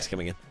 3 yeah. attacks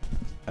coming in.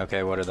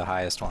 Okay, what are the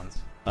highest ones?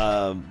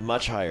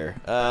 Much higher.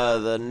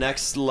 The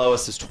next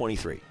lowest is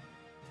 23.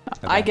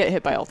 I get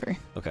hit by all 3.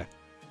 Okay.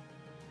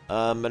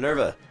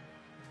 Minerva,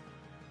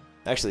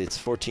 Actually, it's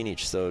 14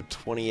 each, so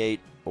 28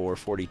 or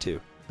 42.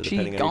 So She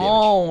depending on your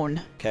damage.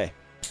 gone. Okay.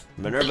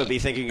 Minerva, be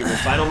thinking of your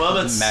final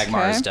moments.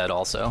 Magmar is Okay. dead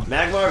also.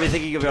 Magmar, be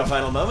thinking of your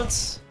final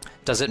moments.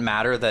 Does it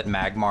matter that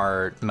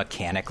Magmar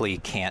mechanically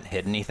can't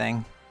hit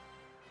anything?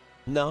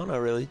 No, not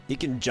really. He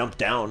can jump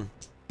down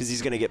because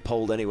he's going to get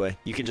pulled anyway.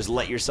 You can just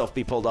let yourself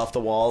be pulled off the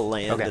wall,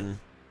 land, Okay. and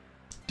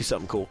do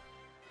something cool.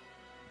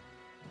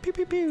 Pew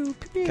pew pew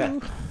pew pew.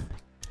 Okay.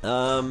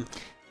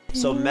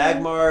 So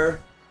Magmar,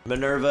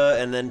 Minerva,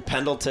 and then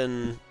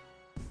Pendleton.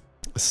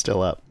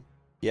 Still up.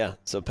 Yeah.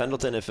 So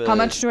Pendleton, if How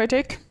much do I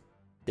take?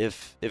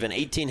 if an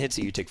 18 hits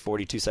you take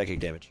 42 psychic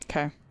damage.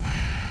 Okay.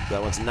 So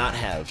that one's not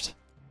halved.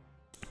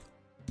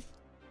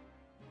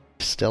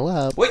 Still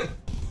up. Wait.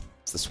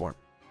 It's the swarm.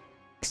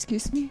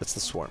 Excuse me. That's the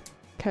swarm.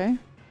 Okay.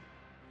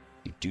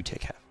 You do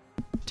take half.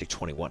 You take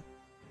 21.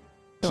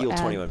 So Heal add-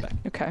 21 back.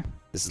 Okay.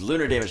 This is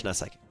lunar damage, not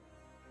psychic.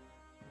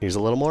 Here's a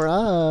little more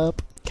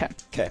up. Okay.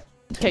 Okay.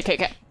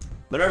 Okay.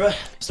 Minerva,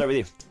 start with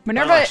you.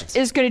 Minerva Final actions.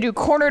 is going to do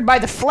cornered by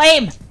the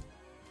flame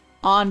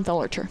on the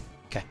lurcher.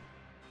 Okay.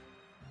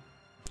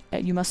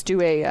 You must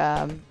do a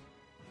an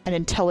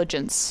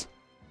intelligence.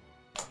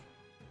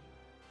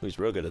 He's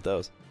real good at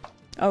those.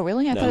 Oh,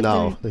 really? I No. thought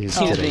No, they were- he's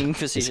Oh. He's kidding. being He's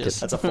facetious.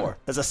 That's a 4.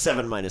 That's a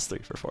 7 minus 3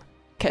 for 4.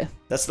 Okay.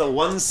 That's the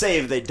one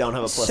save they don't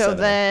have a plus So 7.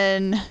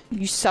 then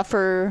you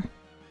suffer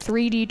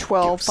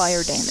 3d12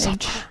 fire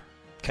damage.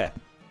 Okay.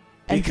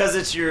 And- Because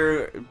it's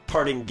your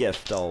parting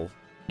gift, I'll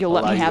You'll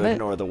let allow me you have to it?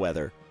 Thank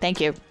you. Thank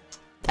you. I I'll do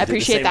the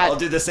appreciate same- that. I'll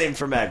do the same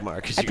for Magmar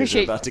because you guys are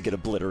appreciate- about to get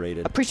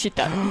obliterated. Appreciate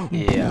that.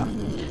 Yeah.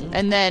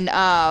 And then,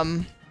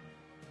 on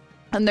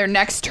their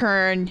next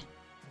turn,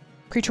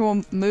 creature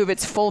will move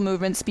its full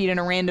movement speed in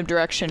a random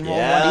direction. Roll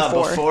Yeah,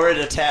 1d4. before it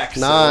attacks.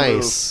 it'll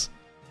Nice.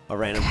 move a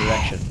random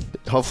direction.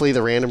 Hopefully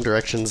the random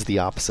direction's the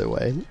opposite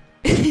way.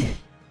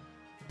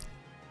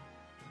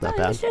 Not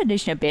bad.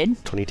 That's not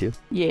bad. 22.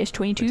 Yes,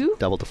 22.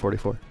 Double to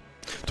 44.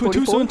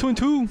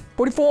 44.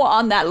 44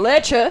 on that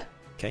lecher.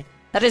 Okay.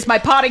 That is my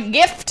parting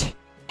gift.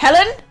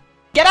 Helen,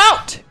 get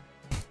out!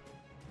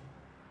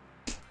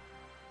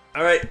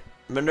 All right,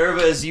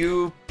 Minerva, as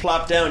you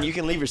plop down, you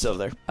can leave yourself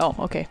there. Oh,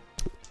 okay.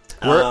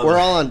 We're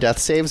all on death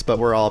saves, but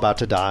we're all about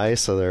to die,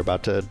 so they're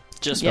about to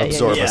Just Yeah,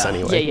 absorb us yeah.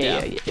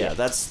 anyway. Yeah.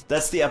 That's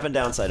the up and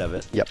down side of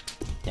it. Yep.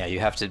 Yeah, you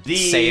have to The-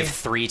 save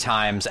 3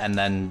 times and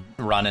then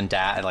run and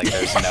dash. Like,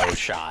 there's no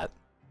shot.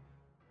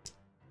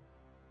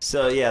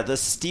 So yeah, the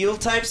steel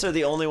types are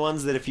the only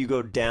ones that if you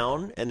go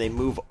down and they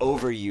move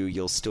over you,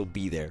 you'll still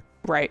be there.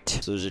 Right.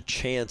 So there's a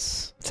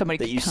chance Somebody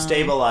that could you come.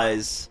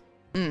 stabilize,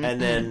 and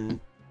then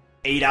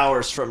 8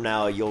 hours from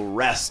now you'll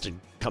rest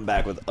and come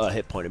back with a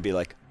hit point and be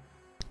like,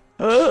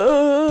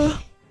 Did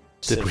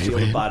so we feel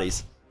the win?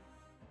 bodies.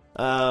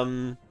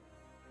 Where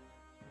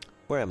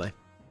am I?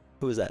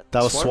 Who is that?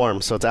 That was Swarm,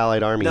 so it's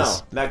allied armies. No,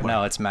 Magmar.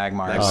 No, it's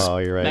Magmar. Oh,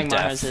 you're right. Magmar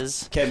Death. has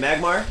his. Okay,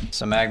 Magmar.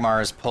 So Magmar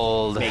has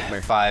pulled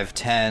Magmar.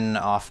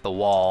 5'10" off the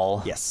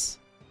wall. Yes.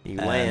 You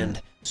And-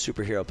 land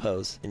superhero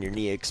pose, and your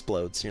knee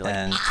explodes, and you're like,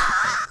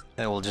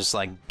 And it will just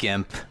like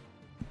gimp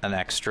an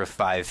extra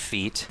 5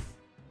 feet.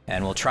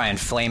 And we'll try and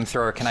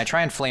flamethrower. Can I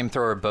try and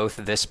flamethrower both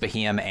this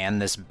Behemoth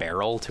and this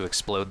barrel to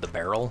explode the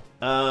barrel?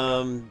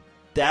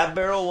 that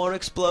barrel won't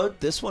explode.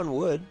 This one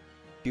would.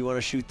 If you want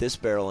to shoot this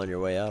barrel on your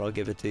way out, I'll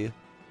give it to you.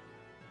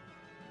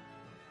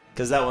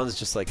 Because that one's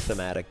just like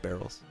thematic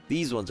barrels.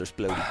 These ones are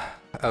exploding.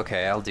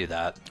 Okay, I'll do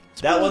that.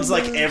 That one's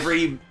like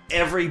every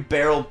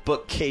barrel,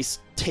 bookcase,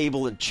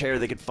 table, and chair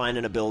they could find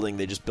in a building.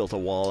 They just built a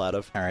wall out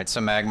of. All right,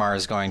 so Magmar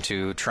is going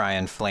to try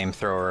and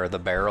flamethrower the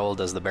barrel.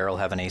 Does the barrel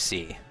have an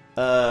AC?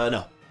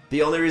 No.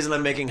 The only reason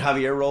I'm making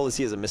Javier roll is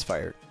he has a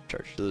misfire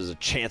charge. So there's a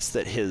chance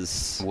that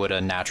his... Would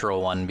a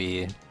natural one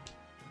be...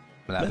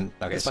 Okay,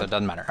 that's so fine. it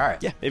doesn't matter. All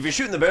right. Yeah, if you're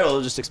shooting the barrel,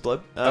 it'll just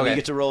explode. Okay. You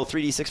get to roll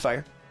 3d6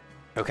 fire.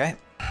 Okay.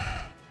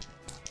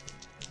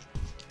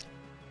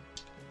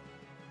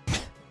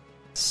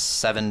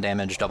 7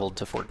 damage doubled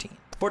to 14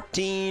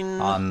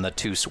 14. on the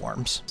 2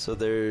 swarms. So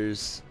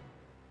there's...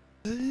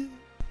 2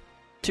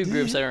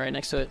 groups that are right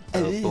next to it.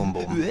 Oh, boom,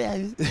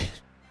 boom.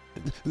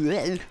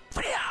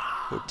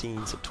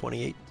 14, so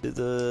 28 to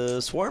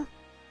the swarm.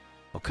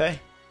 Okay.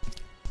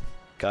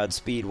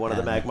 Godspeed, one of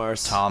the And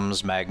Magmars.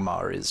 Tom's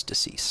Magmar is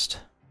deceased.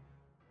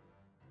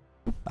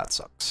 That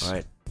sucks. All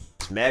right.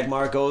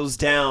 Magmar goes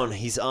down.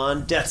 He's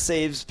on death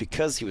saves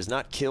because he was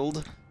not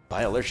killed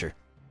by a lurcher.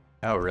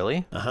 Oh,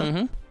 really? Uh-huh.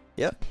 Mm-hmm.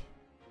 Yep.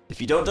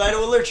 If you don't die to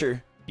a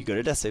lurcher, you go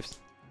to death saves.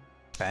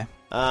 Okay.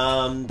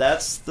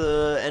 That's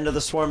the end of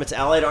the swarm. It's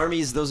allied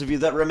armies, those of you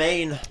that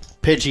remain.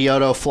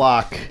 Pidgeotto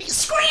flock.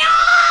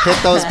 Hit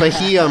those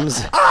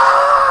Behemoths.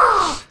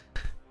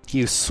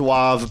 You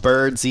suave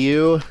birds,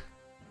 you.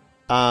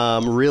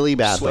 Really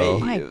bad, Sway. though.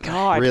 My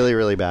God. Really,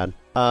 really bad.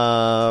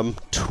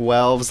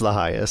 12's the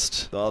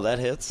highest. Oh, that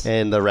hits.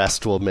 And the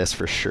rest will miss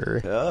for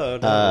sure. Oh,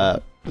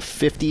 no.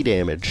 50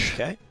 damage.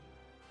 Okay.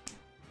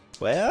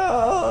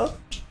 Well,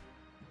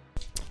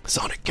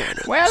 Sonic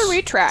Cannon. Well, we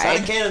sonic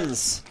tried.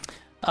 cannons.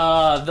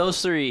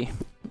 Those 3.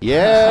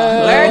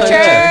 Yeah.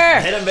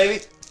 Lurcher! Hit him,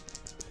 baby.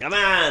 Come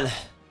on.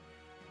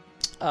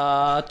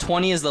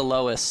 20 is the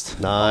lowest.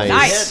 Nice.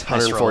 Nice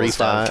roll,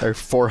 145 or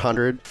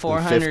 400.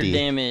 400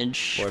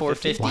 damage.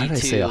 450 Why did I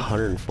say to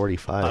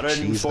 145?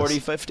 140,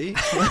 Jesus. 50.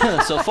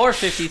 so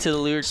 450 to the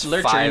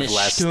lurcher. 5 and is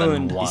less than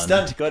stunned. 1. He's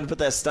stunned. Go ahead and put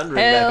that stun ring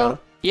back on Hell him.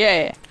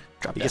 yeah.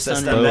 Drop You that get that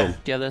stun stun ring.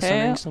 back. Do you have that stun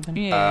Hell ring still, Ben?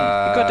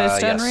 yeah. You got that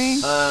stun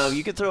yes. ring?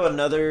 You could throw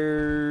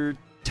another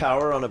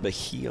tower on a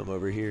behemoth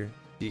over here.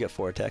 You got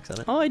 4 attacks on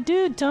it. Oh, I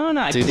did, don't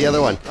I? Do the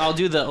other one. I'll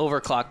do the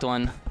overclocked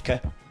one. Okay.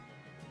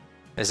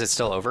 Is it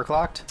still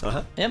overclocked?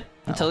 Uh-huh. Yep,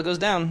 until it goes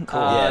down. Cool.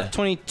 Yeah.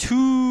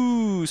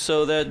 22,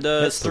 so that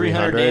does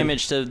 300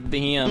 damage to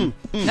Behemoth.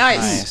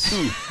 Nice.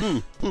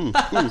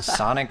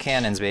 Sonic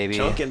cannons, baby.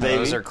 Chunkin', baby.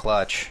 Those are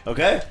clutch.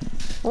 Okay.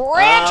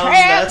 Ranch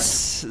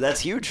hands. That's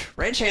huge.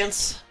 Ranch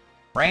hands.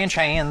 Ranch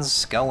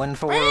hands going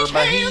for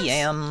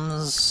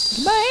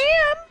Bahamians.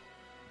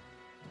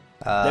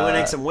 They went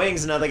in some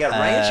wings, and now they got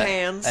ranch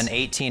hands. An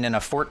 18 and a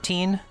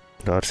 14.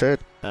 That's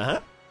it. Uh-huh.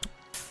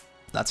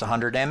 That's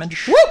 100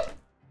 damage.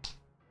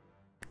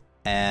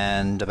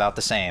 And about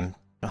the same.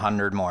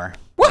 100 more.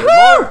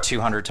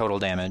 200 total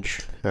damage.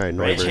 All right,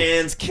 Ranch Norbert.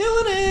 hands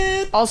killing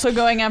it. Also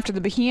going after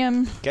the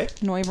Behemoth, Okay.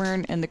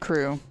 Noivern, and the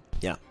crew.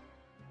 Yeah.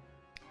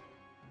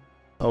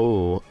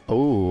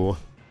 Oh.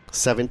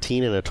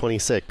 17 and a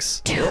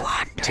 26.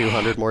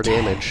 200 more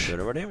damage.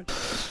 200 more damage.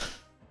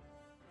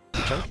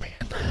 Oh, man.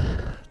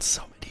 That's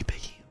so many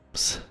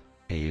behemoths.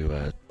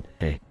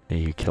 Hey,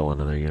 you kill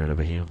another unit of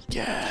behemoths.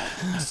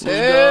 Sick.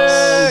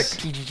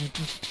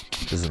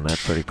 Isn't that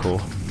pretty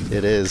cool?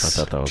 It I is.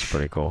 thought that was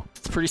pretty cool.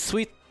 It's pretty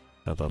sweet.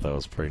 I thought that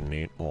was pretty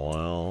neat.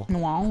 Wow.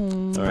 Wow.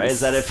 All right, is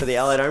that it for the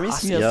allied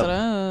armies? Yes, Yep. it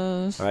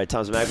is. All right,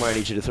 Tom's Magmar, I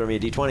need you to throw me a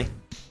d20.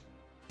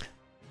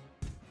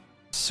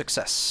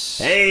 Success.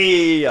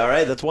 Hey, all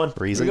right, that's 1.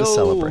 Reason Here to we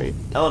go. celebrate.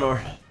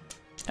 Eleanor,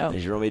 Oh.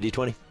 did you roll me a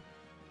d20?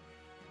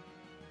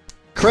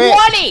 Crit!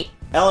 20!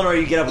 Eleanor,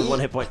 you get up with 1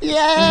 hit point.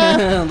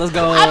 Yeah! Let's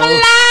go.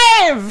 I'm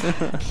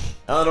alive!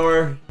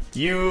 Eleanor,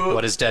 you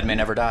What is dead may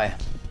never die.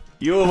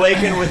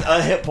 awaken with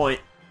a hit point.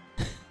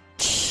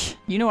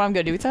 You know what I'm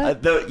gonna do with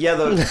that?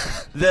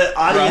 The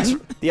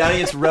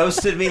audience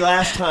roasted me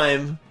last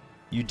time.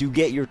 You do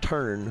get your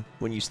turn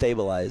when you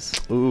stabilize,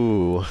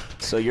 Ooh.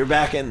 so you're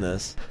back in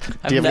this.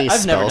 Do you have any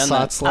I've never spell done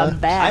that. slots I'm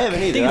left? back. I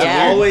haven't either. Yeah.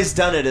 I've always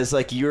done it as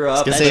like you're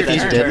up. Because that's if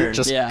you your didn't, turn.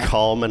 just Yeah.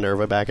 call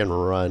Minerva back and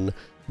run.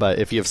 But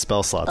if you have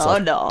spell slots Oh,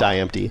 left, no. die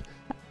empty.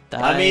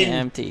 I mean-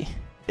 empty.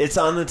 It's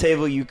on the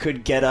table. You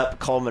could get up,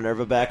 call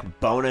Minerva back,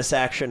 bonus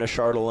action a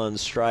Charlatan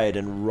stride,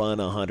 and run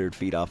 100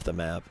 feet off the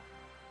map.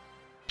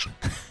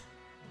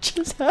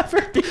 Just have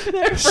her be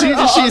there.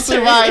 She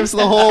survives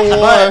the whole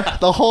war.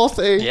 The whole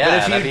thing.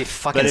 Yeah, that'd be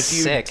fucking But if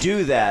you sick.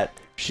 do that,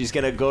 she's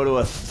gonna go to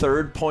a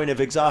 3rd point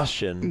of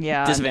exhaustion.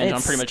 Yeah. Disadvantage on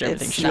it's- pretty much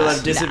everything it's she She'll does.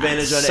 have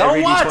disadvantage on So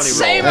every what? d20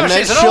 Same roll. as-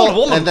 she's an old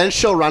woman. And then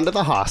she'll run to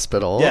the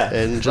hospital. Yeah,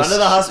 and run just to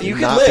the hospital. You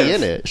can not live. be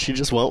in it. She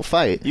just won't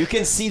fight. You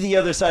can see the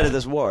other side of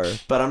this war,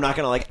 but I'm not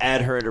gonna like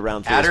add her into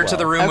round 3. Add as her to well.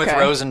 the room with Okay.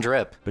 Rose and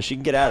Drip. But she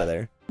can get out of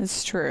there.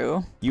 It's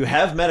true. You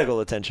have medical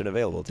attention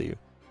available to you.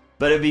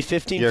 But it'd be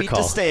 15 Your feet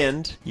call. to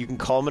stand. You can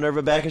call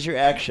Minerva back as your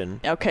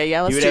action. Okay,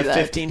 yeah, let's You would do have that.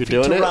 15 You're feet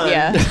doing to it? run.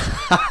 Yeah.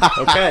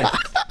 Okay.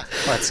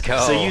 Let's go.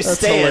 So you That's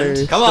stand.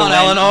 hilarious. Come on, The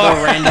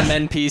Eleanor.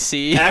 random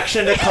NPC.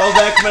 Action to call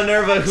back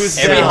Minerva, who's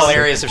It'd be down.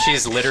 hilarious if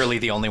she's literally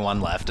the only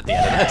one left at the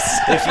end of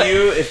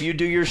this. If you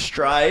do your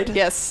stride,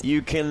 Yes.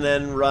 you can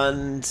then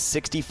run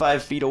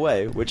 65 feet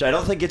away, which I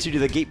don't think gets you to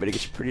the gate, but it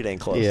gets you pretty dang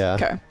close. Yeah.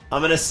 Okay.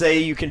 I'm gonna say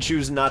you can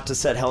choose not to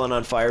set Helen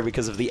on fire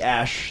because of the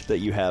ash that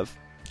you have.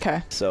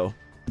 Okay. So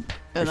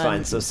And you're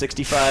fine. So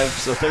 65,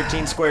 so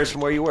 13 squares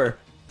from where you were.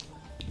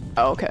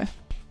 Oh, okay.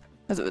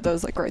 That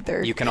was like right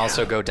there. You can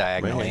also go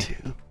diagonally.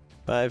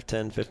 5,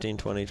 10, 15,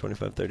 20,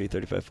 25, 30,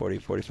 35, 40,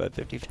 45,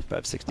 50,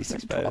 55, 60,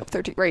 65. 12,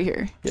 13, right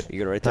here. Yep,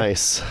 you go right there.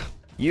 Nice.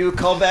 You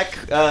call back.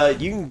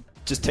 You can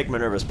just take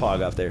Minerva's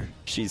pog off there.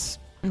 She's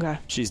Okay.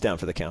 down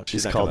for the count.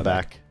 She's not called coming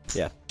back.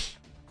 Yeah.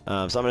 So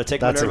I'm gonna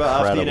take That's Minerva off the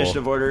incredible.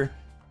 initiative order.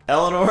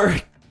 Eleanor,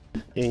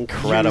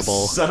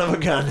 Incredible. you son of a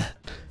gun.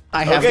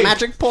 I have Okay.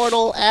 magic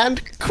portal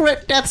and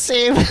crit death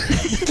save.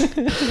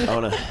 I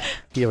wanna.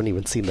 You haven't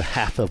even seen the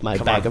half of my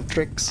Come bag on. of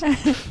tricks.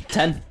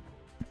 10.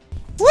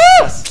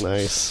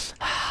 Nice.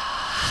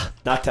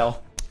 Noctel.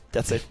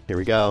 That's it. Here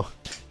we go.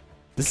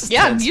 This is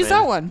Yeah, tense, use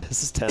man. that one.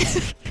 This is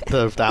tense.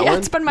 That Yeah, one.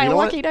 it's been my You know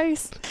what? lucky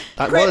dice.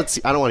 Well,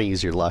 I don't want to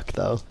use your luck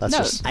though. That's No,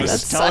 just I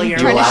that's, stole I'm your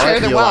trying to luck. share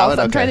the You allow wealth.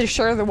 it? I'm trying Okay. to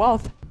share the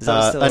wealth. Is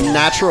that still a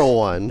natural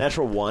one.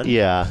 natural 1?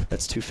 Yeah.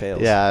 That's 2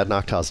 fails. Yeah,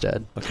 Noctow's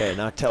dead. Okay,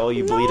 Noctel,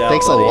 you bleed out.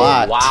 Thanks a buddy.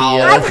 lot, Wow.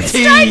 Tia.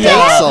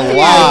 Thanks a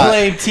lot.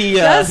 Blame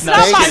Tia. That's not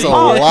Thanks my a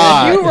fault.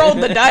 lot. You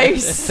rolled the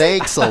dice.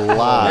 Thanks a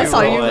lot. That's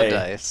all you. Roll The a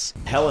dice.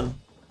 Helen.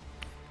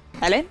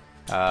 Helen?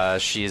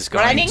 She's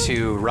going Running?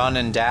 to run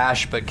and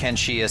dash, but can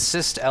she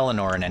assist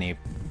Eleanor in any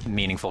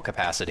meaningful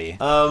capacity?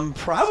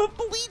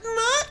 Probably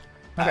not.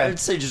 I would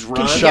say just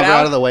run. Shove get her out?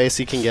 out of the way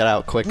so you can get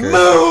out quicker.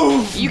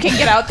 Move! You can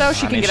get out though.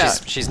 She I can mean, get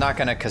out. she's not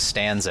going to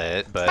Costanza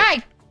it, but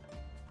Hi.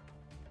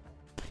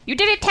 You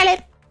did it, tell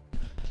it.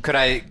 could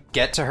I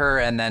get to her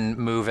and then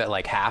move at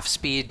like half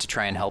speed to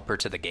try and help her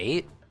to the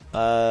gate?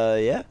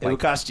 Yeah. It would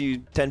cost you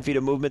 10 feet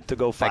of movement to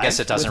go 5. I guess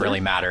it doesn't really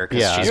matter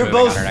because she's You're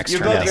moving both, on her next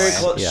you're turn. both very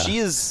anyway. close. Yeah. She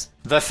is.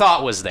 The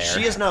thought was there.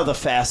 She is now the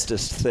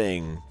fastest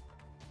thing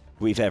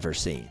we've ever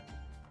seen.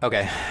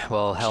 Okay,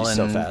 well, Helen She's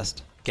so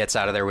fast. gets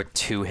out of there with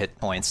 2 hit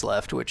points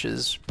left, which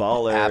is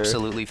Baller.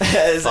 absolutely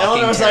As fucking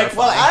Eleanor's like,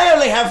 well, terrifying. I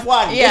only have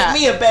 1. Yeah.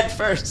 Give me a bed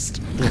first.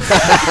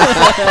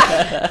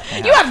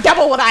 You have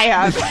double what I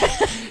have.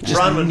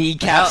 Bronwyn,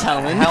 Kneecaps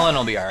Helen. Helen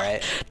will be all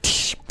right.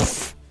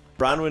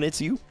 Bronwyn,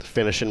 it's you.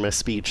 Finishing my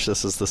speech.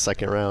 This is the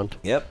second round.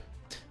 Yep.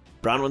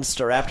 Bronwyn's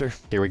Staraptor.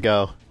 Here we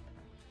go.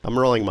 I'm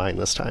rolling mine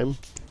this time.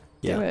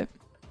 Yeah. Do it.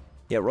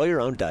 Yeah, roll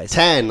your own dice.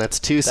 10. That's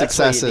 2 That's what you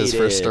successes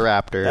for needed.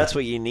 Staraptor. That's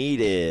what you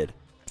needed.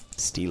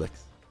 Steelix.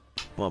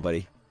 Come on,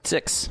 buddy.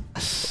 6.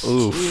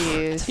 Oof.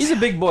 Jeez. He's a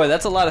big boy.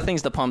 That's a lot of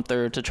things to pump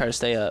through to try to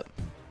stay up.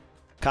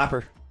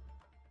 Copper.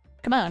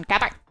 Come on,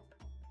 Kappa.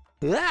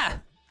 Ah!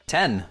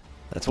 10.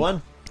 That's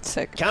 1.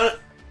 Sick. Count it.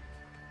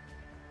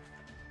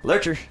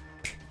 Lurcher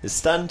is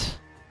stunned.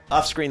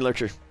 Off-screen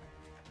Lurcher.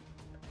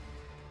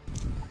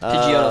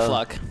 Pidgeotto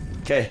Flock.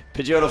 Okay,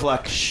 Pidgeotto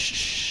Flock.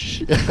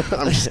 Shh.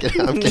 I'm just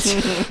kidding. I'm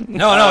kidding.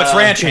 No, it's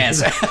ranch hands.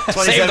 Save the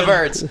 27.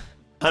 birds.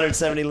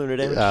 170 lunar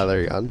damage.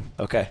 There you go.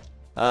 Okay.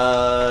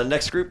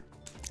 Next group.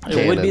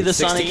 It would be the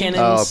 16? Sonic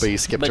Cannons. Oh, but you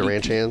skipped to you-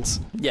 ranch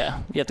hands? Yeah,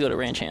 you have to go to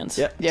Ranch Hands.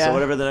 Yep. Yeah. So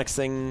whatever the next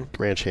thing.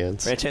 Ranch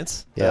hands. Ranch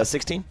hands. Yeah.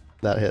 16.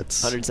 That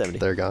hits. 170.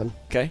 They're gone.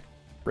 Okay.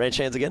 Ranch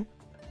hands again.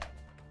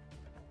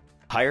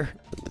 Higher.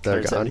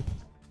 They're 170.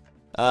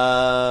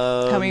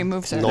 gone. How many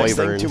moves are Next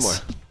there? thing, 2 Noiverns. more.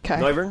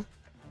 Okay. Noivern.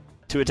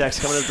 2 attacks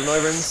coming at the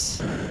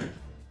Noiverns.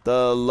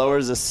 The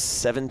lower's a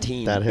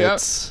 17. That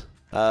hits.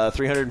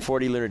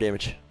 340 lunar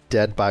damage.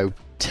 Dead by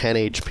 10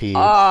 HP.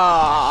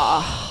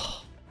 Ah.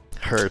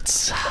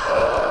 Hurts.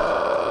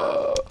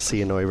 See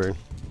you, Noivern.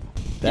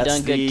 That's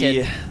done good, the,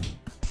 kid.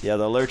 Yeah,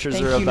 the Lurchers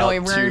Thank are you, about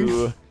Noivern.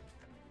 to...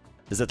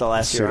 Is that the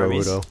last of your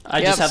armies? Pseudo-Udo.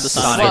 I just have the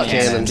Sonic Sonic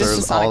Cannons. Cannons Just the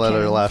are Sonic all that are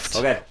Cannons. left.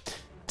 Okay.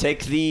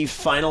 Take the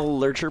final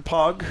Lurcher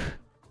Pog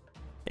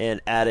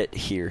and add it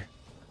here.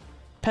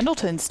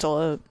 Pendleton's still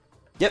up.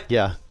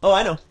 Yeah. Oh,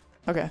 I know.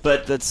 Okay.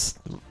 But that's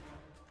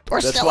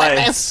We're That's still why-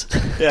 in this.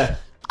 yeah.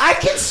 I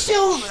can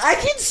still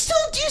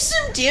do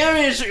some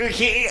damage.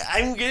 Okay,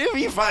 I'm gonna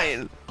be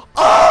fine.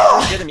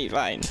 Oh, Gonna be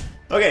fine.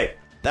 okay.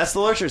 That's the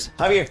Lurchers.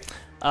 Javier.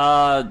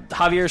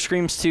 Javier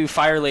screams to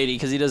Fire Lady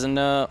because he doesn't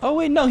know. Oh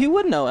wait, no, he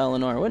would know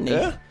Eleanor, wouldn't he?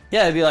 Yeah.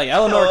 Yeah, it'd be like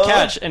Eleanor Hello?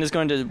 catch, and it's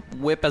going to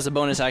whip as a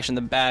bonus action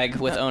the bag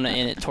with Ona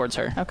in it towards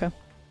her. Okay.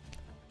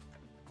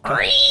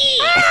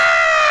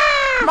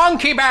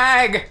 Monkey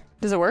bag!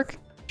 Does it work?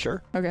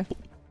 Sure. Okay.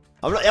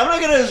 I'm not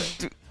gonna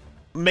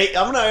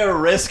I'm not gonna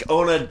risk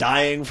Ona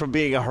dying from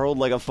being hurled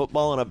like a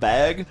football in a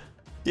bag.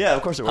 Yeah,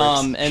 of course it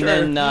works. And Sure.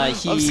 then I'm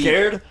he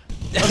scared.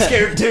 I'm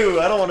scared too.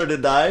 I don't want her to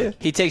die.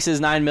 he takes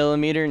his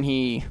 9mm and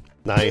he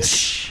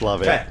Nice.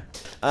 Love it. Okay.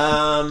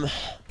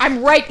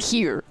 I'm right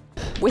here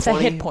with a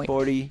 20, hit point.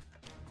 40.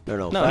 No,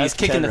 no, 5, he's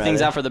kicking 10 the things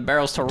rather. out for the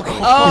barrels to roll.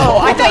 Oh,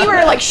 I thought you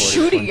were like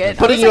shooting it.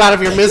 Putting you out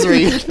of your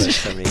misery.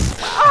 70,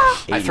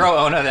 I throw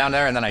Ona down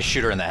there and then I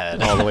shoot her in the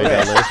head. All the way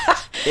down there.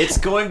 It's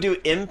going to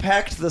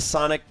impact the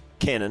sonic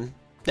cannon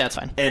That's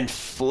fine. and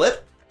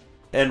flip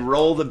and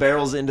roll the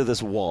barrels into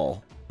this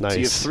wall. Nice. So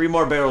you have 3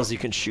 more barrels you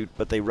can shoot,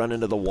 but they run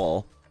into the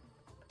wall.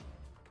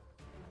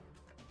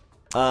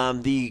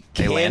 The They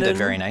cannon, landed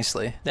very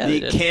nicely. Yeah, they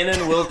the did.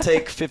 cannon will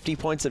take 50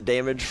 points of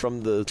damage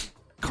from the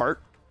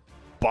cart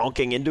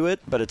bonking into it,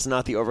 but it's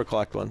not the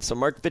overclocked one. So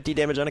mark 50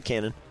 damage on a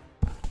cannon.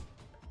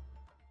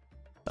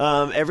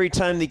 Every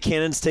time the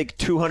cannons take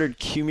 200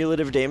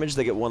 cumulative damage,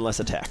 they get 1 less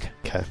attack.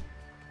 Okay.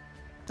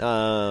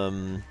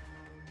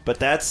 But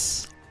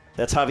that's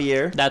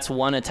Javier. That's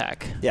 1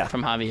 attack. Yeah.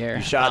 From Javier.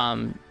 You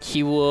shot.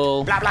 He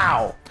will. Blah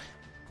blah.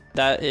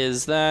 That. He'll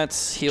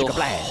Chicka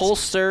blast.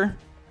 holster.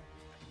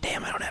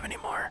 Damn, I don't have any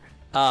more.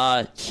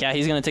 Yeah,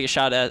 he's gonna take a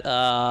shot at.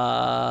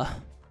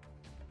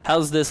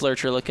 How's this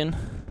Lurcher looking?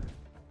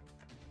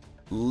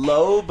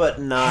 Low, but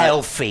not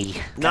Healthy.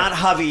 Not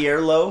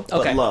Javier low, but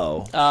Okay.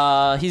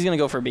 low. He's gonna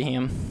go for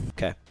Behem.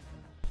 Okay.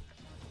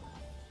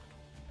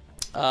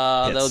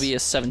 That'll be a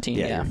 17.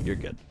 Yeah. You're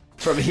good.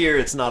 From here,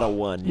 it's not a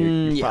 1. You're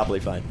yeah. probably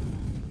fine.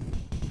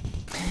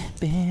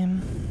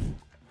 Bam.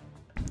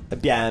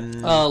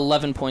 Bam.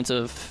 11 points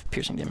of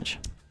piercing damage.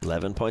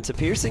 11 points of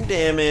piercing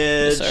damage.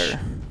 Yes, sir.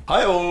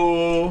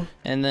 Hi-oh.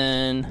 And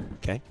then.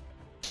 Okay.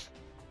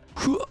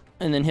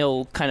 And then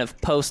he'll kind of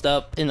post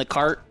up in the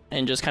cart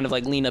and just kind of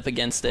like lean up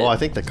against it. Well, I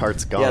think the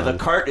cart's gone. Yeah, the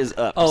cart is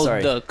up. Oh,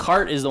 Sorry. the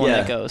cart is the one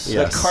that goes.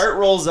 Yeah. The Yes. cart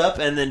rolls up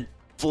and then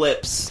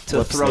flips to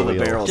Flips throw the the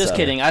wheel. barrels Just at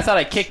kidding. it. I thought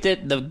I kicked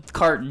it. The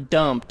cart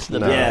dumped the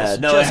No. Yeah, barrels.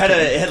 no, Just it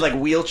kidding. had like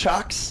wheel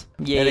chocks.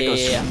 Yeah, and it yeah,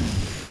 goes, yeah.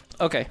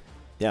 Okay.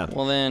 Yeah.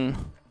 Well then.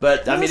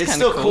 But I mean, That's it's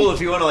kinda still cool. cool if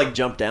you want to like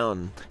jump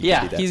down.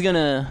 Yeah, You can do he's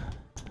gonna.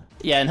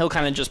 Yeah, and he'll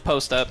kind of just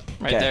post up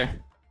right Okay. there.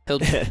 He'll.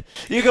 that.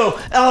 You go,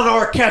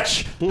 Eleanor,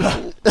 catch.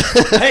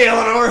 Hey,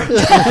 Eleanor.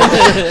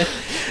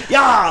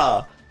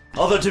 Yeah.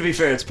 Although to be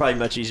fair, it's probably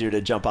much easier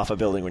to jump off a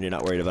building when you're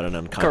not worried about an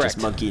unconscious Correct.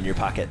 monkey in your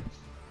pocket.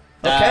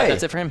 Okay,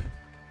 That's it for him.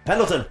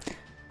 Pendleton.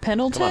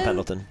 Pendleton. Come on,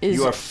 Pendleton. Is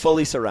You are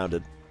fully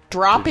surrounded.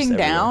 dropping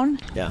everywhere. down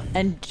Yeah.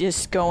 and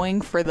just going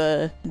for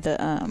the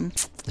The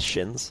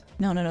shins.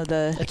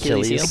 the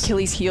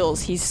Achilles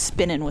heels. He's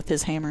spinning with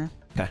his hammer.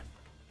 Okay.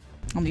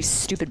 On these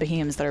stupid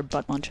behemoths that are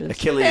butt munches.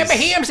 Achilles. They're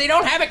behemoths. They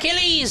don't have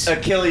Achilles.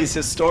 Achilles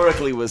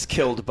historically was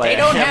killed by They a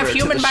don't hammer have to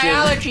human the shin.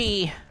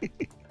 biology.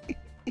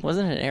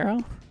 Wasn't it an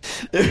arrow?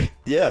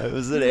 Yeah, it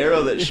was an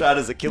arrow that shot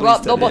his Achilles. Well,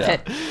 they'll both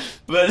tendon. hit.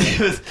 But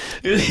he was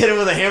hit him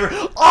with a hammer.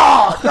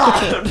 Oh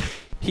God!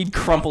 He'd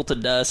crumple to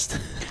dust.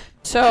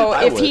 So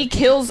I if would. he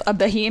kills a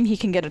behemoth, he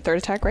can get a third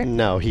attack, right?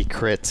 No, he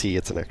crits. He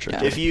gets an extra.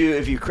 attack. If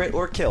you crit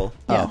or kill,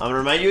 Yeah. I'm gonna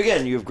remind you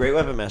again. You have Great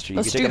Weapon Master. You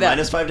Let's can take do a that.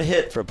 -5 to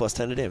hit for a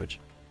 +10 to damage.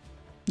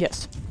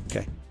 Yes.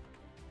 Okay.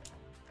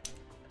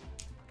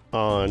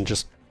 On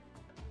just.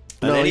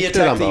 On No, any you can do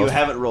it attack on that you both.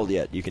 haven't rolled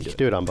yet, you can do it.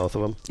 Do it on both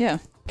of them. Yeah.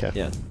 Okay.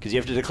 Yeah, because you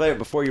have to declare it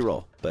before you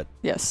roll. But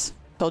Yes.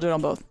 They'll do it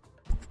on both.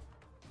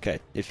 okay,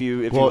 if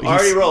you Well,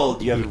 already he's-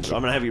 rolled, I'm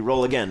gonna have you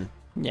roll again.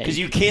 Yeah, Because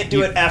you can't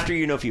do it after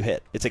you know if you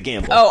hit. It's a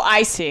gamble. Oh,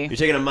 I see. You're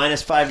taking a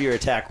 -5 your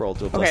attack roll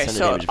to a +10 Okay, to so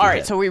damage. If all you right,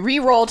 hit. so we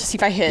re-roll to see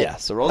if I hit. Yeah,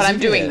 so roll but to see I'm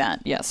if you doing hit. that.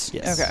 Yes.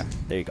 Yes. Okay.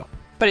 There you go.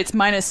 But it's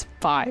 -5.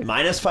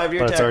 -5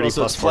 your But attack it's already roll,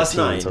 so it's plus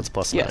 14, +9. so it's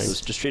plus Yes. 9. So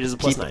it's just treated as a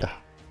Keep- +9.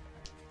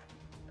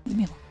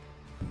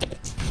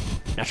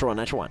 Natural one,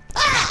 natural one.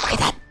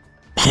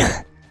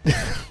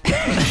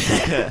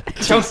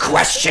 Don't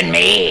question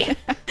me.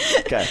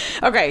 Okay.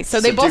 Okay, so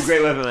So they two both.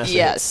 Great Weapon Master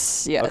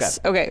Yes. Yes.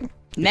 Okay.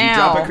 If Now. you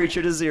drop a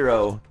creature to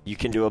 0, you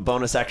can do a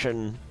bonus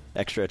action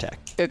extra attack.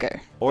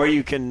 Okay. Or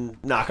you can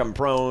knock him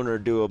prone or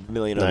do a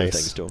million other Nice.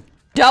 things to him.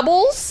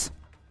 Doubles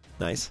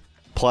Nice.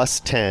 Plus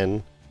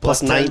 10. Plus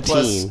Plus 10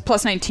 19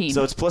 plus 19.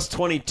 So it's plus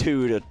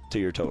 22 to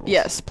your total.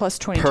 yes, plus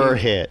 22. per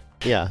hit.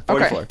 Yeah.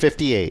 Okay. 44.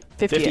 58.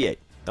 58.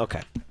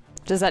 Okay.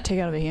 Does that take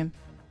out a behemoth?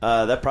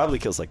 That probably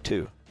kills like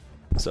 2.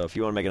 So if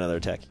you want to make another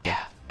attack. Yeah,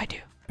 I do.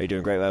 Are you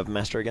doing Great Weapon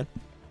Master again?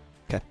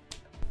 Okay.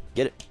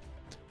 Get it.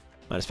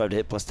 -5 to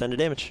hit, plus 10 to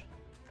damage.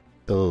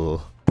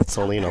 Oh, it's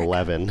only an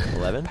 11.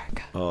 11?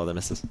 Oh, that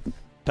misses.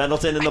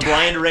 Pendleton, in the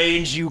blind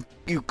range, you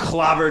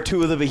clobber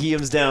 2 of the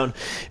behemoths down,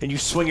 and you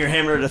swing your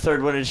hammer at a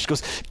third one, and it just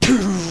goes...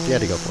 You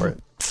had to go for it.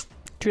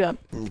 True that.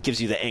 And it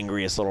gives you the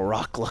angriest little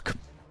rock look.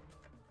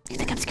 You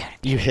think I'm scared?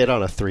 You hit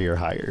on a 3 or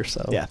higher,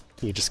 so Yeah.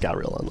 you just got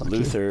real unlucky.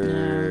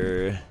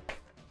 Luther...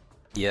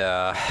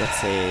 Yeah. Let's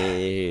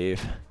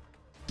save...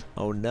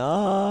 Oh,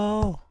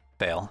 no!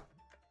 Fail.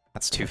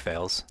 That's 2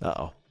 fails.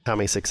 Uh-oh. How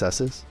many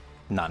successes?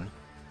 None.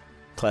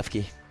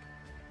 Klefki.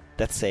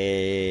 Death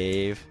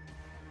save...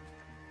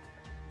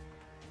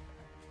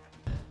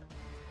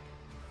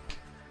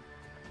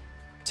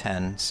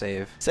 10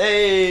 save.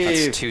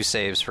 Save! That's 2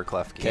 saves for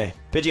Klefki. Okay.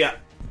 Pidgeot.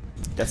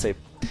 Death save.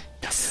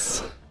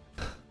 Yes.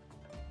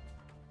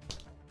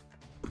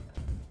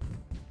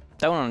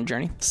 That one on a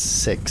journey.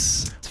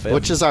 6. failed.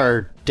 Which is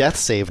our death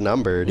save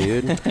number,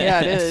 dude.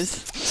 Yeah, it is.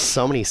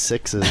 So many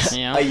 6s.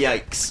 Yeah.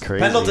 Yikes.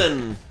 Crazy.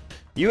 Pendleton,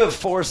 you have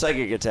 4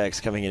 psychic attacks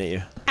coming in at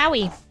you.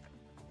 Owie.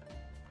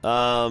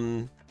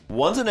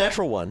 One's a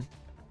natural 1.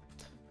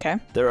 Okay.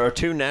 There are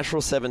 2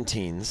 natural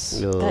 17s.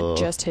 That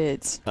just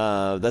hits.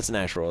 That's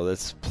natural.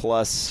 That's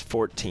plus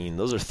 14.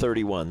 Those are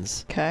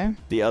 31s. Okay.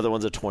 The other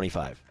one's a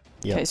 25.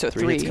 Yep. Okay, so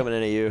 3 3. hits coming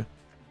in at you.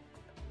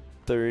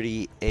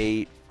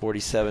 38,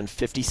 47,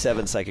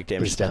 57 psychic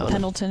damage. He's down.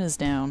 Pendleton is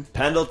down.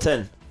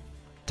 Pendleton,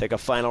 take a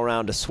final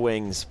round of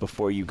swings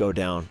before you go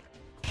down.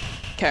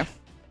 Okay.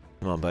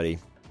 Come on, buddy.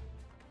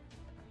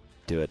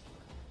 Do it.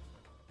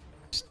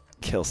 Just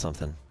kill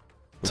something.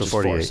 Which So is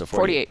 48. 4, so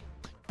 48.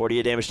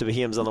 48 damage to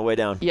behemoths on the way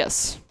down.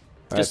 Yes.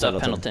 All Just right,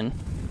 up Pendleton.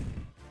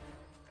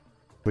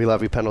 We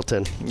love you,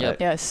 Pendleton. Yep.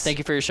 Yes. Thank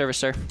you for your service,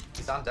 sir.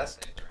 He's on death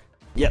stage, right?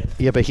 Yep.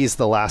 Yeah, but he's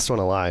the last one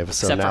alive,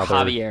 so Except now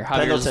for they're... Javier.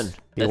 Pendleton.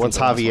 Yeah, once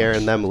Javier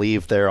and them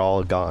leave, they're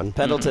all gone.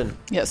 Pendleton,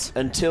 Yes.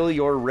 until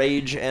your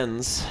rage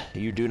ends,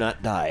 you do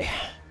not die.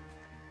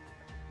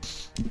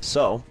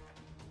 So,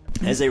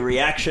 as a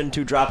reaction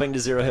to dropping to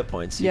 0 hit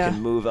points, you Yeah. can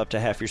move up to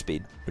half your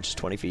speed, which is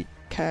 20 feet,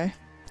 Okay.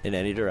 in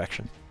any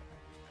direction.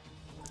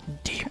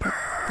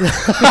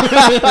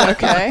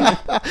 Okay.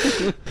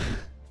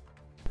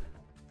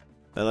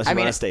 Unless I you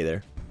mean, want to stay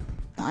there.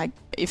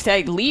 If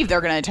they leave,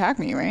 they're going to attack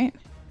me, right?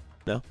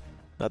 No,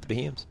 not the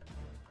behemoths.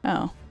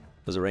 Oh.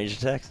 Those are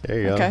ranged attacks. There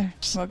you go. Okay.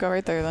 We'll go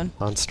right there then.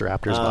 On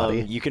Raptor's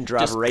body. You can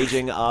drop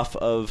raging off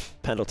of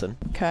Pendleton.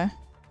 Okay.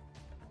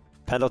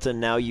 Pendleton,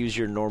 now use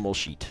your normal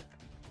sheet,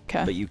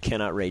 Okay. but you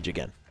cannot rage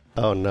again.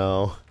 Oh,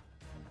 no.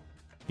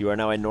 You are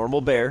now a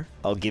normal bear.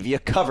 I'll give you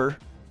cover,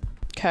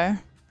 Okay.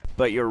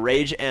 but your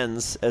rage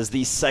ends as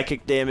the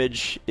psychic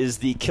damage is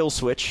the kill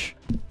switch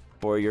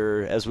for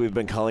your, as we've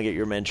been calling it,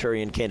 your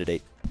Manchurian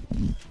candidate.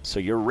 So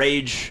your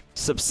rage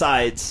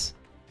subsides,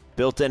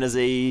 built in as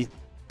a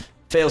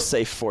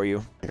failsafe for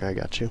you. Here, I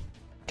got you.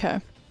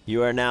 Okay.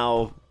 You are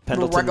now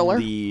Pendleton, Regular?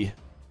 the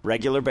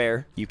regular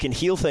bear. You can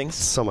heal things,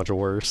 So much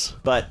worse.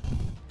 but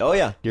oh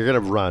yeah, You're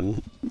going to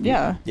run.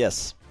 Yeah.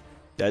 yes,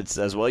 that's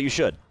as well. You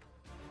should,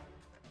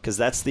 because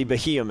that's the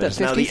behemoth. That's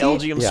Now the 50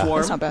 feet? Elgium Yeah. swarm.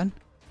 That's not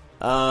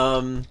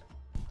bad.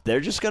 They're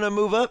just gonna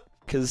move up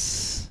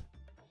because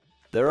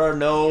there are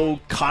no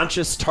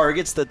conscious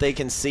targets that they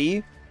can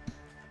see.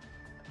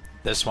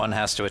 This one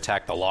has to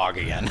attack the log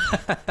again.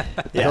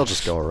 Yeah. He'll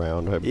just go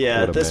around. I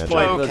Yeah, would at this imagine.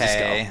 point, they'll just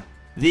Okay. go.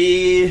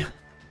 The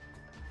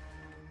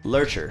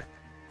lurcher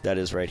that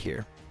is right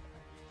here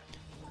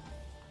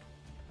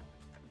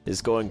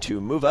is going to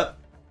move up,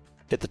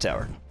 hit the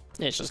tower.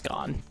 It's just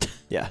gone.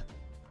 Yeah.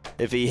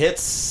 If he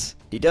hits,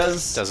 he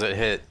does. Does it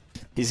hit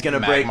He's gonna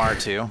break. Magmar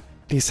too?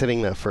 He's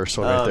hitting that first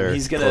one right there,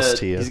 He's gonna close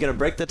to you. he's gonna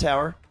break the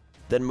tower,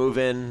 then move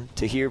in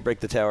to here, break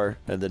the tower,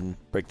 and then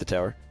break the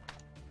tower.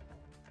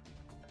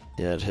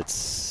 Yeah, it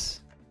hits.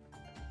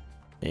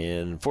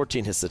 And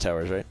 14 hits the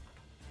towers, right?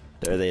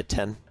 Are they at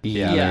 10?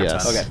 Yeah.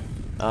 Yes.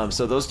 Okay.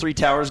 So those 3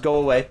 towers go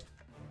away.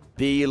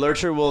 The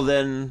lurcher will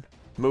then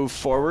move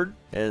forward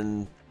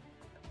and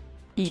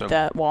Eat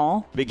that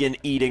wall. begin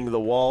eating the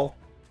wall.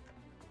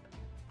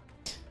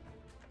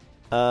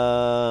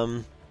 I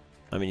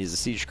mean, he's a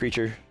siege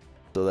creature,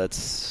 so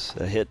that's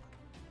a hit.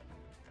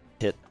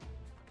 Hit.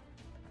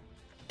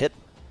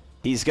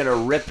 He's gonna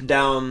rip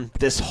down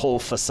this whole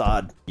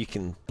facade. You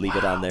can leave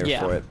it on there Yeah,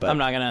 for it, but I'm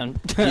not gonna.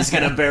 he's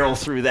gonna barrel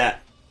through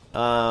that.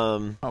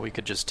 Oh, we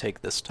could just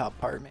take this top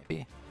part,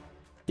 maybe.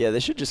 Yeah, they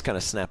should just kind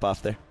of snap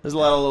off there. There's a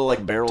lot of little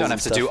like barrels. Don't and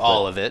have to stuff, do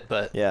all of it,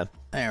 but Yeah.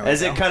 there we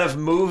As go. it kind of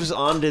moves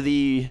onto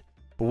the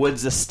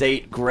woods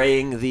estate,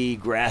 graying the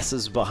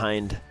grasses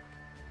behind,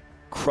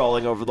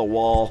 crawling over the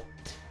wall.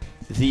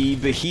 The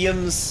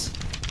Behemoths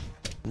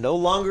no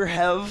longer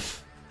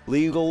have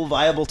legal,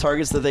 viable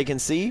targets that they can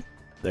see.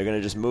 They're going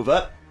to just move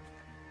up.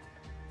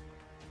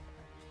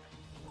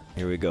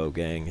 Here we go,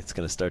 gang. It's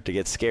going to start to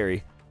get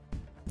scary.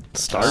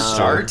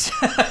 Start.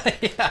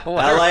 Yeah,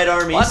 what Allied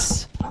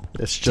armies.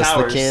 It's just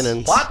Towers. the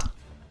cannons. What?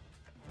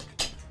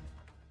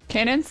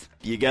 Cannons?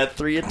 You got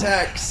 3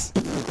 attacks.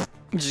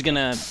 I'm just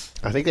gonna.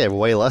 I think they have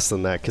way less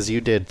than that because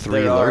you did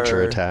 3 There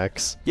lurcher are-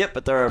 attacks. Yep,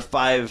 but there are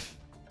 5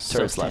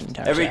 turrets So 10 left.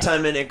 towers, Every yeah.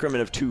 time an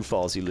increment of 2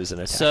 falls, you lose an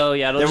attack. So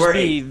yeah, it'll There just were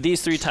be 8.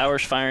 these 3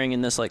 towers firing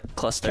in this like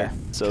cluster. Okay.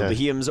 So Okay.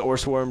 Behemoths or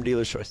Swarm,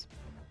 dealer's choice.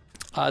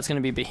 It's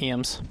gonna be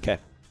Behemoths. Okay.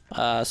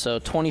 So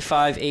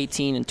 25,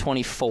 18, and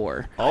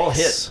 24. All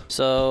hit.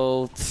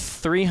 So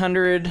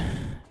 300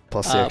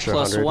 Plus the extra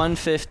plus 100.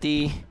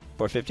 150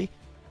 450?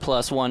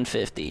 plus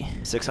 150.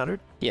 600?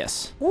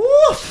 Yes.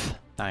 Woof!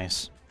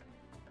 Nice.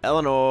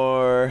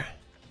 Eleanor.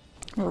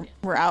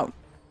 We're out.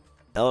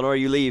 Eleanor,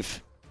 you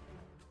leave.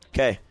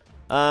 Okay.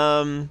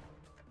 I'm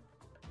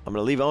going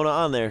to leave Ona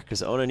on there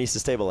because Ona needs to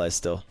stabilize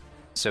still.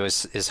 So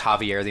is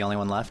Javier the only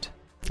one left?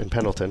 In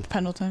Pendleton.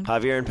 Pendleton.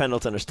 Javier and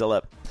Pendleton are still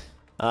up.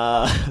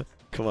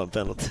 Come on,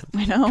 Pendleton.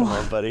 I know. Come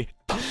on, buddy.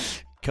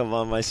 Come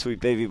on, my sweet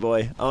baby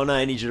boy. Ona,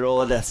 I need you to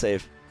roll a death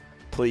save.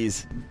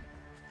 Please.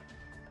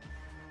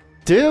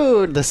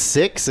 Dude, the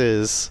 6s.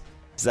 Is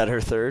that her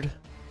 3rd?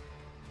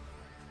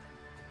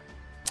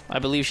 I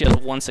believe she has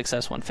 1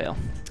 success, 1 fail.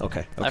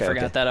 Okay. I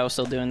forgot that I was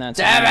still doing that.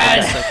 So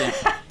Damn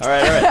it! All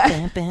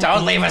right.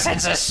 Don't leave us in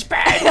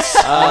suspense.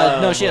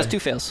 No, she has 2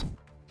 fails.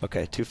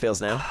 Okay, 2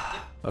 fails now.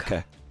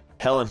 Okay.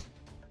 Helen.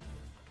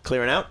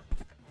 Clearing out?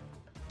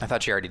 I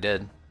thought you already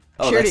did.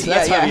 Oh, Sure that's did.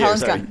 Yeah, Javier, Helen's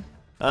sorry.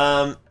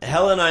 gone.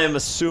 Helen, I am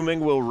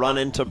assuming, will run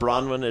into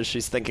Bronwyn as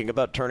she's thinking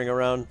about turning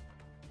around.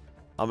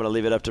 I'm going to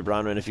leave it up to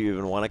Bronwyn if you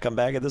even want to come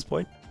back at this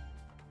point.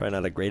 Probably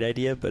not a great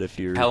idea, but if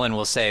you're... Helen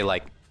will say,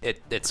 like,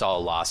 it's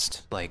all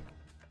lost. Like,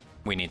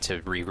 we need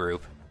to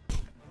regroup.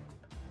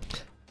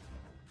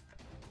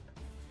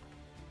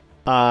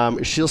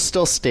 She'll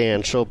still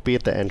stand. She'll be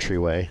at the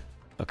entryway.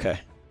 Okay.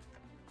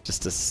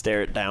 Just to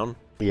stare it down?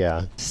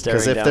 Yeah, Staring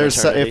because if down there's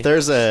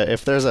eternity.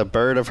 if there's a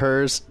bird of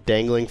hers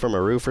dangling from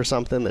a roof or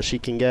something that she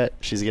can get,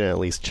 she's gonna at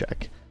least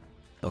check.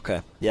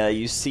 Okay. Yeah,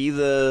 you see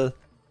a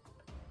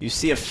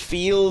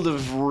field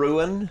of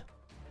ruin.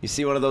 You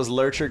see one of those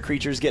lurcher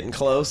creatures getting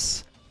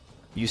close.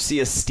 You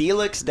see a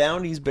Steelix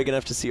down. He's big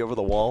enough to see over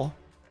the wall.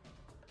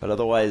 But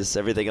otherwise,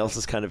 everything else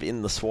is kind of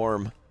in the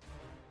swarm.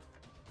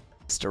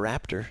 Mr.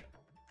 Raptor.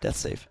 Death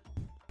save.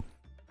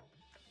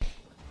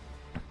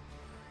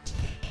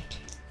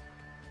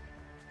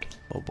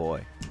 Oh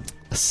boy.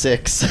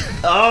 6.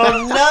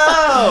 Oh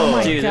no!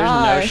 my Dude,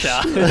 gosh.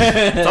 there's no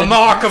shot. The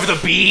mark of the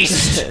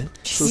beast.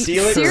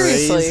 Steelix.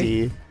 Seriously.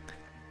 Crazy.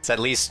 It's at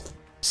least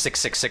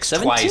 666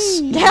 17.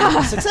 twice.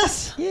 Yeah.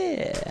 Success.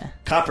 Yeah.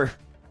 Copper.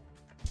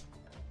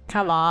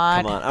 Come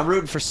on. Come on. I'm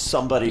rooting for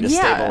somebody to Yeah,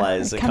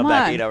 stabilize and come come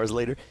back on. 8 hours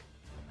later.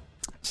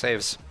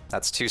 Saves.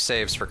 That's 2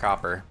 saves for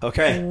Copper.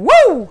 Okay.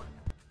 Woo!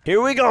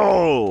 Here we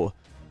go.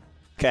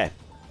 Okay.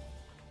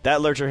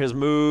 That lurcher has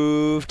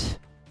moved.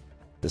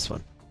 This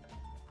one.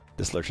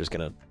 This lurcher's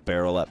going to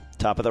barrel up.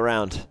 Top of the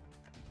round.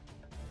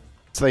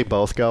 So they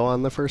both go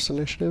on the first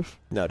initiative?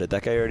 No, did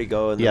that guy already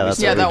go? And then Yeah, we that's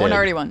started? Yeah, what we that one did.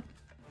 already went.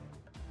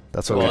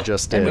 That's what Cool. we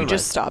just And did. we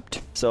just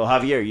stopped. So,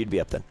 Javier, you'd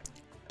be up then.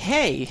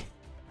 Hey.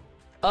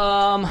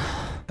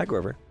 Hi,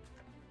 Grover.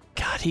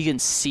 God, he can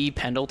see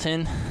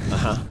Pendleton.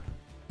 Uh-huh.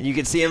 And you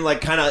can see him,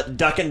 like, kind of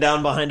ducking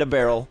down behind a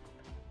barrel.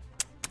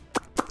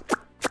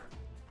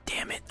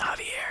 Damn it,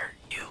 Javier.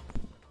 You.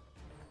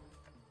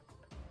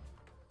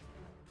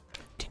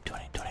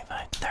 20,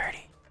 25, 30.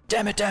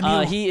 Damn it, damn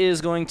you. He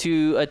is going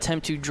to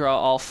attempt to draw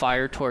all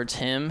fire towards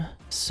him.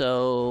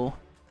 So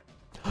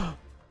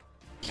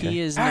He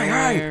is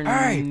nowhere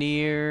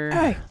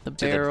near the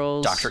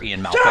barrels. Dr.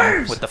 Ian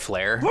Malcolm with the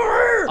flare.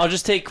 I'll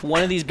just take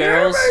one of these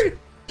barrels,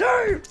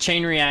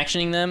 chain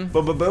reactioning them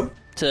Boom, boom, boom.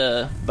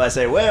 to... If I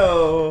say,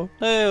 whoa.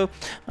 Oh,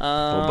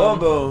 Boom,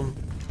 boom.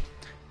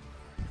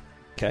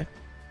 Okay.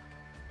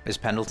 Is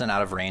Pendleton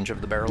out of range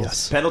of the barrels?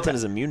 Yes. Pendleton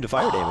is immune to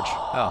fire damage.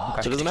 Oh,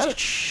 okay. So it doesn't matter.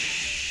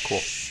 Cool.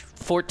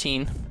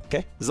 14.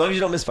 Okay. As long as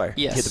you don't misfire.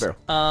 Yes. Hit the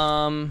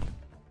barrel.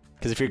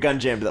 Because if you're gun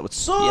jammed, that would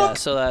suck. Yeah,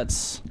 so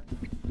that's...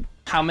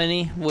 How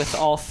many with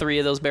all 3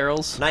 of those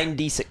barrels?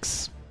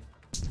 9d6.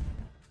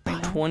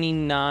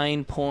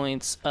 29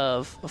 points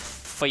of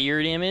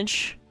fire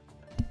damage.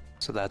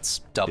 So that's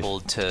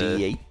doubled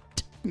to...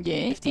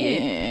 D8.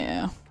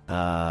 Yeah.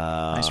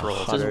 Nice roll.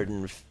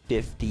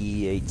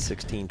 158,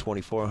 16,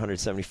 24,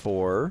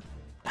 174.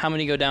 How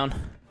many go down?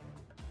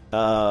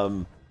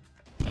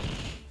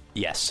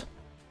 Yes.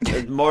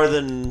 More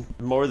than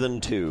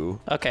 2.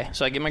 Okay,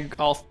 so I get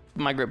all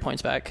my grip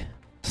points back.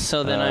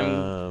 So then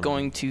I'm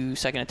going to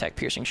second attack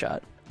piercing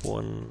shot.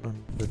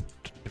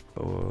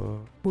 124.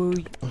 Woo,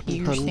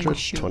 piercing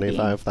shooting.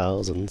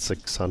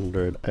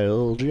 125,600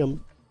 LGM.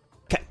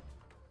 Okay.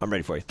 I'm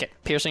ready for you. Okay,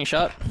 piercing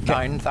shot.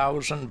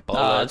 9,000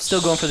 bullets.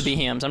 Still going for the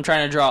Behemoths. I'm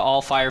trying to draw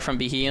all fire from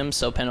Behemoths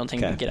so Pendleton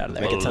can get out of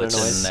there. Make a ton of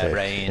Bullets noise. in that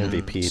range.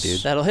 MVP,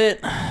 dude. That'll hit.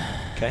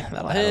 Okay.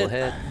 That'll That'll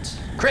hit.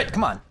 Crit,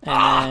 come on.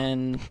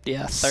 And then,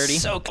 yeah, 30.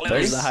 So close.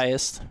 30 is the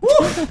highest.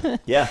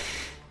 Yeah.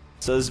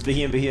 So this is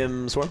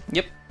Behem Swarm?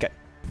 Yep. Okay.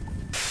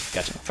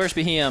 Gotcha. First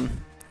Behem.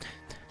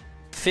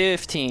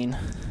 15.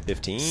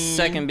 15.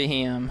 Second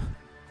Behem.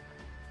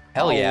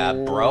 Hell yeah,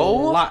 bro.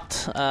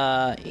 Lot.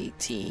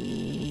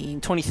 18.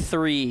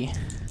 23.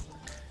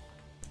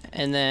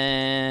 And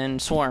then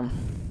Swarm.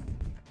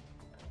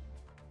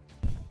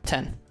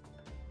 10.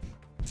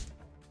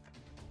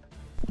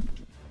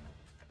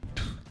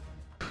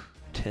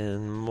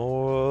 10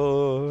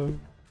 more.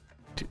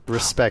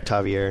 Respect,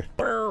 Javier.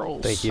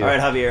 Barrels. Thank you. All right,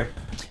 Javier.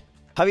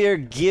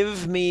 Javier,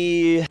 give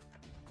me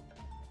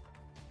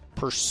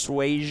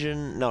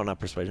persuasion. No, not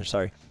persuasion.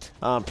 Sorry.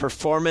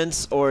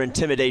 Performance or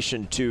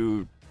intimidation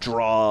to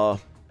draw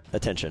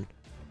attention.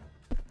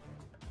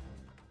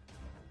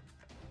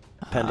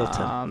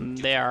 Pendleton.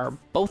 They are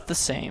both the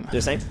same. They're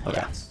the same?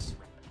 Okay.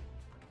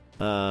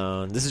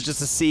 Yeah. This is just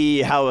to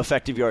see how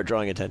effective you are at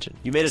drawing attention.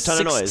 You made a ton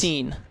of noise.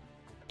 16.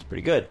 It's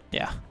pretty good.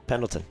 Yeah.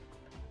 Pendleton.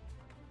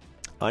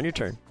 On your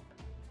turn,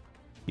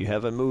 you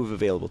have a move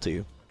available to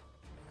you.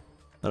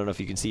 I don't know if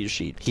you can see your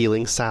sheet.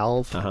 Healing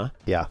salve. Uh-huh.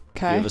 Yeah. You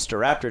Okay. have a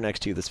Staraptor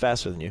next to you that's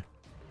faster than you.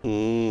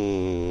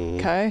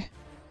 Okay.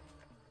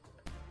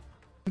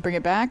 Bring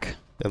it back.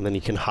 And then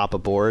you can hop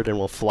aboard and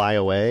we'll fly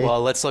away.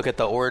 Well, let's look at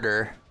the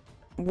order.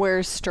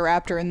 Where's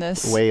Staraptor in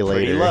this? way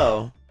later. Pretty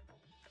low.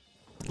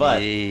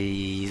 But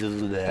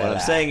what I'm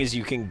saying is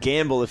you can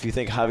gamble if you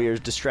think Javier's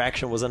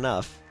distraction was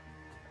enough.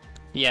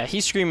 Yeah,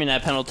 he's screaming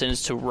at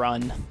Pendleton's to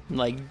run.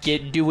 Like,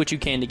 do what you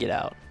can to get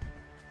out.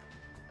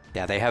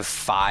 Yeah, they have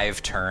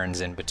 5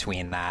 turns in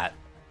between that.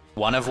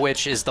 One of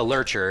which is the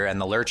Lurcher, and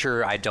the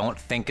Lurcher I don't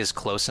think is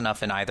close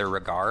enough in either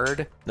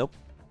regard. Nope.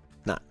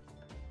 Not.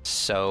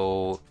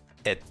 So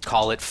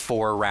call it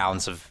 4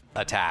 rounds of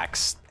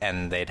attacks,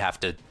 and they'd have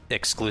to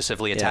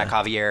exclusively attack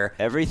Javier.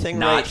 Everything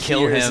not right kill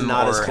here is him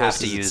not as or close have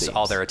to as it use seems.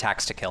 all their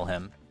attacks to kill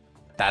him.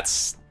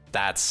 That's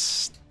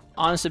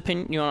Honest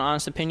opinion? You want an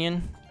honest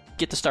opinion?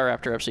 Get the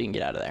Staraptor up so you can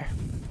get out of there.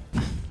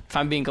 If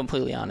I'm being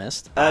completely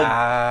honest.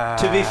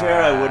 To be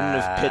fair, I wouldn't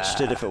have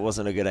pitched it if it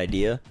wasn't a good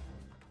idea.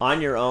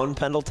 On your own,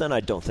 Pendleton, I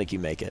don't think you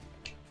make it.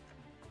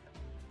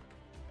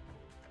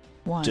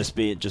 Why? Just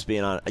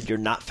being on. You're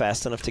not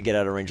fast enough to get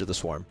out of range of the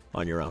swarm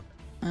on your own.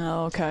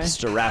 Oh, okay.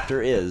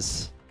 Staraptor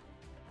is.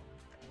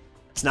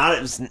 It's not.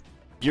 It's a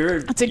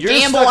It's a you're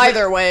gamble stuck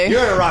either way.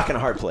 You're in a rock and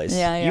a hard place.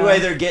 Yeah, You yeah.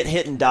 either get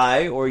hit and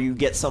die, or you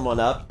get someone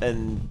up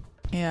and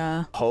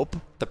Yeah. hope.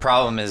 the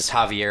problem is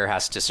Javier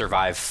has to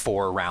survive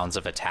 4 rounds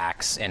of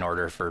attacks in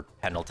order for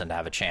Pendleton to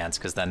have a chance,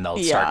 because then they'll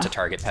Yeah. start to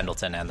target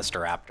Pendleton and the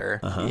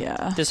Staraptor.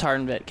 Yeah. This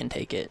hardened vet can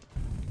take it.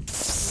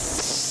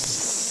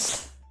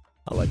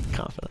 I like the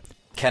confidence.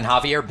 Can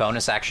Javier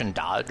bonus action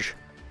dodge?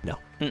 No.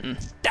 Mm-mm.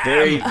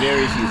 Very,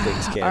 very few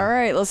things can. All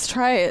right, let's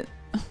try it.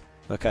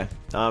 Okay.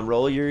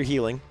 Roll your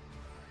healing.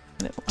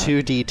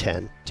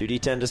 2d10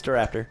 2d10 to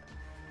Staraptor.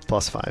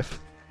 plus 5.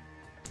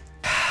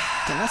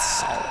 Damn, that's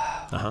solid.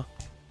 Uh-huh.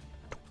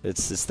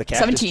 It's the cactus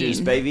 17. juice,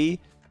 baby.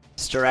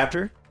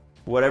 Staraptor,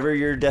 whatever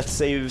your death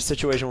save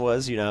situation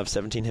was, you now have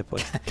 17 hit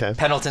points. Okay.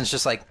 Pendleton's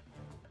just like,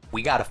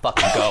 we gotta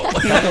fucking go.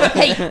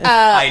 Hey,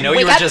 I know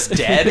you were just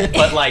dead,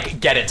 but like,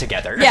 get it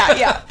together.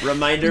 Yeah.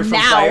 Reminder from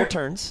Now. prior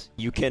turns,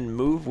 you can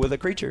move with a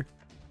creature.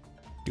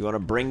 You want to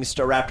bring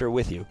Staraptor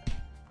with you.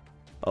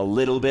 A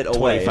little bit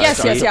away. 25 Yes,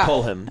 Start yes, to yeah.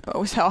 pull him.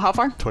 Oh, so how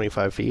far?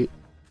 25 feet.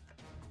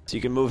 So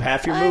you can move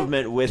half your 5,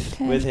 movement with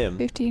 10, him.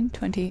 15,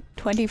 20,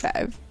 25.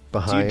 So you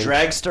Behind.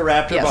 drag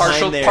Staraptor Yes.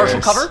 behind there. Partial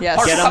cover? Yes.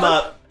 Partial Get him cover?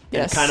 up.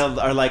 Yes. And kind of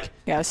are like,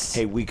 Yes.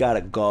 hey, we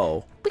gotta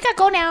go. We gotta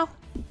go now.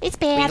 It's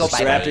bad. go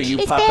bye-bye. Staraptor, you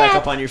It's pop bad. back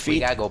up on your We feet.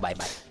 gotta go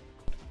bye-bye.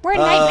 We're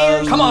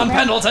nightmares. Come on,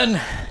 Pendleton!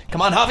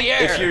 Come on,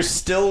 Javier! If you're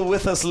still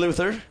with us,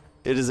 Luther,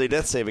 It is a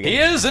death save again. He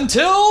is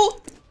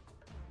until...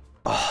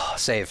 Oh,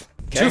 save.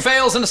 Okay. 2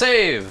 fails and a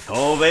save.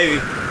 Oh, baby.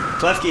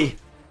 Klefki,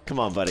 come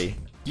on, buddy.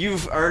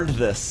 You've earned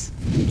this.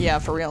 Yeah,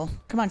 for real.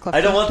 Come on, Cliff.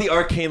 I don't want the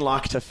arcane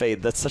lock to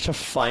fade. That's such a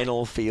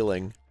final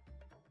feeling.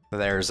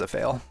 There's a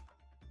fail.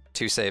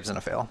 2 saves and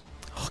a fail.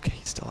 Okay,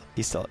 he's still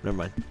up. Never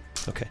mind.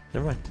 Okay,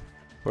 never mind.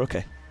 We're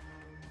okay.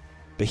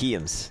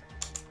 Bohemians.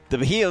 The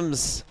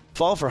Bohemians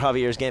fall for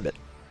Javier's Gambit,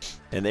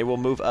 and they will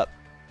move up.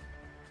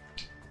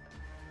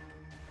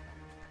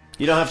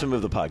 You don't have to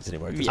move the Pogs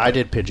anymore. I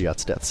did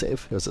Pidgeot's death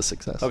save. It was a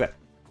success. Okay.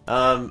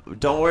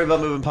 Don't worry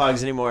about moving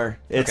Pogs anymore.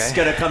 It's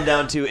going to come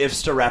down to if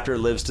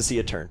Staraptor lives to see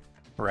a turn.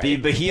 Right. The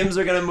Bohemians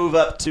are going to move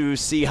up to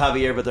see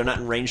Javier, but they're not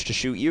in range to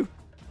shoot you.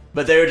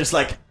 But they're just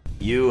like,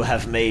 you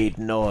have made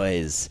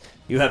noise.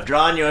 You have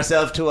drawn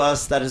yourself to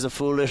us. That is a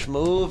foolish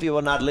move. You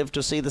will not live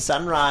to see the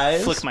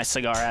sunrise. Flick my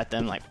cigar at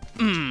them like,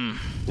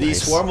 The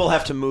swarm will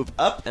have to move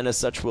up, and as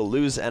such will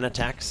lose an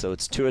attack. So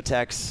it's 2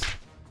 attacks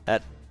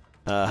at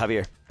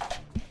Javier.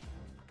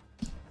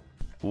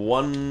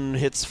 1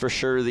 hits for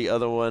sure. The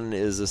other one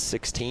is a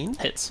 16.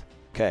 Hits.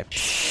 Okay.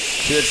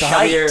 So it's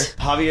Javier.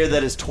 Javier,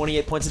 that is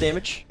 28 points of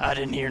damage. I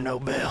didn't hear no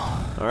bell.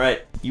 All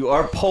right. You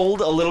are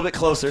pulled a little bit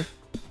closer.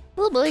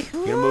 Oh boy.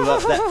 You're going to move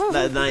up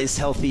that nice,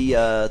 healthy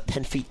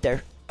 10 feet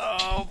there.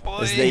 Oh boy.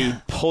 As they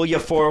pull you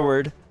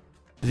forward,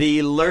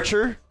 the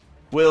lurcher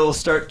will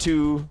start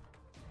to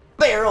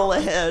barrel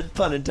ahead,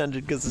 pun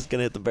intended, because it's going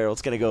to hit the barrel.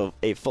 It's going to go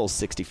a full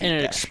 60 feet And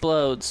it dash.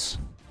 explodes.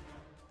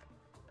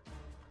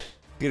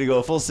 Going to go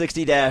a full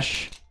 60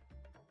 dash,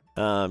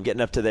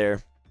 getting up to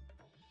there.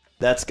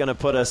 That's going to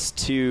put us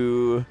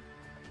to...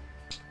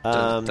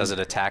 Does it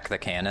attack the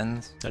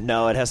cannons?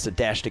 No, it has to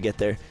dash to get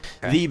there.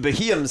 Okay. The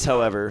Bohemians,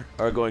 however,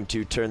 are going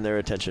to turn their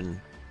attention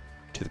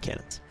to the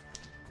cannons,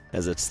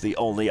 as it's the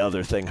only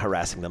other thing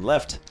harassing them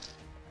left.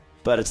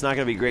 But it's not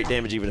going to be great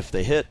damage even if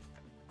they hit.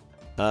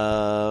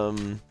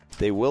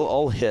 They will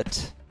all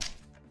hit.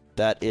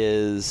 That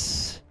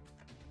is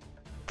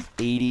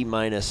 80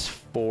 minus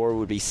 4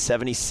 would be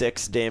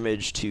 76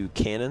 damage to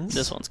cannons.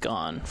 This one's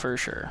gone for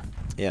sure.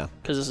 Yeah.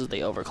 Because this is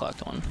the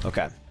overclocked one.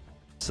 Okay.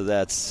 So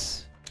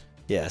that's,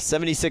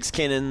 76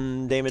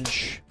 cannon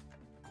damage.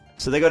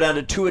 So they go down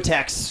to 2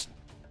 attacks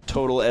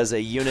total as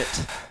a unit.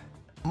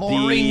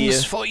 More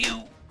rings for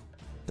you.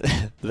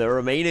 The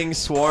remaining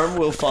swarm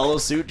will follow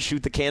suit,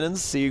 shoot the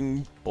cannons,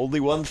 seeing only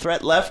 1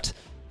 threat left.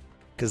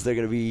 Because they're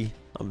going to be,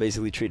 I'm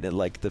basically treating it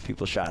like the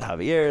people shot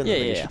Javier, and then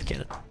they shoot the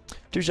cannon.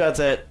 2 shots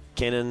at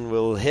cannon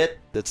will hit.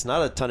 That's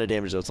not a ton of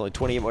damage, though. It's only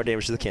 28 more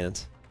damage to the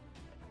cannons.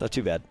 Not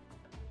too bad.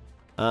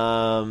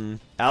 Allied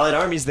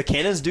armies, the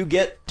cannons do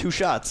get 2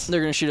 shots.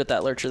 They're going to shoot at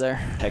that lurcher there.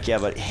 Heck yeah,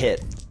 but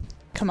hit.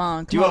 Come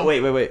on, Do you want, wait.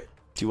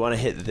 Do you want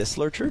to hit this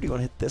lurcher, or do you want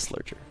to hit this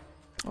lurcher?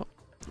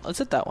 Let's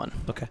hit that one.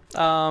 Okay.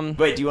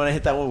 Wait, do you want to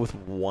hit that one with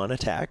 1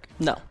 attack?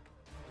 No.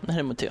 I'll hit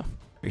him with 2.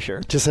 Are you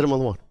sure? Just hit him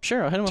with 1.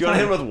 Sure, I'll hit him with 1. Do you want to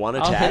hit him with 1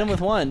 attack? I'll hit him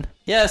with 1.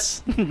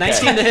 Yes. 19 to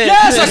hit.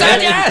 Yes, I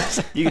said yes!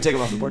 You can take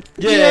him off the board.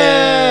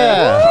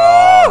 Yeah!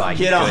 Oh, my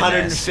He had goodness.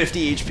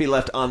 150 HP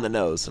left on the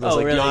nose. And I was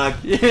like, really?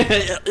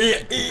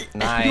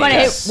 Nice. You want to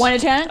hit 1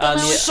 attack? The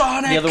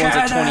other one's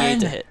a 28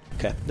 to hit.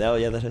 Okay. Oh,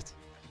 yeah, that hits.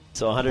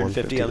 So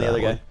 150 on the that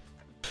other guy.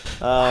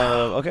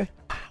 Okay.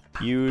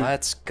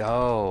 Let's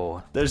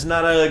go. There's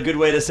not a good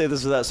way to say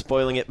this without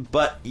spoiling it,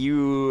 but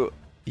you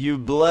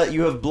have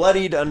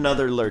bloodied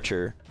another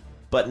lurcher,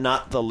 but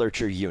not the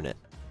lurcher unit.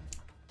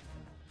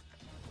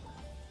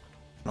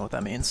 I don't know what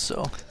that means,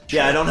 so...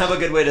 Yeah, I don't have a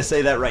good way to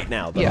say that right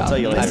now, but Yeah. I'll tell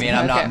you later. I mean,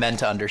 I'm Okay. not meant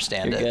to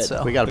understand You're it, good.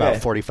 so... We got about Okay.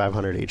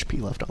 4,500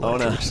 HP left on Oh,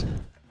 no. lurchers.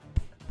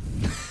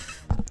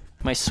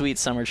 My sweet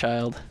summer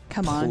child.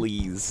 Come on.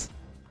 Please.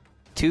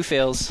 2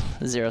 fails,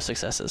 0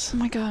 successes. Oh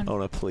my god. Oh,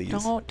 no, please.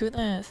 Don't do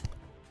this.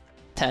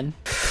 10.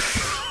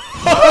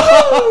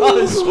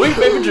 Sweet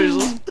baby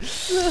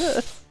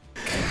Jesus.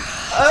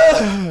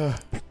 I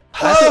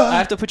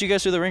have to put you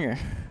guys through the ringer.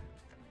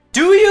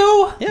 Do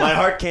you? Yeah. My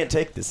heart can't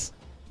take this.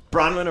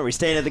 Bronwyn, are we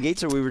staying at the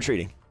gates or are we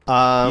retreating?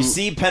 You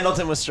see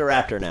Pendleton with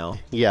Staraptor now.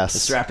 Yes. The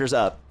Staraptor's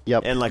up.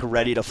 Yep. And like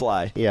ready to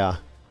fly. Yeah.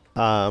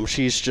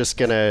 She's just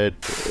gonna...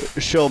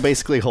 She'll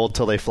basically hold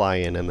till they fly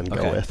in and then go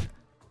Okay. with.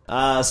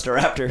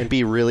 Staraptor. And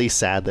be really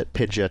sad that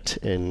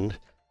Pidgeot and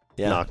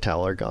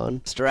Noctowl are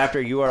gone.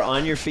 Staraptor, you are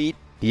on your feet.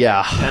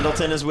 Yeah.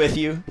 Pendleton is with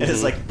you. And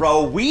it's like,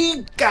 bro,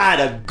 we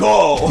gotta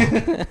go.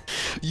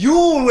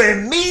 You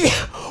and me,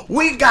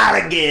 we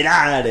gotta get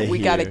out of here. We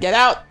gotta get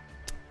out.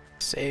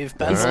 Save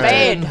All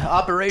Pendleton. right.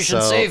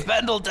 Operation So, Save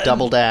Pendleton.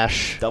 Double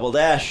dash. Double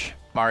dash.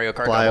 Mario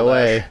Kart Fly double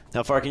away. dash.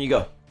 How far can you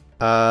go?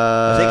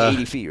 I think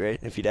 80 feet, right?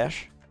 If you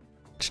dash?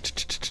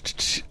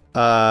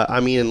 I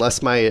mean,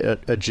 unless my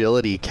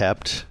agility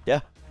kept.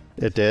 Yeah.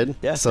 It did?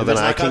 Yeah, So if then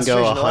it's I not can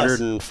go concentration, it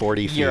lasts.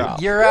 140 feet. You're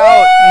out. You're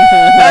out.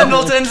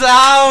 Pendleton's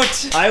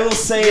out. I will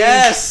say,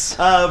 Yes.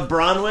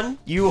 Bronwyn,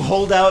 you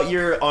hold out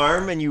your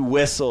arm and you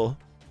whistle,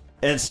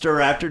 and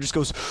Staraptor just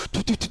goes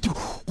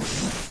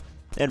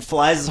and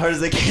flies as hard as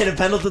they can, and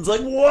Pendleton's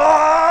like, whoa!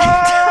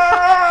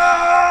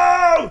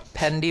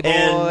 Pendy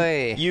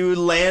boy. And you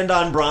land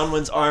on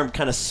Bronwyn's arm,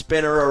 kind of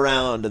spin her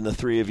around, and the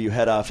three of you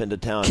head off into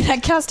town. Can I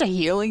cast a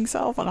healing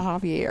self on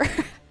Javier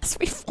as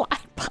we fly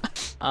by?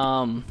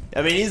 I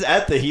mean, he's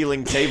at the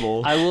healing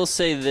table. I will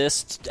say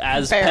this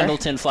as Fair.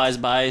 Pendleton flies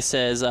by,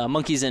 says,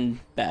 monkeys in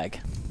bag.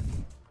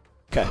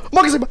 Okay.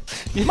 Monkeys!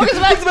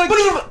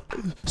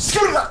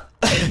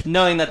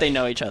 Knowing that they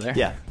know each other.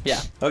 Yeah.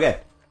 Yeah. Okay.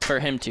 For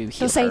him to heal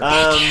He'll say,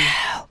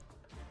 her.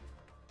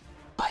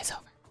 flies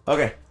over.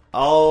 Okay.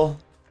 I'll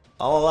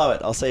allow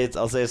it. I'll say it's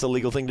a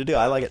legal thing to do.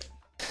 I like it.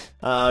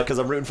 Because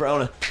I'm rooting for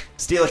Ona.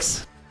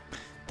 Steelix.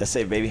 Death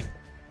save, baby.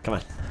 Come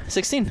on.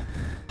 16.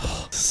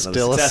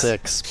 Still a success.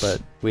 6,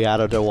 but we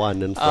added a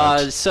 1 in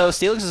front. So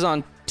Steelix is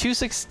on two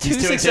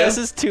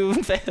successes, 2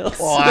 fails.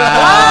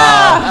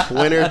 Wow.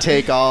 Winner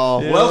take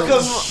all.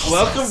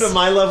 Welcome to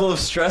my level of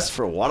stress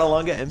for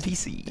Wadalonga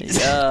NPCs.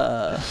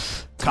 Yeah.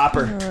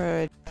 Copper.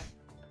 Alright.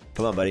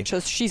 Come on, buddy.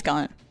 Just, she's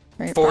gone.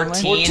 Right,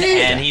 14,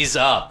 and he's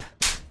up.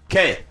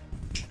 Okay.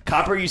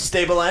 Copper, you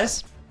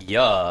stabilize.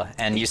 Yeah,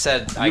 and you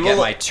said I get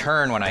my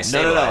turn when I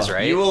stabilize,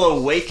 right? You will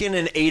awaken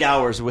in 8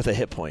 hours with a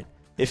hit point.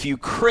 If you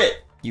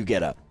crit, you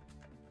get up.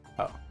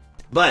 Oh.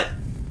 But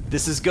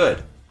this is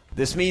good.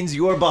 This means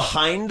you're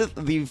behind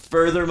the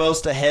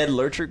furthermost ahead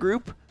lurcher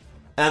group,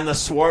 and the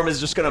swarm is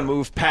just going to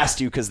move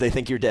past you because they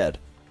think you're dead.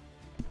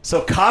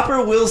 So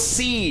Copper will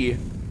see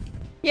what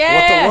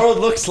the world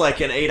looks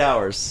like in 8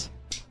 hours.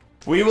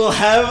 We will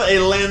have a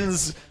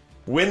lens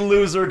win,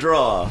 lose, or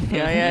draw.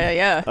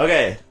 Yeah.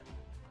 Okay.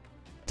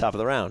 Top of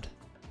the round.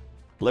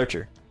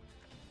 Lurcher.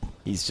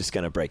 He's just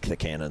going to break the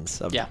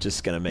cannons. I'm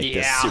just going to make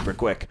this super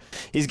quick.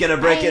 He's going to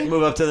break it,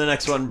 move up to the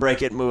next one,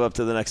 break it, move up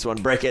to the next one,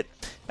 break it.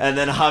 And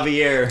then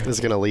Javier. Is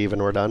going to leave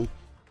and we're done.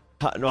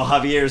 No,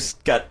 Javier's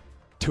got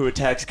 2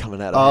 attacks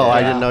coming at him. Oh,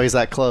 I didn't know he's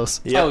that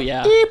close. Yep. Oh,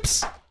 yeah.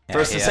 Oops. Yeah,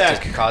 First he attack.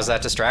 had to cause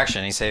that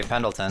distraction. He saved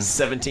Pendleton.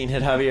 17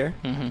 hit Javier.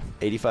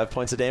 85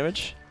 points of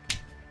damage.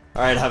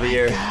 All right,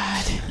 Javier.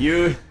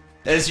 You,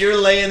 as you're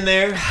laying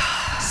there,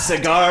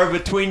 cigar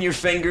between your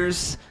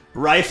fingers,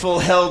 rifle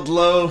held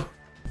low.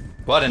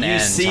 What an You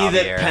end, see Javier.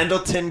 that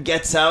Pendleton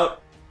gets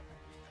out,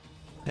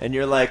 and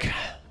you're like,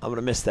 I'm going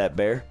to miss that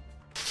bear.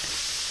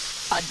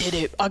 I did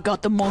it. I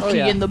got the monkey Oh,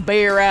 yeah. and the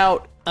bear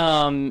out.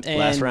 And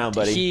Last round,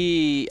 buddy.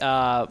 He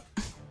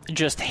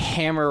just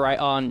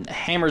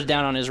hammers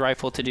down on his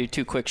rifle to do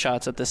 2 quick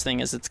shots at this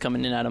thing as it's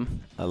coming in at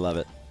him. I love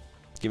it.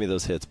 Give me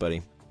those hits,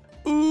 buddy.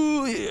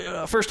 Ooh,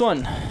 yeah. First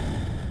one.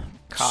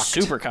 Cocked.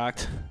 Super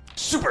cocked.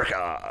 Super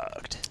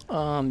cocked.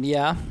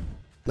 Yeah.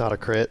 Not a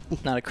crit.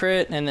 Not a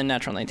crit, and then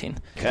natural 19.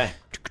 Okay.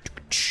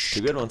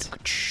 2 good ones.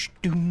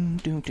 Doom,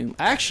 doom, doom.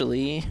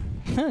 Actually,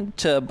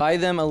 to buy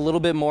them a little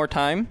bit more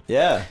time,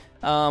 Yeah.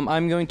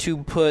 I'm going to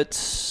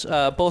put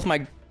both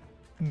my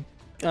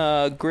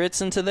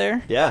grits into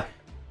there, Yeah.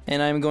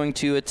 and I'm going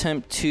to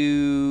attempt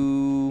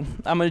to...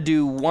 I'm going to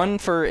do 1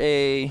 for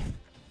a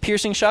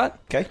piercing shot,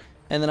 Okay.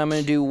 and then I'm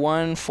going to do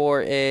 1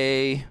 for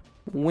a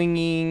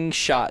winging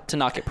shot to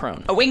knock it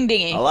prone. A wing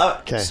dingy. I love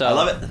it. Okay. So- I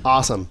love it.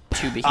 Awesome.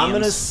 2 behemoths. I'm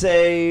going to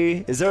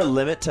say, is there a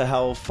limit to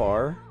how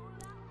far?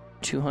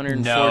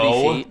 240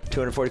 No. feet.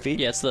 240 feet?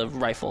 Yeah, it's the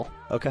rifle.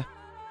 Okay.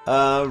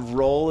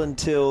 Roll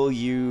until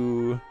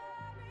you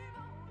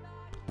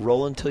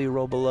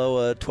roll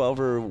below a 12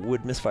 or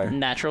would misfire.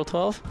 Natural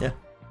 12? Yeah.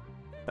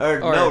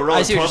 Or Or- no, roll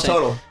I a see what 12 you're saying.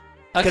 total.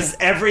 Because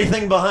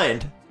everything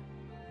behind.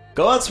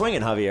 Go out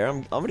swinging, Javier.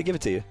 I'm going to give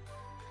it to you.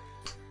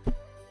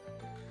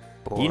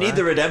 4, You need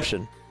the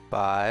redemption.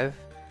 5,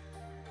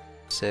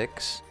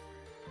 6,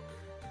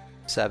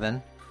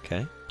 7,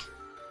 Okay.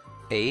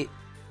 8,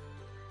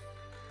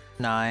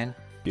 9,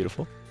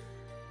 Beautiful.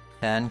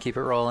 10, keep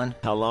it rolling.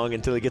 How long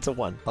until he gets a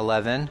 1?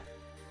 11,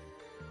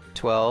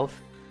 12,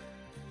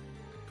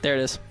 There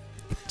it is.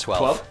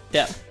 12.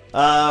 Yeah.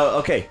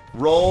 Okay.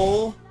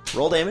 Roll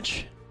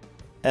damage.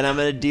 And I'm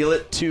going to deal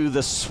it to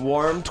the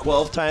swarm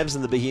 12 times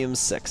and the behemoth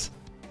 6.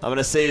 I'm going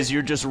to say as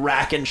you're just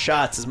racking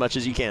shots as much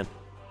as you can.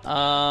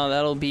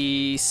 That'll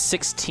be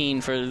 16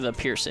 for the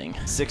piercing.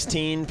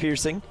 16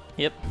 piercing.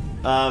 Yep.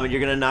 And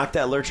you're going to knock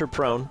that lurcher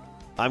prone.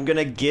 I'm going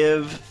to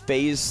give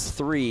phase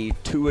 3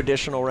 2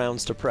 additional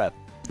rounds to prep.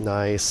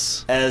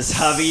 Nice. As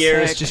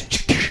Javier is Sick.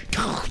 just...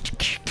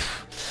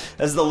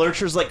 As the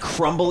lurcher's like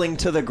crumbling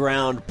to the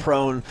ground,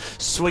 prone,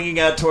 swinging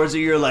out towards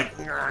you, you're like...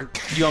 Do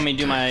you want me to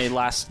do my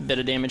last bit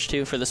of damage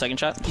too for the second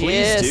shot? Please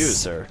Yes. do,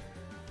 sir.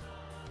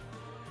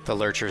 The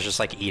lurcher's just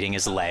like eating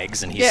his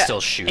legs and he's Yeah. still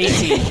shooting.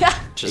 18.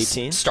 Just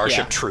 18?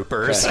 Starship Yeah.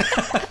 Troopers.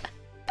 Okay.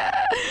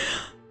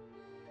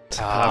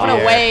 Oh, What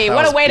a way! That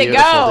What a was way to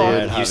beautiful, go!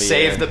 dude. You Javier.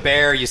 saved the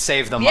bear, you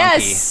saved the monkey.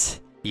 Yes.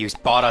 You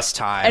bought us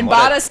time. And What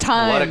bought a- us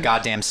time. What a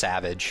goddamn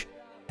savage.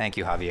 Thank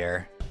you,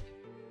 Javier.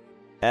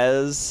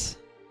 As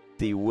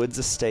the Woods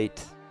Estate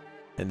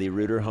and the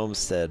Reuter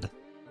homestead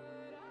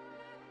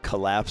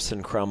collapse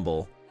and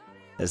crumble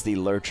as the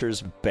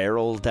lurchers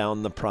barrel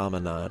down the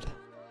promenade,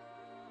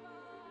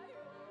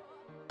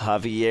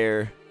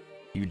 Javier,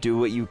 you do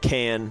what you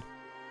can.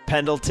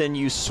 Pendleton,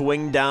 you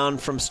swing down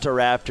from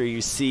Staraptor.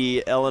 You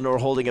see Eleanor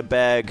holding a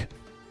bag.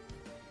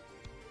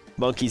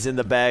 Monkey's in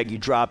the bag. You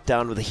drop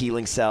down with a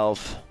healing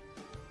salve.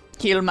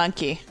 Heal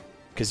monkey.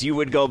 Because you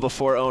would go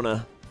before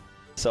Ona.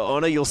 So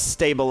Ona, you'll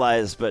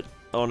stabilize, but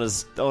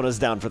Ona's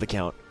down for the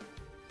count.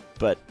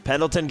 But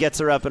Pendleton gets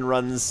her up and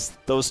runs.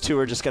 Those two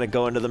are just going to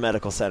go into the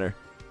medical center.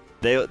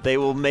 They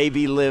will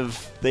maybe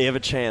live. They have a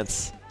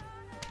chance.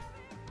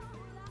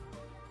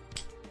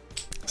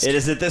 It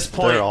is at this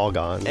point. They're all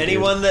gone.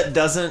 Anyone that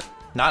doesn't.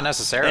 Not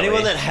necessarily.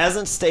 Anyone that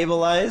hasn't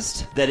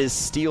stabilized that is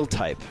steel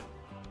type,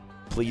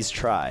 please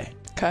try.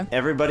 Okay.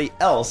 Everybody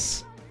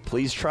else,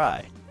 please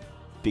try.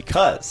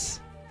 Because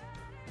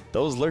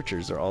those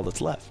lurchers are all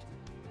that's left.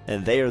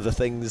 And they are the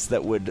things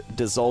that would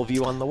dissolve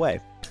you on the way.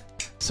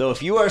 So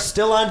if you are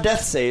still on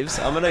death saves,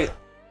 I'm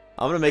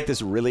gonna make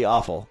this really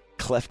awful.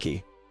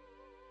 Klefki.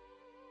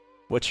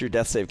 What's your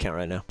death save count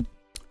right now?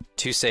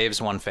 2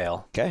 saves, 1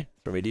 fail. Okay.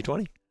 From a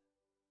D20.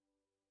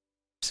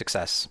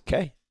 Success.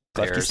 Okay.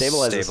 They're Klefki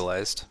stabilizes.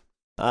 stabilized.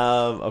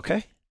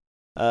 Okay.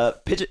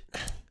 Pidgeot.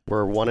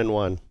 We're 1 and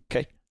 1.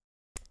 Okay.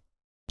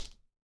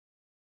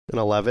 An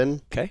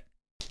 11. Okay.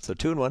 So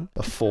 2 and 1.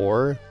 A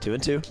 4. 2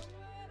 and 2.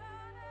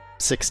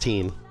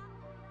 16.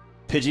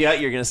 Pidgeot,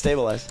 you're gonna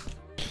stabilize.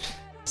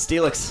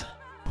 Steelix.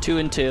 2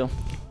 and 2.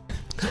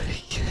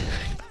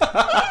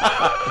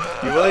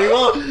 You will, you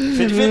won't.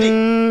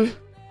 50-50.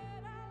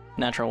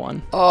 Natural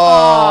 1.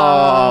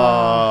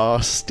 Oh,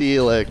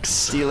 Steelix.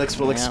 Steelix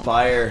will Yeah.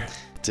 expire.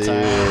 Dude.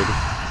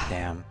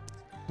 Damn.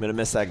 I'm gonna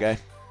miss that guy.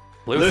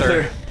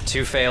 Luther.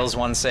 2 fails,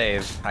 1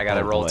 save. I got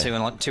to Oh, roll boy. 2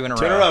 in a row. 2 in a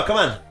row, come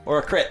on. Or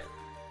a crit.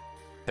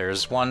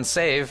 There's 1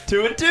 save.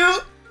 2 and 2.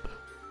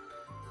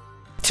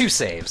 2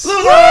 saves.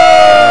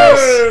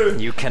 Luther!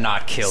 You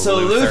cannot kill So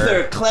Luther.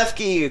 Luther,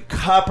 Klefki,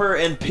 Copper,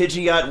 and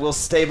Pidgeot will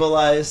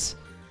stabilize,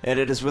 and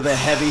it is with a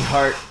heavy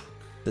heart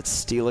that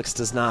Steelix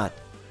does not.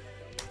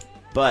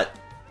 But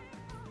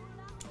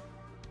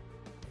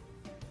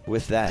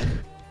with that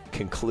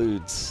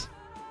concludes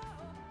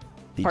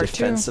the Part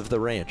defense 2. of the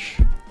ranch.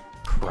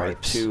 Part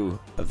Cripes. 2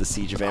 of the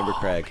Siege of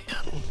Ambercrag.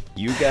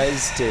 You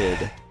guys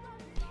did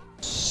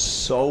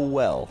so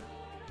well,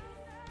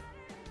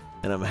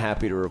 and I'm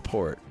happy to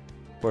report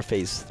for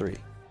Phase 3.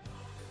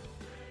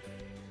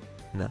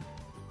 No.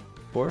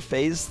 For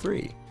Phase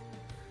 3,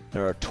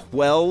 there are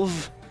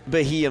 12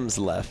 Behemoths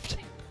left.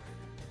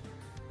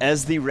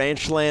 As the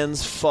ranch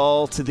lands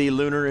fall to the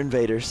lunar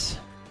invaders,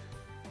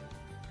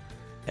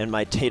 and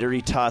my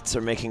tatery tots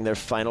are making their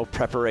final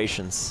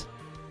preparations.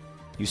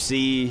 You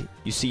see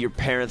your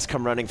parents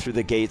come running through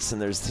the gates,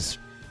 and there's this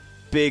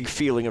big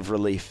feeling of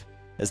relief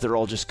as they're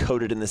all just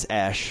coated in this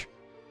ash.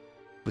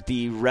 With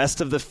the rest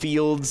of the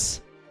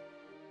fields,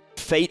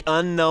 fate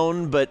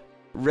unknown, but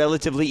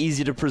relatively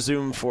easy to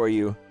presume for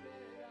you.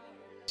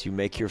 As you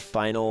make your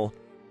final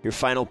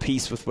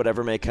peace with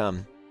whatever may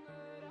come.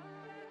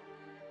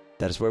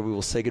 That is where we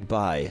will say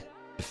goodbye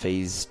to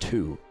Phase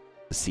 2,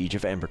 the Siege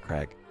of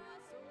Ambercrag.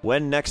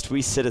 When next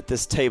we sit at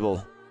this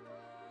table,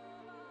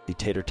 the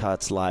Tater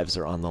Tots' lives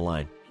are on the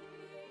line.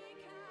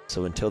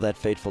 So until that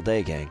fateful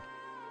day, gang,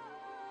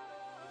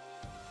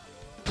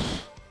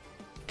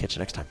 catch you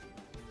next time.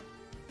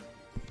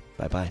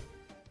 Bye-bye.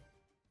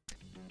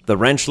 The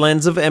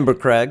ranchlands of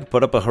Ambercrag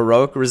put up a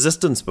heroic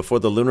resistance before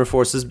the lunar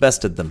forces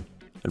bested them,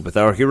 and with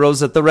our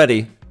heroes at the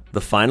ready, the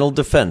final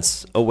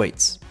defense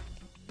awaits.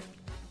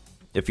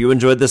 If you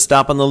enjoyed this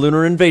stop on the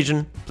lunar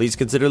invasion, please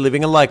consider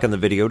leaving a like on the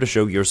video to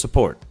show your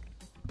support.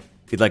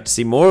 If you'd like to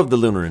see more of the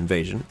lunar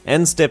invasion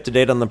and stay up to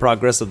date on the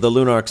progress of the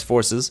Lunarch's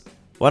forces,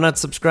 why not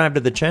subscribe to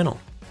the channel?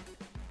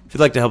 If you'd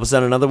like to help us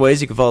out in other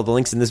ways, you can follow the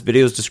links in this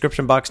video's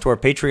description box to our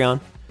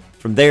Patreon.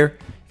 From there,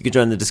 you can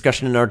join the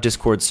discussion in our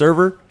Discord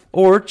server,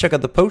 or check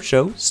out the post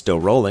show, Still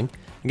Rolling,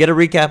 and get a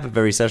recap of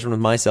every session with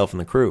myself and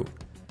the crew.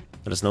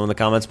 Let us know in the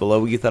comments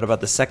below what you thought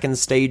about the second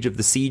stage of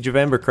the Siege of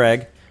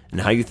Ambercrag, and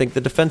how you think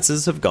the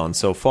defenses have gone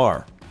so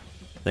far.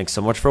 Thanks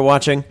so much for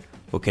watching.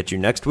 We'll catch you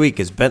next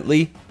week as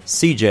Bentley,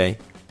 CJ,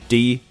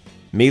 Dee,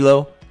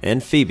 Milo,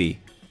 and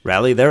Phoebe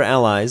rally their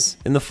allies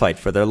in the fight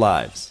for their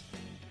lives.